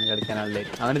വിളിക്കാൻ അവന് കളിക്കാൻ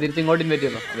ആളിലേക്ക്. അവന് തിരിച്ച് ഇങ്ങോട്ട് ഇൻവൈറ്റ്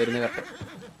ചെയ്തോ? വരുന്ന കറക്റ്റ്.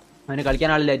 അവന് കളിക്കാൻ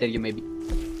ആളില്ലായിട്ടായിരിക്കും may be.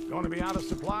 Gonna be out of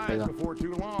supplies before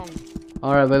too long.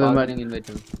 Alright, well, man.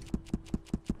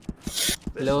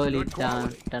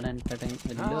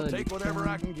 I'll take whatever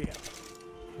I can get.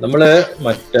 നമ്മള്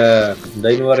മറ്റേ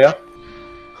എന്തായാലും പറയാ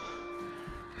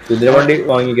കുതിരവണ്ടി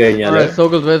വാങ്ങി കഴിഞ്ഞാല്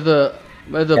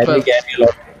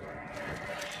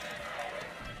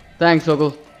Thanks,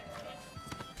 Sokol.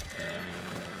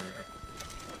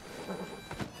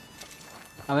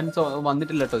 അവൻ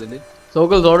വന്നിട്ടില്ല കേട്ടോ ഇതില്.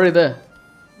 Sokol's already there.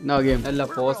 No game. അല്ല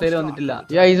പോസയിൽ വന്നിട്ടില്ല.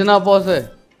 Yeah, he's in our pose.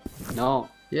 No.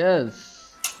 Yes.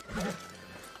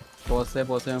 പോസ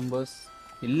members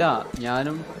ഇല്ല.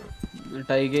 ഞാനും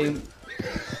ടൈഗയും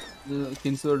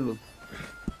കിൻസും ഉള്ളൂ.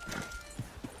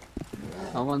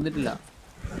 അവൻ വന്നിട്ടില്ല.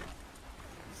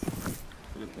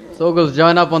 Sokol's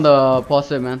join up on the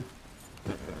pose, man.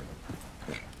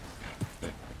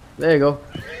 There you go.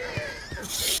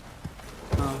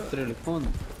 അത്ര എളുപ്പം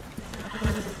വന്നു.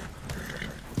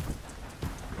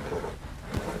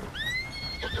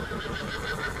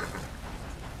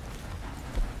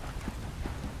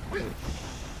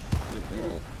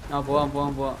 പോവാം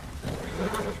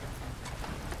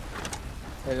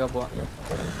വേഗം പോവാം.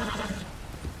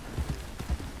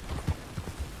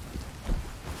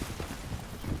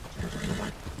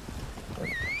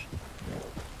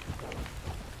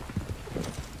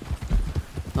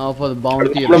 Now for the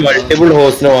bounty. Multiple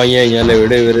ഹോസ്റ്റിനെ വാങ്ങി കഴിഞ്ഞാൽ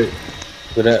എവിടെ ഇവരെ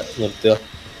നിർത്തുക?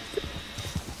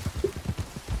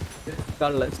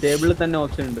 സ്റ്റേബിളിൽ തന്നെ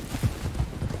ഓപ്ഷൻ ഉണ്ട്.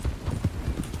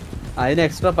 അതിന്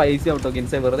എക്സ്ട്രാ പൈസ ഔട്ടോ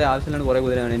കിൻസെ വെറുതെ ആവശ്യമില്ലാണ്ട് കുറെ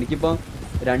കുതിരയാണ്. എനിക്കിപ്പോ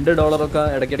 $2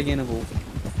 ഇടയ്ക്കിടയ്ക്ക് തന്നെ പോകും.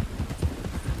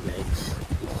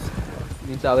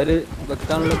 മീൻസ് അവര്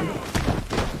വെക്കാനുള്ള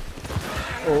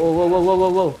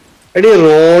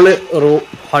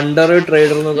ഹണ്ടർ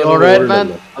ട്രേഡർ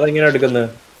അതെങ്ങനെ എടുക്കുന്നത്?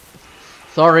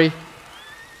 Sorry,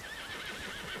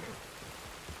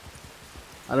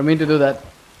 I don't mean to do that.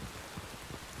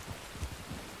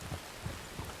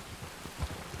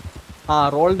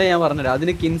 റോളിന്റെ ഞാൻ പറഞ്ഞുതരാം.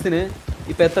 അതിന് കിൻസിന്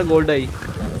ഇപ്പൊ എത്ര ഗോൾഡ് ആയി?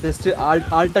 ജസ്റ്റ്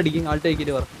ആൾട്ട്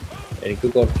അടിക്കിട്ട് പറഞ്ഞു. എനിക്ക്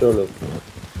കുറച്ചുള്ളൂ.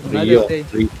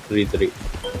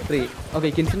 3. ഓക്കെ,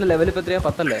 കിൻസിന്റെ ലെവൽ ഇപ്പൊ എത്രയാ?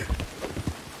 10 അല്ലേ?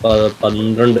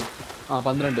 12.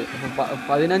 12.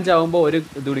 15 ആവുമ്പോ ഒരു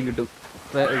ഇതുകൂടി കിട്ടും,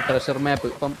 ട്രഷർ മാപ്പ്.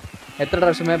 ഇപ്പം എത്ര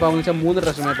ട്രഷർ മാപ്പ് ആവും വെച്ചാൽ 3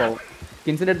 ട്രഷർ മാപ്പ് ആവും.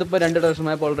 കിൻസിന്റെ അടുത്ത് ഇപ്പൊ 2 ട്രഷർ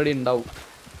മാപ്പ് ഓൾറെഡി ഉണ്ടാവും.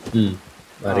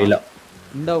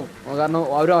 ഉണ്ടാവും കാരണം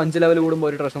ഓരോ 5 ലെവൽ കൂടുമ്പോൾ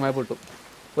ഒരു ട്രഷർ മാപ്പ് കിട്ടും.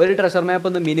 ഒരു ട്രഷർ മാപ്പ്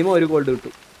മിനിമം 1 ഗോൾഡ്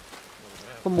കിട്ടും.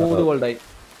 ഇപ്പം 3 ഗോൾഡായി.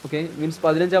 ഓക്കെ, മീൻസ്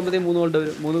 15 ആകുമ്പോഴത്തേക്ക് 3 ഗോൾഡ്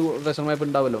 3 ട്രഷർ മാപ്പ്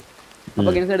ഉണ്ടാവല്ലോ. അപ്പൊ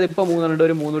കിൻസിന്റെ അടുത്ത് ഇപ്പൊ 3 ഉണ്ട്,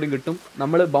 ഒരു 3 കൂടി കിട്ടും.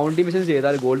 നമ്മൾ ബൗണ്ടി മിഷൻ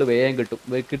ചെയ്താൽ ഗോൾഡ് വേഗം കിട്ടും.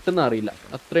 കിട്ടുന്ന അറിയില്ല,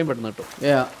 അത്രയും പെട്ടെന്ന് കിട്ടും.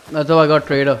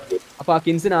 അപ്പൊ ആ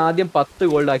കിൻസിന് ആദ്യം 10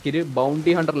 ഗോൾഡ് ആക്കിയിട്ട്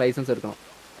ബൗണ്ടി ഹണ്ടർ ലൈസൻസ് എടുക്കണം.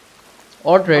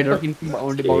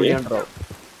 ബൗണ്ടി ഹണ്ടർ ആവും.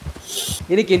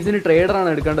 ഇനി കിൻസിന് ട്രേഡർ ആണ്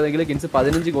എടുക്കേണ്ടതെങ്കിൽ കിൻസ്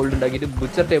 15 ഗോൾഡ് ഉണ്ടാക്കിയിട്ട്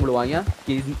ബുച്ചർ ടേബിൾ വാങ്ങിയാൽ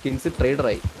കിൻസ് ട്രേഡർ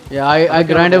ആയി.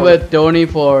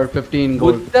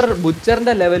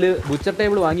 ബുച്ചറിന്റെ ലെവല് ബുച്ചർ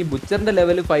ടേബിൾ വാങ്ങി ബുച്ചറിന്റെ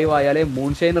ലെവൽ 5 ആയാലേ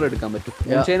മൂൺഷൈനർ എടുക്കാൻ പറ്റും.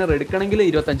 മൂൺഷൈനർ എടുക്കണമെങ്കിൽ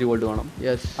 25 ഗോൾഡ് വേണം.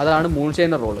 അതാണ്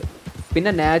മൂൺഷൈനർ റോള്.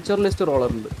 പിന്നെ നാച്ചുറലിസ്റ്റ്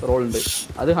റോളുണ്ട്.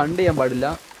 അത് ഹണ്ട് ചെയ്യാൻ പാടില്ല,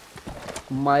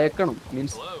 മയക്കണം.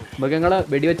 മീൻസ് മൃഗങ്ങളെ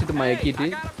വെടിവെച്ചിട്ട് മയക്കിയിട്ട്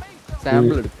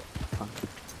സാമ്പിൾ എടുക്കും,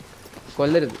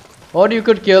 കൊല്ലരുത്. Or you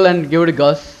could kill and give it to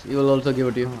Gus. He will also give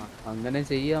it to you. അങ്ങനെ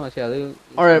ചെയ്യാം, പക്ഷെ അത്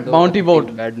Alright, bounty boat.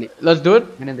 Let's do it.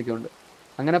 അങ്ങനെ എന്തൊക്കെയുണ്ട്.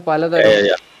 അങ്ങനെ പലതരം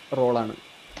റോളാണ്.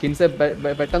 കിൻസ്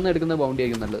പെട്ടെന്ന് എടുക്കുന്ന ബൗണ്ടി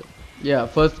ആയിരിക്കും നല്ലത്. Yeah,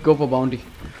 first go for bounty.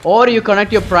 Or you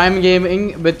connect your prime gaming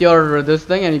with your this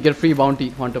thing and you get free bounty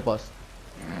hunter pass.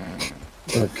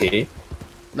 Okay.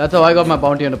 That's how I got my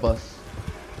bounty hunter pass.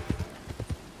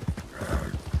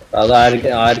 അത്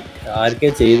ആർക്കെ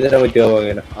ചെയ്തുതരാൻ പറ്റുമോ?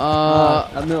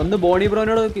 അങ്ങനെ ഒന്ന് ബോണി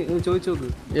ബ്രോനോട് ചോദിച്ചു നോക്ക്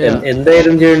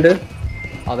എന്തായാലും ചെയ്യണ്ട്.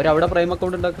 അവരവിടെ പ്രൈം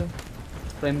അക്കൗണ്ട് ഉണ്ടാക്കുക,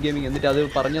 പ്രൈം ഗെയിമിംഗ്. എന്നിട്ട് അത്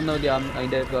പറഞ്ഞു തന്നാൽ മതി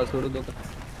അതിന്റെ പാസ്വേഡ് നോക്കാം.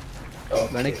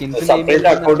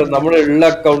 അക്കൗണ്ട് നമ്മളുള്ള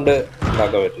അക്കൗണ്ട്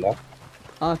ഉണ്ടാക്കാൻ പറ്റില്ല.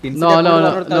 No.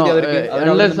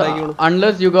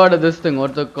 Unless you got this thing,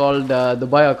 what's it called,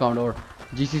 Dubai account or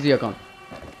GCC account.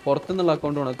 പുറത്തുനിന്നുള്ള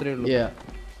അക്കൗണ്ട് ആണ്, അത്രേ ഉള്ളൂ. Yeah.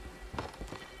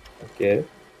 Okay.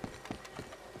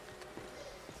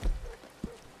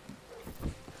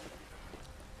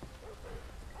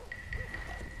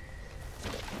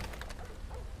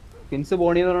 കിൻസ്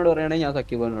ബോണി ബ്രോനോട് പറയുകയാണെങ്കിൽ ഞാൻ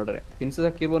സക്കീർ ബ്രോനോട് പറയാം. കിൻസ്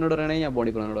സക്കീർ ബ്രോനോട് പറയുകയാണെങ്കിൽ ഞാൻ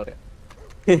ബോണി ബ്രോനോട് പറയാം.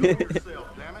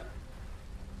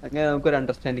 അങ്ങനെ നമുക്കൊരു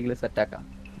അണ്ടർസ്റ്റാൻഡിംഗിൽ സെറ്റ് ആക്കാം.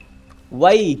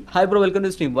 Y hi bro, welcome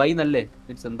to stream. Y നല്ലേ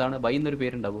മീൻസ് എന്താണ് വൈ എന്നൊരു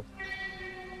പേരുണ്ടാവോ?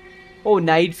 ഓ,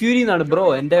 നൈറ്റ് ഫ്യൂരി എന്നാണ് ബ്രോ.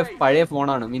 എൻ്റെ പഴയ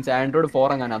ഫോണാണ്, മീൻസ് ആൻഡ്രോയിഡ് 4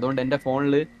 അങ്ങനെ. അതുകൊണ്ട് എൻ്റെ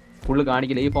ഫോണിൽ ഫുള്ള്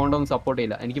കാണിക്കില്ല. ഈ ഫോണിലൊന്നും സപ്പോർട്ട്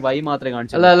ചെയ്യില്ല. എനിക്ക് വൈ മാത്രമേ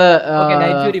കാണിച്ചു.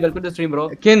 Night Fury, welcome to stream bro.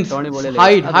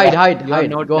 Hide.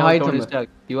 Go hide somewhere.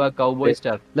 You are cowboy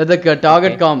star. Let the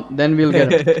target come, then we'll get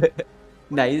it.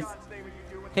 Nice.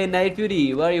 Hey Night Fury,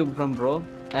 where are you from, bro?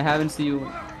 I haven't seen you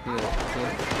here.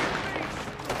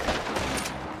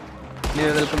 Yeah,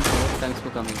 welcome. Thanks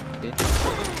for coming. Okay.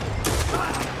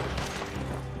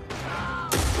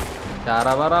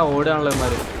 Charavara ഓടാണല്ലോ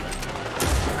ഇവന്മാര്.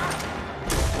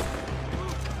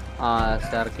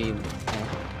 Star KEAM.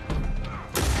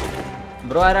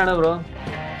 Bro ആരാണ് bro?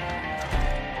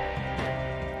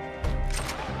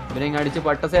 ഇവനെ ഇങ്ങ് അടിച്ച്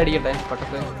പട്ടസ അടിക്കട്ടെ.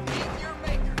 പട്ടസ.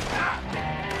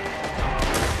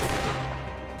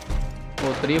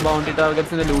 ഓ 3 bounty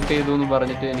ടാർഗറ്റ്സിനെ loot ചെയ്തു എന്ന്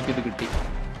പറഞ്ഞിട്ട് എനിക്കിത് കിട്ടി.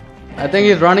 I think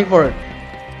he's running for it.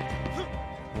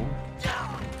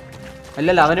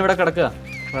 അല്ലല്ല അവനിവിടെ കിടക്കുക.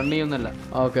 Run ചെയ്യുന്നല്ല.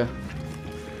 Okay.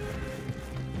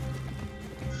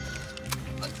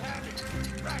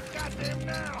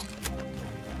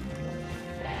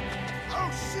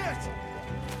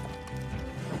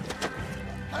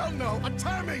 Hell no!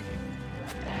 Untie me!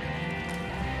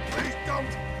 Please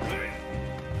don't!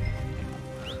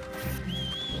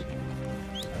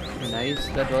 Nice,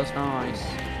 that was nice.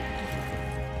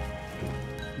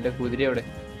 എന്റെ കുതിര എവിടെ?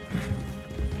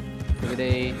 കുതിര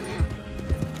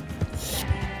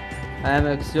I am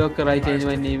ex-joker, I change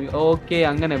my name. Okay,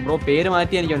 അങ്ങനെ ബ്രോ പേര്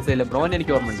മാറ്റി എനിക്ക് മനസ്സിലായില്ല. ബ്രോനെ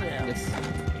എനിക്ക് ഓർമ്മയുണ്ട്.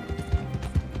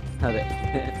 അതെ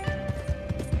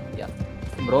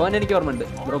ബ്രോനെ എനിക്ക് ഓർമ്മയുണ്ട്.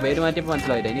 ബ്രോ പേര് മാറ്റിയപ്പോൾ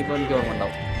മനസ്സിലായില്ല. ഇനിയിപ്പോൾ എനിക്ക് ഓർമ്മ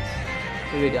ഉണ്ടാവും.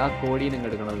 ആ കോടി നിങ്ങൾ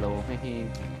എടുക്കണമല്ലോ.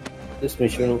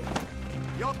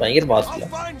 ഭയങ്കര ഫാസ്റ്റില്ല.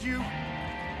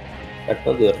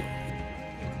 പെട്ടെന്ന് കയറും.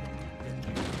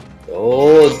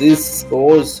 Oh, this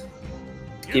horse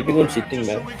keeping on shitting,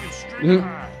 man.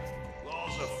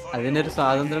 അതിനൊരു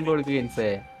സ്വാതന്ത്ര്യം കൊടുക്കുക ഇൻസേ.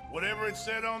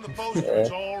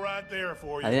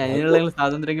 അതിനുള്ള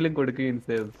സ്വാതന്ത്ര്യങ്ങളും കൊടുക്കുക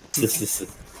ഇൻസേ.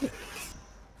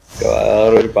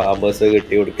 ഒരു പാമ്പേഴ്സ്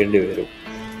കെട്ടി കൊടുക്കേണ്ടി വരും.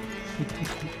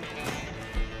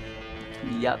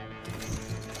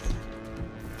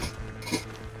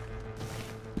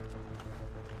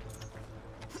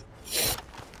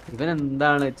 ഇവൻ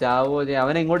എന്താണ് ചാവോ?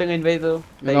 അവൻ എങ്ങോട്ടും ഇൻവൈറ്റ് ചെയ്തു.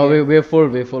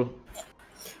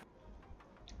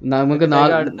 നമുക്ക്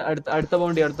അടുത്ത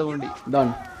പോണ്ടി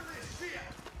ഇതാണ്.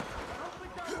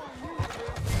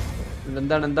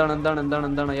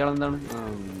 എന്താണ് അയാളെന്താണ്?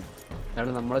 അയാൾ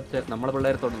നമ്മളെ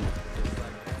പിള്ളേരെ തുടങ്ങും.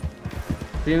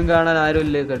 സ്ട്രീം കാണാൻ ആരും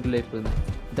ഇല്ലേ? സെഡ് ലൈഫ്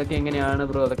ഇതൊക്കെ എങ്ങനെയാണ്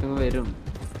ബ്രോ? അതൊക്കെ വരും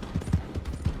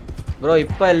ബ്രോ.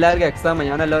 ഇപ്പൊ എല്ലാവർക്കും എക്സാം.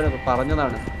 ഞാൻ എല്ലാവരും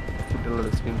പറഞ്ഞതാണ്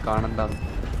കുട്ടികളോട് സ്ട്രീം കാണണ്ടാന്ന്.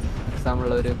 എക്സാം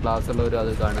ഉള്ളവര് ക്ലാസ് ഉള്ളവരും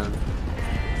അത് കാണാണ്.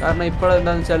 കാരണം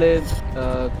ഇപ്പോഴെന്താണെന്ന് വെച്ചാൽ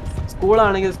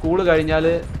സ്കൂളാണെങ്കിൽ സ്കൂള് കഴിഞ്ഞു.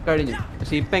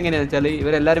 പക്ഷെ ഇപ്പം എങ്ങനെയാണെന്ന് വെച്ചാൽ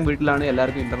ഇവരെല്ലാവരും വീട്ടിലാണ്.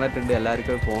 എല്ലാവർക്കും ഇൻ്റർനെറ്റ് ഉണ്ട്,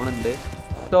 എല്ലാവർക്കും ഫോണുണ്ട്.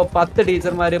 സോ 10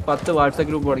 ടീച്ചർമാർ 10 വാട്സപ്പ്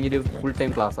ഗ്രൂപ്പ് തുടങ്ങിയിട്ട് ഫുൾ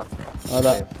ടൈം ക്ലാസ്സാണ്.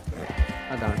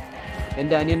 അതാണ്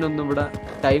എൻ്റെ അനിയനൊന്നും ഇവിടെ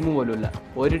ടൈം പോലും ഇല്ല.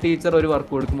 ഒരു ടീച്ചർ ഒരു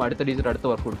വർക്ക് കൊടുക്കും, അടുത്ത ടീച്ചർ അടുത്ത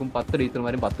വർക്ക് കൊടുക്കും. 10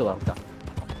 ടീച്ചർമാരും 10 വർക്കാണ്.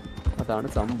 അതാണ്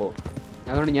സംഭവം.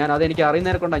 അതുകൊണ്ട് അതെനിക്ക്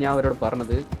അറിയുന്നതിനെ കൊണ്ടാണ് ഞാൻ അവരോട്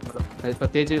പറഞ്ഞത്.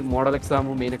 പ്രത്യേകിച്ച് മോഡൽ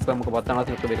എക്സാമും മെയിൻ എക്സാമും ഒക്കെ 10ാം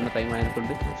ക്ലാസ്സിലൊക്കെ വരുന്ന ടൈം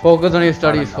ആയതുകൊണ്ട് focus on your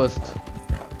studies first.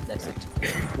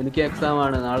 എനിക്ക് എക്സാം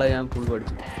ആണ് നാളെ, ഞാൻ ഫുൾ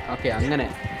പഠിച്ചു. ഓക്കെ, അങ്ങനെ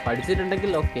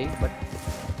പഠിച്ചിട്ടുണ്ടെങ്കിൽ ഓക്കെ. ബട്ട്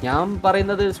ഞാൻ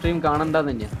പറയുന്നത് സ്ട്രീം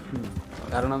കാണണ്ടെന്ന് തന്നെയാണ്.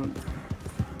 കാരണം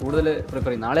കൂടുതൽ പ്രിഫർ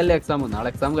ചെയ്യും. നാളെയല്ലേ എക്സാം. നാളെ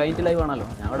എക്സാം കഴിഞ്ഞിട്ട് ലൈവ് ആണല്ലോ,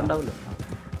 ഞാൻ അവിടെ ഉണ്ടാവില്ല.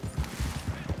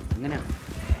 അങ്ങനെയാണ്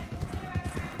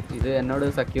ഇത്. എന്നോട്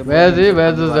സഖ്യം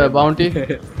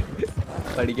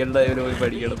പഠിക്കണ്ട, ഇവര് പോയി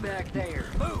പഠിക്കണം.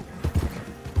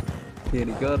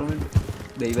 എനിക്ക്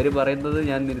ഓർമ്മയുണ്ട് ഇവര് പറയുന്നത്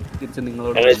ഞാൻ തിരിച്ച്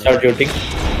നിങ്ങളോട്.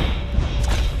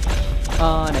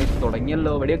 നൈറ്റ്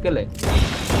തുടങ്ങിയല്ലോ. വെടിയൊക്കെ അല്ലേ?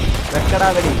 വെക്കടാ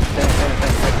വെടി.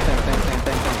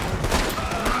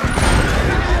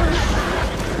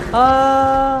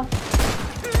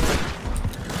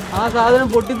 ആ സാധനം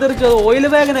പൊട്ടിത്തെറിച്ചു. അത് ഓയിൽ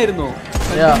വാഗനായിരുന്നോ?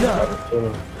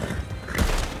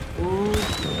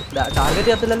 ടാർഗറ്റ്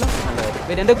ചെയ്യാത്തില്ലല്ലോ.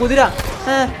 പിന്നെ എന്റെ കുതിര,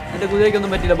 എന്റെ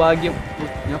കുതിരയ്ക്കൊന്നും പറ്റില്ല. ഭാഗ്യം.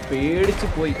 ഞാൻ പേടിച്ചു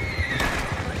പോയി.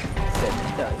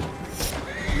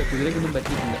 എന്റെ കുതിരയ്ക്കൊന്നും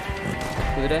പറ്റിയിട്ടില്ല.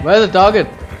 കുതിര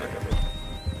ടാർഗറ്റ്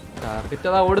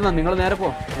അതാ ഓടുന്ന. നിങ്ങൾ നേരെ പോ.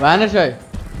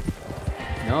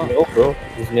 No bro,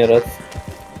 he's near us.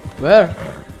 Where?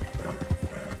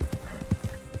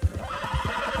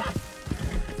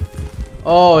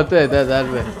 Oh, that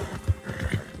way.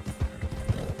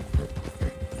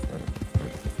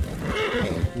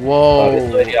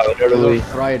 Whoa,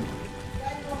 fried.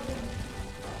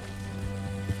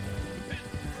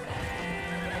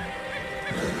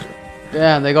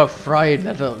 Damn, they got fried.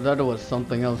 That was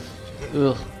something else.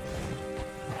 Ugh.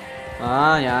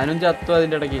 ഞാനും ചത്തു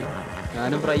അതിൻ്റെ ഇടയ്ക്ക്.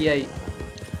 ഞാനും ഫ്രൈ ആയി.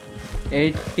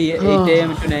 8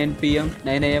 AM to 9 PM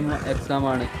 9 AM exam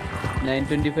ആണ്.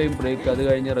 9:25 ബ്രേക്ക്. അത്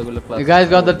കഴിഞ്ഞ് regular class. You guys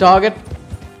got the target?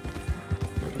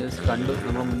 കണ്ടു,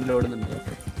 നമ്മുടെ മുന്നിൽ ഓടുന്നുണ്ട്.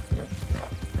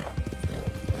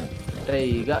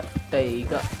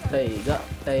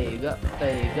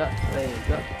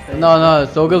 No,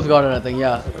 Sogel's got it, I think.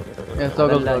 Yeah. Yeah, so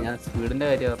അതല്ല, ഞാൻ സ്പീഡിന്റെ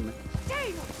കാര്യം പറഞ്ഞു.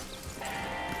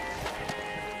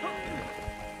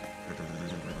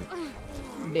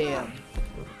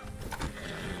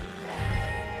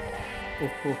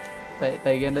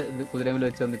 ടൈഗറിന്റെ കുതിരമിൽ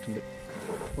വെച്ച് വന്നിട്ടുണ്ട്.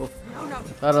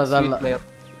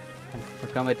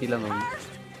 വെക്കാൻ പറ്റിയില്ലെന്ന് തോന്നുന്നു.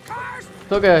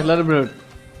 Okay, let him do it.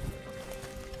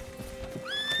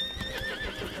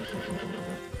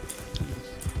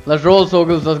 Let's roll,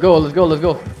 Sogles. Let's go, let's go, let's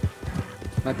go.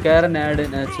 McCarran add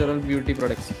natural beauty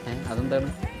products. അതെന്താണ്?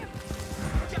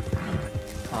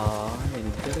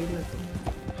 എനിക്കറിയില്ല.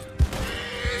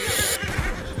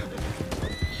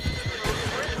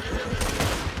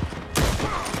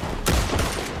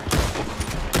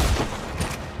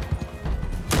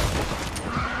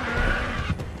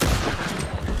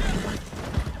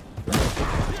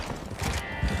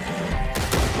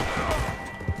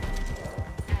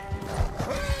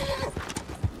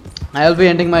 I'll be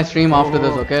ending my stream after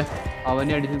this, okay?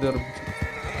 അവനെ അടിച്ച് തീർന്നു.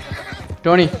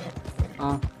 Tony,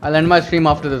 I'll end my stream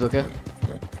after this, okay?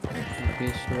 Okay,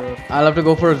 sure. I'll have to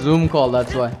go for a Zoom call,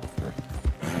 that's why.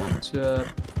 Sure.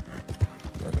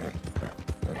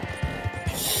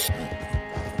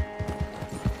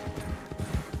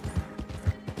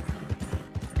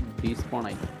 Despawn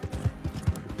ആയി.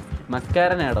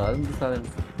 മക്കാരൻ ആടോ, അതെന്ത് സാധനം?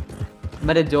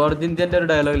 മറ്റേ ജോർജ് ഇന്ത്യൻ്റെ ഒരു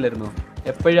ഡയലോഗ് ഇല്ലായിരുന്നോ?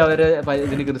 എപ്പോഴും അവര്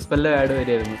ഇതിന് ക്രിസ്പെല്ലോ ആഡ്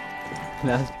വരുമായിരുന്നു.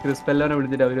 ലാസ്റ്റ് ക്രിസ്പെല്ലോനെ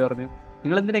വിളിച്ചിട്ട് അവര് പറഞ്ഞു,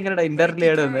 നിങ്ങൾ എന്തിനാ ഇങ്ങനെ ഇൻഡയറക്ട്ലി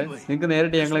ആഡ് വന്നത്? നിങ്ങൾക്ക്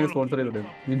നേരിട്ട് ഞങ്ങളെ സ്പോൺസർ ചെയ്തിട്ടുണ്ട്.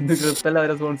 ഇന്ന് ക്രിസ്പെല്ലോ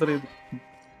അവരെ സ്പോൺസർ ചെയ്തു.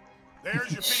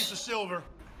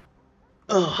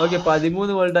 ഓക്കെ,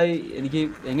 13 വേൾഡായി. എനിക്ക്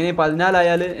എങ്ങനെ 14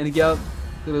 ആയാല് എനിക്ക് ആ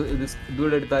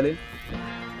ഇതുകൂടെ എടുത്താല്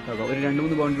ഒരു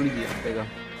 2-3 ബൗണ്ട് കൂടി ചെയ്യാം.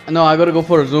 No, I gotta go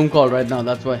for a Zoom call right now,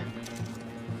 that's why.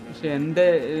 പക്ഷെ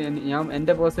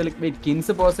എന്റെ പോസ്റ്റൽ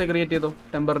കിൻസ് പോസ്റ്റ് ക്രിയേറ്റ് ചെയ്തോ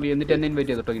ടെമ്പററി, എന്നിട്ട് എന്നെ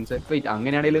ഇൻവൈറ്റ് ചെയ്തോ കിൻസ്. വെയിറ്റ്,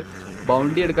 അങ്ങനെയാണെങ്കിൽ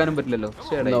ബൗണ്ടി എടുക്കാനും പറ്റില്ലല്ലോ.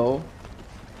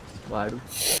 വാടും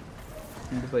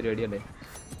എന്ത് പരിപാടിയല്ലേ?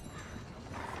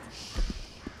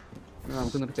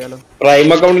 നമുക്ക് നിർത്തിയാലോ? പ്രൈം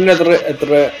അക്കൗണ്ടിന്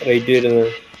എത്ര റേറ്റ് വരുന്നത്?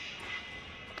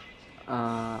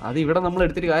 അത് ഇവിടെ നമ്മൾ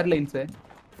എടുത്തിട്ട് കാര്യമില്ല ഇൻസേ.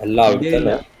 അല്ല,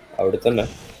 അവിടെ തന്നെ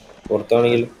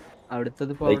പുറത്താണെങ്കിൽ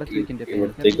അവിടുത്തത്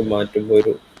ഇവിടത്തേക്ക് മാറ്റുമ്പോ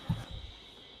ഒരു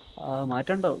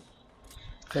മാറ്റണ്ടാവും.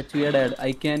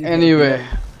 Anyway,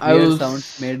 sounds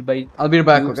made by I'll be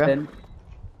back, okay?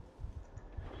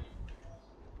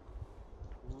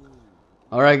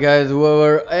 Alright guys,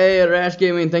 whoever, hey Rash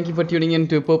Gaming, thank you for tuning in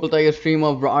to Purple Tiger stream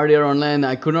of RDR Online.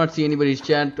 I could not see anybody's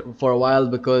chat for a while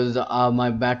because my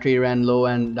battery ran low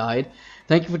and died.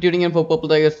 Thank you for tuning in for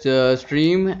Purple Tiger's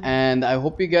stream, and I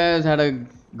hope you guys had a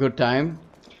good time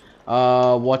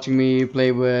watching me play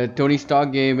with Tony Stark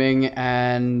Gaming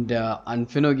and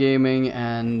Unfino Gaming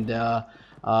and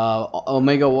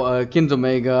Omega,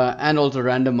 KinsOmega, and also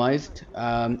randomized.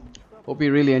 Hope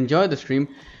you really enjoyed the stream.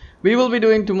 We will be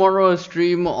doing tomorrow a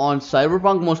stream on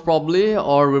Cyberpunk most probably,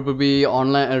 or we will be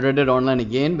online Reddit online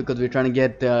again because we're trying to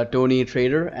get Tony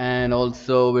Trader, and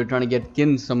also we're trying to get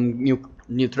Kins some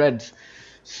new threads.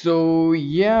 So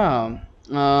yeah,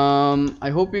 I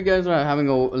hope you guys are having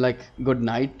a good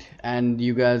night, and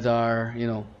you guys are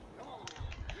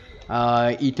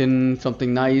eating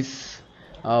something nice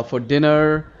for dinner,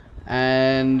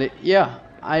 and yeah,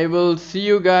 I will see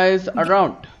you guys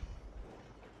around.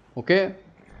 Okay.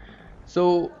 So,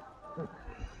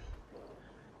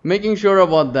 making sure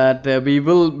about that, we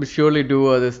will surely do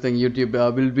this thing. YouTube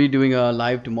will be doing a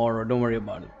live tomorrow. Don't worry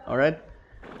about it. All right.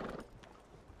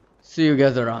 See you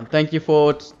guys around. Thank you for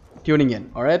tuning in.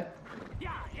 All right.